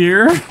over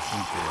here.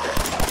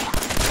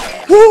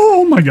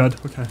 Oh my god.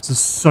 Okay. This is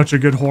such a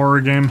good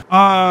horror game.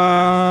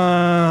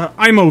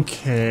 I'm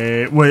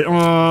okay. Wait,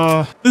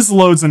 this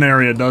loads an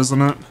area,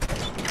 doesn't it?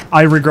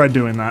 I regret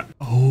doing that.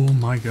 Oh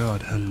my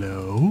god.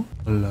 Hello?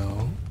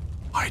 Hello?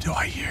 Why do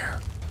I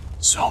hear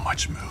so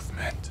much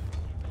movement?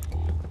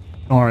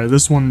 Alright,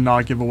 this will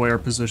not give away our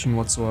position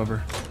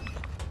whatsoever.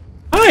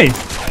 Hi!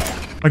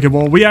 Okay,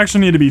 well, we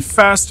actually need to be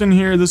fast in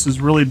here. This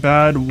is really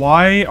bad.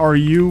 Why are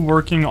you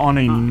working on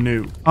a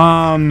nuke?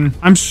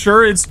 I'm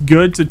sure it's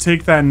good to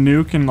take that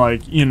nuke and,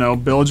 like, you know,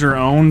 build your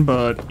own,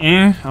 but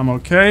I'm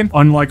okay.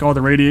 Unlike all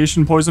the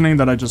radiation poisoning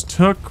that I just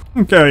took.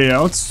 Okay, yeah,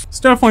 let's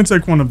definitely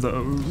take one of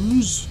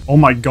those. Oh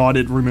my god,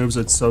 it removes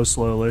it so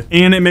slowly.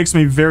 And it makes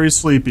me very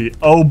sleepy.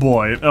 Oh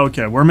boy.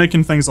 Okay, we're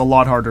making things a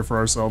lot harder for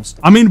ourselves.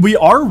 I mean, we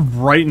are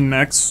right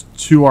next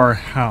to our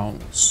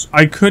house.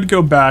 I could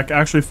go back,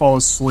 actually fall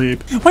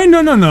asleep. Wait,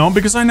 no,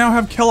 because I now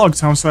have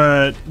Kellogg's house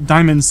at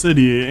Diamond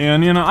City,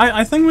 and, you know,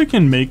 I think we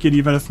can make it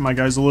even if my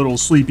guy's a little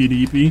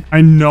sleepy-deepy. I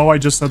know I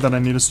just said that I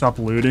need to stop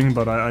looting,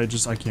 but I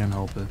can't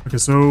help it. Okay,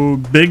 so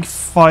big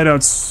fight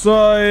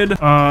outside.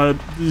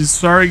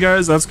 Sorry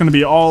guys, that's gonna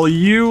be all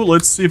you.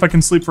 Let's see if I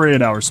can sleep for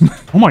 8 hours.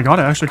 Oh my god,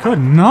 I actually could.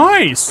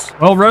 Nice!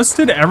 Well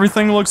rested,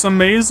 everything looks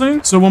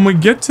amazing. So when we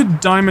get to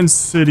Diamond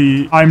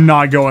City, I'm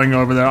not going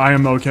over there. I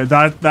am okay.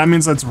 That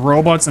means that's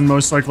robots and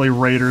most likely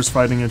raiders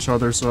fighting each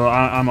other, so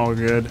I'm all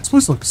good. This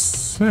place looks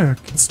sick.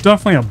 It's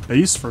definitely a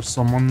base for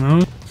someone,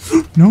 though.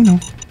 No.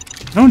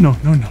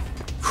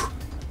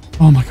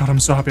 Oh my god, I'm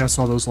so happy I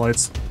saw those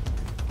lights.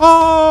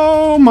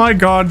 Oh my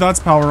god, that's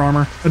power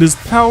armor. That is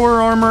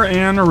power armor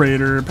and a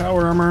raider.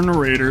 Power armor and a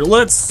raider.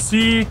 Let's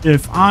see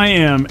if I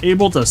am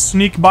able to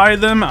sneak by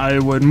them. I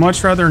would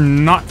much rather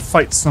not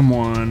fight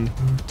someone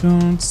who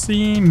don't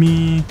see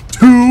me. 2?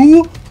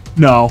 Oh my god, okay. So 6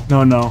 No.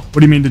 What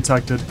do you mean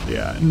detected?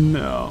 Yeah,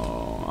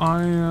 no.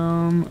 I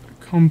am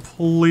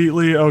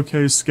completely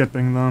okay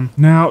skipping them.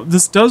 Now,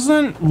 this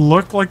doesn't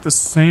look like the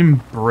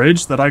same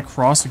bridge that I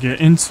crossed to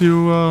get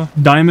into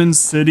Diamond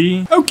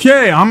City.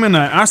 Okay, I'm gonna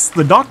ask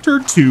the doctor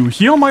to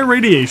heal my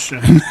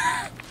radiation.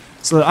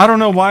 So I don't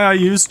know why I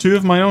used 2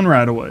 of my own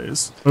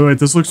Radaways. Oh wait,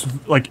 this looks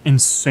like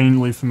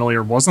insanely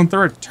familiar. Wasn't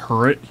there a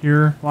turret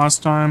here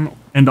last time?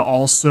 And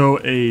also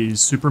a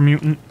super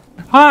mutant?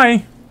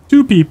 Hi,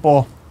 2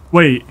 people.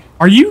 Wait,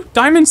 are you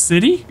Diamond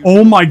City?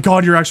 Oh my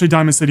god, you're actually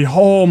Diamond City.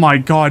 Oh my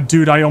god,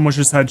 dude, I almost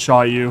just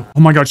headshot you. Oh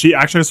my god, she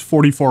actually has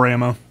 44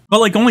 ammo. But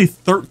like only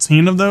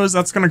 13 of those,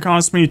 that's gonna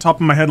cost me, top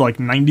of my head, like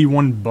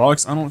 91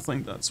 bucks. I don't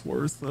think that's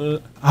worth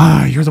it.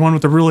 Ah, you're the one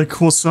with the really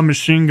cool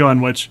submachine gun,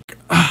 which,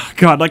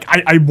 god, like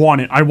I want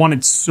it. I want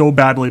it so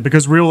badly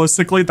because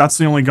realistically, that's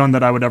the only gun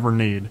that I would ever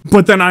need.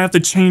 But then I have to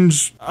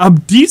change a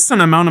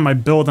decent amount of my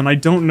build and I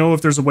don't know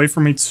if there's a way for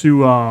me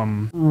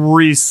to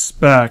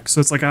respec.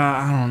 So it's like,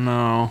 I don't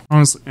know.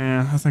 Honestly,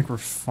 I think we're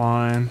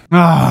fine.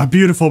 Ah,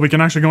 beautiful. We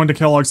can actually go into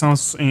Kellogg's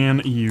house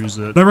and use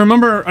it. But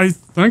remember, I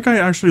think I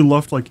actually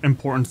left like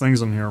important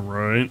things in here,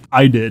 right?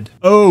 I did.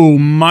 Oh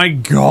my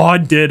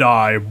god, did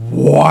I?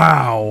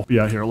 Wow.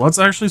 Yeah, here, let's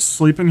actually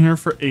sleep in here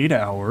for 8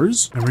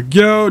 hours. There we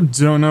go.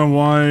 Don't know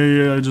why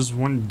I just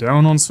went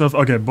down on stuff.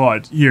 Okay,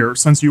 but here,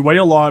 since you weigh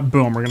a lot,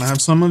 boom, we're gonna have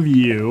some of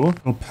you.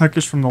 Go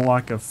peckish from the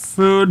lack of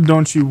food.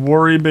 Don't you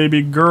worry,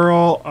 baby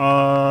girl.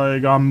 I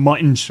got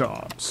mutton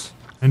chops.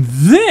 And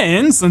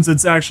then, since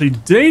it's actually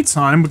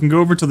daytime, we can go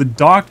over to the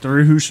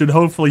doctor, who should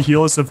hopefully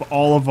heal us of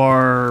all of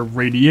our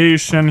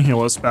radiation, heal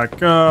us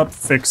back up,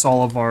 fix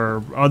all of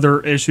our other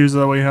issues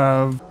that we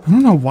have. I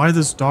don't know why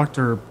this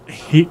doctor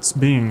hates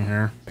being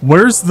here.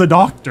 Where's the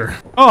doctor?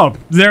 Oh,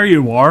 there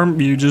you are.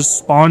 You just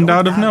spawned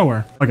out of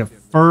nowhere. Okay,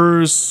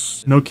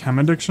 first, no chem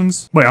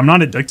addictions. Wait, I'm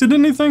not addicted to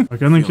anything?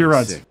 Okay, I think you're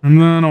right.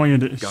 And then I want you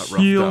to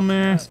heal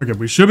me. Okay,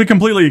 we should be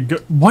completely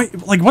good.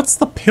 Like, what's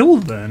the pill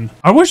then?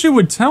 I wish it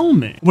would tell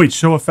me. Wait,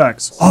 show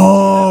effects.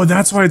 Oh,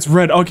 that's why it's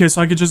red. Okay,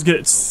 so I could just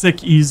get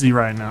sick easy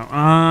right now.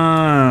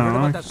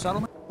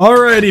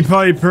 Alrighty,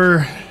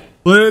 Piper.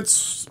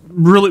 Let's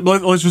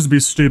just be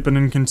stupid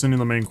and continue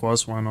the main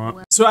quest, why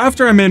not? So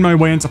after I made my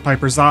way into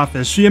Piper's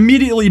office, she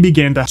immediately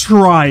began to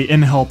try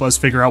and help us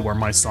figure out where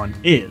my son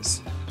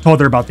is. Told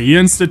her about the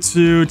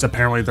Institute,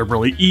 apparently they're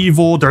really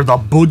evil, they're the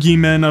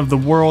boogeymen of the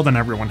world and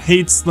everyone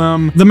hates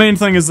them. The main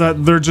thing is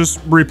that they're just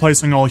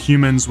replacing all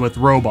humans with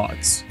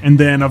robots. And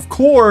then, of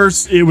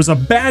course, it was a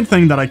bad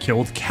thing that I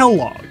killed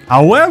Kellogg.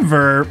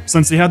 However,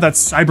 since he had that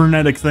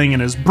cybernetic thing in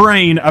his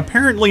brain,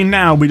 apparently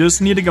now we just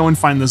need to go and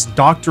find this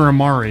Dr.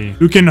 Amari,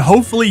 who can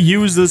hopefully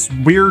use this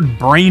weird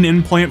brain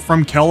implant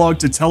from Kellogg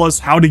to tell us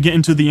how to get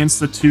into the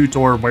Institute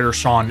or where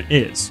Sean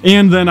is.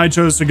 And then I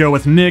chose to go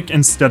with Nick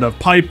instead of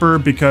Piper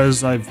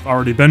because I've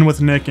already been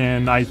with Nick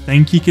and I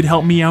think he could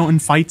help me out in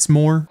fights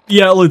more.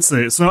 Yeah, let's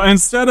see. So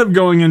instead of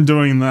going and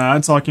doing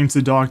that, talking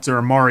to Dr.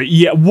 Amari,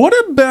 yeah, what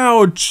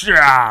about,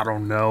 I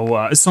don't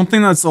know,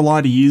 something that's a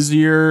lot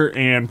easier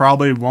and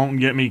probably won't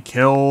get me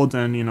killed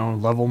and, you know,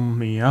 level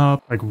me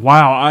up. Like,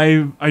 wow,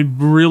 I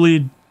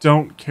really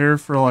don't care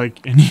for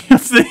like any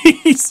of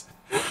these.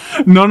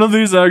 None of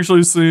these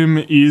actually seem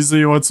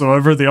easy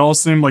whatsoever. They all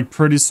seem like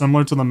pretty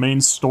similar to the main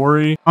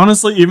story.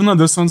 Honestly, even though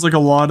this sounds like a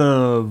lot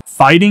of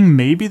fighting,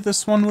 maybe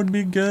this one would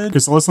be good.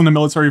 Because listen to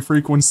military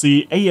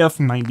frequency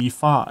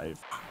AF95.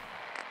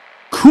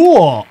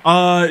 Cool.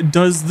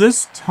 Does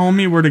this tell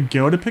me where to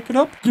go to pick it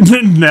up?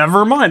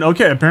 Never mind.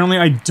 Okay, apparently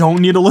I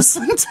don't need to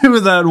listen to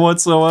that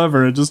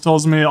whatsoever. It just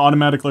tells me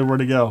automatically where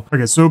to go.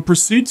 Okay, so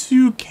proceed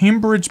to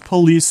Cambridge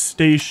Police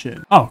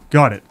Station. Oh,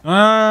 got it.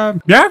 Yeah,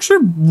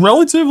 actually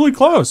relatively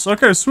close.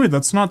 Okay, sweet.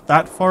 That's not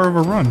that far of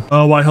a run.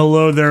 Oh, why,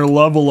 hello there,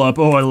 level up.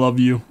 Oh, I love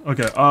you.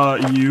 Okay,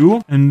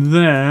 you. And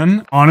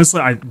then, honestly,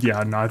 I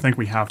think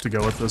we have to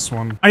go with this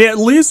one. I at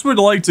least would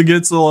like to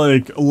get to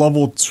like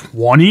level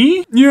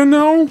 20, you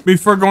know,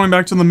 before going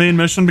back to the main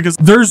mission, because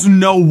there's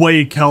no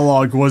way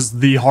Kellogg was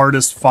the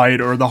hardest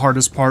fight or the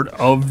hardest part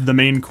of the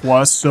main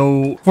quest.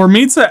 So for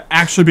me to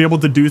actually be able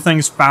to do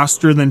things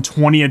faster than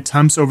 20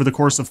 attempts over the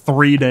course of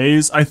 3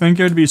 days, I think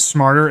it would be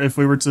smarter if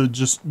we were to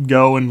just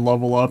go and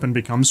level up and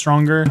become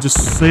stronger.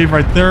 Just save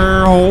right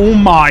there. Oh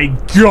my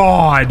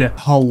god.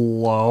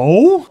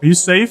 Hello? Are you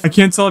safe? I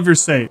can't tell if you're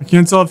safe. I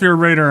can't tell if you're a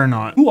raider or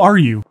not. Who are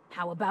you?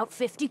 How about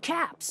 50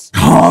 caps?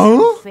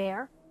 Huh?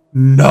 Fair?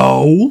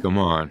 No. Come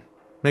on.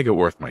 Make it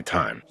worth my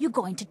time. You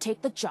going to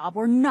take the job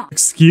or not?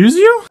 Excuse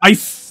you? I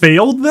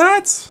failed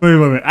that?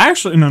 Wait.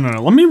 Actually, no.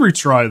 Let me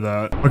retry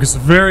that. Okay, so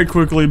very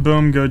quickly,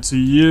 boom, go to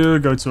you,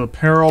 go to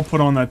apparel,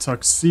 put on that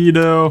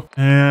tuxedo.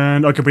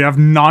 And okay, we have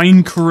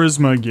 9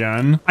 charisma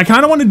again. I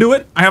kind of want to do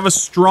it. I have a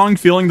strong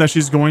feeling that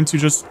she's going to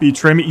just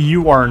betray me.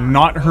 You are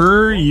not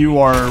her. You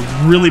are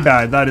really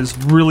bad. That is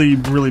really,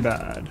 really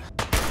bad.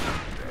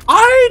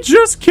 I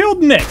just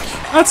killed Nick.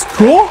 That's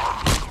cool.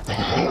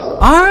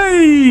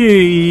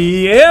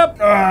 Yep,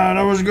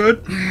 that was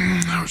good.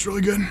 That was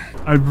really good.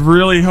 I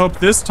really hope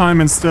this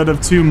time, instead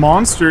of 2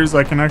 monsters,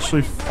 I can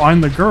actually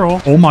find the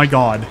girl. Oh my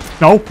god.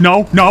 No,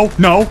 no, no,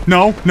 no,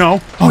 no,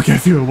 no. Okay,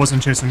 phew, it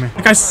wasn't chasing me.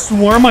 Like, I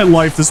swear on my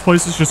life, this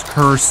place is just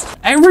cursed.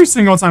 Every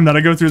single time that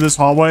I go through this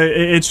hallway,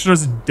 it's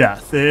just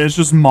death. It's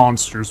just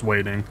monsters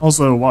waiting.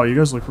 Also, wow, you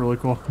guys look really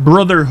cool.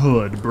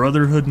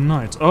 Brotherhood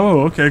Knights.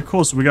 Oh, okay,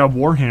 cool. So we got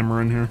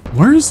Warhammer in here.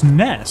 Where's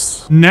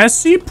Ness?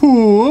 Nessie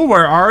Pooh,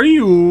 where are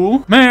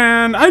you?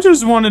 Man, I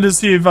just wanted to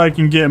see if I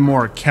can get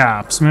more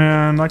caps,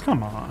 man. Like,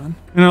 come on.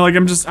 You know, like,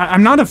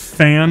 I'm not a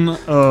fan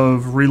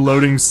of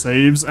reloading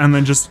saves and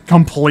then just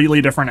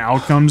completely different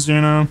outcomes,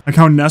 you know? Like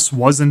how Ness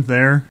wasn't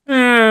there.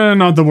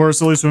 Not the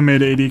worst. At least we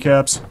made 80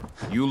 caps.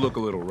 You look a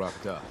little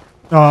roughed up.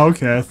 Oh,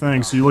 okay,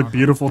 thanks. You look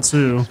beautiful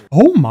too.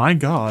 Oh my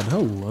god,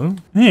 hello.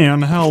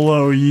 And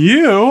hello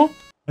you.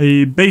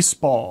 A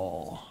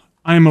baseball.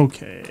 I'm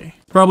okay.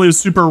 Probably a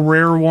super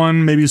rare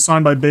one, maybe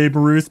signed by Babe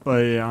Ruth,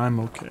 but yeah, I'm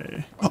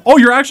okay. Oh,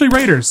 you're actually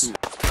Raiders.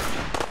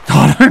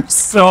 God, I'm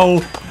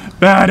so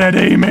bad at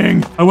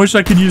aiming. I wish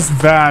I could use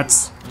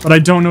VATS, but I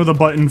don't know the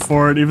button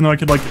for it, even though I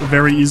could like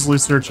very easily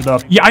search it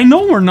up. Yeah, I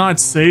know we're not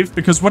safe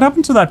because what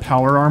happened to that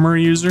power armor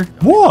user?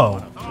 Whoa,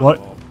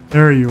 what?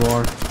 There you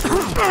are.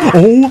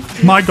 Oh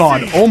my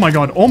god, oh my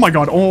god, oh my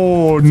god,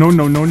 oh no,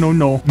 no, no, no,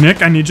 no.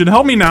 Nick, I need you to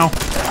help me now.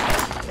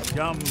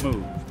 Dumb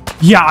move.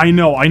 Yeah, I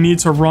know, I need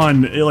to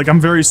run. Like,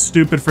 I'm very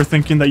stupid for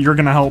thinking that you're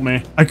gonna help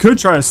me. I could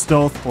try a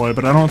stealth boy,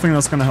 but I don't think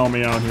that's gonna help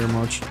me out here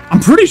much.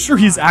 I'm pretty sure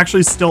he's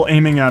actually still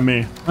aiming at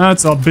me.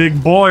 That's a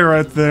big boy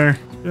right there.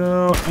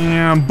 Go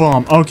and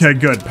boom. Okay,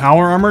 good.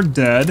 Power armor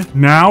dead.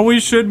 Now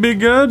we should be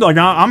good. Like,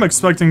 I'm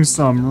expecting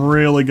some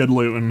really good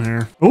loot in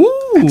here.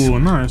 Ooh,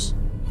 nice.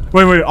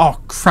 Wait, oh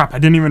crap, I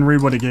didn't even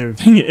read what it gave.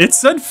 Dang it, it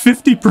said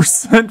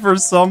 50% for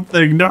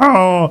something.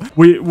 No,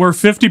 we're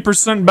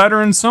 50%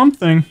 better in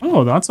something.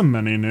 Oh, that's a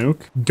mini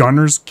nuke.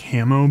 Gunner's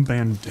camo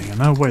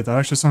bandana. Wait, that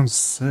actually sounds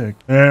sick.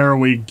 There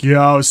we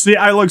go. See,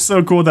 I look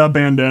so cool with that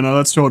bandana.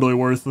 That's totally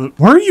worth it.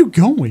 Where are you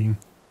going?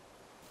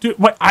 Dude,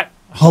 wait,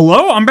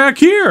 hello? I'm back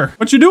here.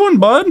 What you doing,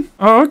 bud?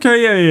 Oh,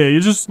 okay, yeah. You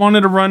just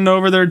wanted to run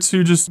over there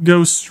to just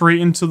go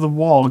straight into the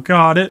wall.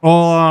 Got it.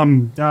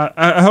 Well,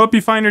 I hope you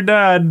find your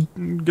dad.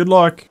 Good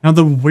luck. Now,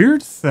 the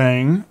weird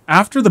thing,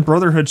 after the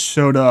Brotherhood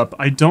showed up,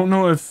 I don't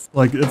know if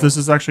this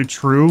is actually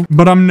true,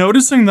 but I'm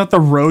noticing that the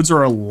roads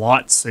are a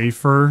lot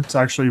safer to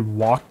actually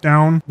walk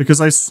down because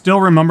I still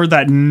remember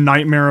that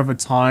nightmare of a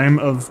time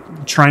of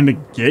trying to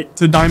get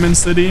to Diamond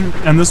City,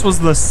 and this was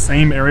the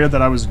same area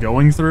that I was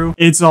going through.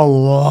 It's a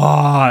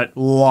lot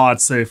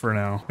safer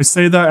now. I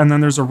say that, and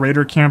then there's a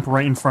raider camp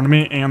right in front of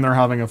me, and they're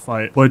having a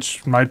fight,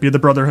 which might be the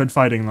Brotherhood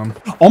fighting them.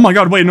 Oh my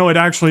god, wait, no, it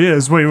actually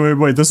is.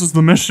 Wait, this is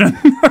the mission.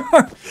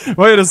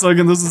 Wait a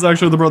second, this is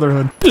actually the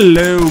Brotherhood.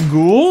 Hello,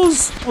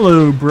 ghouls.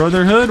 Hello,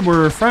 Brotherhood.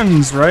 We're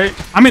friends, right?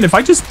 I mean, if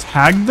I just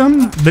tag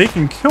them, they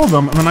can kill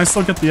them, and then I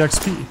still get the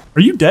XP.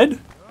 Are you dead?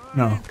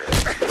 No.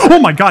 Oh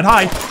my god,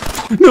 hi.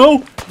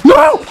 No,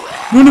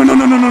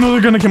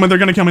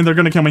 they're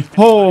gonna kill me.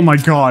 Oh my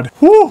god.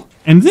 Whew.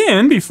 And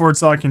then, before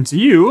talking to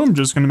you, I'm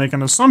just gonna make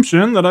an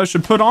assumption that I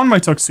should put on my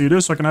tuxedo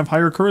so I can have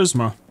higher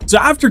charisma. So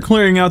after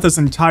clearing out this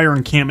entire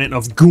encampment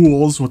of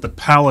ghouls with the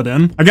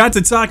paladin, I got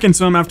to talking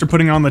to him after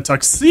putting on the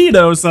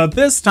tuxedo so that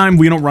this time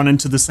we don't run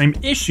into the same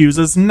issues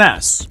as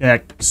Ness.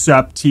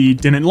 Except he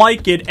didn't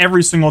like it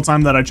every single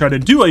time that I tried to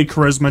do a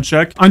charisma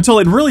check until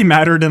it really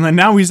mattered, and then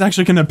now he's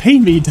actually gonna pay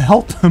me to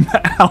help him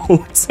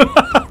out.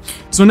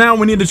 So now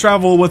we need to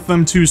travel with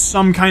them to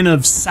some kind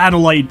of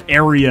satellite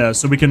area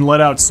so we can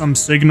let out some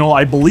signal,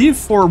 I believe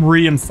for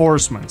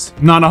reinforcements.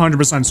 Not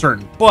 100%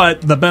 certain,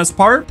 but the best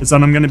part is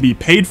that I'm going to be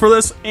paid for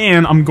this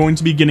and I'm going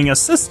to be getting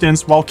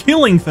assistance while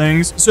killing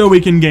things so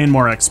we can gain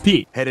more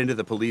XP. Head into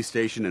the police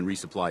station and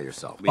resupply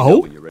yourself.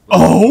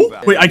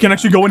 Wait, I can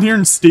actually go in here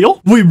and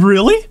steal? Wait,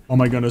 really? Oh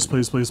my goodness,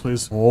 please.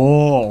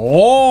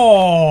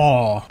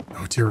 Oh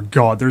dear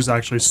God, there's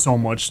actually so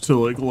much to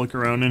look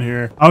around in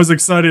here. I was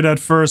excited at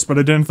first, but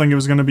I didn't think it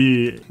was gonna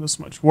be this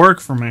much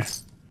work for me.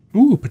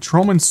 Ooh,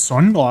 patrolman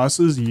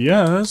sunglasses,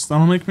 yes,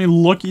 that'll make me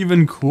look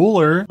even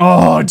cooler.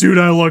 Oh, dude,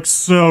 I look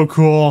so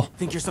cool.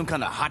 Think you're some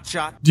kind of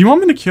hotshot? Do you want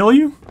me to kill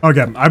you?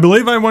 Okay, I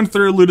believe I went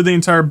through, looted the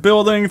entire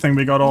building, think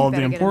we got all of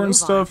the important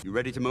stuff. You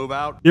ready to move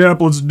out? Yep,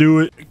 let's do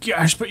it.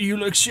 Gosh, but you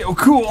look so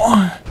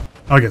cool.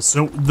 Okay,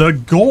 so the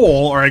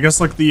goal, or I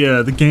guess like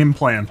the game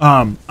plan,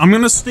 I'm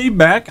gonna stay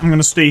back, I'm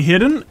gonna stay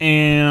hidden,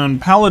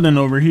 and Paladin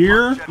over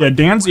here,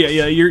 Dan's,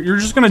 you're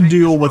just gonna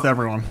deal with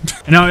everyone.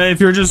 Now, if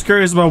you're just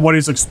curious about what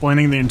he's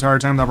explaining the entire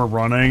time that we're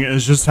running,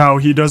 is just how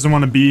he doesn't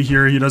want to be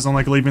here, he doesn't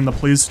like leaving the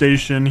police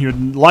station, he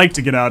would like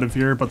to get out of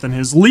here, but then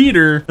his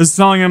leader is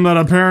telling him that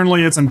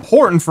apparently it's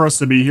important for us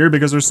to be here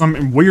because there's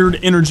some weird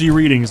energy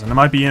readings, and it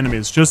might be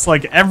enemies, just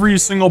like every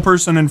single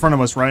person in front of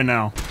us right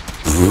now.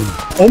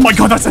 Oh my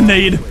god, that's a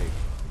nade!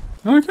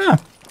 Okay.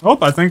 Oh,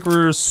 I think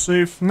we're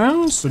safe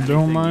now, so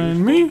don't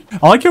mind me.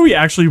 I like how he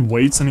actually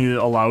waits and he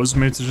allows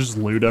me to just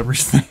loot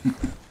everything.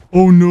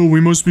 Oh no, we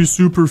must be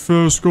super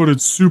fast. God,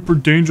 it's super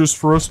dangerous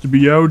for us to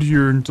be out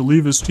here and to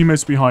leave his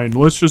teammates behind.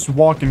 Let's just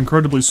walk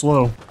incredibly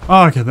slow.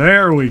 Okay,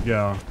 there we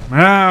go.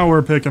 Now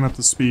we're picking up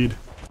the speed.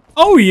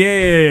 Oh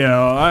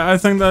yeah. I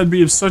think that'd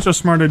be such a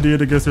smart idea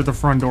to go through the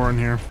front door in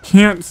here.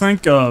 Can't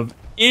think of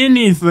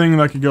anything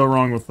that could go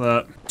wrong with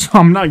that.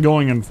 I'm not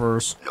going in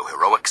first. No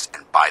heroics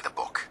and buy the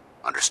book.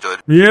 Understood?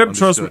 Yep, Understood.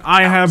 trust me.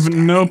 I have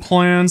no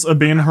plans of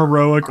being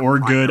heroic or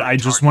good. I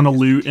just want to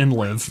loot and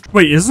live.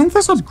 Wait, isn't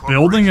this a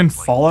building in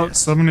Fallout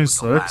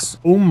 76?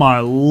 Oh my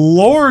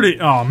lordy.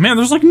 Oh man,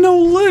 there's like no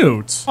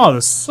loot. Oh,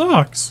 this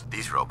sucks.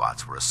 These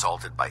robots were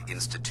assaulted by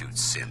Institute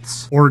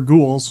synths. Or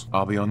ghouls.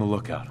 I'll be on the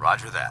lookout.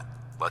 Roger that.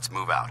 Let's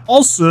move out.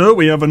 Also,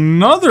 we have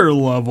another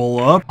level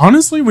up.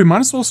 Honestly, we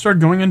might as well start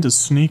going into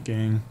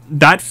sneaking.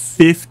 That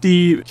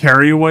 50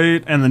 carry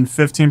weight and then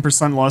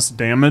 15% less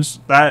damage,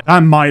 that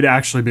might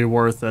actually be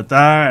worth it.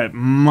 That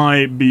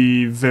might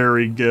be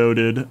very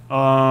goated.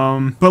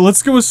 But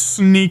let's go with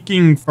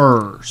sneaking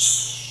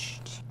first.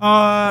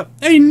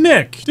 Hey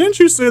Nick, didn't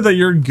you say that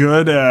you're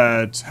good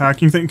at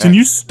hacking things? Can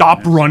you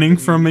stop running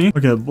from me?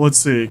 Okay, let's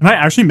see. Can I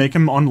actually make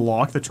him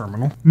unlock the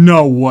terminal?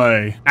 No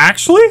way.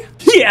 Actually?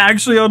 He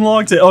actually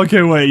unlocked it.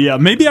 Okay, wait, yeah.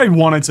 Maybe I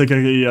want to take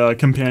a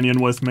companion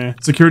with me.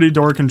 Security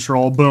door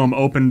control, boom,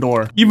 open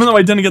door. Even though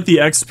I didn't get the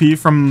XP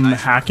from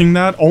hacking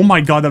that. Oh my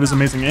god, that was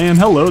amazing. And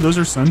hello, those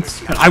are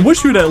synths. I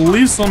wish you'd at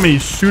least let me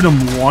shoot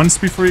him once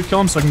before you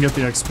kill him so I can get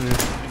the XP.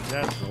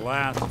 That's the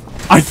last.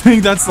 I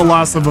think that's the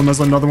last of them as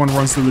another one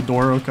runs through the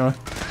door, okay.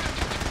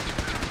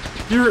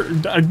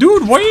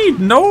 Dude, wait,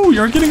 no,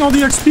 you're getting all the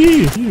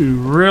XP.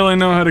 You really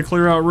know how to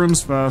clear out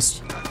rooms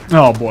fast.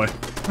 Oh boy,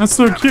 that's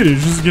so cute,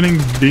 he's just getting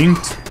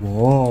dinked.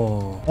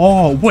 Whoa.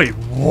 Oh, wait,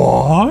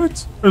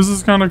 what? This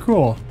is kind of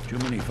cool. Too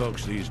many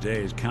folks these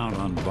days count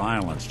on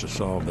violence to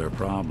solve their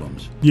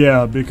problems.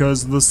 Yeah,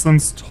 because the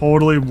synths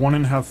totally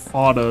wouldn't have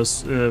fought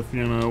us if,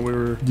 you know, we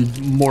were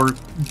more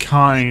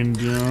kind,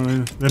 you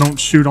know, they don't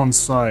shoot on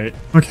sight.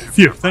 Okay,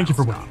 phew, thank you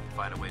for waiting.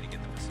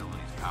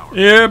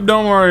 Yep,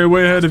 don't worry,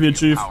 way ahead of you,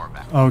 Chief.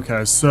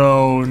 Okay,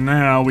 so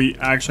now we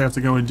actually have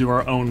to go and do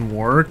our own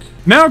work.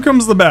 Now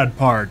comes the bad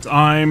part.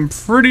 I'm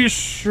pretty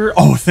sure...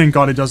 Oh, thank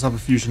God it does have a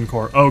fusion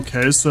core.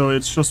 Okay, so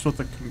it's just with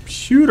the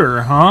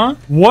computer, huh?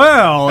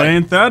 Well,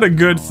 ain't that a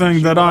good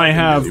thing that I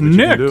have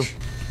Nick?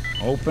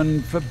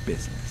 Open for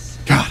business.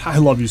 God, I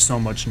love you so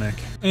much, Nick.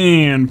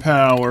 And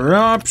power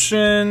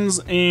options,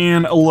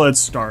 and let's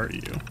start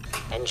you.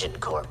 Engine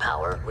core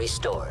power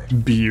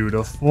restored.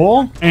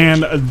 Beautiful.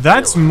 And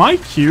that's my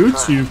cue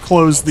to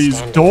close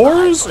these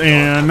doors,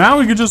 and now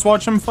we can just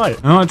watch them fight.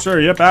 Oh, sure,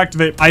 yep,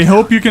 activate. I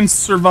hope you can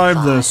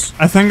survive this.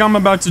 I think I'm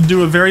about to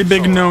do a very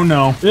big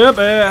no-no. Yep,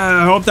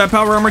 I hope that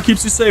power armor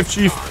keeps you safe,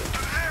 Chief.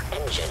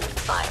 Engine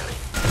firing.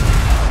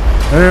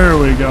 There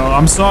we go.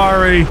 I'm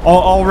sorry.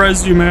 I'll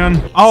res you,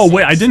 man. Oh,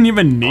 wait, I didn't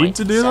even need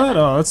to do that?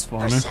 Oh, that's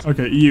funny.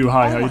 Okay, EU,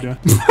 hi, how you doing?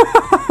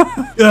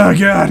 Oh,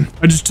 God.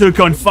 I just took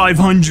on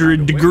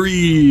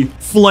 500-degree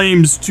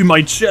flames to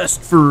my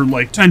chest for,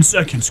 like, 10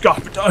 seconds.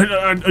 God,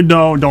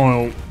 no,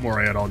 don't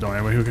worry at all. Don't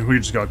worry. We can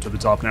just go up to the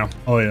top now.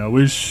 Oh, yeah,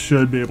 we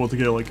should be able to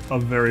get, like, a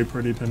very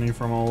pretty penny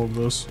from all of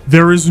this.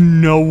 There is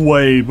no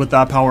way with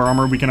that power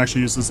armor we can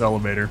actually use this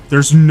elevator.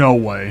 There's no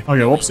way.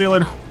 Okay, well, see you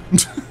later.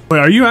 Wait,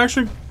 are you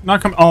actually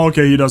not coming? Oh,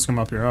 okay, he does come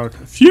up here. Okay.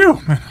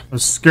 Phew, man. I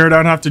was scared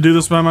I'd have to do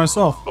this by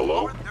myself.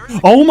 Hello?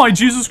 Oh my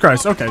Jesus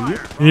Christ. Okay.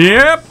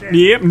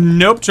 Yep.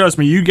 Nope. Trust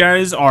me. You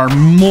guys are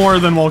more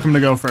than welcome to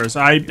go first.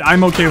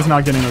 I'm okay with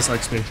not getting this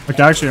XP.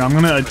 Okay, actually, I'm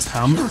gonna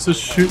attempt to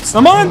shoot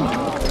someone.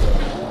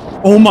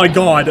 Oh my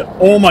god.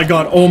 Oh my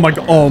god. Oh my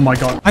god. Oh my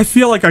god. I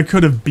feel like I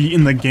could have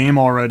beaten the game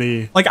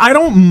already. Like, I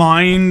don't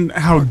mind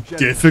how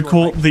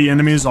difficult the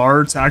enemies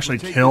are to actually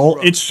kill.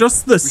 It's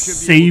just the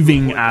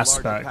saving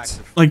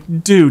aspect.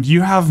 Like, dude,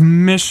 you have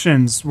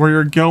missions where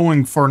you're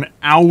going for an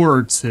hour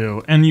or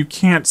two and you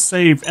can't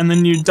save, and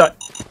then you die.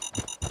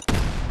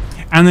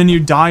 And then you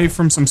die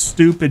from some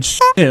stupid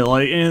shit,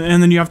 like,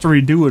 and then you have to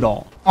redo it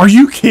all. Are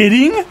you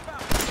kidding?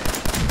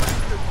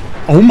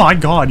 Oh my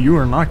god, you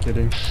are not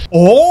kidding.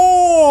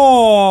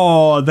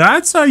 Oh,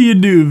 that's how you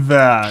do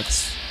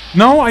that.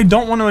 No, I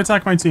don't want to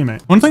attack my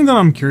teammate. One thing that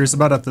I'm curious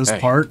about at this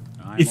part,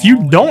 if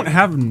you don't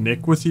have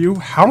Nick with you,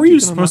 how are you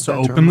supposed to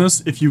open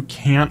this if you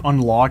can't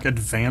unlock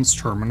advanced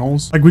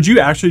terminals? Like, would you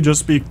actually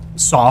just be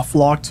soft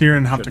locked here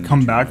and have to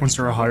come back once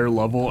you're a higher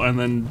level and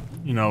then,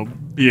 you know,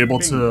 be able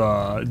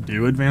to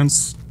do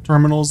advanced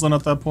terminals then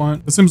at that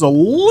point? It seems a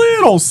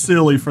little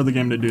silly for the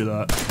game to do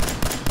that.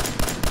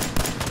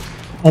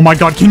 Oh my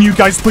god, can you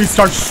guys please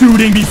start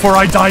shooting before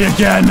I die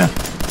again?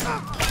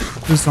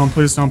 Please don't,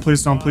 please don't,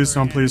 please don't, please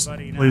don't, please.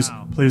 Please,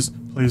 please,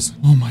 please.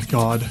 Oh my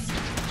god.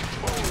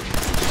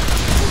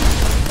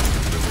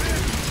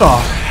 The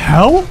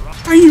hell?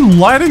 Are you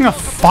lighting a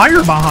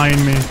fire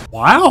behind me?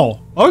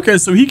 Wow. Okay,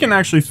 so he can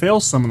actually fail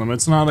some of them.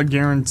 It's not a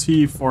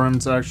guarantee for him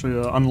to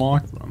actually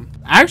unlock them.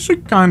 Actually,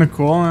 kind of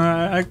cool.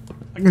 I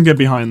can get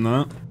behind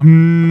that.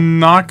 I'm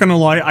not gonna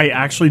lie, I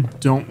actually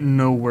don't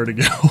know where to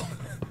go.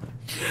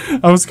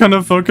 I was kind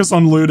of focused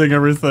on looting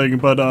everything,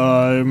 but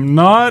I'm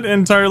not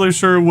entirely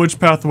sure which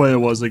pathway it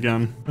was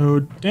again. Oh,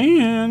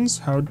 Dans,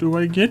 how do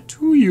I get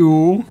to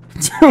you?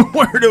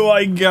 Where do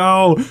I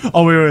go?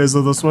 Oh, wait, is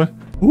it this way?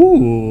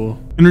 Ooh.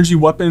 Energy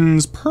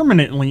weapons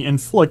permanently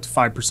inflict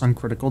 5%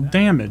 critical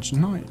damage.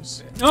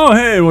 Nice. Oh,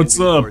 hey, what's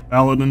up?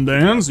 Paladin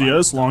Dans,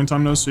 yes, long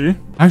time no see.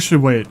 Actually,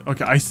 wait.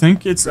 Okay, I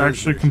think it's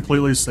actually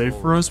completely safe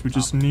for us. We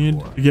just need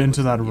to get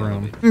into that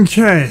room.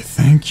 Okay,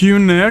 thank you,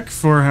 Nick,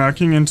 for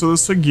hacking into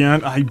this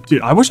again.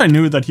 I wish I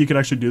knew that he could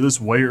actually do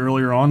this way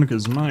earlier on,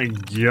 because my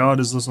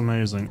god, is this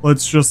amazing.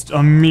 Let's just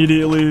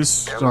immediately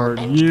start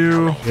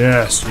you.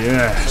 Yes,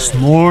 yes.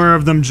 More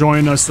of them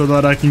join us so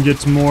that I can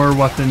get more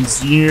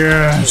weapons.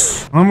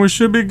 Yes. We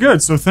should be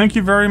good. So thank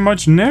you very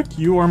much, Nick.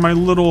 You are my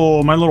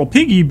little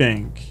piggy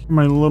bank.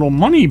 My little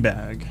money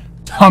bag.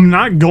 I'm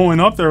not going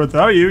up there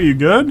without you. You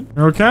good?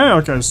 Okay?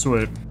 Okay,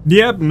 sweet.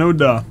 Yep, no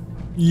duh.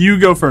 You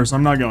go first.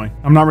 I'm not going.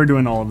 I'm not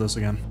redoing all of this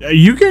again.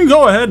 You can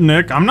go ahead,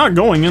 Nick. I'm not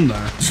going in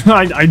there.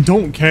 I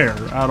don't care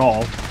at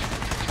all.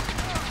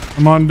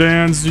 Come on,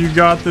 Dans. You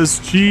got this,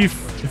 Chief.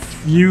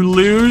 If you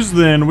lose,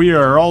 then we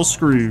are all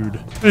screwed.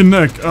 Hey,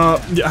 Nick.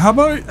 How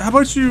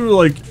about you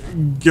like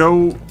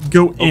go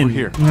in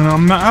here? You know,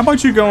 how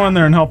about you go in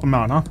there and help him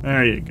out, huh?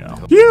 There you go.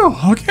 Phew.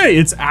 Okay,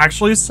 it's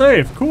actually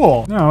safe.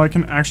 Cool. Now I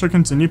can actually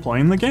continue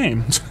playing the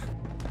game.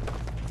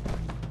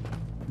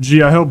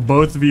 Gee, I hope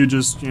both of you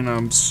just, you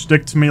know,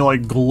 stick to me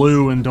like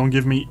glue and don't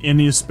give me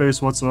any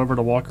space whatsoever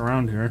to walk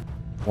around here.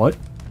 What?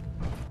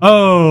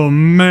 Oh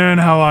man,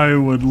 how I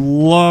would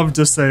love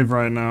to save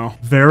right now.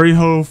 Very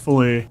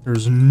hopefully,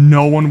 there's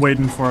no one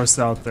waiting for us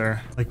out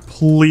there. Like,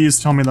 please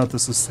tell me that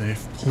this is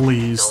safe.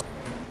 Please.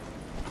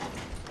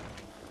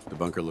 The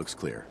bunker looks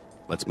clear.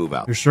 Let's move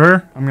out. You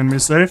sure I'm gonna be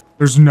safe?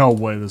 There's no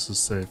way this is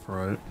safe,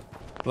 right?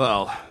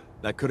 Well,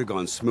 that could have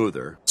gone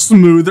smoother.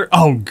 Smoother?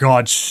 Oh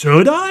god,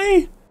 should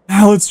I?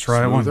 Now let's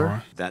try one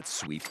more. That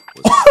sweep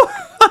was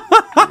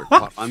we were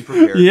caught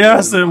unprepared.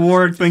 Yes, it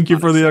worked. Thank you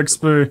for the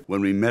XP.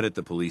 When we met at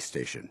the police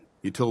station,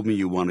 you told me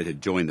you wanted to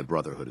join the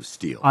Brotherhood of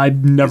Steel. I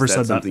never said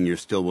that. Is that something you're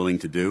still willing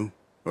to do?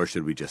 Or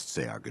should we just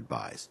say our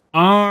goodbyes?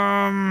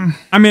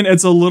 I mean,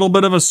 it's a little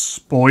bit of a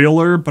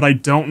spoiler, but I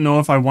don't know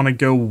if I want to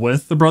go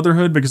with the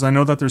Brotherhood because I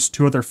know that there's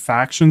 2 other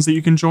factions that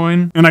you can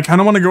join. And I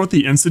kind of want to go with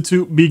the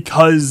Institute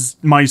because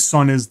my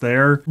son is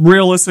there.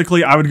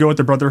 Realistically, I would go with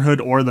the Brotherhood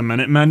or the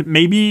Minutemen.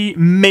 Maybe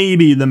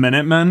the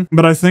Minutemen.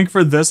 But I think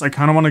for this, I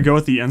kind of want to go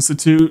with the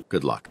Institute.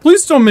 Good luck.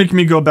 Please don't make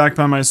me go back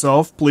by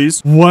myself,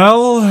 please.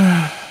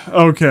 Well...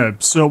 Okay,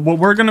 so what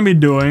we're going to be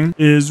doing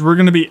is we're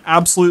going to be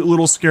absolute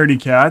little scaredy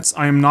cats.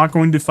 I am not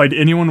going to fight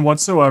anyone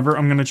whatsoever.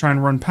 I'm going to try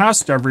and run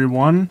past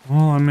everyone.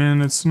 Well, I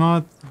mean, it's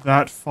not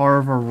that far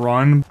of a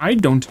run. I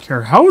don't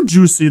care how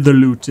juicy the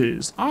loot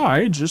is.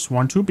 I just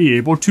want to be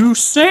able to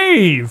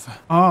save.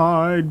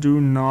 I do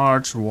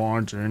not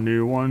want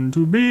anyone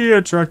to be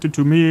attracted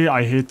to me.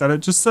 I hate that it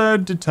just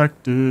said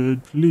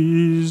detected.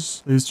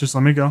 Please just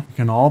let me go. We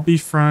can all be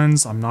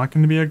friends. I'm not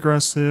going to be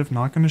aggressive,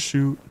 not going to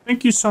shoot.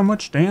 Thank you so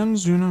much,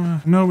 Dans. You know,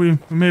 I know we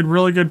made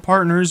really good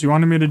partners. You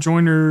wanted me to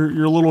join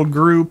your little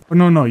group. But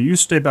no, you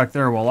stay back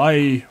there while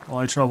I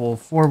travel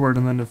forward.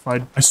 And then if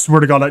I swear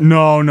to God,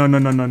 no,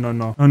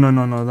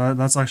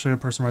 that's actually a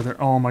person right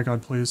there. Oh my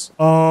God, please.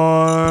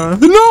 No.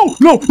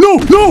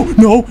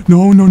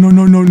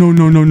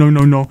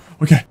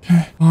 Okay,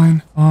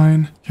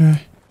 fine,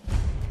 okay.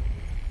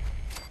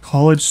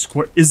 College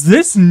Square. Is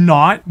this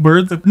not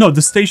where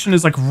the station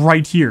is like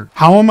right here?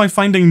 How am I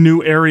finding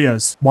new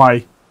areas?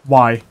 Why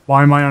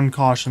am I on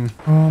caution?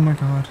 Oh my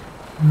God.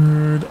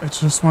 Dude, I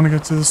just want to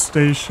get to the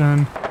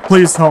station.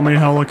 Please help me,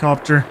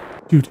 helicopter.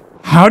 Dude,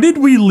 how did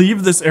we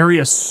leave this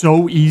area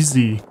so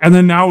easy? And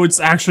then now it's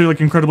actually like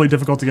incredibly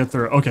difficult to get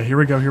through. Okay, here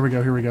we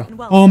go.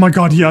 Oh my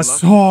God,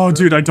 yes. Oh,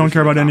 dude, I don't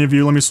care about any of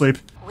you. Let me sleep.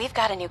 We've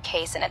got a new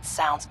case and it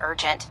sounds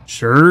urgent.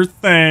 Sure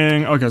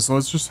thing. Okay, so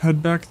let's just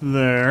head back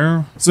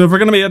there. So if we're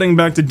gonna be heading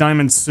back to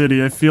Diamond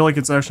City, I feel like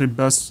it's actually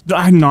best...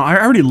 I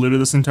already looted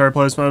this entire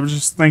place, but I was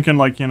just thinking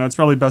like, you know, it's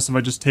probably best if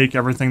I just take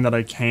everything that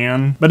I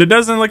can. But it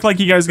doesn't look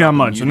like you guys got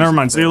much, so never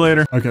mind. See you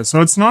later. Okay,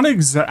 so it's not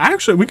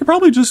actually, we could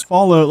probably just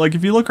follow, like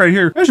if you look right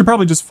here, I should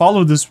probably just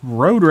follow this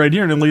road right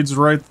here and it leads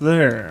right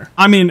there.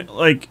 I mean,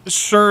 like,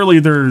 surely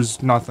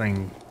there's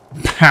nothing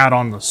bad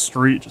on the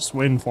street just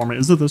waiting for me.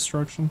 Is it this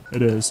direction?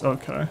 It is.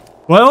 Okay.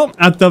 Well,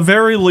 at the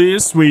very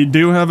least, we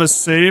do have a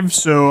save,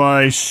 so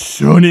I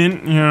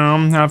shouldn't, you know,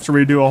 have to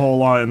redo a whole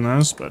lot in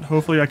this, but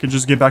hopefully I could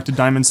just get back to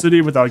Diamond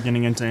City without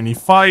getting into any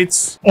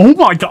fights. Oh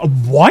my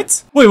God,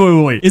 what?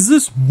 Wait. Is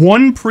this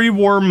one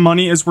pre-war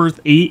money is worth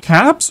 8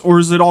 caps, or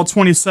is it all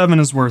 27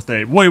 is worth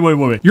 8?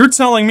 Wait. You're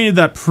telling me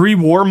that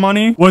pre-war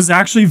money was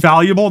actually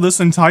valuable this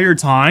entire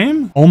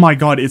time? Oh my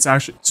God, it's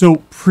actually,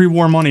 so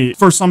pre-war money,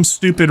 for some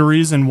stupid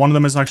reason, one of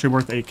them is actually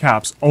worth 8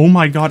 caps. Oh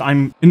my God,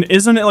 and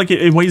isn't it like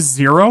it weighs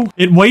 0?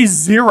 It weighs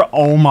 0.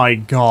 Oh my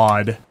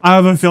god. I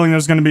have a feeling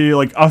there's gonna be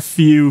like a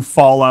few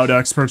Fallout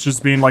experts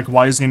just being like,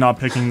 why is he not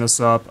picking this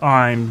up?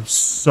 I'm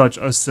such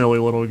a silly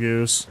little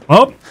goose.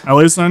 Well, at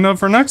least I know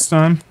for next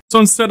time. So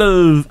instead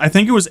of, I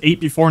think it was 8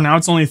 before, now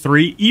it's only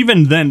 3.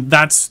 Even then,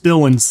 that's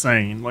still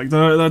insane. Like,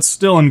 that's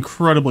still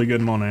incredibly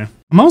good money.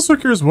 I'm also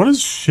curious, what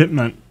does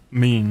shipment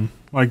mean?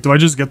 Like, do I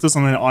just get this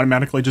and then it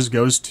automatically just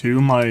goes to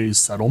my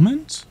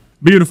settlement?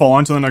 Beautiful,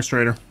 on to the next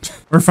trader.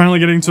 We're finally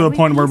getting to the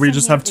point where we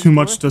just have too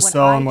much to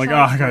sell. I'm like,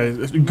 ah,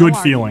 okay, good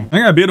feeling.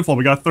 Okay, beautiful,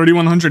 we got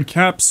 3,100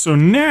 caps. So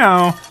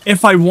now,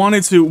 if I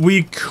wanted to,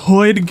 we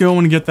could go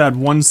and get that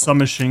one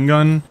submachine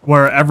gun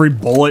where every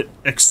bullet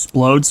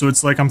explodes. So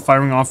it's like I'm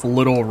firing off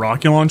little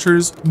rocket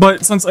launchers.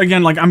 But since,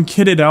 again, like I'm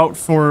kitted out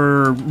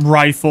for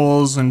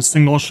rifles and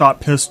single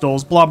shot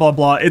pistols, blah, blah,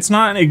 blah, it's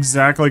not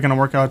exactly gonna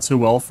work out too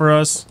well for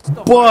us.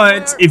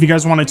 But if you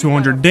guys wanted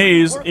 200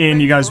 days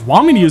and you guys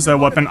want me to use that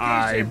weapon,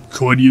 I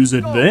could use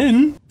it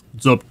then.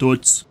 What's up,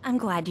 toots? I'm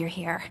glad you're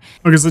here.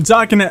 Okay, so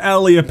talking to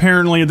Ellie,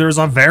 apparently there's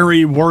a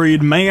very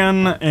worried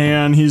man,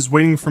 and he's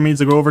waiting for me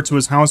to go over to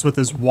his house with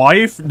his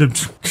wife.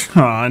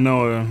 I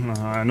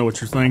know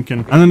what you're thinking.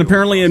 And then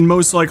apparently it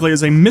most likely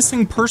is a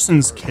missing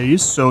persons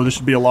case, so this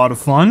should be a lot of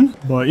fun.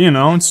 But, you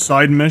know, it's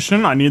side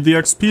mission. I need the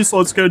XP, so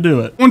let's go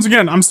do it. Once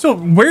again,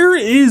 where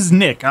is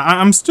Nick?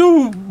 I'm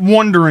still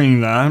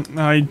wondering that.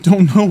 I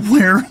don't know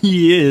where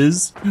he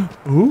is.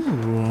 Ooh,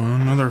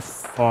 another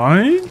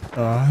fight?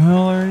 The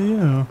hell are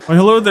you? Oh,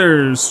 hello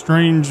there,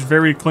 strange,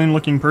 very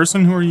clean-looking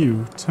person. Who are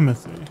you?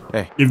 Timothy.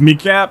 Hey. Give me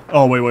cap.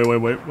 Oh, wait.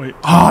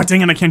 Oh,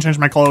 dang it, I can't change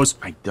my clothes.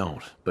 I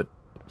don't, but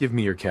give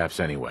me your caps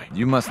anyway.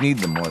 You must need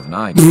them more than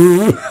I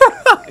do.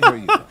 Here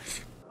you go.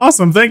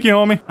 Awesome, thank you,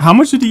 homie. How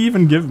much did he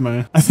even give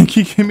me? I think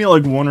he gave me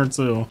like 1 or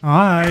 2.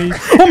 Hi.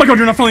 Oh my god,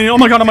 you're not funny. Oh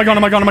my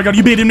god.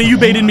 You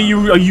baited me,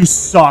 you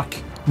suck.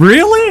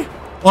 Really?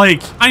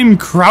 Like, I'm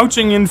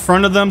crouching in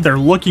front of them, they're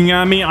looking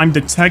at me, I'm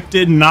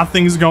detected,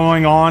 nothing's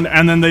going on,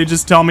 and then they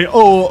just tell me,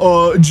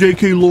 oh,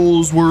 JK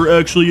lols, we're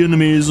actually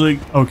enemies. Like,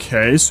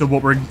 okay, so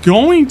what we're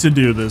going to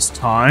do this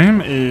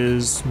time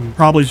is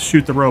probably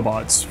shoot the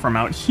robots from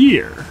out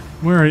here.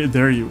 Where are you?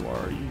 There you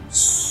are, you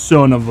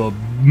son of a...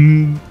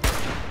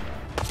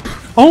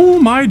 Oh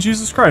my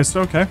Jesus Christ,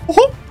 okay.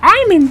 Oh,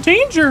 I'm in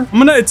danger. I'm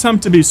gonna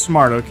attempt to be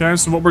smart, okay?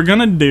 So what we're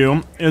gonna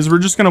do is we're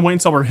just gonna wait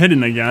until we're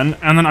hidden again,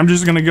 and then I'm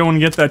just gonna go and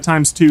get that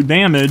 ×2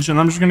 damage, and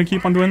I'm just gonna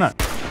keep on doing that.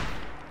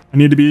 I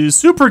need to be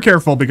super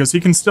careful because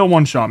he can still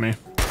one-shot me.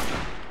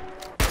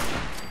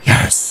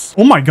 Yes.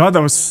 Oh my god,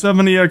 that was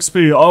 70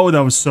 XP. Oh,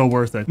 that was so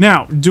worth it.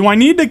 Now, do I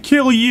need to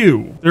kill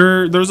you?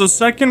 There's a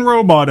second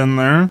robot in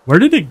there. Where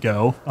did it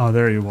go? Oh,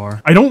 there you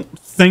are. I don't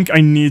think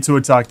I need to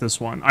attack this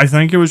one. I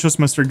think it was just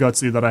Mr.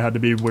 Gutsy that I had to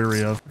be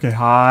wary of. Okay,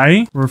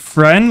 hi. We're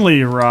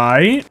friendly,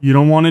 right? You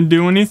don't want to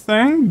do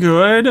anything?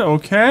 Good.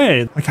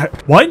 Okay.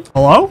 Like, what?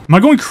 Hello? Am I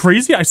going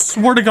crazy? I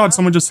swear to God,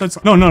 someone just said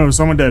something. No,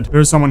 someone did.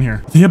 There's someone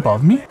here. Are they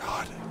above me?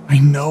 God. I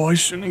know I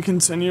shouldn't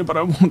continue, but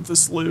I want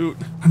this loot.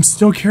 I'm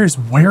still curious.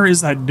 Where is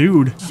that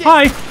dude?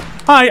 Hi.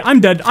 I'm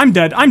dead. I'm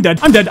dead.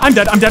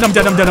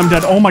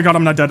 Oh my god,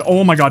 I'm not dead.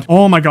 Oh my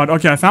god.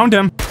 Okay, I found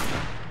him.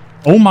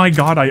 Oh my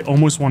god, I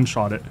almost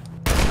one-shot it.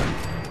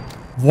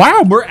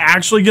 Wow, we're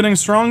actually getting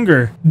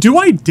stronger. Do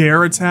I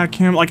dare attack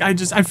him? Like, I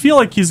feel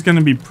like he's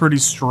gonna be pretty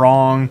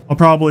strong. He'll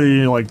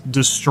probably, like,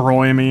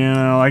 destroy me, you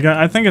know? Like,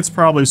 I think it's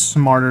probably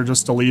smarter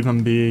just to leave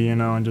him be, you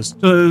know, and just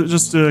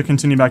to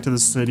continue back to the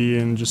city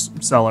and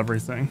just sell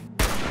everything.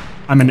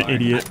 I'm an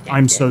idiot.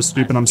 I'm so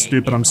stupid. I'm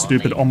stupid.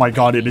 Oh my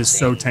god, it is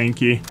so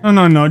tanky.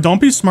 No.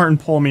 Don't be smart and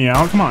pull me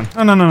out. Come on.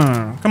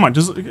 No. Come on,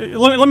 just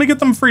let me get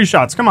them free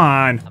shots. Come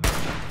on.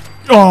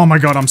 Oh my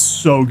god, I'm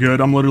so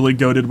good. I'm literally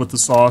goated with the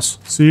sauce.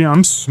 See,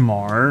 I'm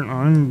smart.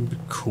 I'm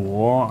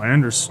cool. I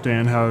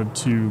understand how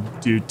to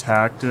do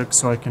tactics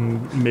so I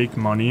can make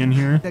money in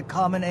here. The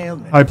common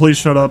ailment. Hi, please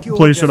shut up.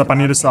 Please shut up. I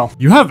need to sell.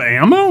 You have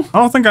ammo? I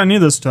don't think I need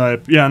this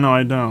type. Yeah, no,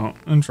 I don't.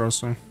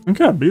 Interesting.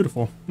 Okay,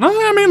 beautiful. No,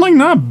 I mean, like,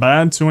 not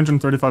bad.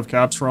 235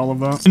 caps for all of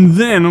that. And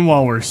then,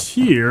 while we're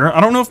here, I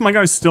don't know if my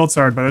guy's still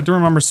tired, but I do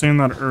remember saying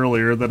that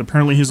earlier, that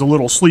apparently he's a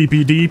little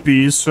sleepy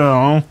deepy,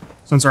 so...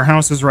 Since our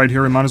house is right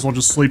here, we might as well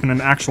just sleep in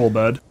an actual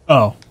bed.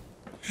 Oh.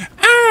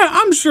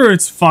 I'm sure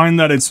it's fine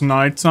that it's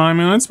nighttime,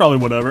 and it's probably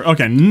whatever.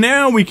 Okay,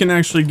 now we can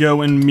actually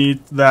go and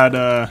meet that,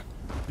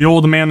 the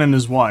old man and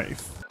his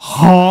wife.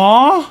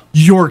 Huh?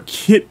 Your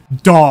kit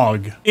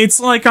dog. It's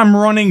like I'm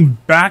running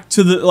back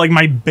to the, like,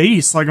 my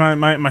base, like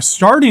my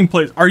starting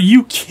place. Are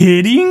you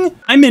kidding?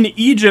 I'm in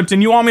Egypt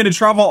and you want me to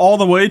travel all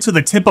the way to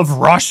the tip of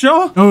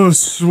Russia? Oh,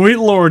 sweet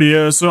lord,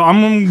 yeah. So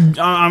I'm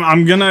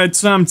gonna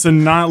attempt to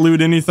not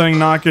loot anything,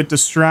 not get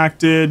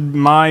distracted.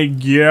 My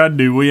god,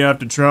 do we have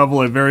to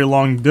travel a very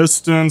long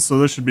distance, so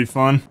this should be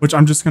fun. Which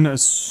I'm just gonna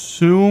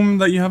assume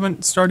that you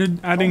haven't started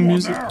adding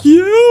music.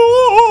 Yeah.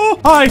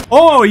 Hi.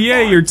 Oh,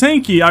 yeah, you're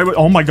tanky.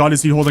 Oh my god,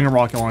 is he holding a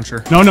rocket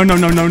launcher? No.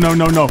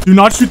 Do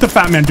not shoot the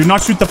fat man. Do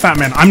not shoot the fat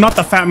man. I'm not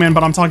the fat man,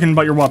 but I'm talking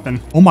about your weapon.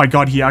 Oh my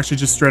god, he actually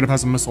just straight up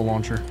has a missile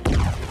launcher.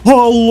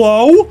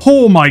 Hello?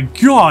 Oh my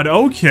god,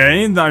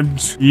 okay.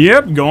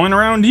 Yep, going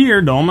around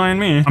here, don't mind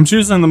me. I'm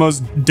choosing the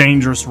most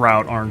dangerous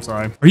route, aren't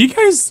I? Are you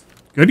guys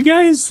good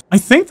guys? I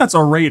think that's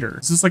a raider.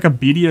 Is this like a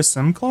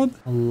BDSM club?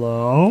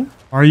 Hello?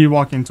 Why are you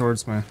walking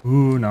towards me?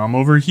 Ooh, now I'm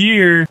over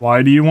here.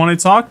 Why do you want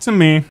to talk to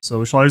me?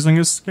 Socializing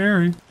is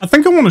scary. I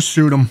think I want to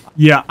shoot him.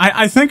 Yeah,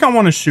 I think I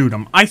want to shoot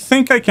him. I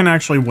think I can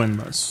actually win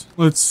this.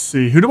 Let's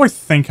see. Who do I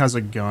think has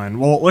a gun?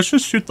 Well, let's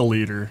just shoot the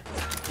leader.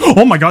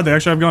 Oh my god, they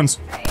actually have guns.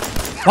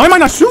 Why am I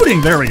not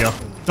shooting? There we go.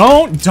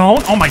 Don't.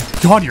 Oh my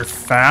god, you're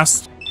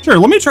fast. Sure,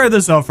 let me try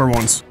this out for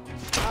once.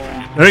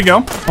 There you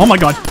go. Oh my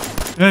god.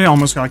 I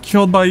almost got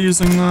killed by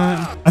using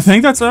that. I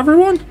think that's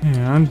everyone.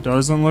 And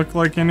doesn't look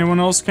like anyone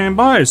else came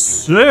by.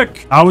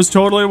 Sick. That was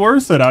totally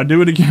worth it. I'd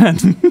do it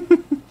again.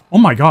 Oh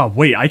my god,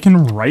 wait, I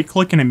can right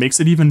click and it makes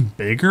it even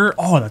bigger?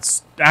 Oh,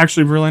 that's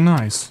actually really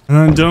nice. And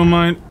then don't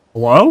mind...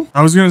 Hello?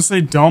 I was gonna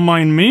say don't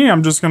mind me.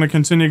 I'm just gonna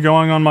continue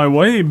going on my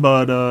way,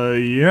 but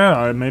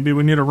yeah, maybe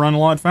we need to run a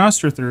lot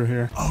faster through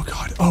here. Oh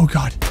god, oh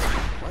god.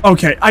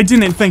 Okay, I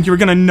didn't think you were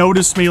gonna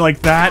notice me like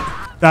that.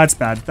 That's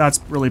bad. That's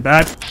really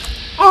bad.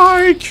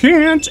 I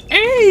can't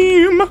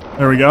aim.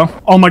 There we go.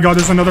 Oh my god,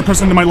 there's another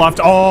person to my left.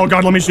 Oh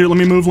god, let me shoot. Let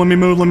me move. Let me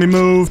move. Let me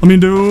move. Let me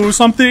do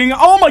something.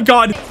 Oh my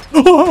god.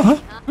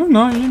 Oh,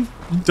 no, you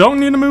don't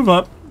need to move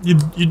up.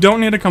 You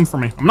don't need to come for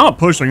me. I'm not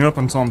pushing up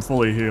until I'm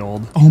fully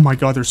healed. Oh my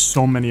god, there's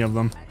so many of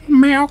them.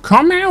 Meow,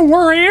 come out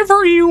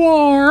wherever you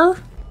are.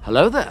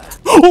 Hello there.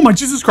 Oh my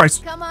Jesus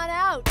Christ. Come on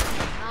out.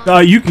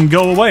 You can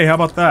go away. How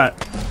about that?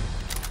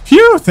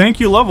 Phew, thank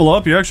you, level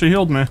up. You actually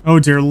healed me. Oh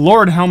dear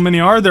lord, how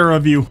many are there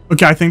of you?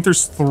 Okay, I think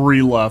there's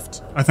 3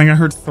 left. I think I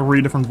heard 3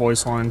 different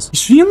voice lines. Is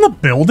she in the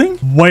building?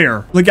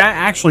 Where? Like,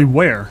 actually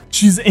where?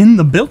 She's in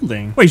the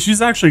building. Wait,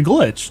 she's actually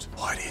glitched.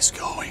 What is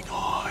going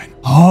on?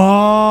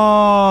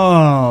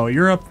 Oh,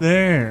 you're up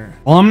there.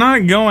 Well, I'm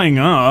not going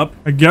up.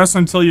 I guess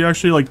until you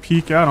actually like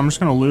peek out, I'm just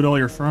gonna loot all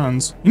your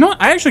friends. You know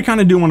what? I actually kind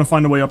of do want to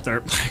find a way up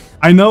there.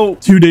 I know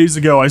 2 days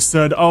ago I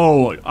said,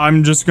 oh,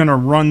 I'm just gonna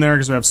run there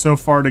because we have so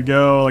far to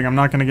go. Like, I'm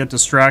not gonna get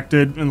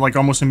distracted. And like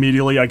almost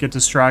immediately I get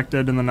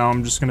distracted and then now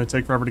I'm just gonna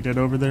take forever to get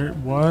over there.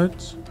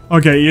 What?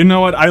 Okay, you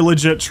know what? I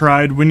legit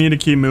tried. We need to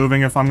keep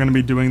moving if I'm gonna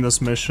be doing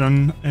this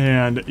mission.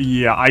 And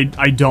yeah,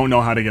 I don't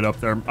know how to get up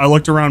there. I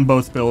looked around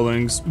both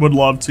buildings. Would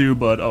love to,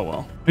 but oh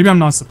well. Maybe I'm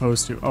not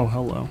supposed to. Oh,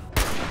 hello.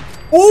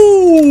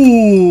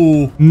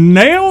 Ooh,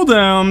 nailed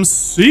them.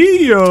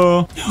 See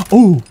ya.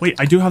 Oh, wait,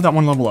 I do have that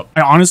one level up.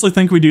 I honestly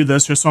think we do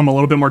this just so I'm a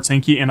little bit more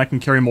tanky and I can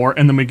carry more.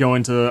 And then we go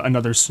into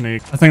another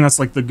snake. I think that's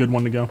like the good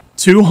one to go.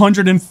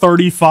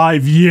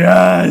 235.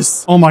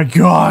 Yes. Oh my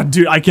god,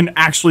 dude, I can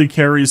actually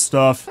carry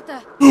stuff.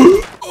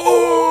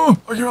 Oh,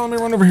 okay, let me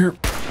run over here.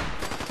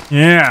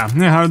 Yeah,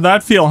 how did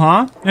that feel,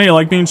 huh? Yeah, you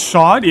like being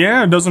shot?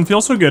 Yeah, it doesn't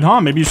feel so good, huh?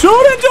 Maybe you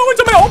shouldn't do it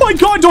to me. Oh my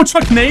god, don't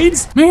chuck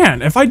nades.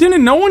 Man, if I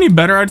didn't know any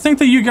better, I'd think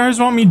that you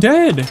guys want me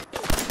dead.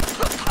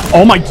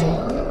 Oh my...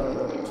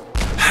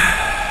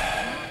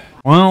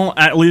 Well,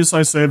 at least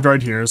I saved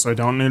right here, so I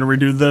don't need to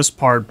redo this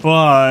part,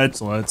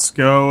 but let's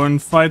go and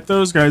fight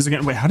those guys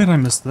again. Wait, how did I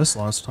miss this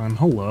last time?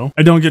 Hello.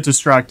 I don't get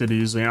distracted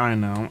easy, I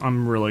know.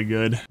 I'm really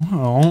good.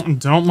 Well,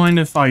 don't mind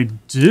if I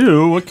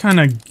do. What kind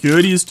of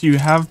goodies do you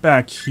have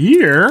back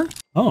here?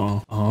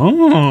 Oh.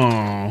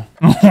 Oh.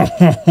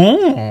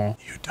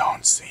 You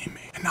don't see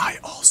me, and I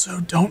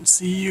also don't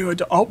see you.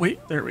 Oh,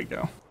 wait, there we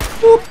go.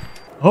 Whoop.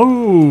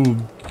 Oh,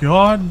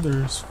 God,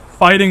 there's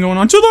fighting going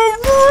on to the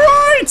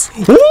right!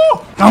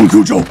 Oh! Down,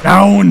 Cujo!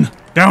 Down!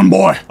 Down,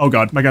 boy! Oh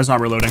god, my guy's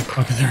not reloading.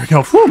 Okay, there we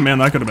go. Whew, man,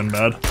 that could have been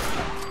bad.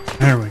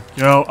 There we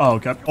go. Oh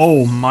god.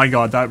 Oh my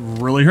god, that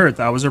really hurt.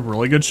 That was a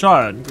really good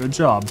shot. Good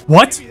job.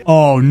 What?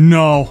 Oh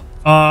no.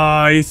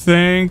 I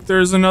think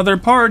there's another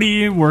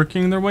party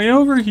working their way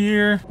over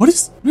here. What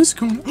is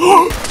going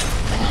on?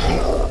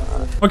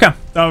 Okay,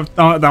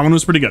 that one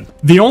was pretty good.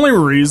 The only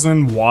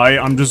reason why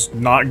I'm just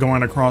not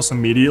going across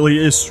immediately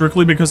is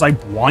strictly because I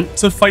want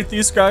to fight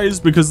these guys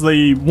because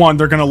they're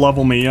gonna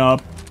level me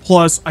up.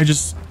 Plus, I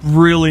just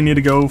really need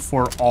to go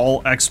for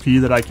all XP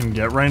that I can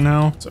get right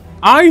now. So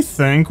I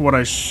think what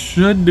I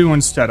should do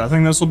instead, I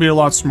think this will be a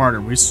lot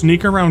smarter. We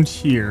sneak around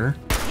here,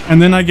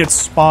 and then I get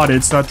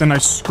spotted so that then I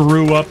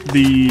screw up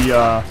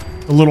the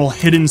little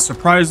hidden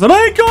surprise that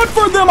I got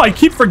for them. I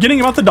keep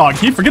forgetting about the dog.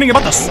 Keep forgetting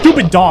about the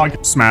stupid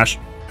dog. Smash.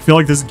 I feel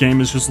like this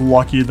game is just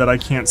lucky that I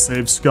can't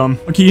save scum.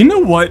 Okay, you know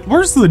what?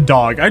 Where's the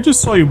dog? I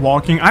just saw you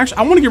walking. Actually,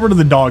 I want to get rid of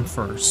the dog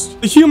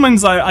first. The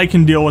humans I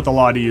can deal with a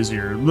lot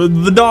easier.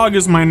 The dog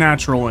is my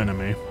natural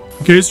enemy.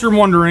 In case you're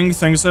wondering,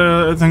 things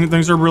are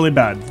really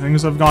bad.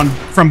 Things have gone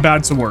from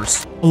bad to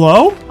worse.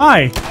 Hello?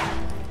 Hi.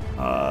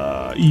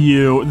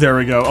 There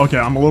we go. Okay,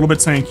 I'm a little bit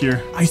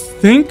tankier. I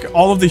think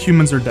all of the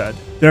humans are dead.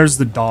 There's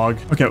the dog.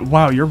 Okay,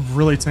 wow, you're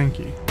really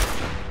tanky.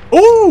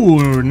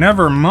 Oh,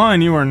 never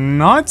mind. You are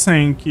not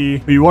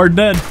tanky, but you are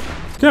dead.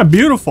 Yeah,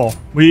 beautiful.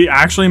 We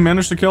actually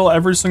managed to kill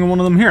every single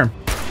one of them here.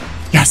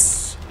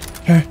 Yes.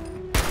 Okay.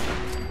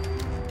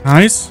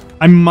 Nice.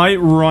 I might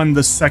run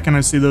the second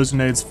I see those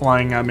nades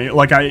flying at me.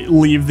 Like I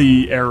leave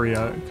the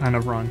area, kind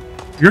of run.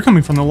 You're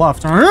coming from the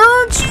left,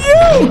 aren't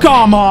you?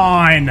 Come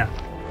on!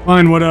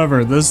 Fine,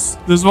 whatever. This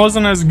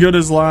wasn't as good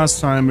as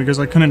last time because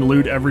I couldn't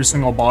loot every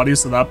single body,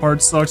 so that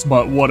part sucks,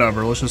 but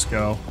whatever. Let's just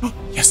go.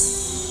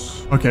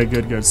 Yes! Okay,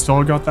 good.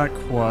 Still got that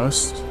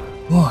quest.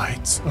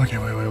 What? Okay,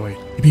 wait.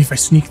 Maybe if I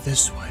sneak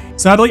this way.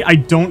 Sadly, I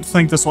don't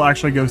think this will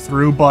actually go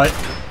through, but...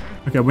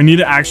 Okay, we need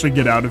to actually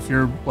get out of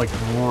here, like,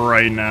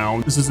 right now.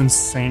 This is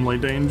insanely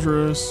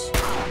dangerous.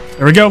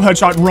 There we go,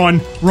 headshot,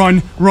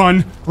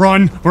 run.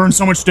 We're in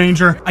so much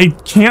danger. I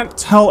can't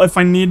tell if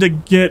I need to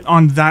get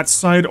on that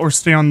side or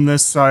stay on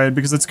this side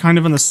because it's kind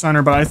of in the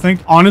center, but I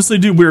think, honestly,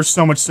 dude, we're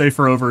so much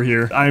safer over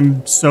here.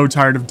 I'm so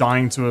tired of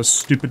dying to a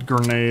stupid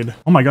grenade.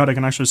 Oh my god, I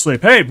can actually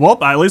sleep. Hey,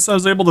 well, at least I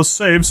was able to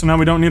save, so now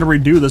we don't need to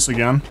redo this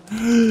again.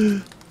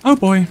 Oh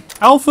boy.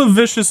 Alpha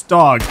Vicious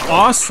Dog.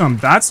 Awesome,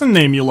 that's a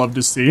name you love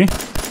to see.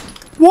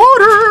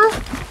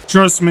 Water!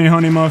 Trust me,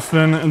 Honey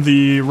Muffin,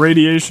 the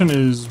radiation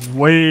is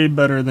way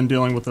better than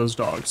dealing with those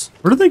dogs.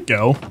 Where do they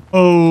go?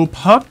 Oh,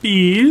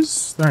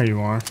 puppies. There you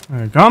are.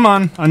 Hey, come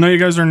on. I know you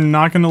guys are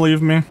not going to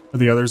leave me. Are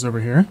the others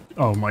over here?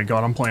 Oh my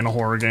god, I'm playing a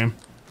horror game.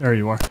 There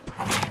you are.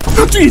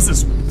 Oh,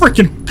 Jesus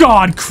freaking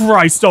God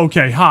Christ.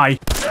 Okay, hi.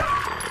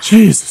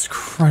 Jesus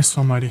Christ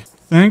almighty.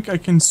 I think I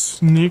can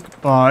sneak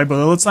by,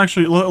 but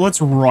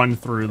let's run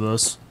through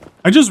this.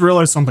 I just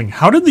realized something.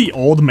 How did the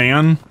old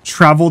man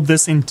travel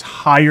this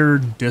entire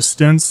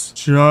distance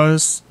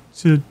just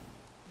to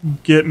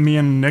get me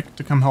and Nick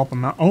to come help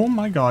him out? Oh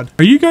my god.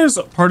 Are you guys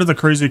part of the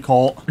crazy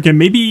cult? Okay,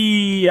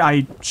 maybe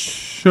I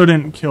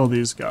shouldn't kill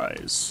these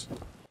guys.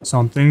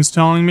 Something's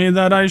telling me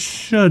that I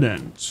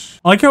shouldn't.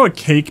 I like how a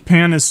cake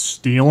pan is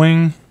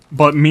stealing,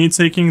 but me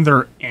taking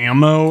their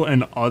ammo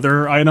and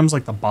other items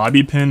like the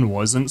bobby pin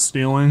wasn't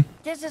stealing.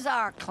 This is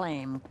our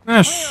claim.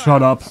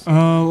 Shut up.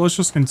 Let's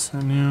just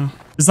continue.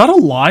 Is that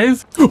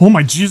alive? Oh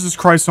my Jesus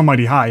Christ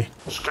almighty, hi.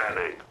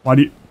 Scanning.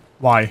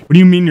 Why? What do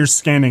you mean you're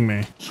scanning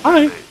me?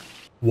 Hi.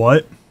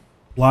 What?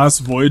 Last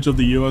voyage of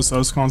the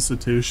USS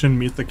Constitution,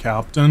 meet the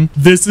captain.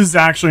 This is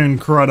actually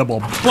incredible.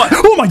 What?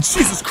 Oh my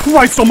Jesus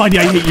Christ almighty,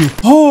 I hate you.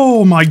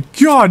 Oh my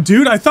god,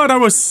 dude, I thought I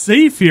was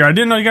safe here. I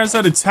didn't know you guys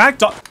had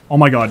attacked. Oh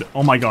my god,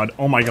 oh my god,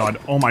 oh my god,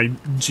 oh my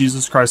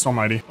Jesus Christ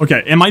almighty.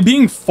 Okay, am I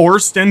being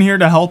forced in here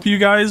to help you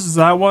guys? Is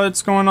that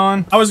what's going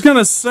on? I was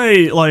gonna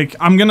say, like,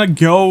 I'm gonna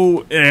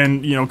go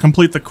and, you know,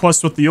 complete the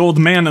quest with the old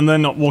man and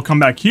then we'll come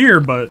back here,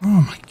 but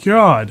oh my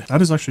god,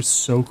 that is actually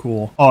so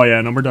cool. Oh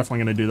yeah, no, we're definitely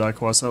gonna do that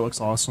quest. That looks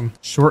awesome.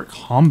 Short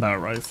combat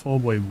rifle.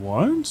 Wait,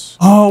 what?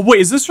 Oh,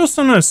 wait, is this just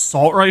an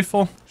assault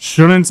rifle?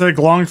 Shouldn't take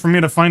long for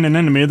me to find an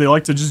enemy. They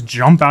like to just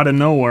jump out of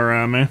nowhere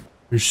at me.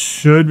 We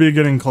should be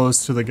getting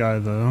close to the guy,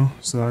 though,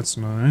 so that's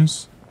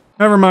nice.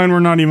 Never mind,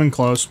 we're not even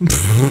close.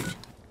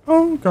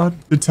 Oh, God.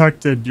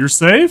 Detected. You're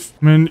safe?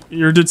 I mean,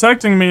 you're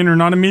detecting me and you're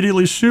not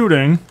immediately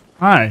shooting.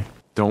 Hi.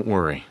 Don't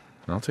worry.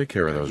 I'll take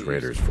care of those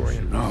raiders for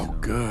you. Oh,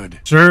 good.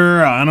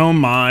 Sure, I don't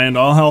mind.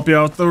 I'll help you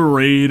out with the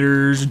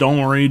raiders.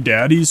 Don't worry,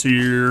 Daddy's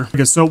here.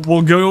 Okay, so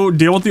we'll go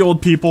deal with the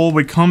old people.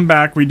 We come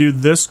back, we do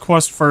this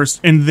quest first,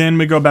 and then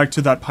we go back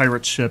to that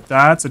pirate ship.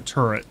 That's a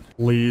turret.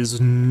 Please,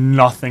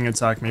 nothing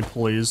attack me,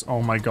 please.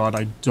 Oh my god,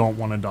 I don't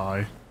want to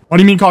die. What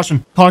do you mean,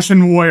 caution?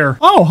 Caution where?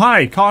 Oh,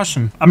 hi,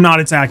 caution. I'm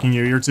not attacking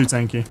you. You're too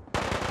tanky.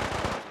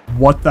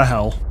 What the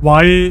hell?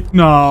 Why?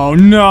 No.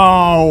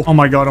 Oh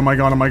my god, oh my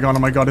god, oh my god, oh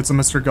my god. It's a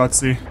Mr.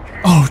 Gutsy.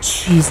 Oh,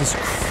 Jesus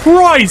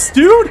Christ,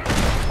 dude.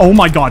 Oh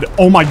my god,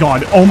 oh my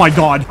god, oh my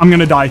god. I'm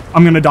gonna die.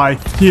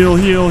 Heal.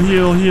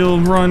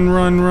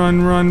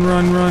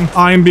 Run.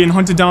 I am being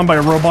hunted down by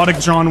a robotic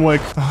John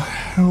Wick. The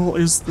hell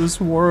is this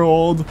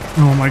world?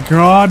 Oh my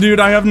god, dude,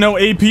 I have no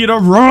AP to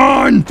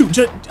run.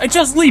 Dude,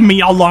 just leave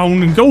me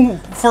alone and go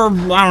for, I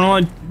don't know,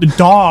 a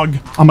dog.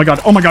 Oh my god,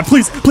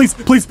 please.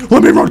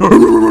 Let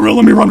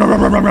me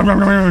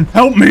run.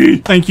 Help me.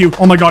 Thank you.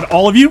 Oh my god,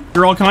 all of you?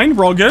 You're all kind?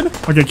 We're all good?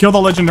 Okay, kill the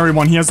legendary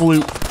one. He has the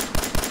loot.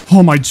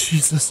 Oh my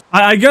Jesus.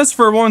 I guess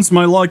for once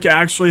my luck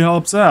actually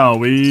helps out.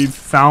 We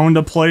found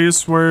a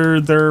place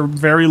where they're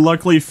very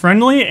luckily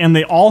friendly and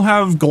they all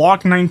have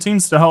Glock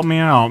 19s to help me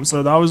out.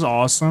 So that was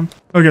awesome.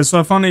 Okay, so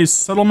I found a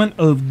settlement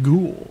of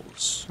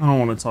ghouls. I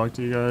don't want to talk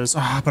to you guys,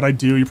 but I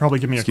do. You probably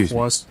give me a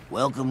quest.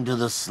 Welcome to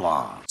the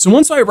slum. So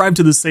once I arrived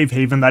to the safe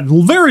haven that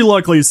very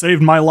luckily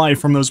saved my life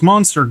from those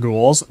monster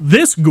ghouls,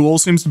 this ghoul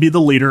seems to be the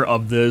leader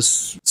of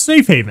this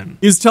safe haven.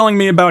 He's telling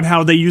me about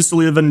how they used to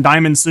live in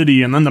Diamond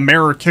City and then the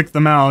mayor kicked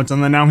them out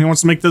and then now he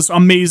wants to make this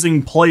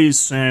amazing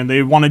place and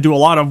they want to do a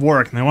lot of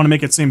work and they want to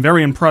make it seem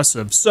very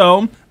impressive.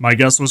 So my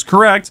guess was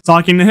correct.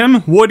 Talking to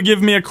him would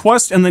give me a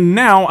quest and then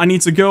now I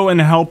need to go and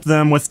help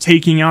them with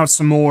taking out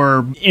some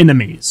more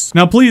enemies.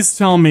 Now please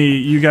tell me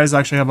you guys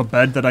actually have a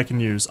bed that I can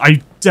use.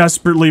 I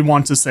desperately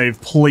want to save,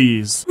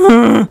 please.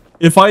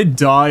 If I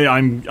die,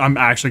 I'm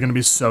actually gonna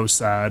be so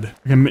sad.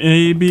 Okay,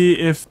 maybe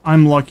if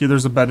I'm lucky,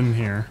 there's a bed in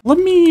here. Let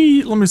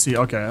me see.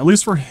 Okay, at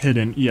least we're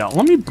hidden. Yeah,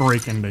 let me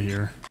break into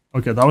here.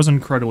 Okay, that was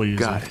incredibly easy.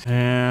 Got it.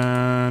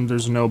 And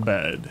there's no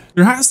bed.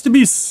 There has to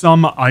be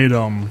some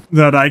item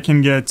that I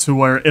can get to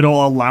where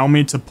it'll allow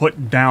me to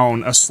put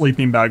down a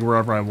sleeping bag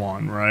wherever I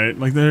want, right?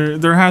 Like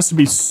there has to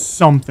be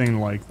something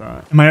like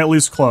that. Am I at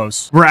least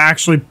close? We're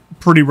actually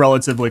pretty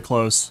relatively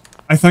close.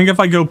 I think if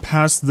I go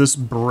past this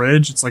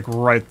bridge, it's like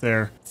right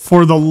there.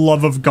 For the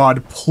love of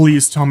God,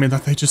 please tell me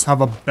that they just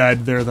have a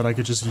bed there that I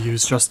could just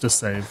use just to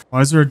save.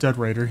 Why is there a dead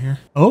raider here?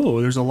 Oh,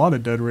 there's a lot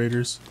of dead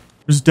raiders.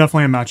 There's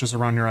definitely a mattress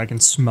around here. I can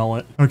smell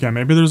it. Okay,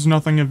 maybe there's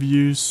nothing of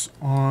use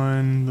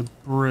on the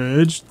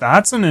bridge.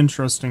 That's an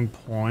interesting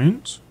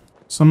point.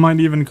 Some might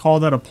even call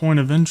that a point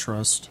of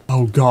interest.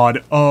 Oh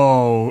God.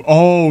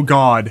 Oh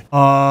God.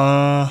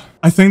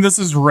 I think this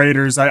is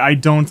Raiders. I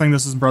don't think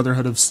this is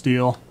Brotherhood of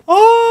Steel.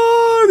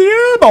 Oh,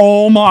 yeah.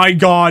 Oh my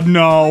God,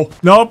 no.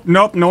 Nope,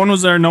 nope. No one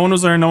was there. No one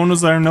was there. No one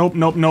was there. Nope,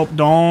 nope, nope.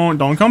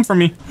 Don't come for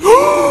me.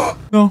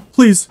 No,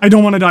 please. I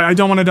don't want to die. I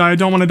don't want to die. I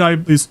don't want to die.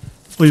 Please,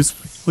 please,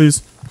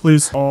 please.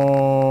 Please.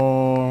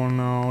 Oh,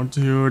 no,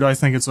 dude. I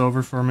think it's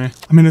over for me.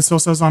 I mean, it still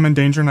says I'm in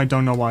danger and I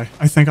don't know why.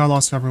 I think I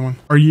lost everyone.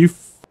 Are you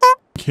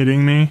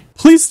kidding me?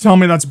 Please tell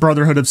me that's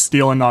Brotherhood of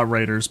Steel and not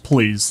Raiders,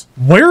 please.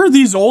 Where are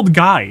these old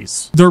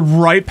guys? They're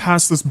right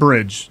past this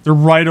bridge. They're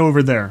right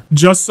over there.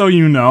 Just so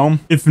you know,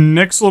 if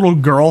Nick's little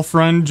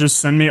girlfriend just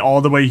sent me all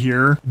the way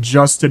here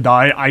just to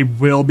die, I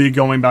will be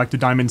going back to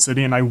Diamond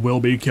City and I will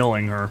be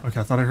killing her.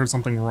 Okay, I thought I heard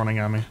something running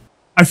at me.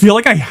 I feel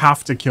like I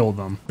have to kill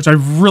them, which I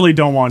really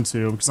don't want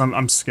to because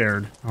I'm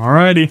scared.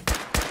 Alrighty.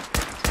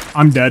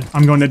 I'm dead.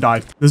 I'm going to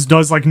die. This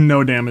does like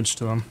no damage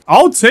to them.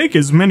 I'll take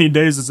as many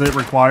days as it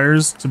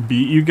requires to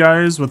beat you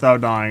guys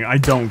without dying. I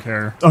don't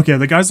care. Okay,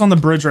 the guys on the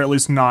bridge are at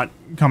least not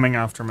coming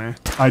after me.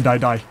 Die, die,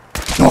 die.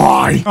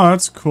 Die! Oh,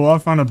 that's cool. I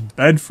found a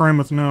bed frame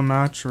with no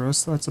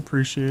mattress. That's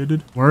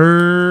appreciated.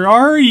 Where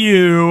are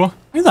you?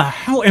 Why the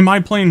hell am I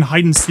playing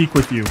hide and seek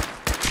with you?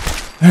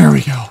 There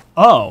we go.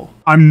 Oh,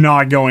 I'm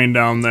not going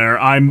down there.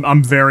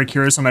 I'm very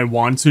curious and I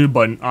want to,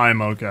 but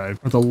I'm okay.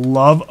 For the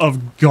love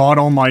of God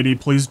Almighty,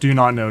 please do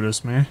not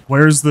notice me.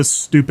 Where's this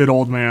stupid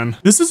old man?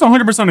 This is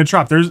 100% a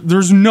trap.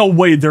 There's no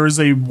way there is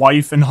a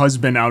wife and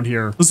husband out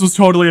here. This was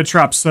totally a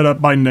trap set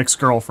up by Nick's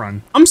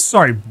girlfriend. I'm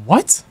sorry,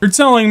 what? You're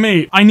telling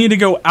me I need to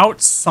go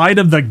outside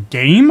of the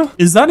game?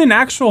 Is that an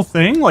actual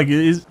thing? Like,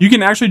 you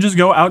can actually just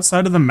go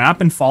outside of the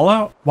map in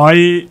Fallout?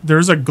 Why,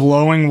 there's a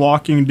glowing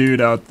walking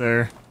dude out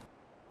there.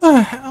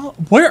 The hell?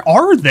 Where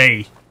are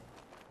they?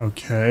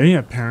 Okay,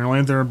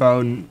 apparently they're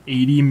about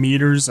 80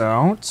 meters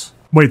out.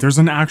 Wait, there's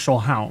an actual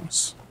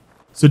house.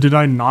 So did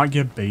I not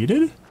get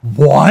baited?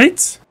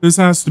 What? This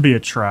has to be a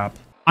trap.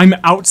 I'm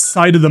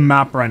outside of the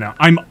map right now.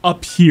 I'm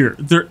up here.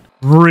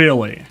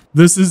 Really?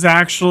 This is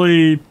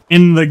actually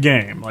in the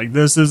game. Like,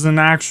 this is an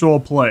actual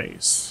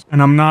place.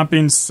 And I'm not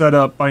being set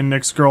up by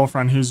Nick's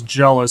girlfriend who's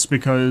jealous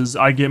because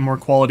I get more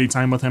quality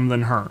time with him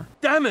than her.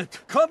 Damn it!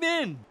 Come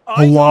in!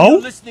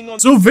 Hello?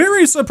 So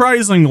very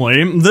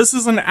surprisingly, this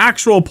is an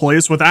actual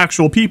place with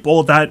actual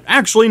people that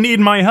actually need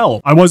my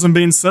help. I wasn't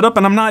being set up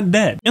and I'm not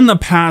dead. In the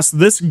past,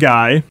 this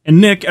guy and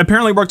Nick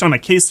apparently worked on a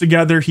case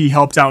together. He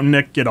helped out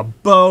Nick get a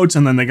boat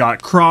and then they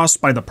got crossed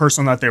by the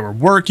person that they were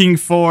working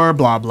for,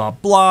 blah, blah,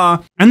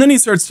 blah. And then he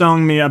starts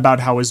telling me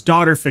about how his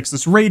daughter fixed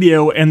this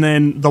radio and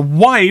then the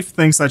wife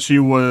thinks that she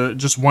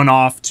just went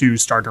off to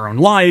start her own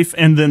life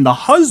and then the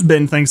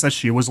husband thinks that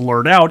she was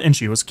lured out and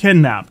she was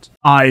kidnapped.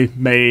 I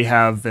may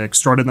have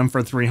extorted them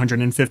for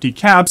 350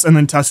 caps and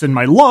then tested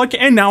my luck,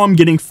 and now I'm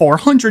getting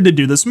 400 to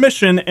do this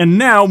mission, and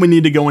now we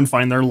need to go and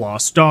find their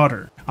lost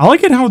daughter. I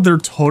like it how they're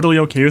totally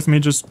okay with me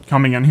just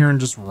coming in here and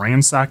just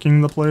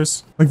ransacking the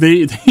place. Like,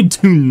 they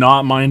do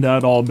not mind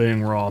at all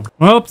being robbed.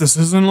 Well, this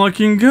isn't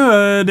looking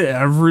good.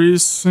 Every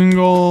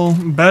single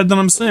bed that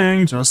I'm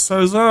seeing just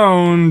says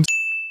owned.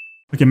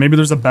 Okay, maybe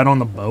there's a bed on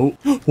the boat.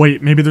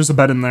 Wait, maybe there's a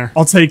bed in there.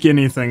 I'll take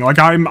anything. Like,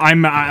 I'm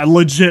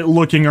legit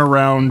looking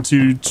around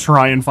to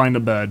try and find a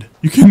bed.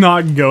 You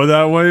cannot go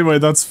that way?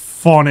 Wait, that's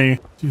funny.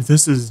 Dude,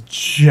 this is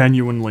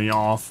genuinely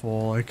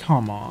awful. Like,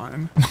 come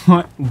on.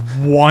 Not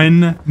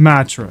one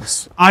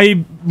mattress.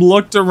 I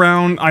looked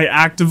around. I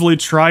actively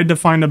tried to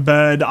find a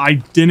bed. I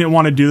didn't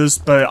want to do this,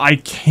 but I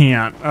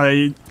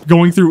can't.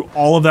 Going through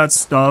all of that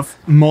stuff,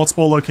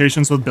 multiple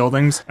locations with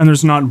buildings, and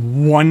there's not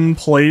one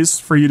place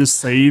for you to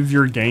save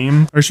your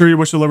game. Are you sure you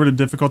wish to lower the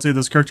difficulty?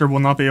 This character will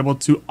not be able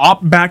to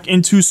opt back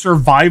into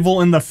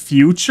survival in the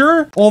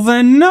future? Well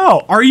then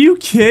no. Are you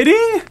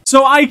kidding?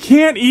 So I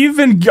can't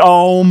even go.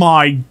 Oh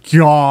my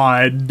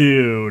God,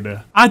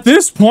 dude. At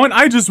this point,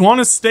 I just want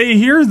to stay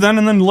here then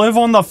and then live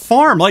on the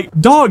farm. Like,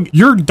 dog,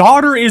 your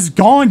daughter is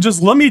gone.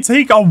 Just let me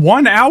take a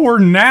 1-hour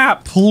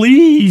nap,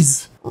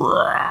 please.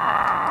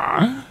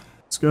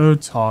 Let's go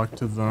talk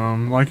to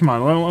them. Like, come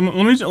on,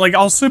 let me, like,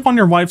 I'll sleep on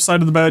your wife's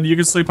side of the bed. You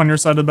can sleep on your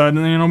side of the bed, and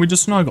then, you know, we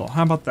just snuggle.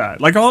 How about that?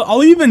 Like,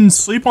 I'll even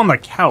sleep on the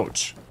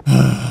couch.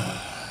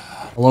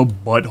 Hello,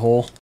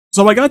 butthole.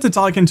 So I got to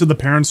talking to the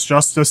parents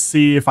just to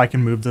see if I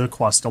can move the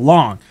quest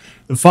along.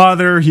 The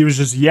father, he was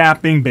just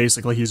yapping.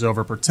 Basically, he's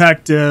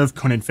overprotective,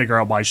 couldn't figure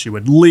out why she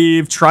would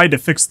leave, tried to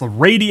fix the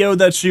radio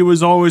that she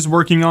was always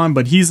working on,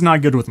 but he's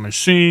not good with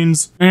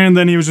machines. And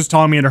then he was just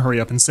telling me to hurry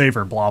up and save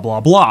her, blah,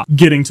 blah, blah.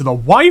 Getting to the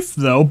wife,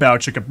 though, Bow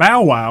Chicka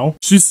Bow Wow,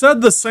 she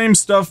said the same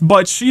stuff,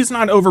 but she's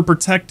not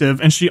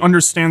overprotective, and she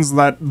understands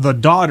that the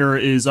daughter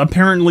is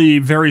apparently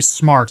very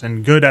smart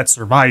and good at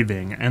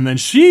surviving. And then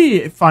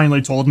she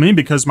finally told me,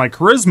 because my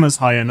charisma's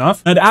high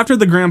enough, that after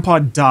the grandpa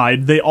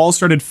died, they all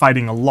started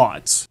fighting a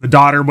lot.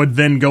 The daughter would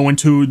then go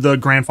into the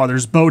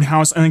grandfather's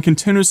boathouse and then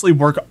continuously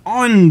work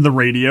on the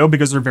radio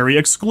because they're very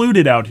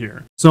excluded out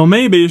here. So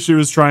maybe she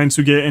was trying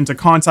to get into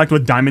contact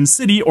with Diamond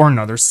City or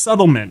another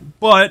settlement,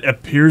 but it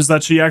appears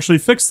that she actually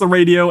fixed the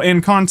radio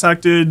and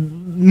contacted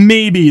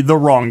maybe the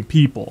wrong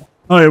people.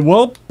 Alright,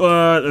 well,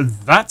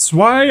 that's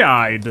why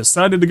I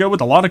decided to go with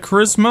a lot of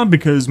charisma,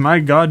 because my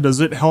god, does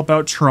it help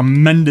out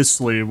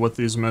tremendously with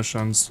these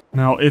missions.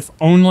 Now, if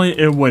only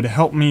it would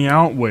help me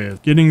out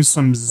with getting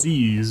some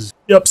Z's.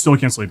 Yep, still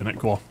can't sleep in it,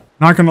 cool.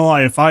 Not gonna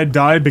lie, if I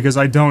died, because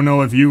I don't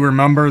know if you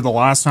remember the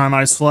last time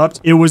I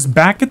slept, it was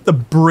back at the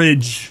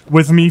bridge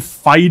with me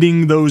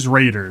fighting those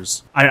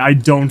raiders. I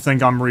don't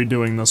think I'm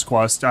redoing this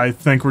quest. I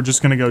think we're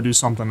just gonna go do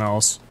something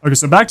else. Okay,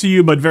 so back to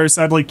you, but very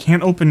sadly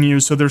can't open you,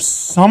 so there's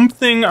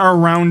something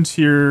around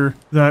here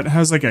that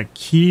has like a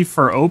key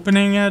for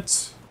opening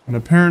it. And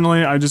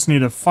apparently I just need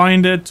to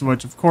find it,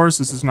 which of course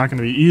this is not going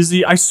to be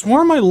easy. I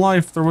swore my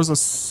life there was a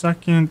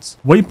second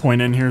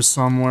waypoint in here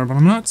somewhere, but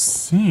I'm not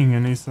seeing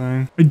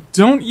anything. I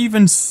don't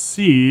even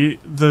see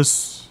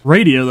this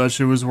radio that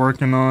she was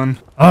working on.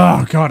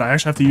 Oh god, I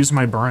actually have to use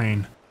my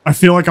brain. I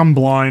feel like I'm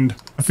blind.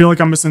 I feel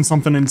like I'm missing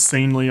something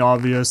insanely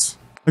obvious.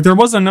 Like there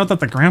was a note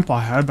that the grandpa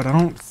had, but I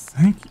don't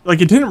think,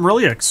 like it didn't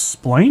really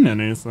explain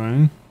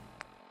anything.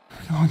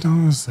 Going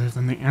down the safe,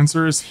 then the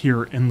answer is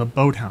here in the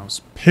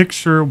boathouse.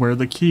 Picture where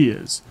the key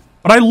is.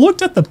 But I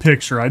looked at the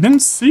picture, I didn't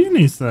see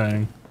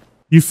anything.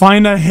 You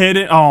find a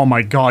hidden, oh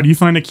my god, you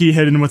find a key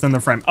hidden within the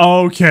frame.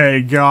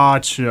 Okay,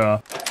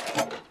 gotcha.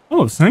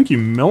 Oh, thank you,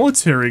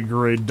 military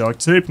grade duct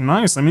tape.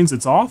 Nice, that means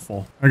it's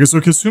awful. Okay, so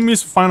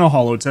Kasumi's final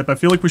holo tip. I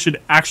feel like we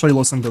should actually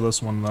listen to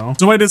this one though.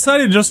 So I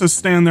decided just to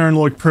stand there and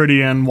look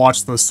pretty and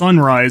watch the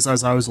sunrise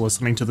as I was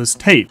listening to this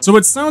tape. So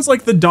it sounds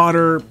like the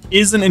daughter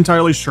isn't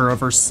entirely sure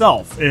of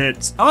herself.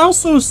 It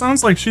also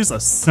sounds like she's a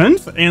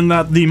synth and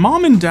that the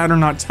mom and dad are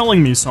not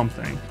telling me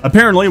something.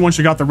 Apparently, when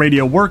she got the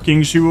radio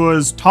working, she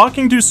was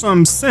talking to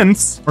some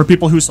synths, or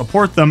people who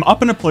support them,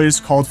 up in a place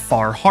called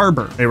Far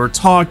Harbor. They were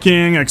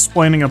talking,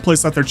 explaining a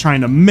place that they're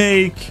trying to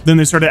make. Then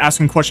they started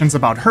asking questions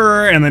about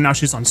her, and then now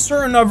she's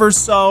uncertain of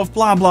herself,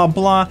 blah, blah,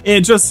 blah.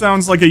 It just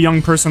sounds like a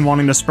young person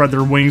wanting to spread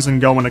their wings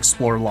and go and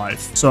explore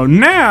life. So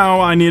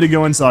now I need to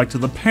go and talk to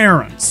the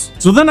parents.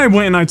 So then I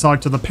went and I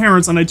talked to the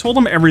parents and I told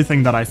them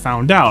everything that I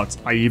found out.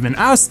 I even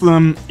asked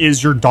them,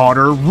 is your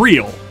daughter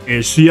real?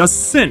 Is she a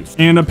synth?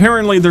 And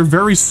apparently they're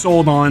very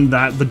sold on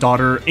that the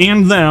daughter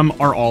and them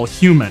are all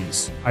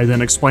humans. I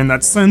then explained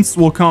that synths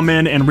will come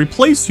in and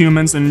replace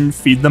humans and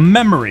feed them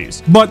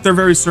memories, but they're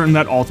very certain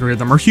that all three of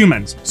them are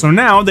humans. So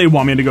now they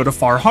want me to go to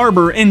Far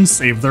Harbor and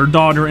save their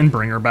daughter and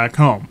bring her back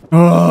home.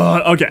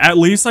 Okay, at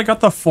least I got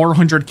the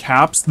 400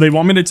 caps. They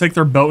want me to take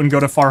their boat and go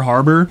to Far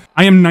Harbor.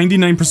 I am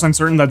 99%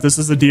 certain that this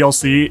is a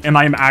DLC, and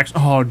I am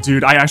actually, oh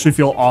dude, I actually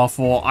feel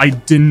awful. I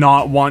did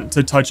not want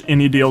to touch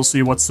any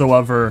DLC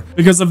whatsoever.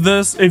 Because of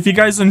this, if you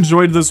guys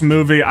enjoyed this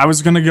movie, I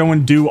was gonna go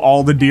and do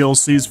all the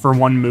DLCs for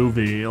one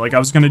movie. Like, I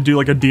was gonna do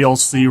like a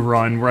DLC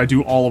run where I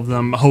do all of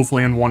them,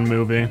 hopefully in one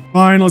movie.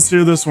 Fine, let's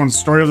do this one.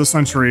 Story of the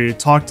Century,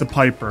 Talk to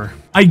Piper.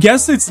 I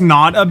guess it's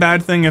not a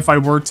bad thing if I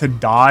were to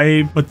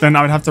die, but then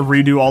I would have to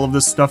redo all of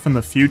this stuff in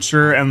the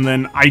future, and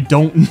then I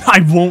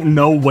won't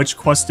know which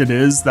quest it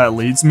is that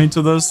leads me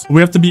to this.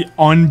 We have to be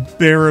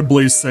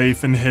unbearably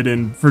safe and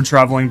hidden for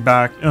traveling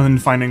back and then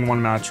finding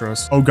one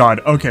mattress. Oh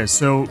god, okay,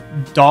 so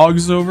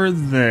dog's over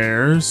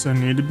there, so I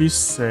need to be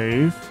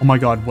safe. Oh my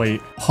god,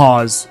 wait,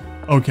 pause.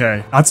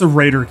 Okay, that's a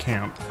raider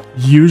camp.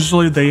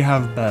 Usually they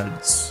have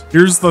beds.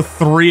 Here's the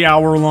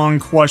 3-hour-long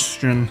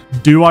question.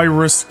 Do I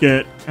risk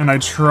it and I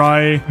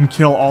try and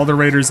kill all the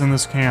raiders in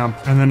this camp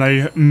and then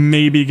I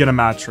maybe get a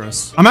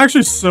mattress? I'm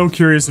actually so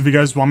curious if you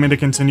guys want me to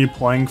continue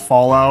playing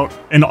Fallout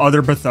and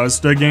other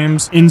Bethesda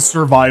games in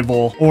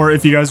survival, or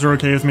if you guys are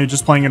okay with me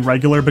just playing in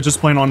regular, but just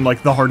playing on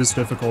like the hardest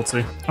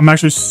difficulty. I'm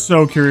actually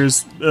so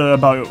curious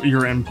about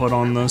your input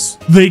on this.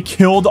 They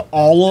killed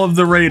all of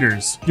the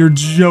raiders. You're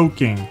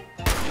joking.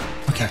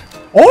 Okay.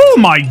 Oh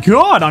my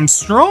god, I'm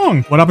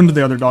strong. What happened to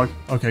the other dog?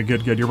 Okay,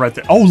 good, good. You're right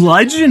there. Oh,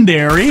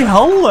 legendary.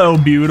 Hello,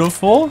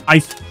 beautiful. I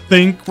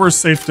think we're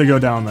safe to go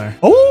down there.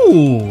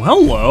 Oh,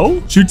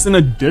 hello. Shoots an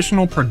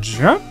additional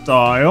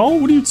projectile.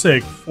 What do you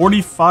take?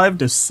 45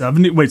 to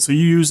 70? Wait, so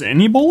you use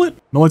any bullet?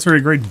 Military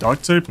grade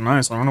duct tape?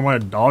 Nice. I don't know why a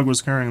dog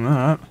was carrying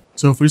that.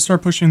 So if we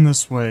start pushing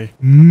this way,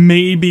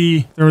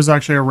 maybe there was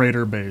actually a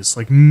raider base,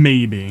 like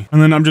maybe. And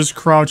then I'm just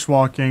crouch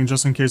walking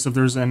just in case if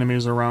there's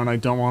enemies around, I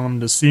don't want them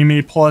to see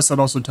me. Plus it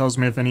also tells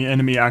me if any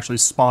enemy actually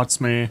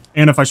spots me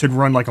and if I should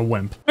run like a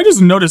wimp. I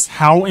just noticed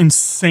how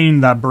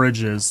insane that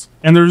bridge is.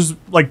 And there's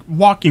like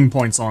walking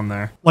points on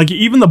there. Like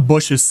even the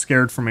bush is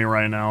scared for me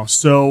right now.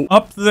 So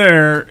up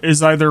there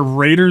is either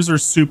raiders or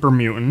super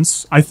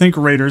mutants. I think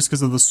raiders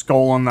because of the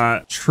skull on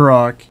that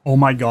truck. Oh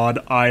my god,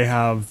 I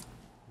have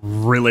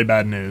really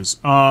bad news.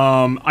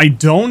 I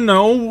don't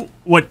know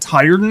what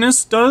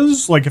tiredness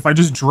does, like if I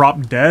just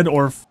drop dead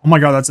or if, oh my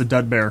god, that's a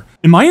dead bear.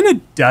 Am I in a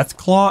death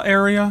claw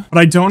area? But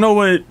I don't know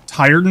what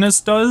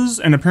tiredness does,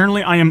 and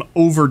apparently I am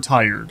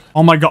overtired.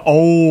 Oh my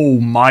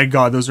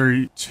god, those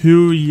are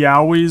 2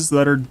 Yowies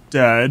that are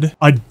dead.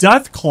 A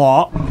death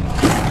claw.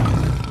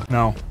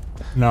 No.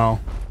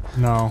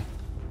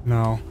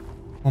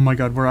 Oh my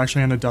god, we're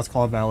actually in a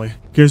Deathclaw Valley.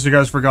 In case you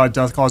guys forgot,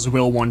 Deathclaws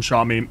will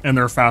one-shot me, and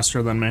they're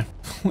faster than me.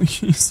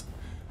 Please.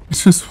 I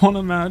just want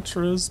a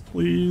mattress,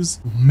 please.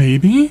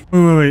 Maybe?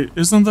 Wait.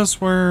 Isn't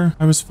this where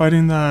I was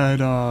fighting that,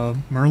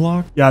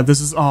 Murloc? Yeah, this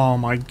is, oh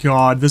my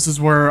god. This is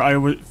where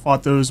I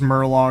fought those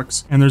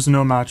Murlocs, and there's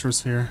no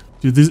mattress here.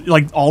 Dude, this,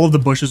 like, all of the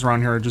bushes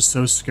around here are just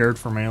so scared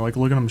for me. Like,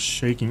 look at them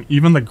shaking.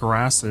 Even the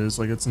grass is,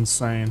 like, it's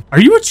insane.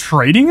 Are you a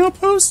trading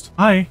outpost?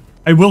 Hi.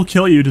 I will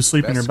kill you to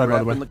sleep in your bed, by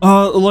the way.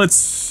 Let's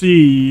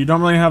see. You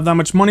don't really have that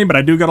much money, but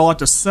I do got a lot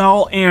to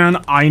sell, and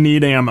I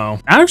need ammo.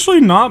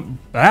 Actually,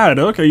 not bad.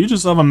 Okay, you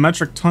just have a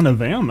metric ton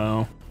of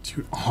ammo.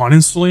 Dude,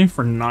 honestly,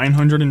 for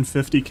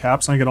 950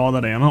 caps, I get all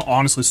that ammo.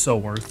 Honestly, so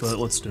worth it.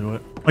 Let's do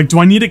it. Like, do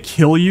I need to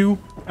kill you?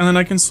 And then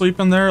I can sleep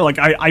in there? Like,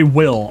 I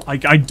will.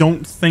 Like, I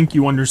don't think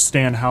you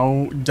understand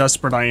how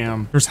desperate I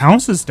am. There's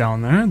houses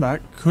down there.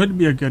 That could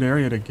be a good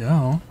area to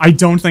go. I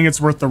don't think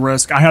it's worth the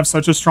risk. I have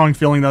such a strong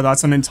feeling that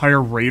that's an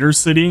entire raider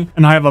city.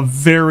 And I have a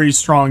very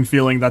strong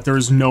feeling that there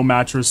is no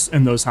mattress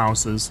in those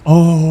houses.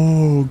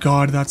 Oh,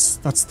 God, that's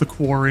the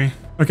quarry.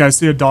 Okay, I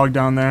see a dog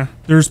down there.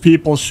 There's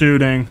people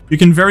shooting. You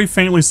can very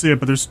faintly see it,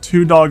 but there's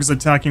 2 dogs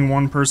attacking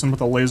 1 person with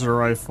a laser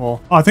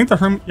rifle. Oh, I think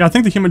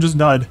the human just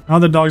died. Now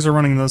the dogs are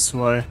running this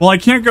way. Well, I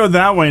can't go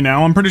that way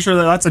now. I'm pretty sure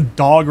that that's a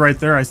dog right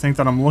there, I think,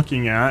 that I'm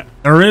looking at.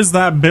 There is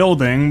that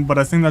building, but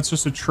I think that's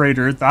just a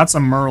trader. That's a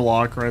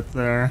Murloc right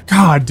there.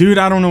 God, dude,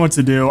 I don't know what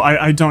to do.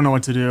 I don't know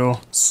what to do.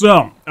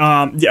 So,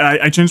 yeah,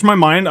 I changed my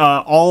mind.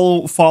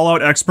 All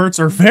Fallout experts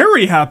are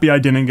very happy I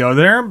didn't go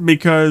there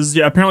because,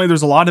 yeah, apparently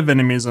there's a lot of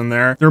enemies in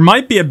there. There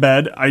might be a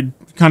bed. I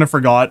kind of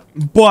forgot,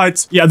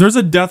 but yeah, there's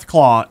a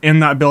Deathclaw in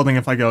that building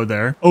if I go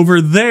there.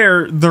 Over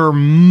there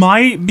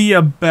might be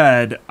a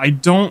bed.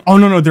 Oh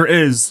no, there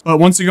is. But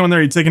once you go in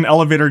there, you take an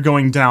elevator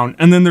going down,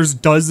 and then there's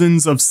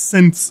dozens of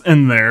synths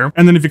in there.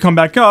 And then if you come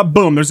back up,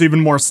 boom, there's even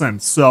more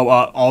synths. So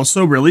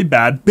also really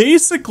bad.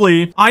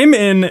 Basically, I'm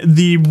in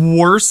the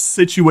worst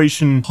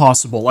situation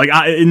possible. Like,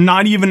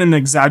 not even an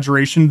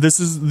exaggeration. This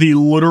is the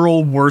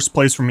literal worst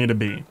place for me to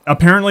be.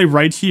 Apparently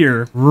right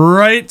here,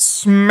 right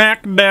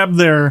smack dab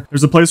there,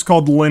 there's a place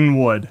called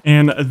Linwood,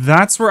 and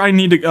that's where I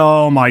need to.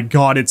 Oh my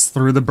god, it's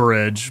through the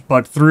bridge,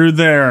 but through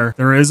there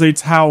is a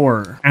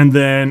tower, and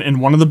then in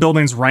one of the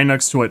buildings right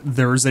next to it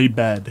there's a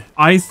bed.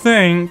 I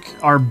think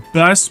our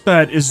best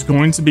bet is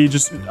going to be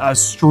just a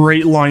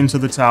straight line to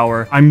the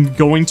tower. I'm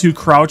going to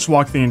crouch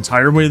walk the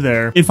entire way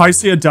there. If I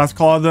see a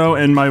Deathclaw though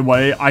in my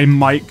way, I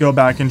might go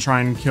back and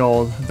try and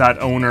kill that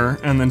owner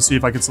and then see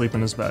if I could sleep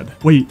in his bed.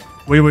 Wait.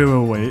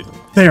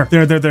 There.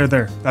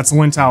 That's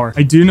Lynn Tower.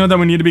 I do know that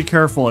we need to be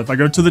careful. If I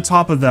go to the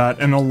top of that,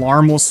 an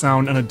alarm will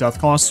sound and a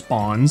Deathclaw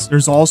spawns.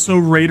 There's also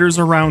raiders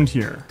around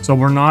here, so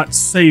we're not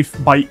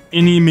safe by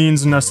any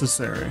means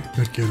necessary.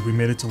 Good. We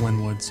made it to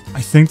Linwoods.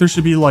 I think there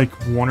should be like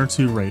 1 or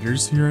 2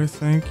 raiders here, I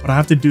think. But I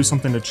have to do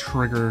something to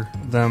trigger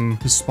them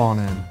to spawn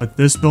in. But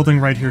this building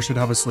right here should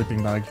have a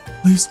sleeping bag.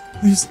 Please.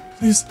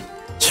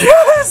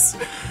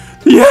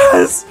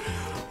 Yes!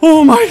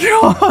 Oh my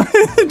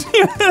god,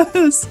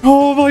 yes!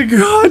 Oh my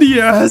god,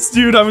 yes!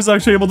 Dude, I was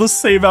actually able to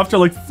save after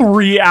like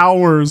 3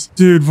 hours.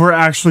 Dude, we're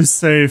actually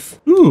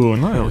safe. Ooh,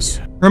 nice.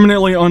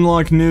 Permanently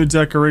unlock new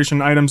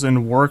decoration items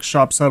in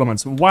workshop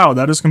settlements. Wow,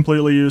 that is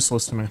completely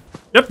useless to me.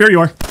 Yep, here you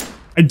are.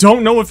 I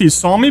don't know if he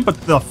saw me, but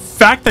the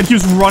fact that he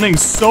was running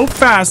so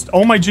fast,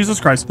 oh my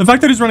Jesus Christ. The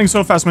fact that he's running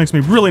so fast makes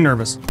me really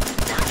nervous.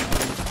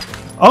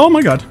 Oh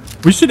my god.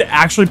 We should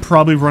actually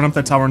probably run up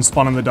that tower and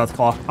spawn on the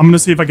Deathclaw. I'm gonna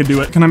see if I can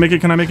do it. Can I make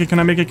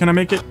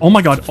it? Oh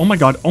my god.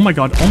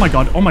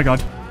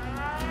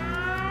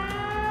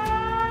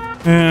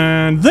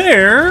 And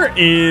there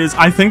is,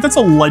 I think that's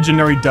a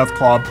legendary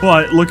Deathclaw,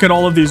 but look at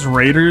all of these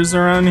raiders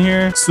around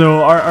here.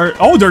 So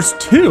oh, there's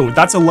 2.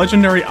 That's a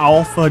legendary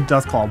alpha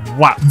Deathclaw.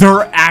 Wow,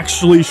 they're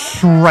actually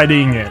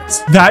shredding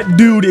it. That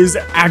dude is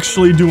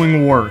actually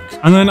doing work.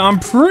 And then I'm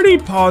pretty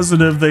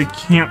positive they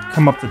can't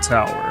come up the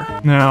tower.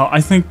 Now, I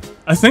think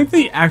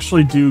they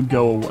actually do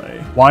go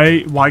away.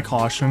 Why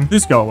caution?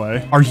 Please go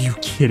away. Are you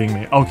kidding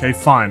me? Okay,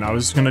 fine. I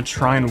was gonna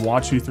try and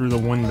watch you through the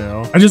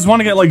window. I just want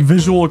to get like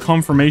visual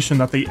confirmation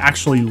that they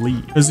actually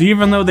leave. Because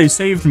even though they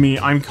saved me,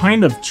 I'm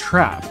kind of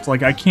trapped.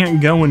 Like I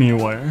can't go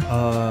anywhere.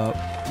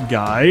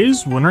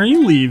 Guys, when are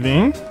you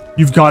leaving?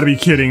 You've got to be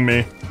kidding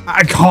me.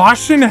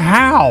 Caution?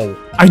 How?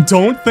 I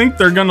don't think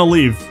they're gonna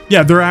leave.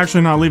 Yeah, they're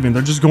actually not leaving.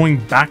 They're just going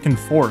back and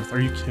forth.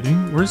 Are you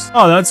kidding? Where's...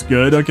 Oh, that's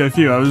good. Okay,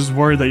 phew. I was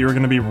worried that you were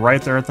gonna be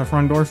right there at the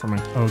front door for me.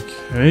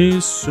 Okay,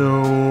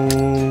 so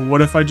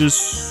what if I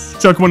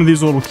just chuck one of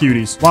these little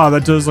cuties? Wow,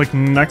 that does like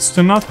next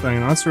to nothing.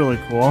 That's really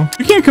cool.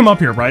 You can't come up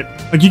here, right?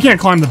 Like you can't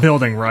climb the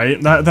building,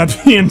 right? That'd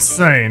be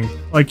insane.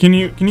 Like, can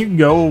you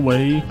go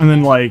away? And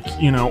then like,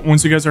 you know,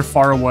 once you guys are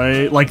far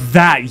away, like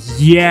that.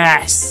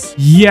 Yes.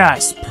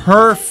 Yes.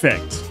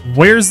 Perfect.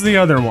 Where's the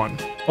other one?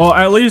 Well,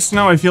 at least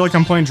now I feel like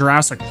I'm playing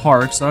Jurassic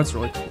Park, so that's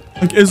really cool.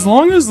 Like, as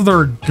long as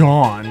they're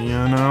gone, you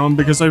know?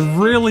 Because I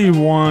really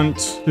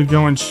want to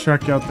go and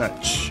check out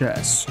that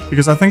chest.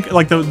 Because I think,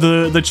 like,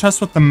 the chest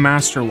with the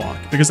master lock.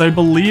 Because I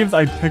believe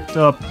I picked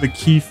up the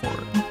key for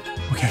it.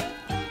 Okay,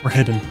 we're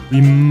hidden.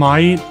 We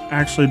might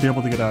actually be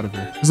able to get out of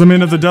here. Because, I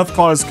mean, if the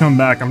Deathclaws come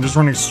back, I'm just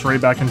running straight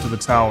back into the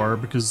tower.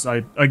 Because,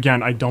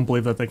 again, I don't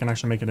believe that they can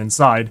actually make it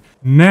inside.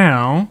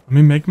 Now, let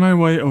me make my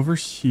way over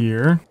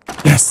here.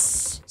 Yes!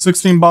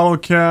 16 bottle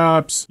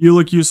caps. You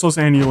look useless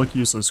and you look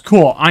useless.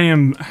 Cool. I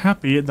am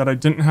happy that I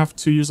didn't have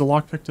to use a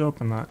lockpick to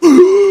open that.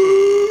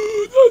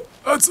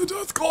 That's a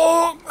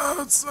Deathclaw.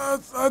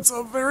 That's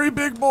a very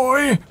big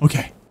boy.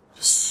 Okay.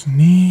 Just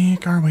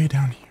sneak our way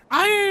down here.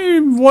 I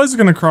was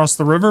gonna cross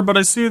the river, but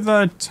I see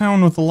that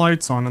town with the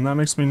lights on and that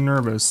makes me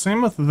nervous.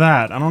 Same with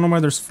that. I don't know why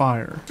there's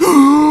fire.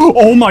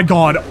 Oh my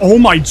god. Oh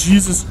my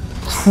Jesus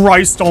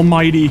Christ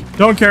almighty.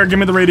 Don't care. Give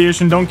me the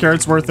radiation. Don't care.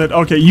 It's worth it.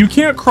 Okay, you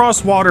can't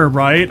cross water,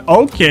 right?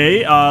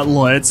 Okay,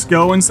 let's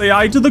go and say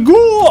hi to the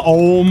ghoul.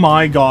 Oh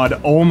my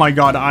god. Oh my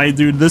god.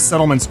 Dude, this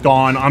settlement's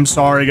gone. I'm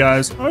sorry,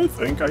 guys. I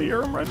think I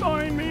hear him right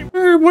behind me.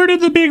 Where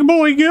did the big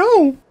boy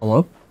go?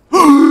 Hello?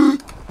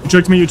 You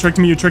tricked me, you tricked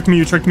me, you tricked me,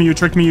 you tricked me, you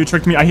tricked me, you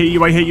tricked me. I hate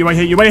you, I hate you, I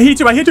hate you, I hate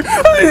you, I hate you, I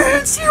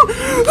hate you!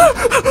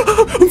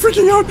 I'm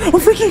freaking out, I'm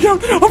freaking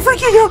out, I'm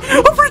freaking out,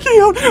 I'm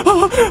freaking out!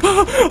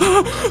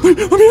 Let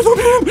me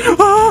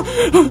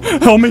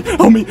in! Help me,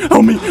 help me,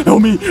 help me,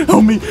 help me,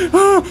 help me!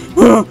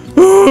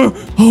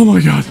 Oh my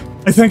god.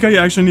 I think I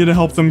actually need to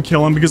help them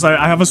kill him because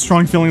I have a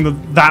strong feeling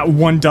that that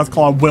one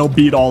Deathclaw will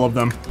beat all of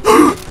them.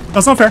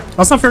 That's not fair.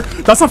 That's not fair.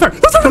 That's not fair.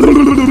 That's not fair.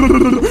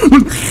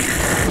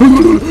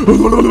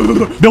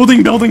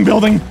 Building, building,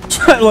 building.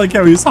 I like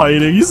how he's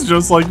hiding. He's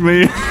just like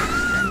me.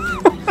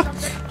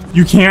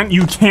 You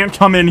can't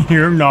come in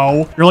here.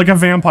 No. You're like a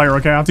vampire,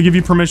 okay? I have to give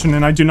you permission,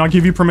 and I do not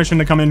give you permission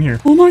to come in here.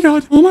 Oh my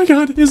god. Oh my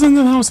god. He's in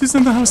the house. He's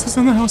in the house. He's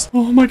in the house.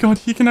 Oh my god.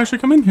 He can actually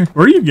come in here.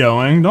 Where are you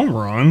going? Don't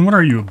run. What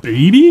are you, a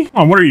baby?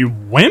 Oh, what are you,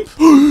 wimp?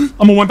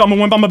 I'm a wimp. I'm a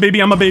wimp. I'm a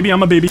baby. I'm a baby.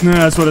 I'm a baby. Nah,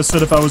 that's what I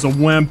said if I was a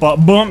wimp. But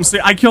boom. See,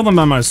 I killed him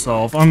by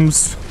myself. I'm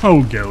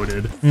so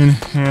goated.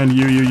 And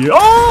you.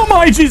 Oh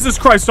my Jesus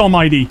Christ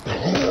almighty.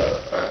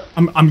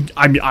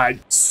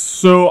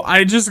 So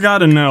I just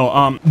gotta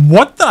know,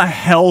 what the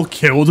hell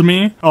killed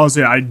me? Oh,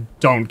 see, I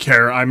don't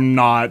care. I'm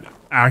not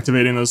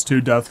activating those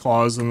two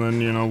Deathclaws and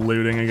then, you know,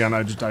 looting again.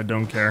 I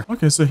don't care.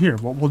 Okay, so here,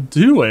 what we'll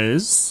do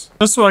is,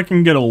 just so I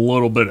can get a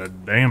little bit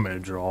of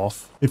damage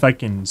off, if I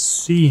can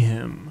see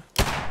him.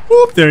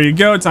 Whoop, there you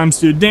go, times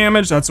 2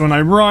 damage. That's when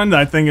I run.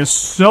 That thing is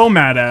so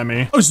mad at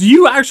me. Oh, so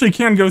you actually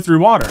can go through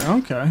water.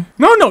 Okay.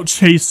 No,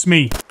 chase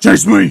me.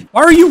 Chase me.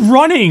 Why are you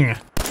running?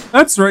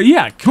 That's right,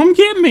 yeah, come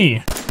get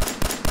me.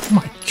 Oh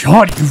my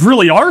god, you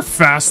really are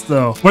fast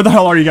though. Where the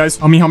hell are you guys?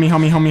 Help me, help me,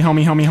 help me, help me, help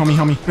me, help me, help me,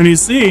 help me. And you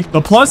see, the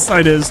plus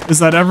side is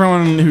that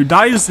everyone who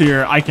dies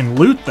here, I can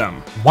loot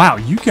them. Wow,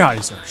 you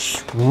guys are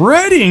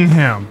shredding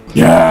him.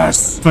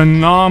 Yes!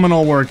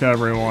 Phenomenal work,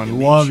 everyone.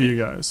 Love you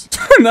guys.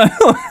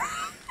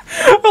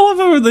 I love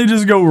how they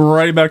just go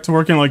right back to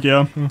working like,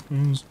 yeah,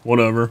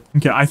 whatever.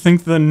 Okay, I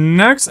think the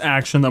next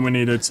action that we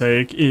need to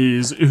take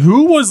is,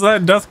 who was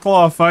that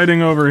Deathclaw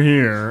fighting over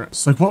here?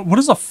 It's like, what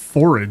is a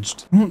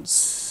foraged? I don't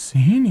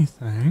see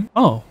anything.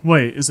 Oh,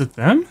 wait, is it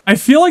them? I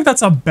feel like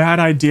that's a bad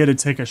idea to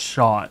take a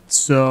shot.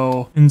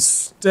 So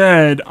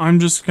instead, I'm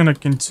just gonna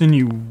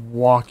continue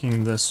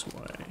walking this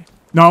way.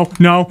 No.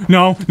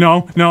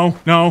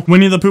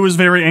 Winnie the Pooh is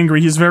very angry.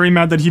 He's very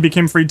mad that he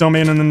became free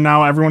domain and then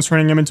now everyone's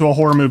turning him into a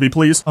horror movie,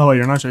 please. Oh, wait,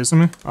 you're not chasing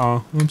me?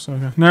 Oh, oops,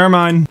 okay. Never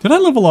mind. Did I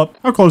level up?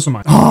 How close am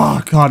I?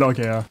 Oh, god,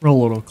 okay, yeah. We're a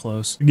little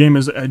close. The game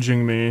is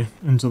edging me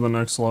into the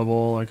next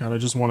level. Like, I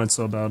just want it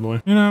so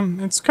badly. You know,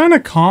 it's kind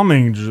of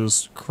calming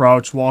just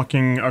crouch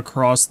walking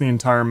across the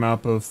entire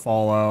map of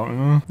Fallout. You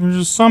know? There's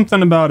just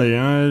something about it, you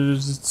know?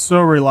 It's so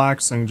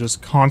relaxing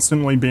just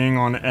constantly being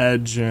on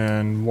edge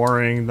and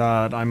worrying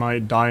that I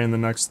might die in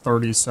the next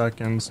 30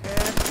 seconds.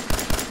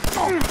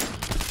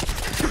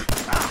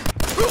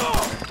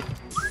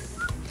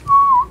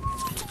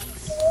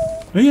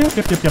 Yep.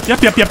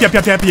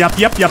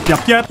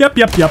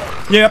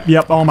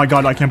 Oh my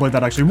god, I can't believe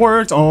that actually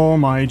worked. Oh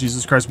my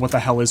Jesus Christ, what the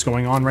hell is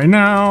going on right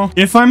now?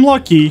 If I'm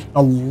lucky,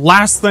 the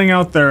last thing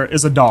out there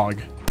is a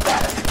dog.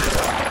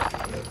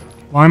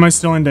 Why am I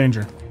still in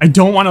danger? I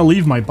don't want to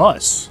leave my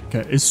bus.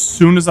 Okay, as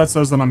soon as that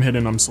says that I'm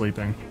hidden, I'm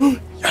sleeping.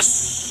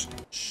 Yes!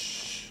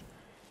 Shh.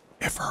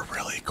 If we're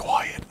really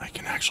quiet, I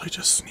can actually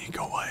just sneak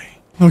away.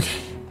 Okay,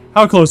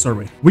 how close are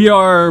we? We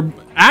are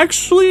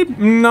actually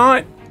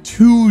not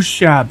too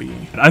shabby.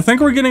 I think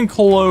we're getting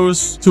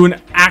close to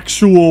an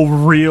actual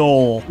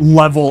real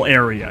level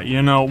area,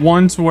 you know,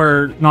 one to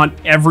where not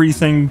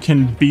everything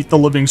can beat the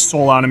living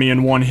soul out of me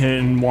in one hit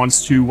and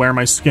wants to wear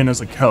my skin as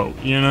a coat,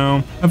 you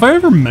know? Have I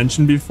ever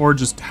mentioned before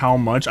just how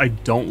much I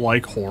don't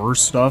like horror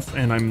stuff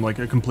and I'm like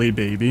a complete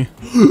baby?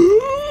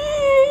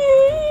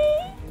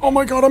 Oh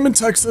my god, I'm in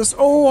Texas.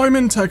 Oh, I'm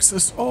in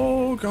Texas.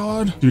 Oh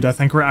god. Dude, I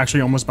think we're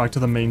actually almost back to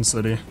the main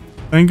city.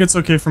 I think it's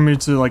okay for me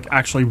to like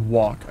actually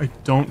walk. I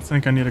don't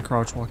think I need a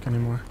crouch walk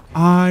anymore.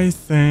 I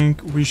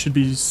think we should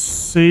be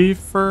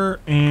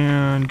safer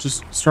and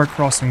just start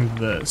crossing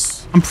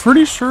this. I'm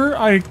pretty sure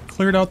I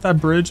cleared out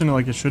that bridge and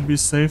like it should be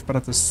safe, but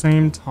at the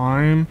same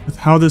time, with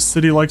how this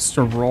city likes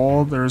to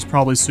roll, there's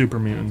probably super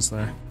mutants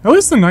there. At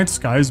least the night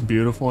sky is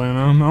beautiful, you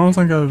know? I don't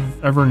think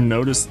I've ever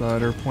noticed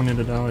that or pointed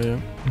it out yet.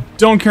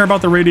 Don't care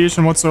about the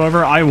radiation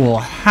whatsoever. I will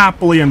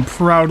happily and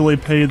proudly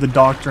pay the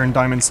doctor in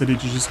Diamond City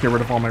to just get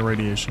rid of all my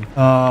radiation.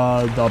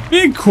 The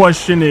big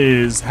question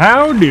is,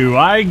 how do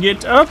I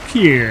get up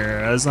here?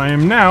 As I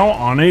am now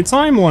on a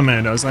time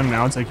limit, as I'm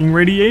now taking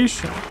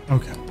radiation.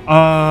 Okay.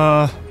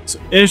 So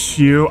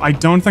issue, I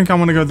don't think I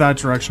want to go that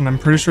direction. I'm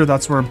pretty sure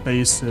that's where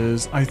base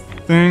is. I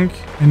think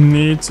I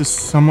need to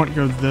somewhat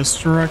go this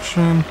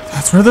direction.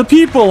 That's where the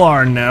people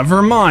are.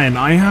 Never mind.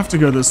 I have to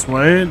go this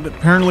way.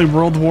 Apparently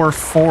World War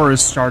IV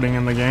is starting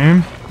in the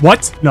game.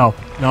 What? No.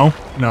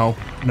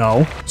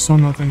 You saw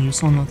nothing, you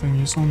saw nothing,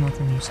 you saw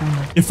nothing, you saw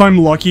nothing. If I'm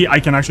lucky, I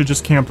can actually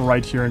just camp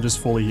right here and just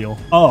fully heal.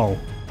 Oh.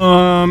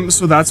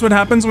 So that's what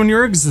happens when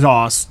you're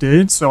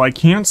exhausted. So I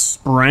can't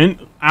sprint,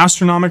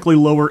 astronomically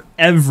lower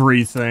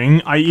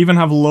everything. I even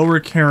have lower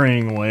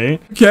carrying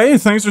weight. Okay,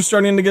 things are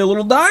starting to get a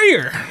little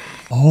dire.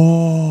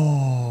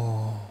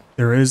 Oh,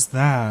 there is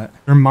that.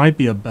 There might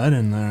be a bed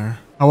in there.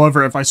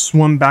 However, if I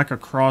swim back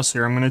across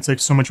here, I'm going to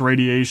take so much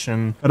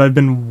radiation that I've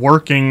been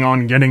working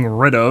on getting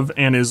rid of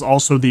and is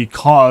also the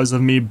cause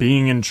of me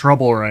being in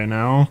trouble right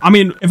now. I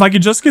mean, if I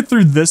could just get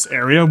through this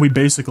area, we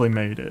basically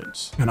made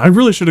it. And I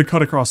really should have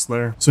cut across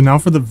there. So now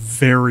for the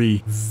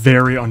very,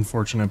 very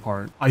unfortunate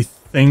part. I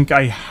think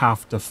I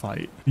have to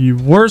fight. The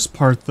worst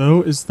part,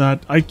 though, is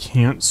that I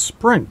can't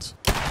sprint.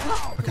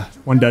 Okay,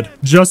 one dead.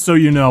 Just so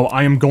you know,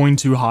 I am going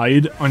to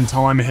hide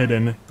until I'm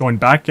hidden, going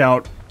back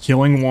out,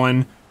 killing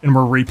one, and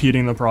we're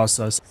repeating the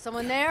process.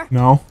 Someone there?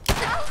 No.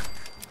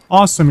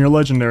 Awesome, you're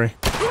legendary.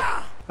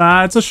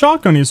 It's a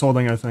shotgun he's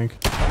holding, I think.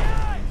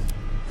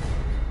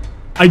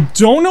 I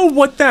don't know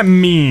what that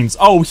means.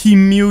 Oh, he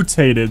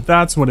mutated.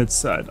 That's what it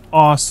said.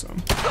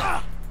 Awesome.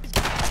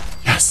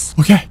 Yes.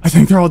 Okay, I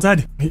think they're all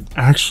dead. I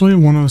actually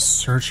want to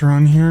search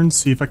around here and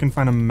see if I can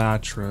find a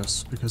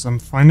mattress, because I'm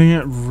finding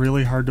it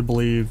really hard to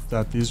believe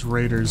that these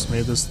raiders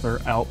made this their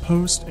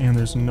outpost and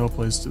there's no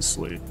place to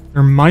sleep.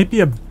 There might be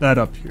a bed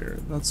up here.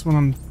 That's what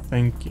I'm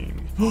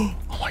thinking. Oh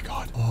my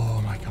god.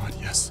 Oh my god,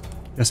 yes.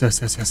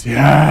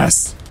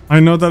 Yes. I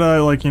know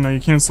that you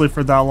can't sleep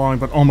for that long,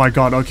 but oh my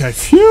god, okay.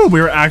 Phew, we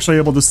were actually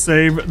able to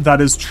save.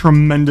 That is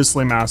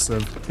tremendously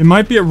massive. It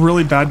might be a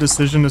really bad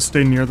decision to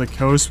stay near the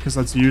coast, because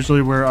that's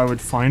usually where I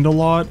would find a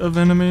lot of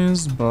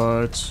enemies,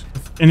 but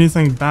if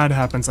anything bad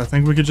happens, I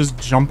think we could just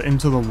jump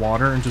into the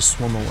water and just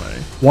swim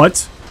away. What?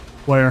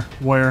 Where?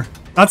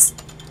 That's...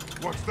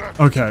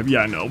 Okay,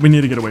 yeah, no, we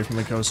need to get away from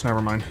the coast,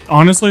 never mind.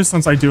 Honestly,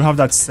 since I do have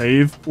that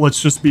save, let's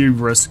just be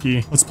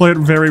risky. Let's play it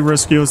very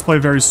risky, let's play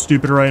very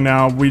stupid right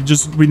now. We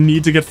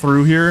need to get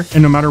through here,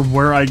 and no matter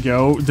where I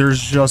go,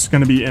 there's just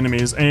gonna be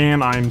enemies,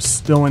 and I'm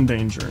still in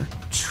danger.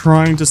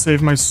 Trying to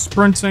save my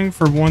sprinting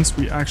for once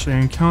we actually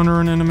encounter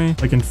an enemy,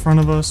 like in front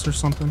of us or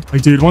something.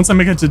 Like, dude, once I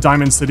make it to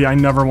Diamond City, I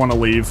never want to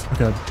leave.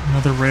 Okay,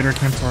 another raider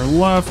came to our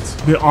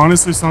left. It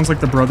honestly sounds like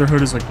the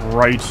Brotherhood is like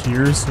right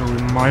here, so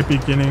we might be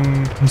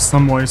getting in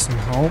some way some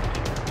help.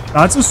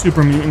 That's a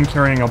super mutant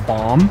carrying a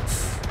bomb.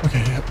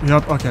 Okay,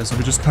 yep, okay, so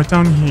we just cut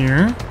down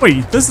here.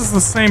 Wait, this is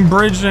the same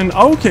bridge and...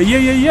 Okay,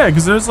 yeah,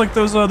 because there's like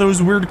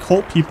those weird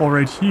cult people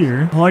right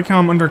here. I like how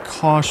I'm under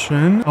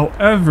caution.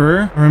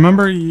 However, I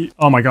remember...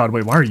 Oh my god,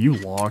 wait, why are you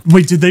locked?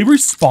 Wait, did they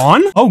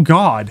respawn? Oh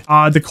god.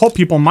 The cult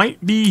people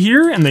might be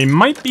here and they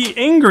might be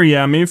angry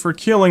at me for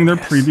killing their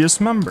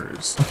previous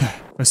members. Okay,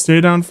 if I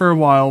stay down for a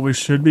while, we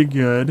should be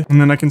good.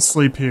 And then I can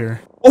sleep here.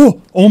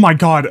 Oh my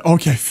god.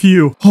 Okay,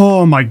 phew.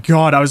 Oh my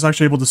god, I was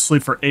actually able to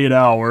sleep for 8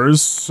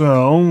 hours.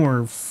 So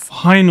we're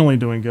finally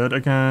doing good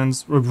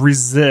against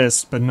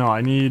resist, but no, I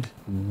need...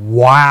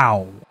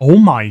 Wow. Oh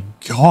my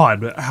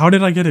god. How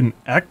did I get an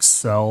X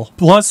cell?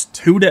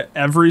 +2 to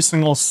every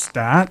single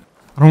stat?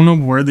 I don't know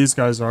where these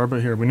guys are,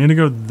 but here, we need to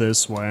go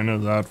this way. I know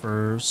that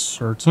for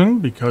certain,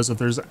 because if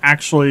there's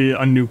actually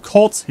a new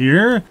cult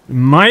here, we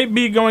might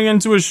be going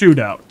into a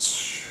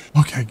shootout.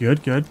 Okay,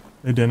 good, good.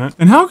 They didn't.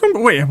 And how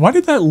come, wait, why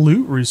did that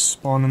loot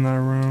respawn in that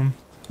room?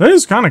 That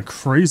is kind of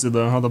crazy,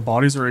 though, how the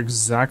bodies are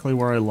exactly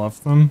where I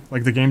left them.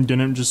 Like, the game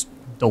didn't just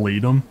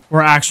delete them.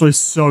 We're actually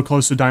so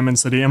close to Diamond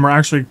City, and we're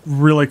actually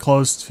really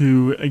close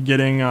to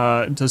getting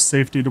to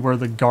safety to where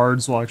the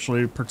guards will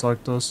actually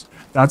protect us.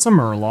 That's a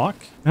Murloc.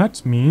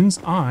 That means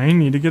I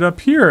need to get up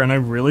here, and I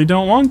really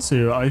don't want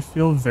to. I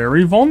feel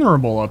very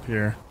vulnerable up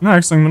here.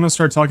 Next, I'm going to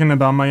start talking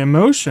about my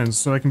emotions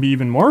so I can be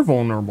even more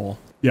vulnerable.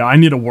 Yeah, I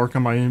need to work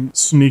on my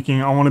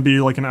sneaking. I want to be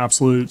like an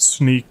absolute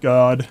sneak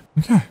god.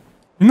 Okay.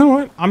 You know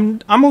what?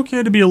 I'm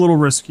okay to be a little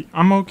risky.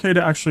 I'm okay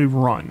to actually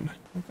run.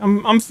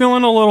 I'm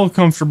feeling a little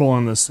comfortable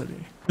in this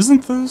city.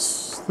 Isn't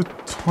this the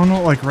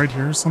tunnel, like right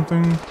here or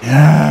something?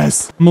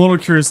 Yes! I'm a little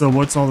curious though,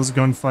 what's all this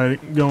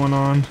gunfight going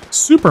on?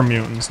 Super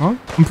mutants, huh?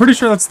 I'm pretty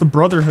sure that's the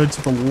Brotherhood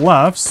to the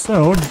left,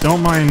 so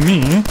don't mind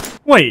me.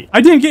 Wait,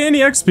 I didn't get any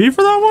XP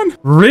for that one?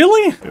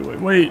 Really?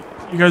 Wait.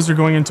 You guys are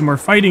going into more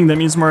fighting. That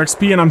means more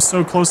XP, and I'm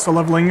so close to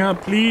leveling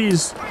up.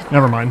 Please.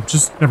 Never mind.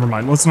 Just never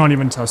mind. Let's not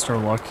even test our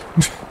luck.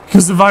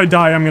 Because if I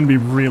die, I'm going to be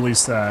really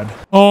sad.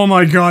 Oh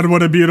my god,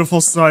 what a beautiful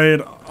sight.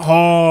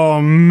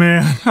 Oh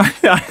man,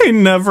 I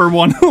never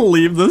want to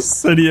leave this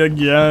city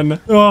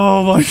again.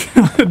 Oh my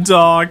god,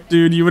 Doc,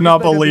 dude, you would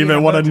not believe it.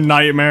 What a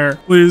nightmare.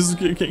 Please,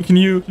 can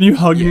you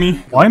hug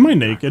me? Why am I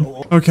naked?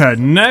 Okay,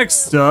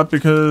 next up,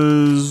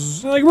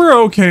 because like we're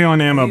okay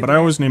on ammo, but I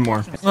always need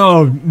more.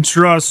 Oh,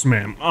 trust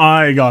me,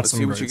 I got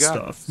some great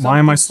stuff. Why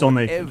am I still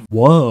naked?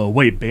 Whoa,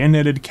 wait,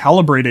 bayoneted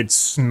calibrated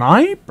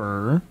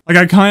sniper? Like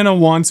I kind of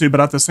want to, but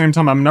at the same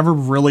time, I'm never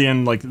really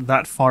in like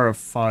that far of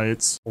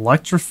fights.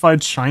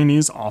 Electrified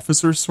Chinese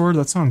officer sword?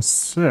 That sounds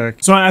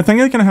sick. So I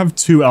think I can have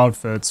two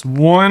outfits.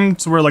 One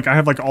to where like I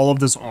have like all of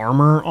this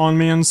armor on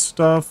me and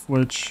stuff,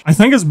 which I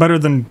think is better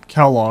than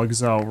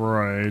Kellogg's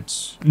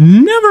outright.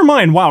 Never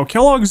mind. Wow,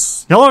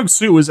 Kellogg's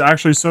suit was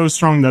actually so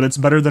strong that it's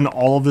better than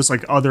all of this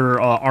like other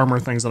armor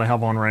things that I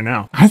have on right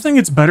now. I think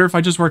it's better if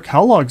I just wear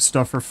Kellogg's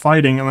stuff for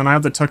fighting, and then I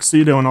have the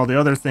tuxedo and all the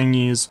other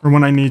thingies for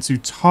when I need to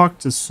talk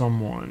to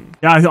someone.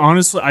 Yeah,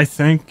 honestly, I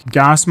think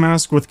gas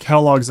mask with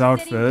Kellogg's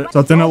outfit,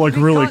 so then it look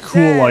really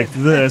cool like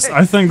this.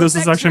 I think this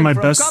is actually my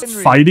best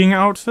fighting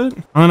outfit.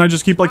 And then I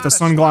just keep like the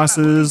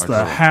sunglasses,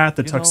 the hat,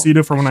 the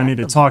tuxedo for when I need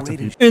to talk to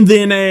people. And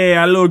then, hey,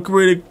 I look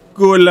really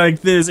good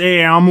like this.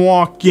 Hey, I'm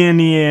walking,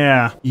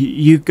 yeah.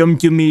 You come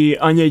to me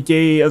on the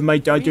day of my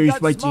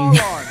daughter's wedding.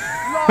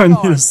 I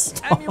need to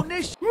stop.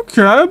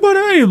 Okay, but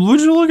hey,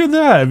 would you look at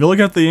that? If you look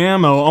at the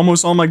ammo,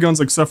 almost all my guns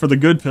except for the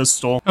good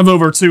pistol have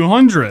over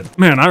 200.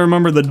 Man, I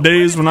remember the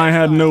days when I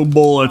had no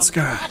bullets.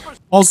 God.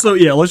 Also,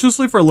 yeah, let's just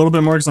sleep for a little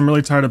bit more because I'm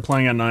really tired of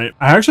playing at night.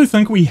 I actually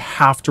think we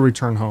have to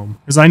return home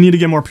because I need to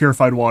get more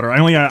purified water. I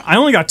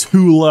only got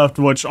 2 left,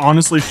 which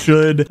honestly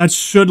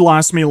should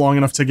last me long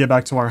enough to get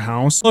back to our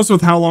house. Plus,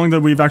 with how long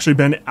that we've actually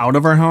been out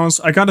of our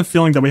house, I got a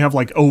feeling that we have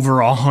like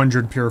over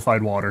 100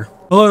 purified water.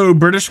 Hello,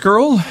 British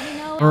girl?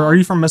 Or are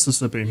you from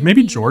Mississippi?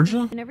 Maybe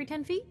Georgia? Every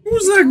 10 feet?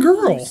 Who's that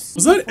girl?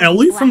 Was that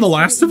Ellie from The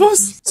Last of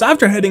Us? So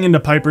after heading into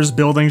Piper's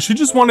building, she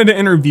just wanted to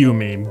interview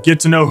me, get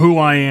to know who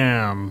I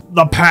am.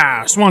 The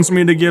past wants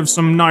me to give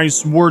some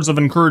nice words of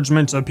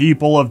encouragement to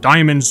people of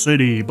Diamond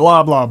City,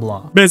 blah, blah,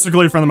 blah.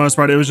 Basically, for the most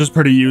part, it was just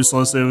pretty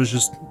useless. It was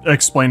just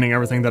explaining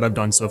everything that I've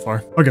done so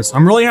far. Okay, so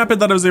I'm really happy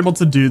that I was able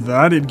to do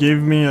that. It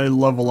gave me a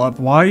level up.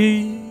 Why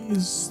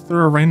is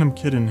there a random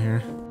kid in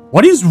here?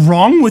 What is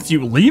wrong with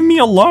you? Leave me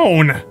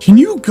alone. Can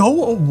you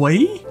go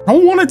away? I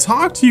don't want to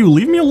talk to you.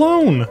 Leave me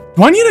alone.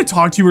 Do I need to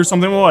talk to you or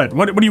something?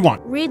 What do you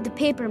want? Read the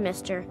paper,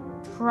 mister.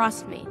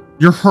 Trust me.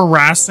 You're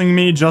harassing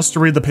me just to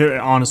read the paper?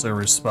 Honestly,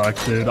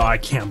 respect, dude. I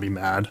can't be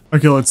mad.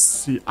 Okay, let's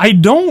see. I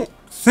don't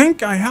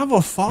think I have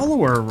a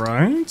follower,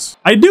 right?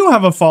 I do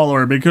have a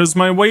follower because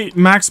my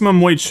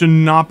maximum weight should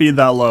not be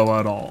that low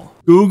at all.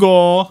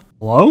 Google.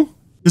 Hello?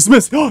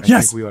 Dismiss. Oh, yes.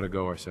 I think we ought to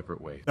go our separate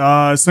ways.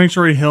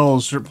 Sanctuary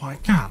Hills.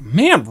 God,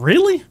 man,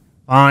 really?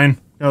 Fine.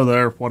 Go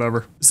there,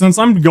 whatever. Since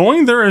I'm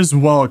going there as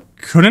well,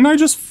 couldn't I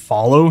just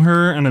follow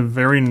her in a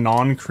very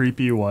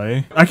non-creepy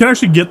way? I can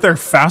actually get there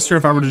faster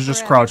if I were to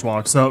just crouch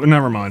walk, so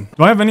never mind.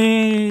 Do I have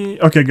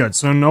any... Okay, good.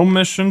 So no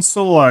mission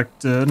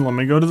selected. Let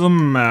me go to the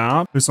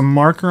map. There's a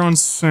marker on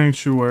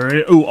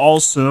Sanctuary. Oh,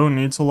 also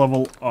need to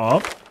level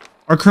up.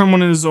 Our current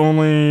one is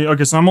only...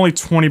 Okay, so I'm only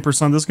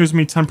 20%. This gives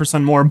me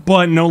 10% more,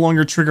 but no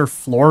longer trigger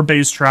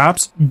floor-based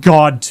traps.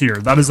 God tier.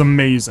 That is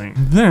amazing.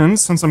 Then,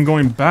 since I'm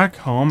going back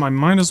home, I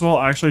might as well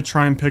actually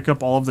try and pick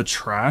up all of the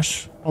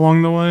trash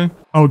along the way.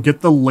 Oh,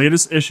 get the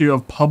latest issue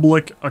of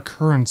Public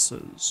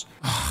Occurrences.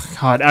 Oh,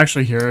 God,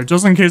 actually here,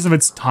 just in case if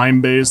it's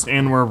time-based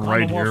and we're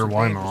right here,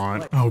 why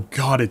not? Oh,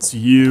 God, it's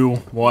you.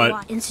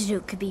 What?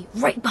 Institute could be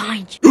right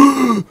behind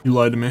you. You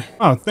lied to me.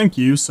 Oh, thank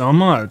you so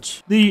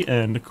much. The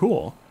end.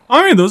 Cool.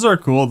 I mean, those are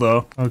cool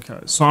though. Okay,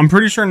 so I'm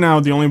pretty sure now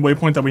the only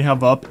waypoint that we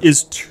have up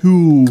is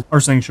to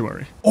our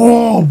sanctuary.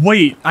 Oh,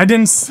 wait, I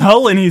didn't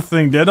sell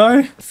anything, did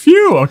I?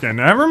 Phew, okay,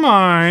 never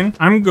mind.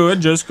 I'm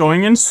good, just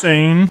going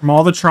insane from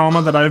all the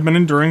trauma that I've been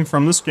enduring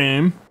from this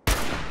game.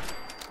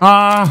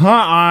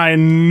 I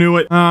knew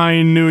it.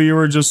 I knew you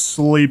were just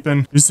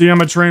sleeping. You see, I'm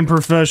a trained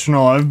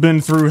professional. I've been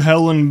through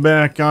hell and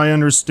back. I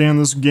understand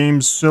this game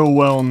so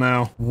well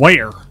now.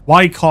 Where?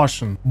 Why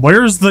caution?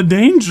 Where's the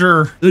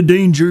danger? The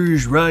danger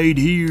is right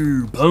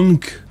here,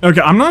 punk.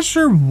 Okay, I'm not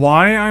sure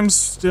why I'm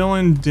still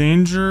in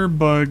danger,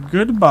 but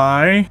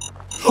goodbye.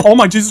 Oh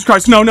my Jesus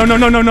Christ, no, no, no,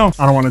 no, no, no.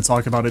 I don't want to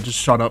talk about it, just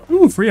shut up.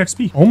 Ooh, free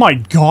XP. Oh my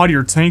God,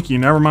 you're tanky.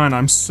 Never mind,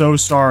 I'm so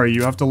sorry.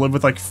 You have to live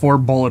with like 4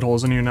 bullet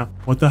holes in you now.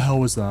 What the hell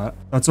was that?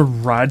 That's a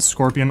rad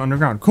scorpion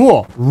underground.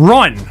 Cool,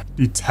 run.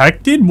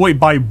 Detected? Wait,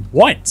 by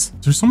what? Is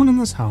there someone in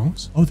this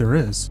house? Oh, there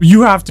is.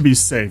 You have to be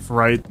safe,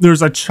 right?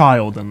 There's a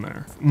child in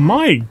there.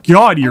 My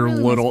God, you're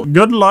little.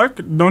 Good luck.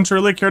 Don't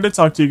really care to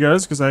talk to you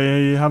guys because I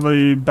have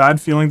a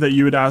bad feeling that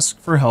you would ask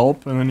for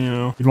help and then, you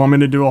know, you'd want me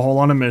to do a whole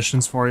lot of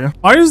missions for you.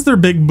 Why is there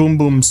big boom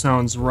boom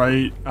sounds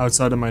right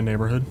outside of my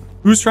neighborhood?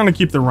 Who's trying to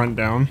keep the rent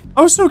down?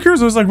 I was so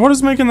curious. I was like, what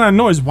is making that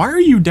noise? Why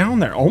are you down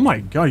there? Oh my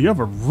God, you have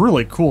a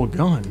really cool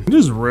gun. I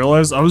just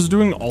realized I was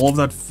doing all of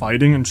that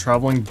fighting and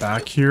traveling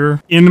back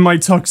here in my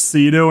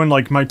tuxedo and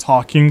like my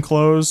talking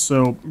clothes.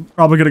 So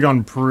probably could have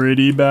gone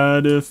pretty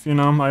bad if, you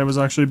know, I was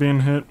actually being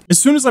hit. As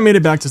soon as I made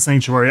it back to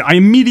Sanctuary, I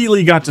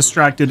immediately got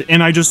distracted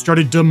and I just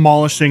started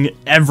demolishing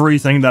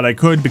everything that I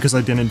could because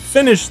I didn't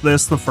finish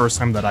this the first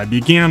time that I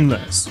began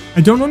this.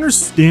 I don't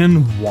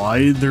understand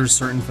why there's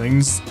certain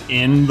things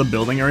in the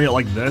building area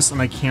like this and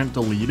I can't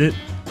delete it.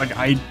 Like,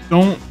 I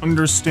don't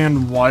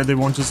understand why they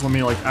won't just let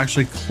me like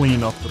actually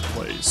clean up the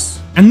place.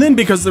 And then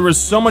because there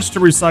was so much to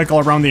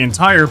recycle around the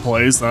entire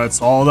place,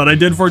 that's all that I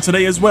did for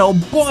today as well,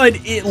 but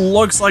it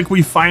looks like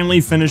we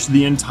finally finished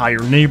the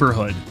entire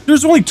neighborhood.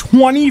 There's only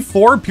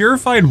 24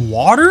 purified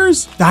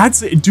waters?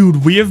 That's it,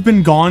 dude, we have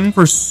been gone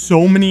for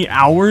so many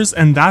hours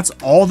and that's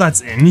all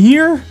that's in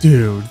here?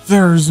 Dude,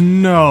 there's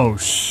no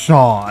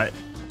shot.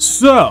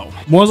 So,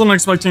 wasn't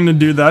expecting to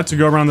do that, to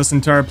go around this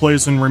entire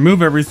place and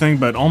remove everything,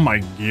 but oh my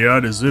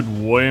God, is it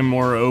way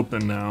more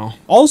open now.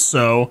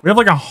 Also, we have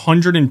like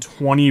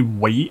 120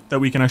 weight that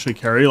we can actually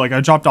carry. Like,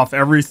 I dropped off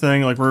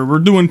everything. Like, we're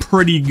doing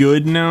pretty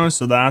good now,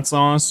 so that's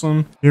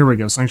awesome. Here we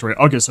go, Sanctuary.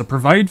 Okay, so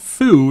provide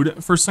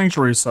food for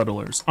Sanctuary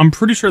settlers. I'm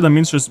pretty sure that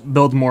means just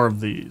build more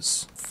of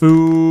these.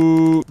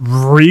 Food.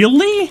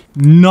 Really?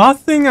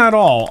 Nothing at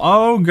all.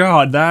 Oh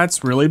God,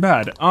 that's really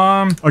bad.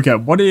 Okay,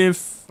 what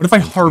if I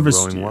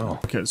harvest you? Well.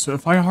 Okay, so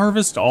if I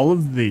harvest all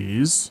of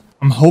these,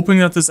 I'm hoping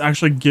that this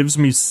actually gives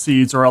me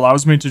seeds or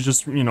allows me to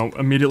just, you know,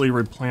 immediately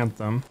replant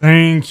them.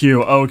 Thank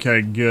you.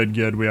 Okay, good,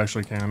 good. We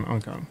actually can.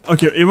 Okay.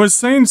 Okay, it was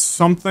saying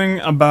something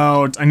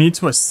about I need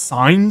to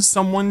assign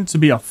someone to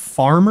be a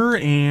farmer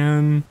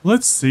and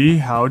let's see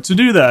how to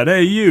do that.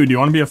 Hey, you, do you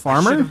want to be a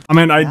farmer? I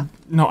mean,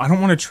 no, I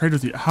don't want to trade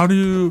with you. How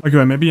do... Okay,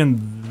 wait, maybe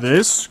in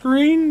this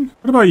screen?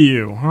 What about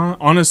you, huh?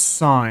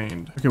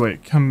 Unassigned. Okay,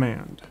 wait,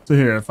 command. So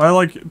here, if I,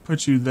 like,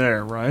 put you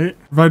there, right?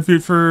 Provide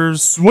food for...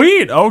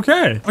 Sweet!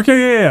 Okay.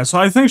 Okay, yeah. So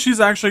I think she's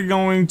actually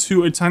going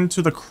to attend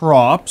to the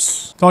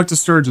crops. Talk to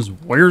Sturgis.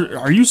 Where...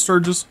 Are you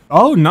Sturgis?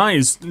 Oh,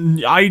 nice.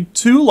 I,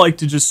 too, like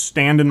to just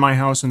stand in my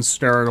house and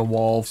stare at a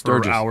wall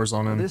for hours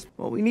on end.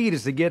 What we need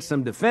is to get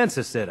some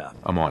defenses set up.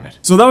 I'm on it.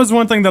 So that was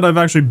one thing that I've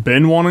actually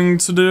been wanting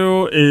to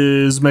do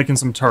is making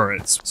some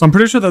turrets. So I'm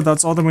pretty sure that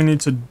that's all that we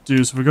need to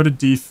do. So if we go to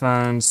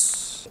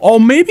defense... Oh,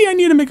 maybe I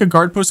need to make a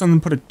guard post and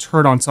then put a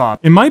turret on top.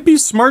 It might be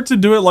smart to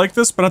do it like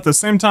this, but at the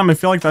same time, I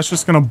feel like that's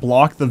just going to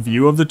block the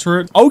view of the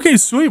turret. Okay,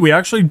 sweet. We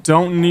actually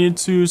don't need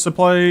to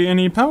supply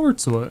any power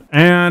to it.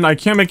 And I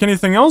can't make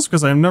anything else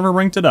because I've never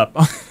ranked it up.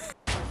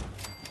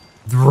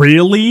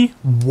 Really?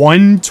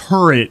 One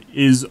turret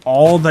is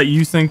all that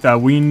you think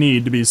that we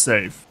need to be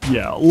safe?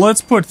 Yeah,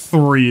 let's put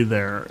 3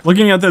 there.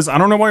 Looking at this, I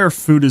don't know why our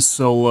food is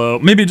so low.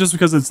 Maybe just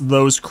because it's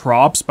those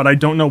crops, but I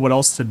don't know what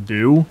else to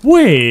do.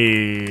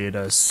 Wait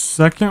a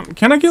second.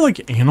 Can I get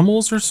like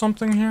animals or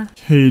something here?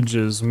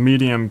 Cages,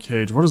 medium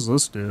cage. What does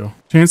this do?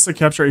 Chance to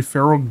capture a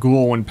feral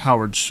ghoul when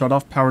powered. Shut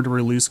off power to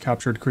release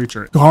captured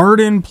creature.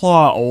 Garden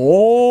plot.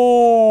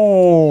 Oh,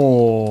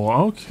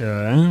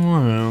 okay.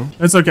 Well,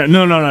 it's okay.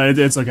 No,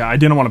 it's okay. I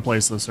didn't want to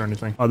place this or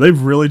anything. They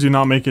really do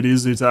not make it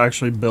easy to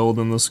actually build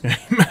in this game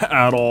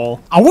at all.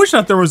 I wish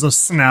that there was a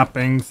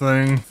snapping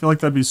thing. I feel like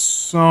that'd be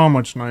so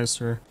much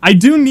nicer. I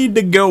do need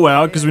to go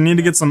out because we need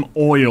to get some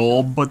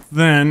oil, but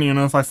then, you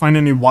know, if I find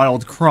any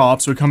wild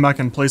crops, we come back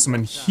and place them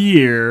in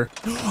here.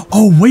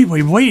 Oh,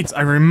 wait.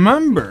 I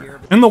remember.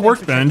 In the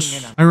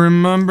workbench, I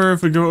remember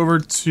if we go over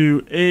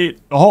to 8.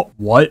 Oh,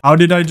 what? How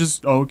did I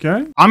just...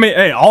 Okay. I mean,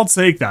 hey, I'll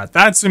take that.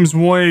 That seems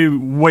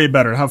way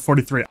better to have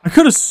 43. I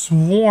could have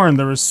sworn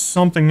there was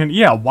something in...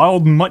 Yeah,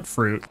 wild mutt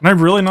fruit. Can I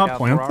really not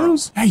plant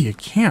those? Hey, you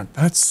can't.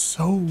 That's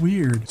so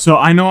weird. So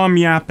I know I'm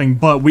yapping,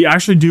 but we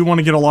actually do want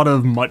to get a lot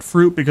of mutt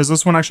fruit because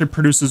this one actually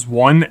produces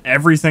 1.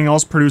 Everything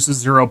else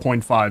produces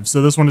 0.5.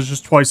 So this one is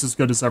just twice as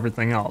good as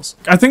everything else.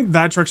 I think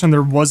that direction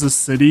there was a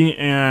city,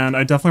 and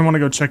I definitely want to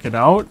go check it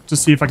out to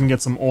see if I can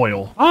get some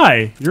oil.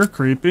 Hi, you're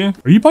creepy.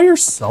 Are you by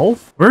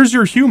yourself? Where's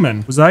your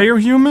human? Was that your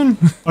human?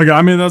 Okay,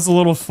 I mean, that's a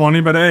little funny,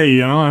 but hey,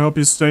 you know, I hope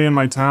you stay in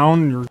my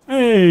town.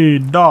 Hey,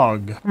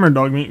 dog. Come here,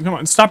 dog meat. Come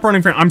on, stop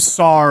running from... I'm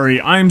sorry.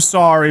 I'm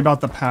sorry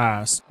about the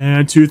past.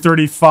 And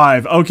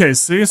 235. Okay,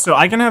 see? So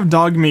I can have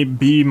dog meat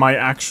be my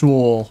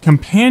actual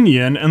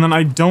companion, and then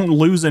I don't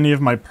lose any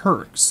of my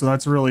perks. So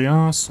that's really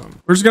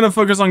awesome. We're just gonna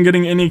focus on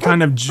getting any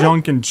kind of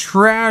junk and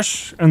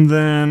trash, and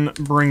then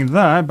bring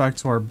that back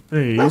to our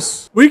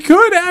base. We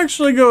could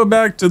actually go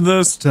back to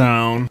this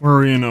town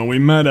where, you know, we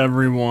met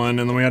everyone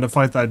and then we had to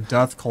fight that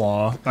death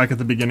claw back at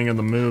the beginning of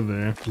the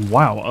movie.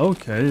 Wow,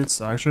 okay,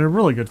 it's actually a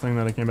really good thing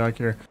that I came back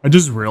here. I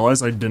just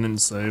realized I didn't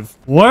save.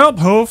 Well,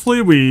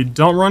 hopefully we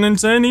don't run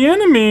into any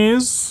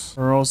enemies,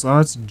 or else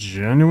that's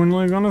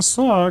genuinely gonna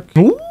suck.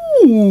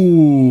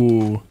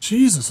 Ooh,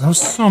 Jesus, that was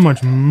so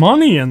much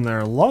money in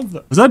there. Love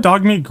that. Was that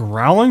dog meat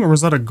growling or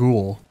was that a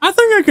ghoul? I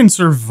think I can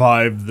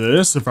survive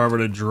this if I were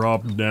to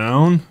drop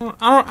down.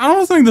 I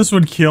don't think this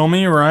would kill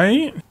me,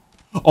 right?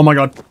 Oh my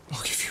god.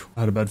 Okay, phew.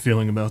 I had a bad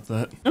feeling about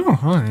that. Oh,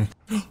 hi.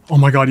 Oh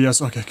my god,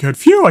 yes. Okay, good.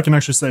 Phew, I can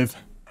actually save.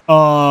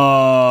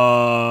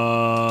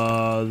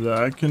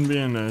 That can be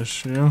an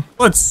issue.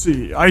 Let's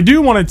see. I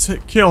do want to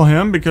kill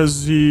him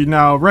because he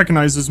now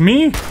recognizes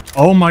me.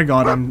 Oh my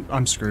god,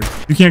 I'm screwed.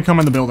 You can't come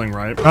in the building,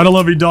 right? Gotta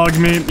love you, dog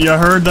meat. You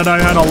heard that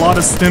I had a lot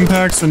of stim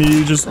packs and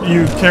you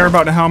care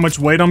about how much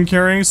weight I'm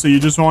carrying, so you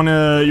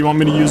want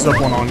me to use up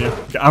one on you.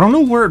 Okay, I don't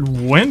know where it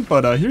went,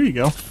 but here you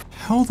go.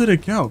 How did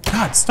it go?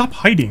 God, stop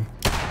hiding.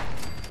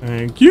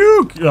 Thank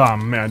you. Oh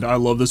man, I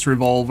love this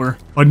revolver.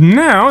 But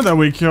now that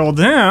we killed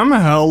him,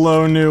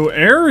 hello new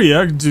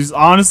area. Just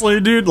honestly,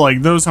 dude,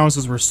 like those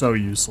houses were so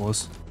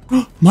useless.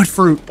 Mud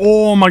fruit.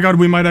 Oh my god,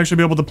 we might actually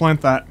be able to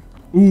plant that.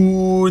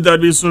 Ooh, that'd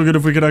be so good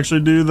if we could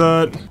actually do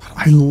that.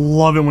 I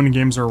love it when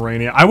games are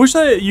rainy. I wish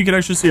that you could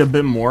actually see a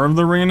bit more of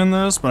the rain in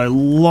this, but I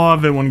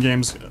love it when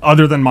games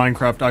other than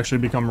Minecraft actually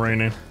become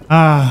rainy.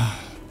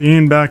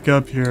 Being back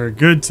up here.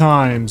 Good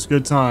times,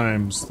 good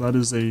times. That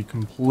is a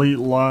complete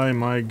lie.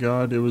 My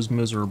god, it was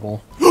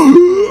miserable.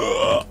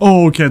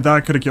 Oh, okay,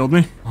 that could have killed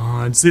me.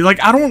 See,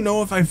 like, I don't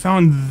know if I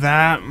found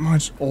that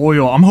much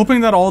oil. I'm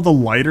hoping that all the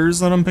lighters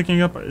that I'm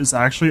picking up is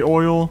actually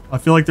oil. I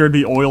feel like there'd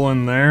be oil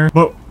in there.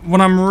 But what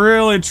I'm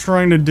really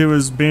trying to do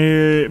is be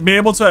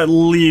able to at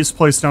least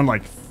place down,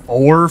 like,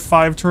 4 or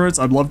 5 turrets.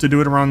 I'd love to do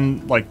it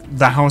around, like,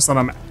 the house that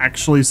I'm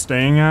actually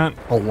staying at.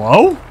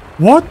 Hello?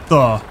 What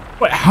the...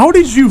 Wait, how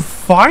did you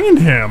find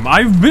him?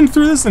 I've been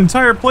through this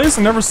entire place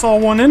and never saw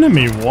one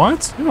enemy.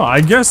 What? Oh,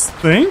 I guess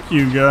thank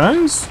you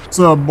guys. What's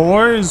up,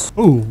 boys?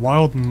 Ooh,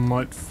 wild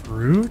mutt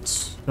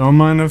fruit. Don't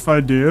mind if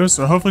I do.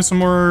 So hopefully some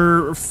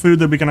more food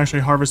that we can actually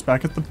harvest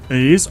back at the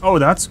base. Oh,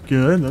 that's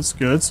good. That's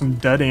good. Some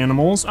dead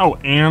animals. Oh,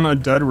 and a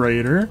dead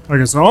raider.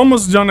 Okay, so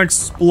almost done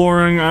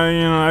exploring.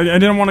 I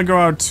didn't want to go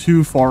out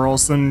too far,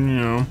 else then, you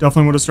know,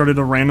 definitely would have started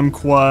a random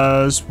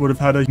quest. Would have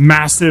had a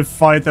massive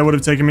fight that would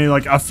have taken me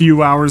like a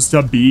few hours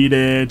to beat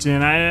it,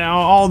 and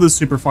all this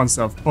super fun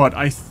stuff. But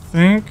I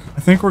think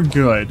we're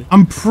good.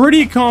 I'm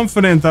pretty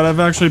confident that I've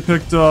actually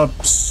picked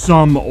up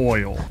some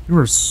oil. You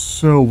are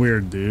so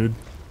weird, dude.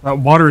 That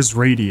water is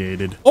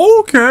radiated.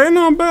 Okay,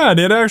 not bad.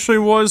 It actually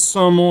was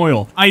some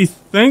oil. I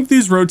think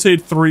these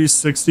rotate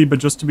 360, but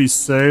just to be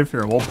safe,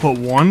 here, we'll put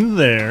one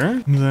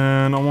there.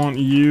 Then I want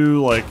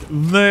you like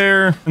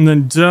there. And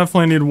then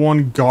definitely need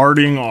one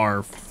guarding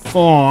our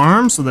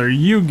farm. So there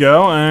you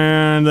go.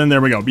 And then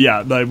there we go. But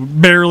yeah, I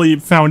barely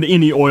found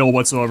any oil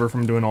whatsoever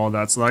from doing all of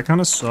that. So that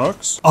kind of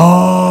sucks.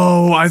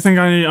 Oh, I think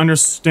I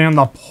understand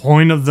the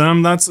point of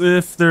them. That's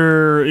if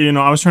they're, you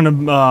know, I was trying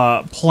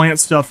to plant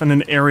stuff in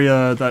an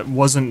area that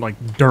wasn't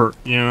like dirt,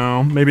 you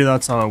know? Maybe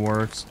that's how it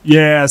works.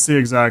 Yeah, see,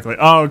 exactly.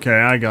 Okay,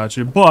 I got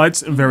you. But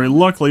very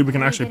luckily, we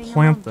can actually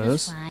plant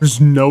this. There's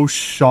no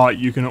shot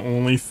you can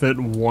only fit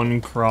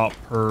 1 crop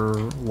per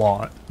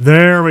lot.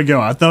 There we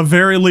go. At the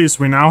very least,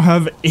 we now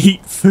have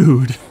 8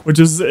 food, which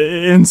is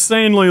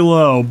insanely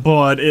low,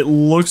 but it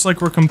looks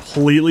like we're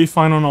completely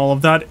fine on all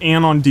of that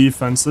and on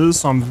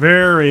defenses, so I'm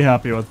very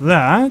happy with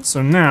that.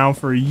 So now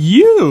for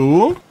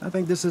you... I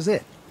think this is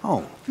it.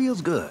 Oh,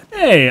 feels good.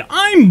 Hey,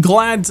 I'm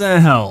glad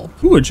to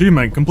help. Ooh,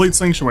 achievement, complete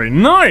sanctuary.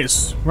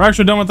 Nice! We're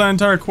actually done with that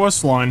entire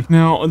quest line.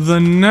 Now, the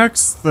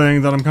next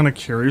thing that I'm kind of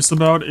curious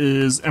about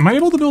is, am I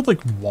able to build,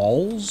 like,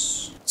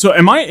 walls? So,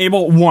 am I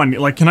able, one,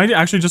 like, can I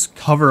actually just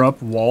cover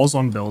up walls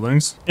on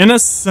buildings? In a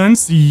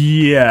sense,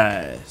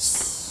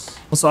 yes.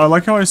 So, I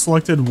like how I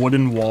selected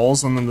wooden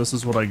walls, and then this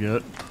is what I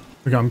get.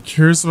 Okay, I'm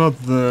curious about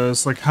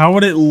this. Like, how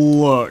would it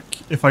look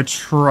if I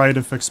try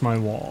to fix my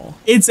wall?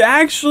 It's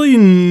actually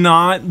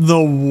not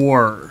the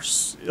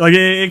worst. Like,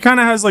 it kind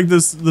of has like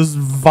this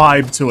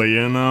vibe to it,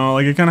 you know?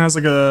 Like, it kind of has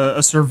like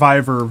a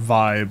Survivor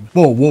vibe.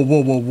 Whoa, whoa,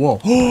 whoa, whoa,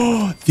 whoa.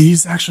 Oh,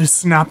 these actually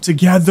snap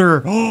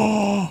together.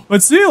 Oh,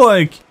 but see,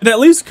 like, it at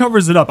least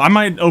covers it up. I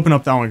might open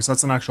up that one because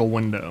that's an actual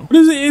window. But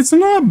it's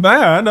not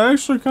bad. I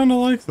actually kind of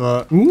like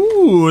that.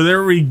 Ooh,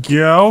 there we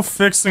go.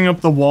 Fixing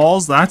up the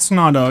walls. That's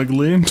not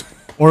ugly.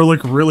 Or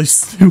look really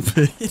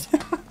stupid.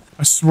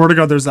 I swear to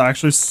God, there's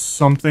actually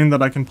something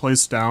that I can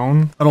place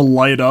down that'll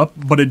light up,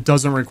 but it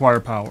doesn't require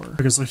power.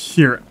 Okay, so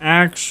here,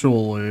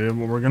 actually,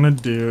 what we're gonna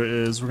do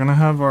is we're gonna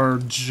have our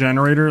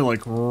generator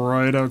like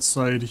right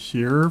outside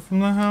here from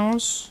the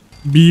house.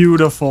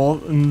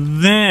 Beautiful.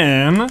 And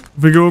then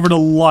if we go over to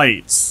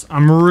lights,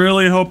 I'm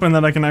really hoping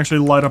that I can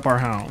actually light up our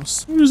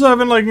house. I'm just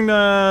having like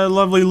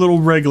lovely little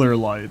regular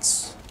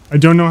lights. I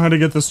don't know how to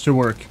get this to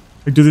work.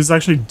 Like, do these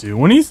actually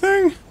do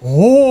anything?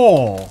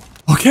 Oh,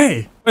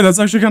 okay. Wait, that's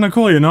actually kind of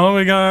cool, you know?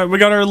 We got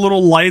our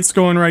little lights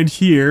going right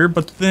here,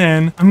 but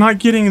then I'm not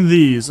getting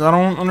these. I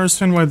don't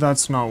understand why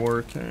that's not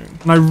working.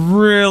 And I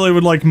really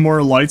would like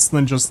more lights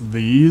than just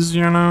these,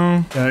 you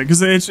know? Yeah,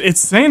 because it's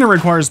saying it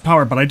requires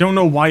power, but I don't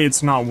know why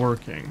it's not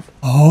working.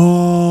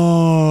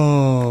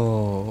 Oh.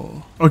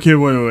 Okay,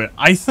 wait.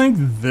 I think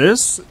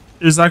this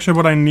is actually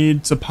what I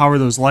need to power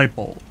those light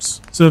bulbs.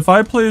 So if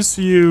I place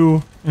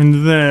you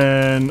and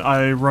then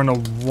I run a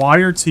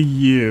wire to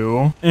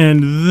you,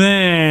 and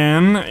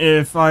then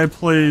if I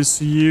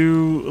place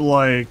you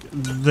like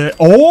the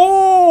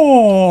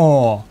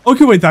oh,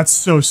 okay, wait, that's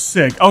so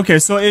sick. Okay,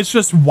 so it's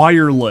just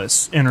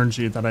wireless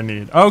energy that I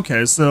need.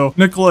 Okay, so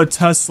Nikola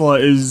Tesla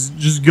is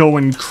just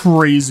going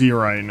crazy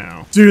right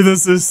now. Dude,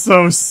 this is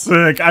so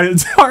sick.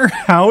 Our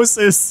house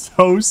is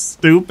so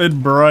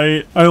stupid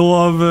bright. I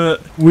love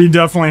it. We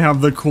definitely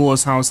have the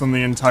coolest house in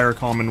the entire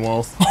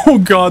Commonwealth. Oh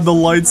God, the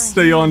lights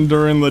stay on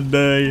during the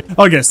day.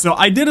 Okay, so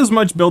I did as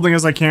much building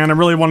as I can. I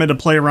really wanted to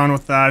play around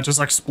with that,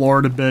 just explore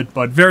it a bit,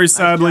 but very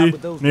sadly,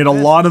 need a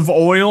lot of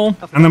oil,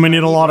 and then we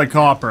need a lot of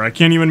copper. I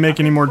can't even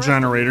make any more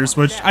generators,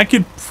 which I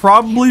could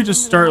probably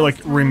just start like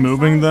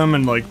removing them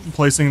and like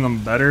placing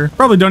them better.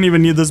 Probably don't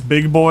even need this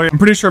big boy. I'm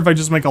pretty sure if I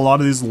just make a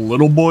lot of these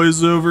little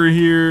boys over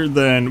here,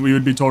 then we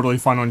would be totally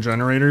fine on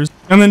generators.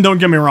 And then don't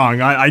get me wrong,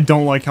 I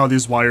don't like how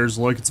these wires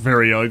look. It's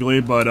very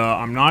ugly, but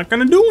I'm not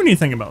gonna do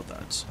anything about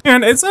that.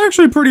 And it's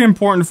actually pretty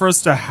important for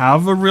us to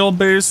have a real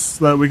base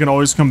that we can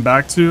always come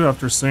back to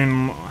after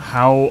seeing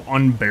how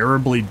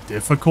unbearably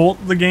difficult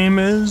the game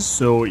is.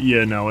 So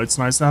yeah, no, it's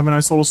nice to have a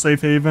nice little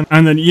safe haven.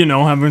 And then, you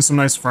know, having some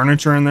nice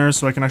furniture in there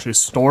so I can actually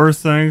store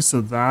things. So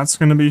that's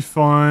gonna be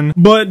fun.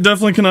 But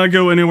definitely cannot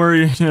go anywhere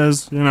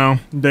as, you know,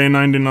 day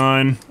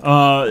 99.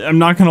 I'm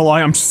not gonna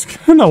lie, I'm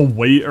just gonna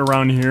wait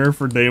around here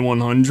for day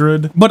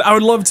 100. But I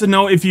would love to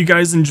know if you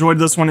guys enjoyed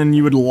this one and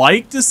you would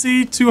like to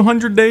see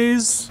 200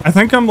 days. I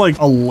think I'm like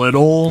a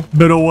little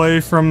bit away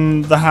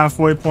from the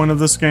halfway point of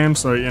this game.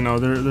 So, you know,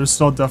 there's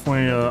still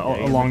definitely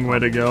a long way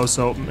to go.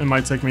 So it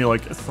might take me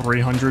like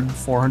 300,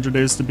 400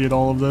 days to beat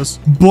all of this.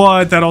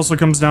 But that also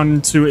comes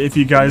down to if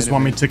you guys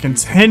want me to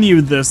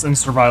continue this in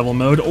survival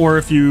mode, or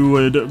if you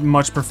would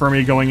much prefer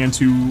me going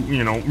into,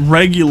 you know,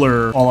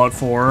 regular Fallout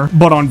 4,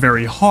 but on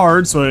very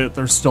hard, so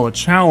there's still a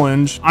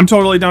challenge. I'm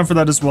totally down for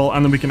that as well,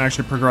 and then we can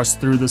actually progress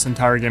through this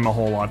entire game a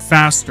whole lot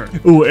faster.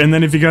 Ooh, and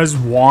then if you guys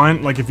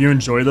want, like if you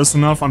enjoy this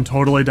enough, I'm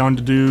totally down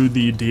to do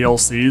the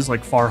DLCs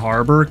like Far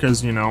Harbor,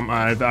 because, you know,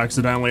 I've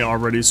accidentally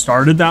already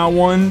started that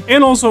one,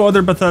 and also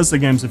other Bethesda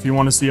games if you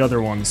want to see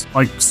other ones,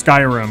 like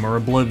Skyrim or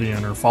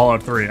Oblivion or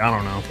Fallout 3, I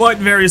don't know. But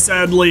very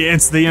sadly,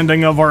 it's the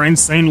ending of our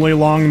insanely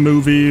long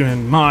movie,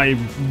 and my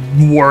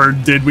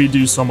word, did we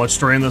do so much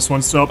story in this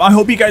one. So I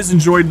hope you guys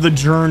enjoyed the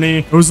journey.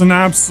 It was an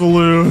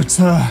absolute,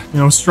 you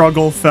know,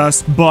 struggle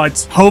fest,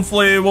 but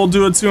hopefully we'll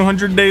do a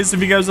 200 days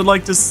if you guys would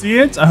like to see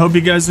it. I hope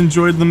you guys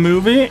enjoyed the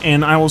movie,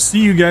 and I will see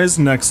you guys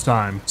next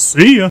time. See ya!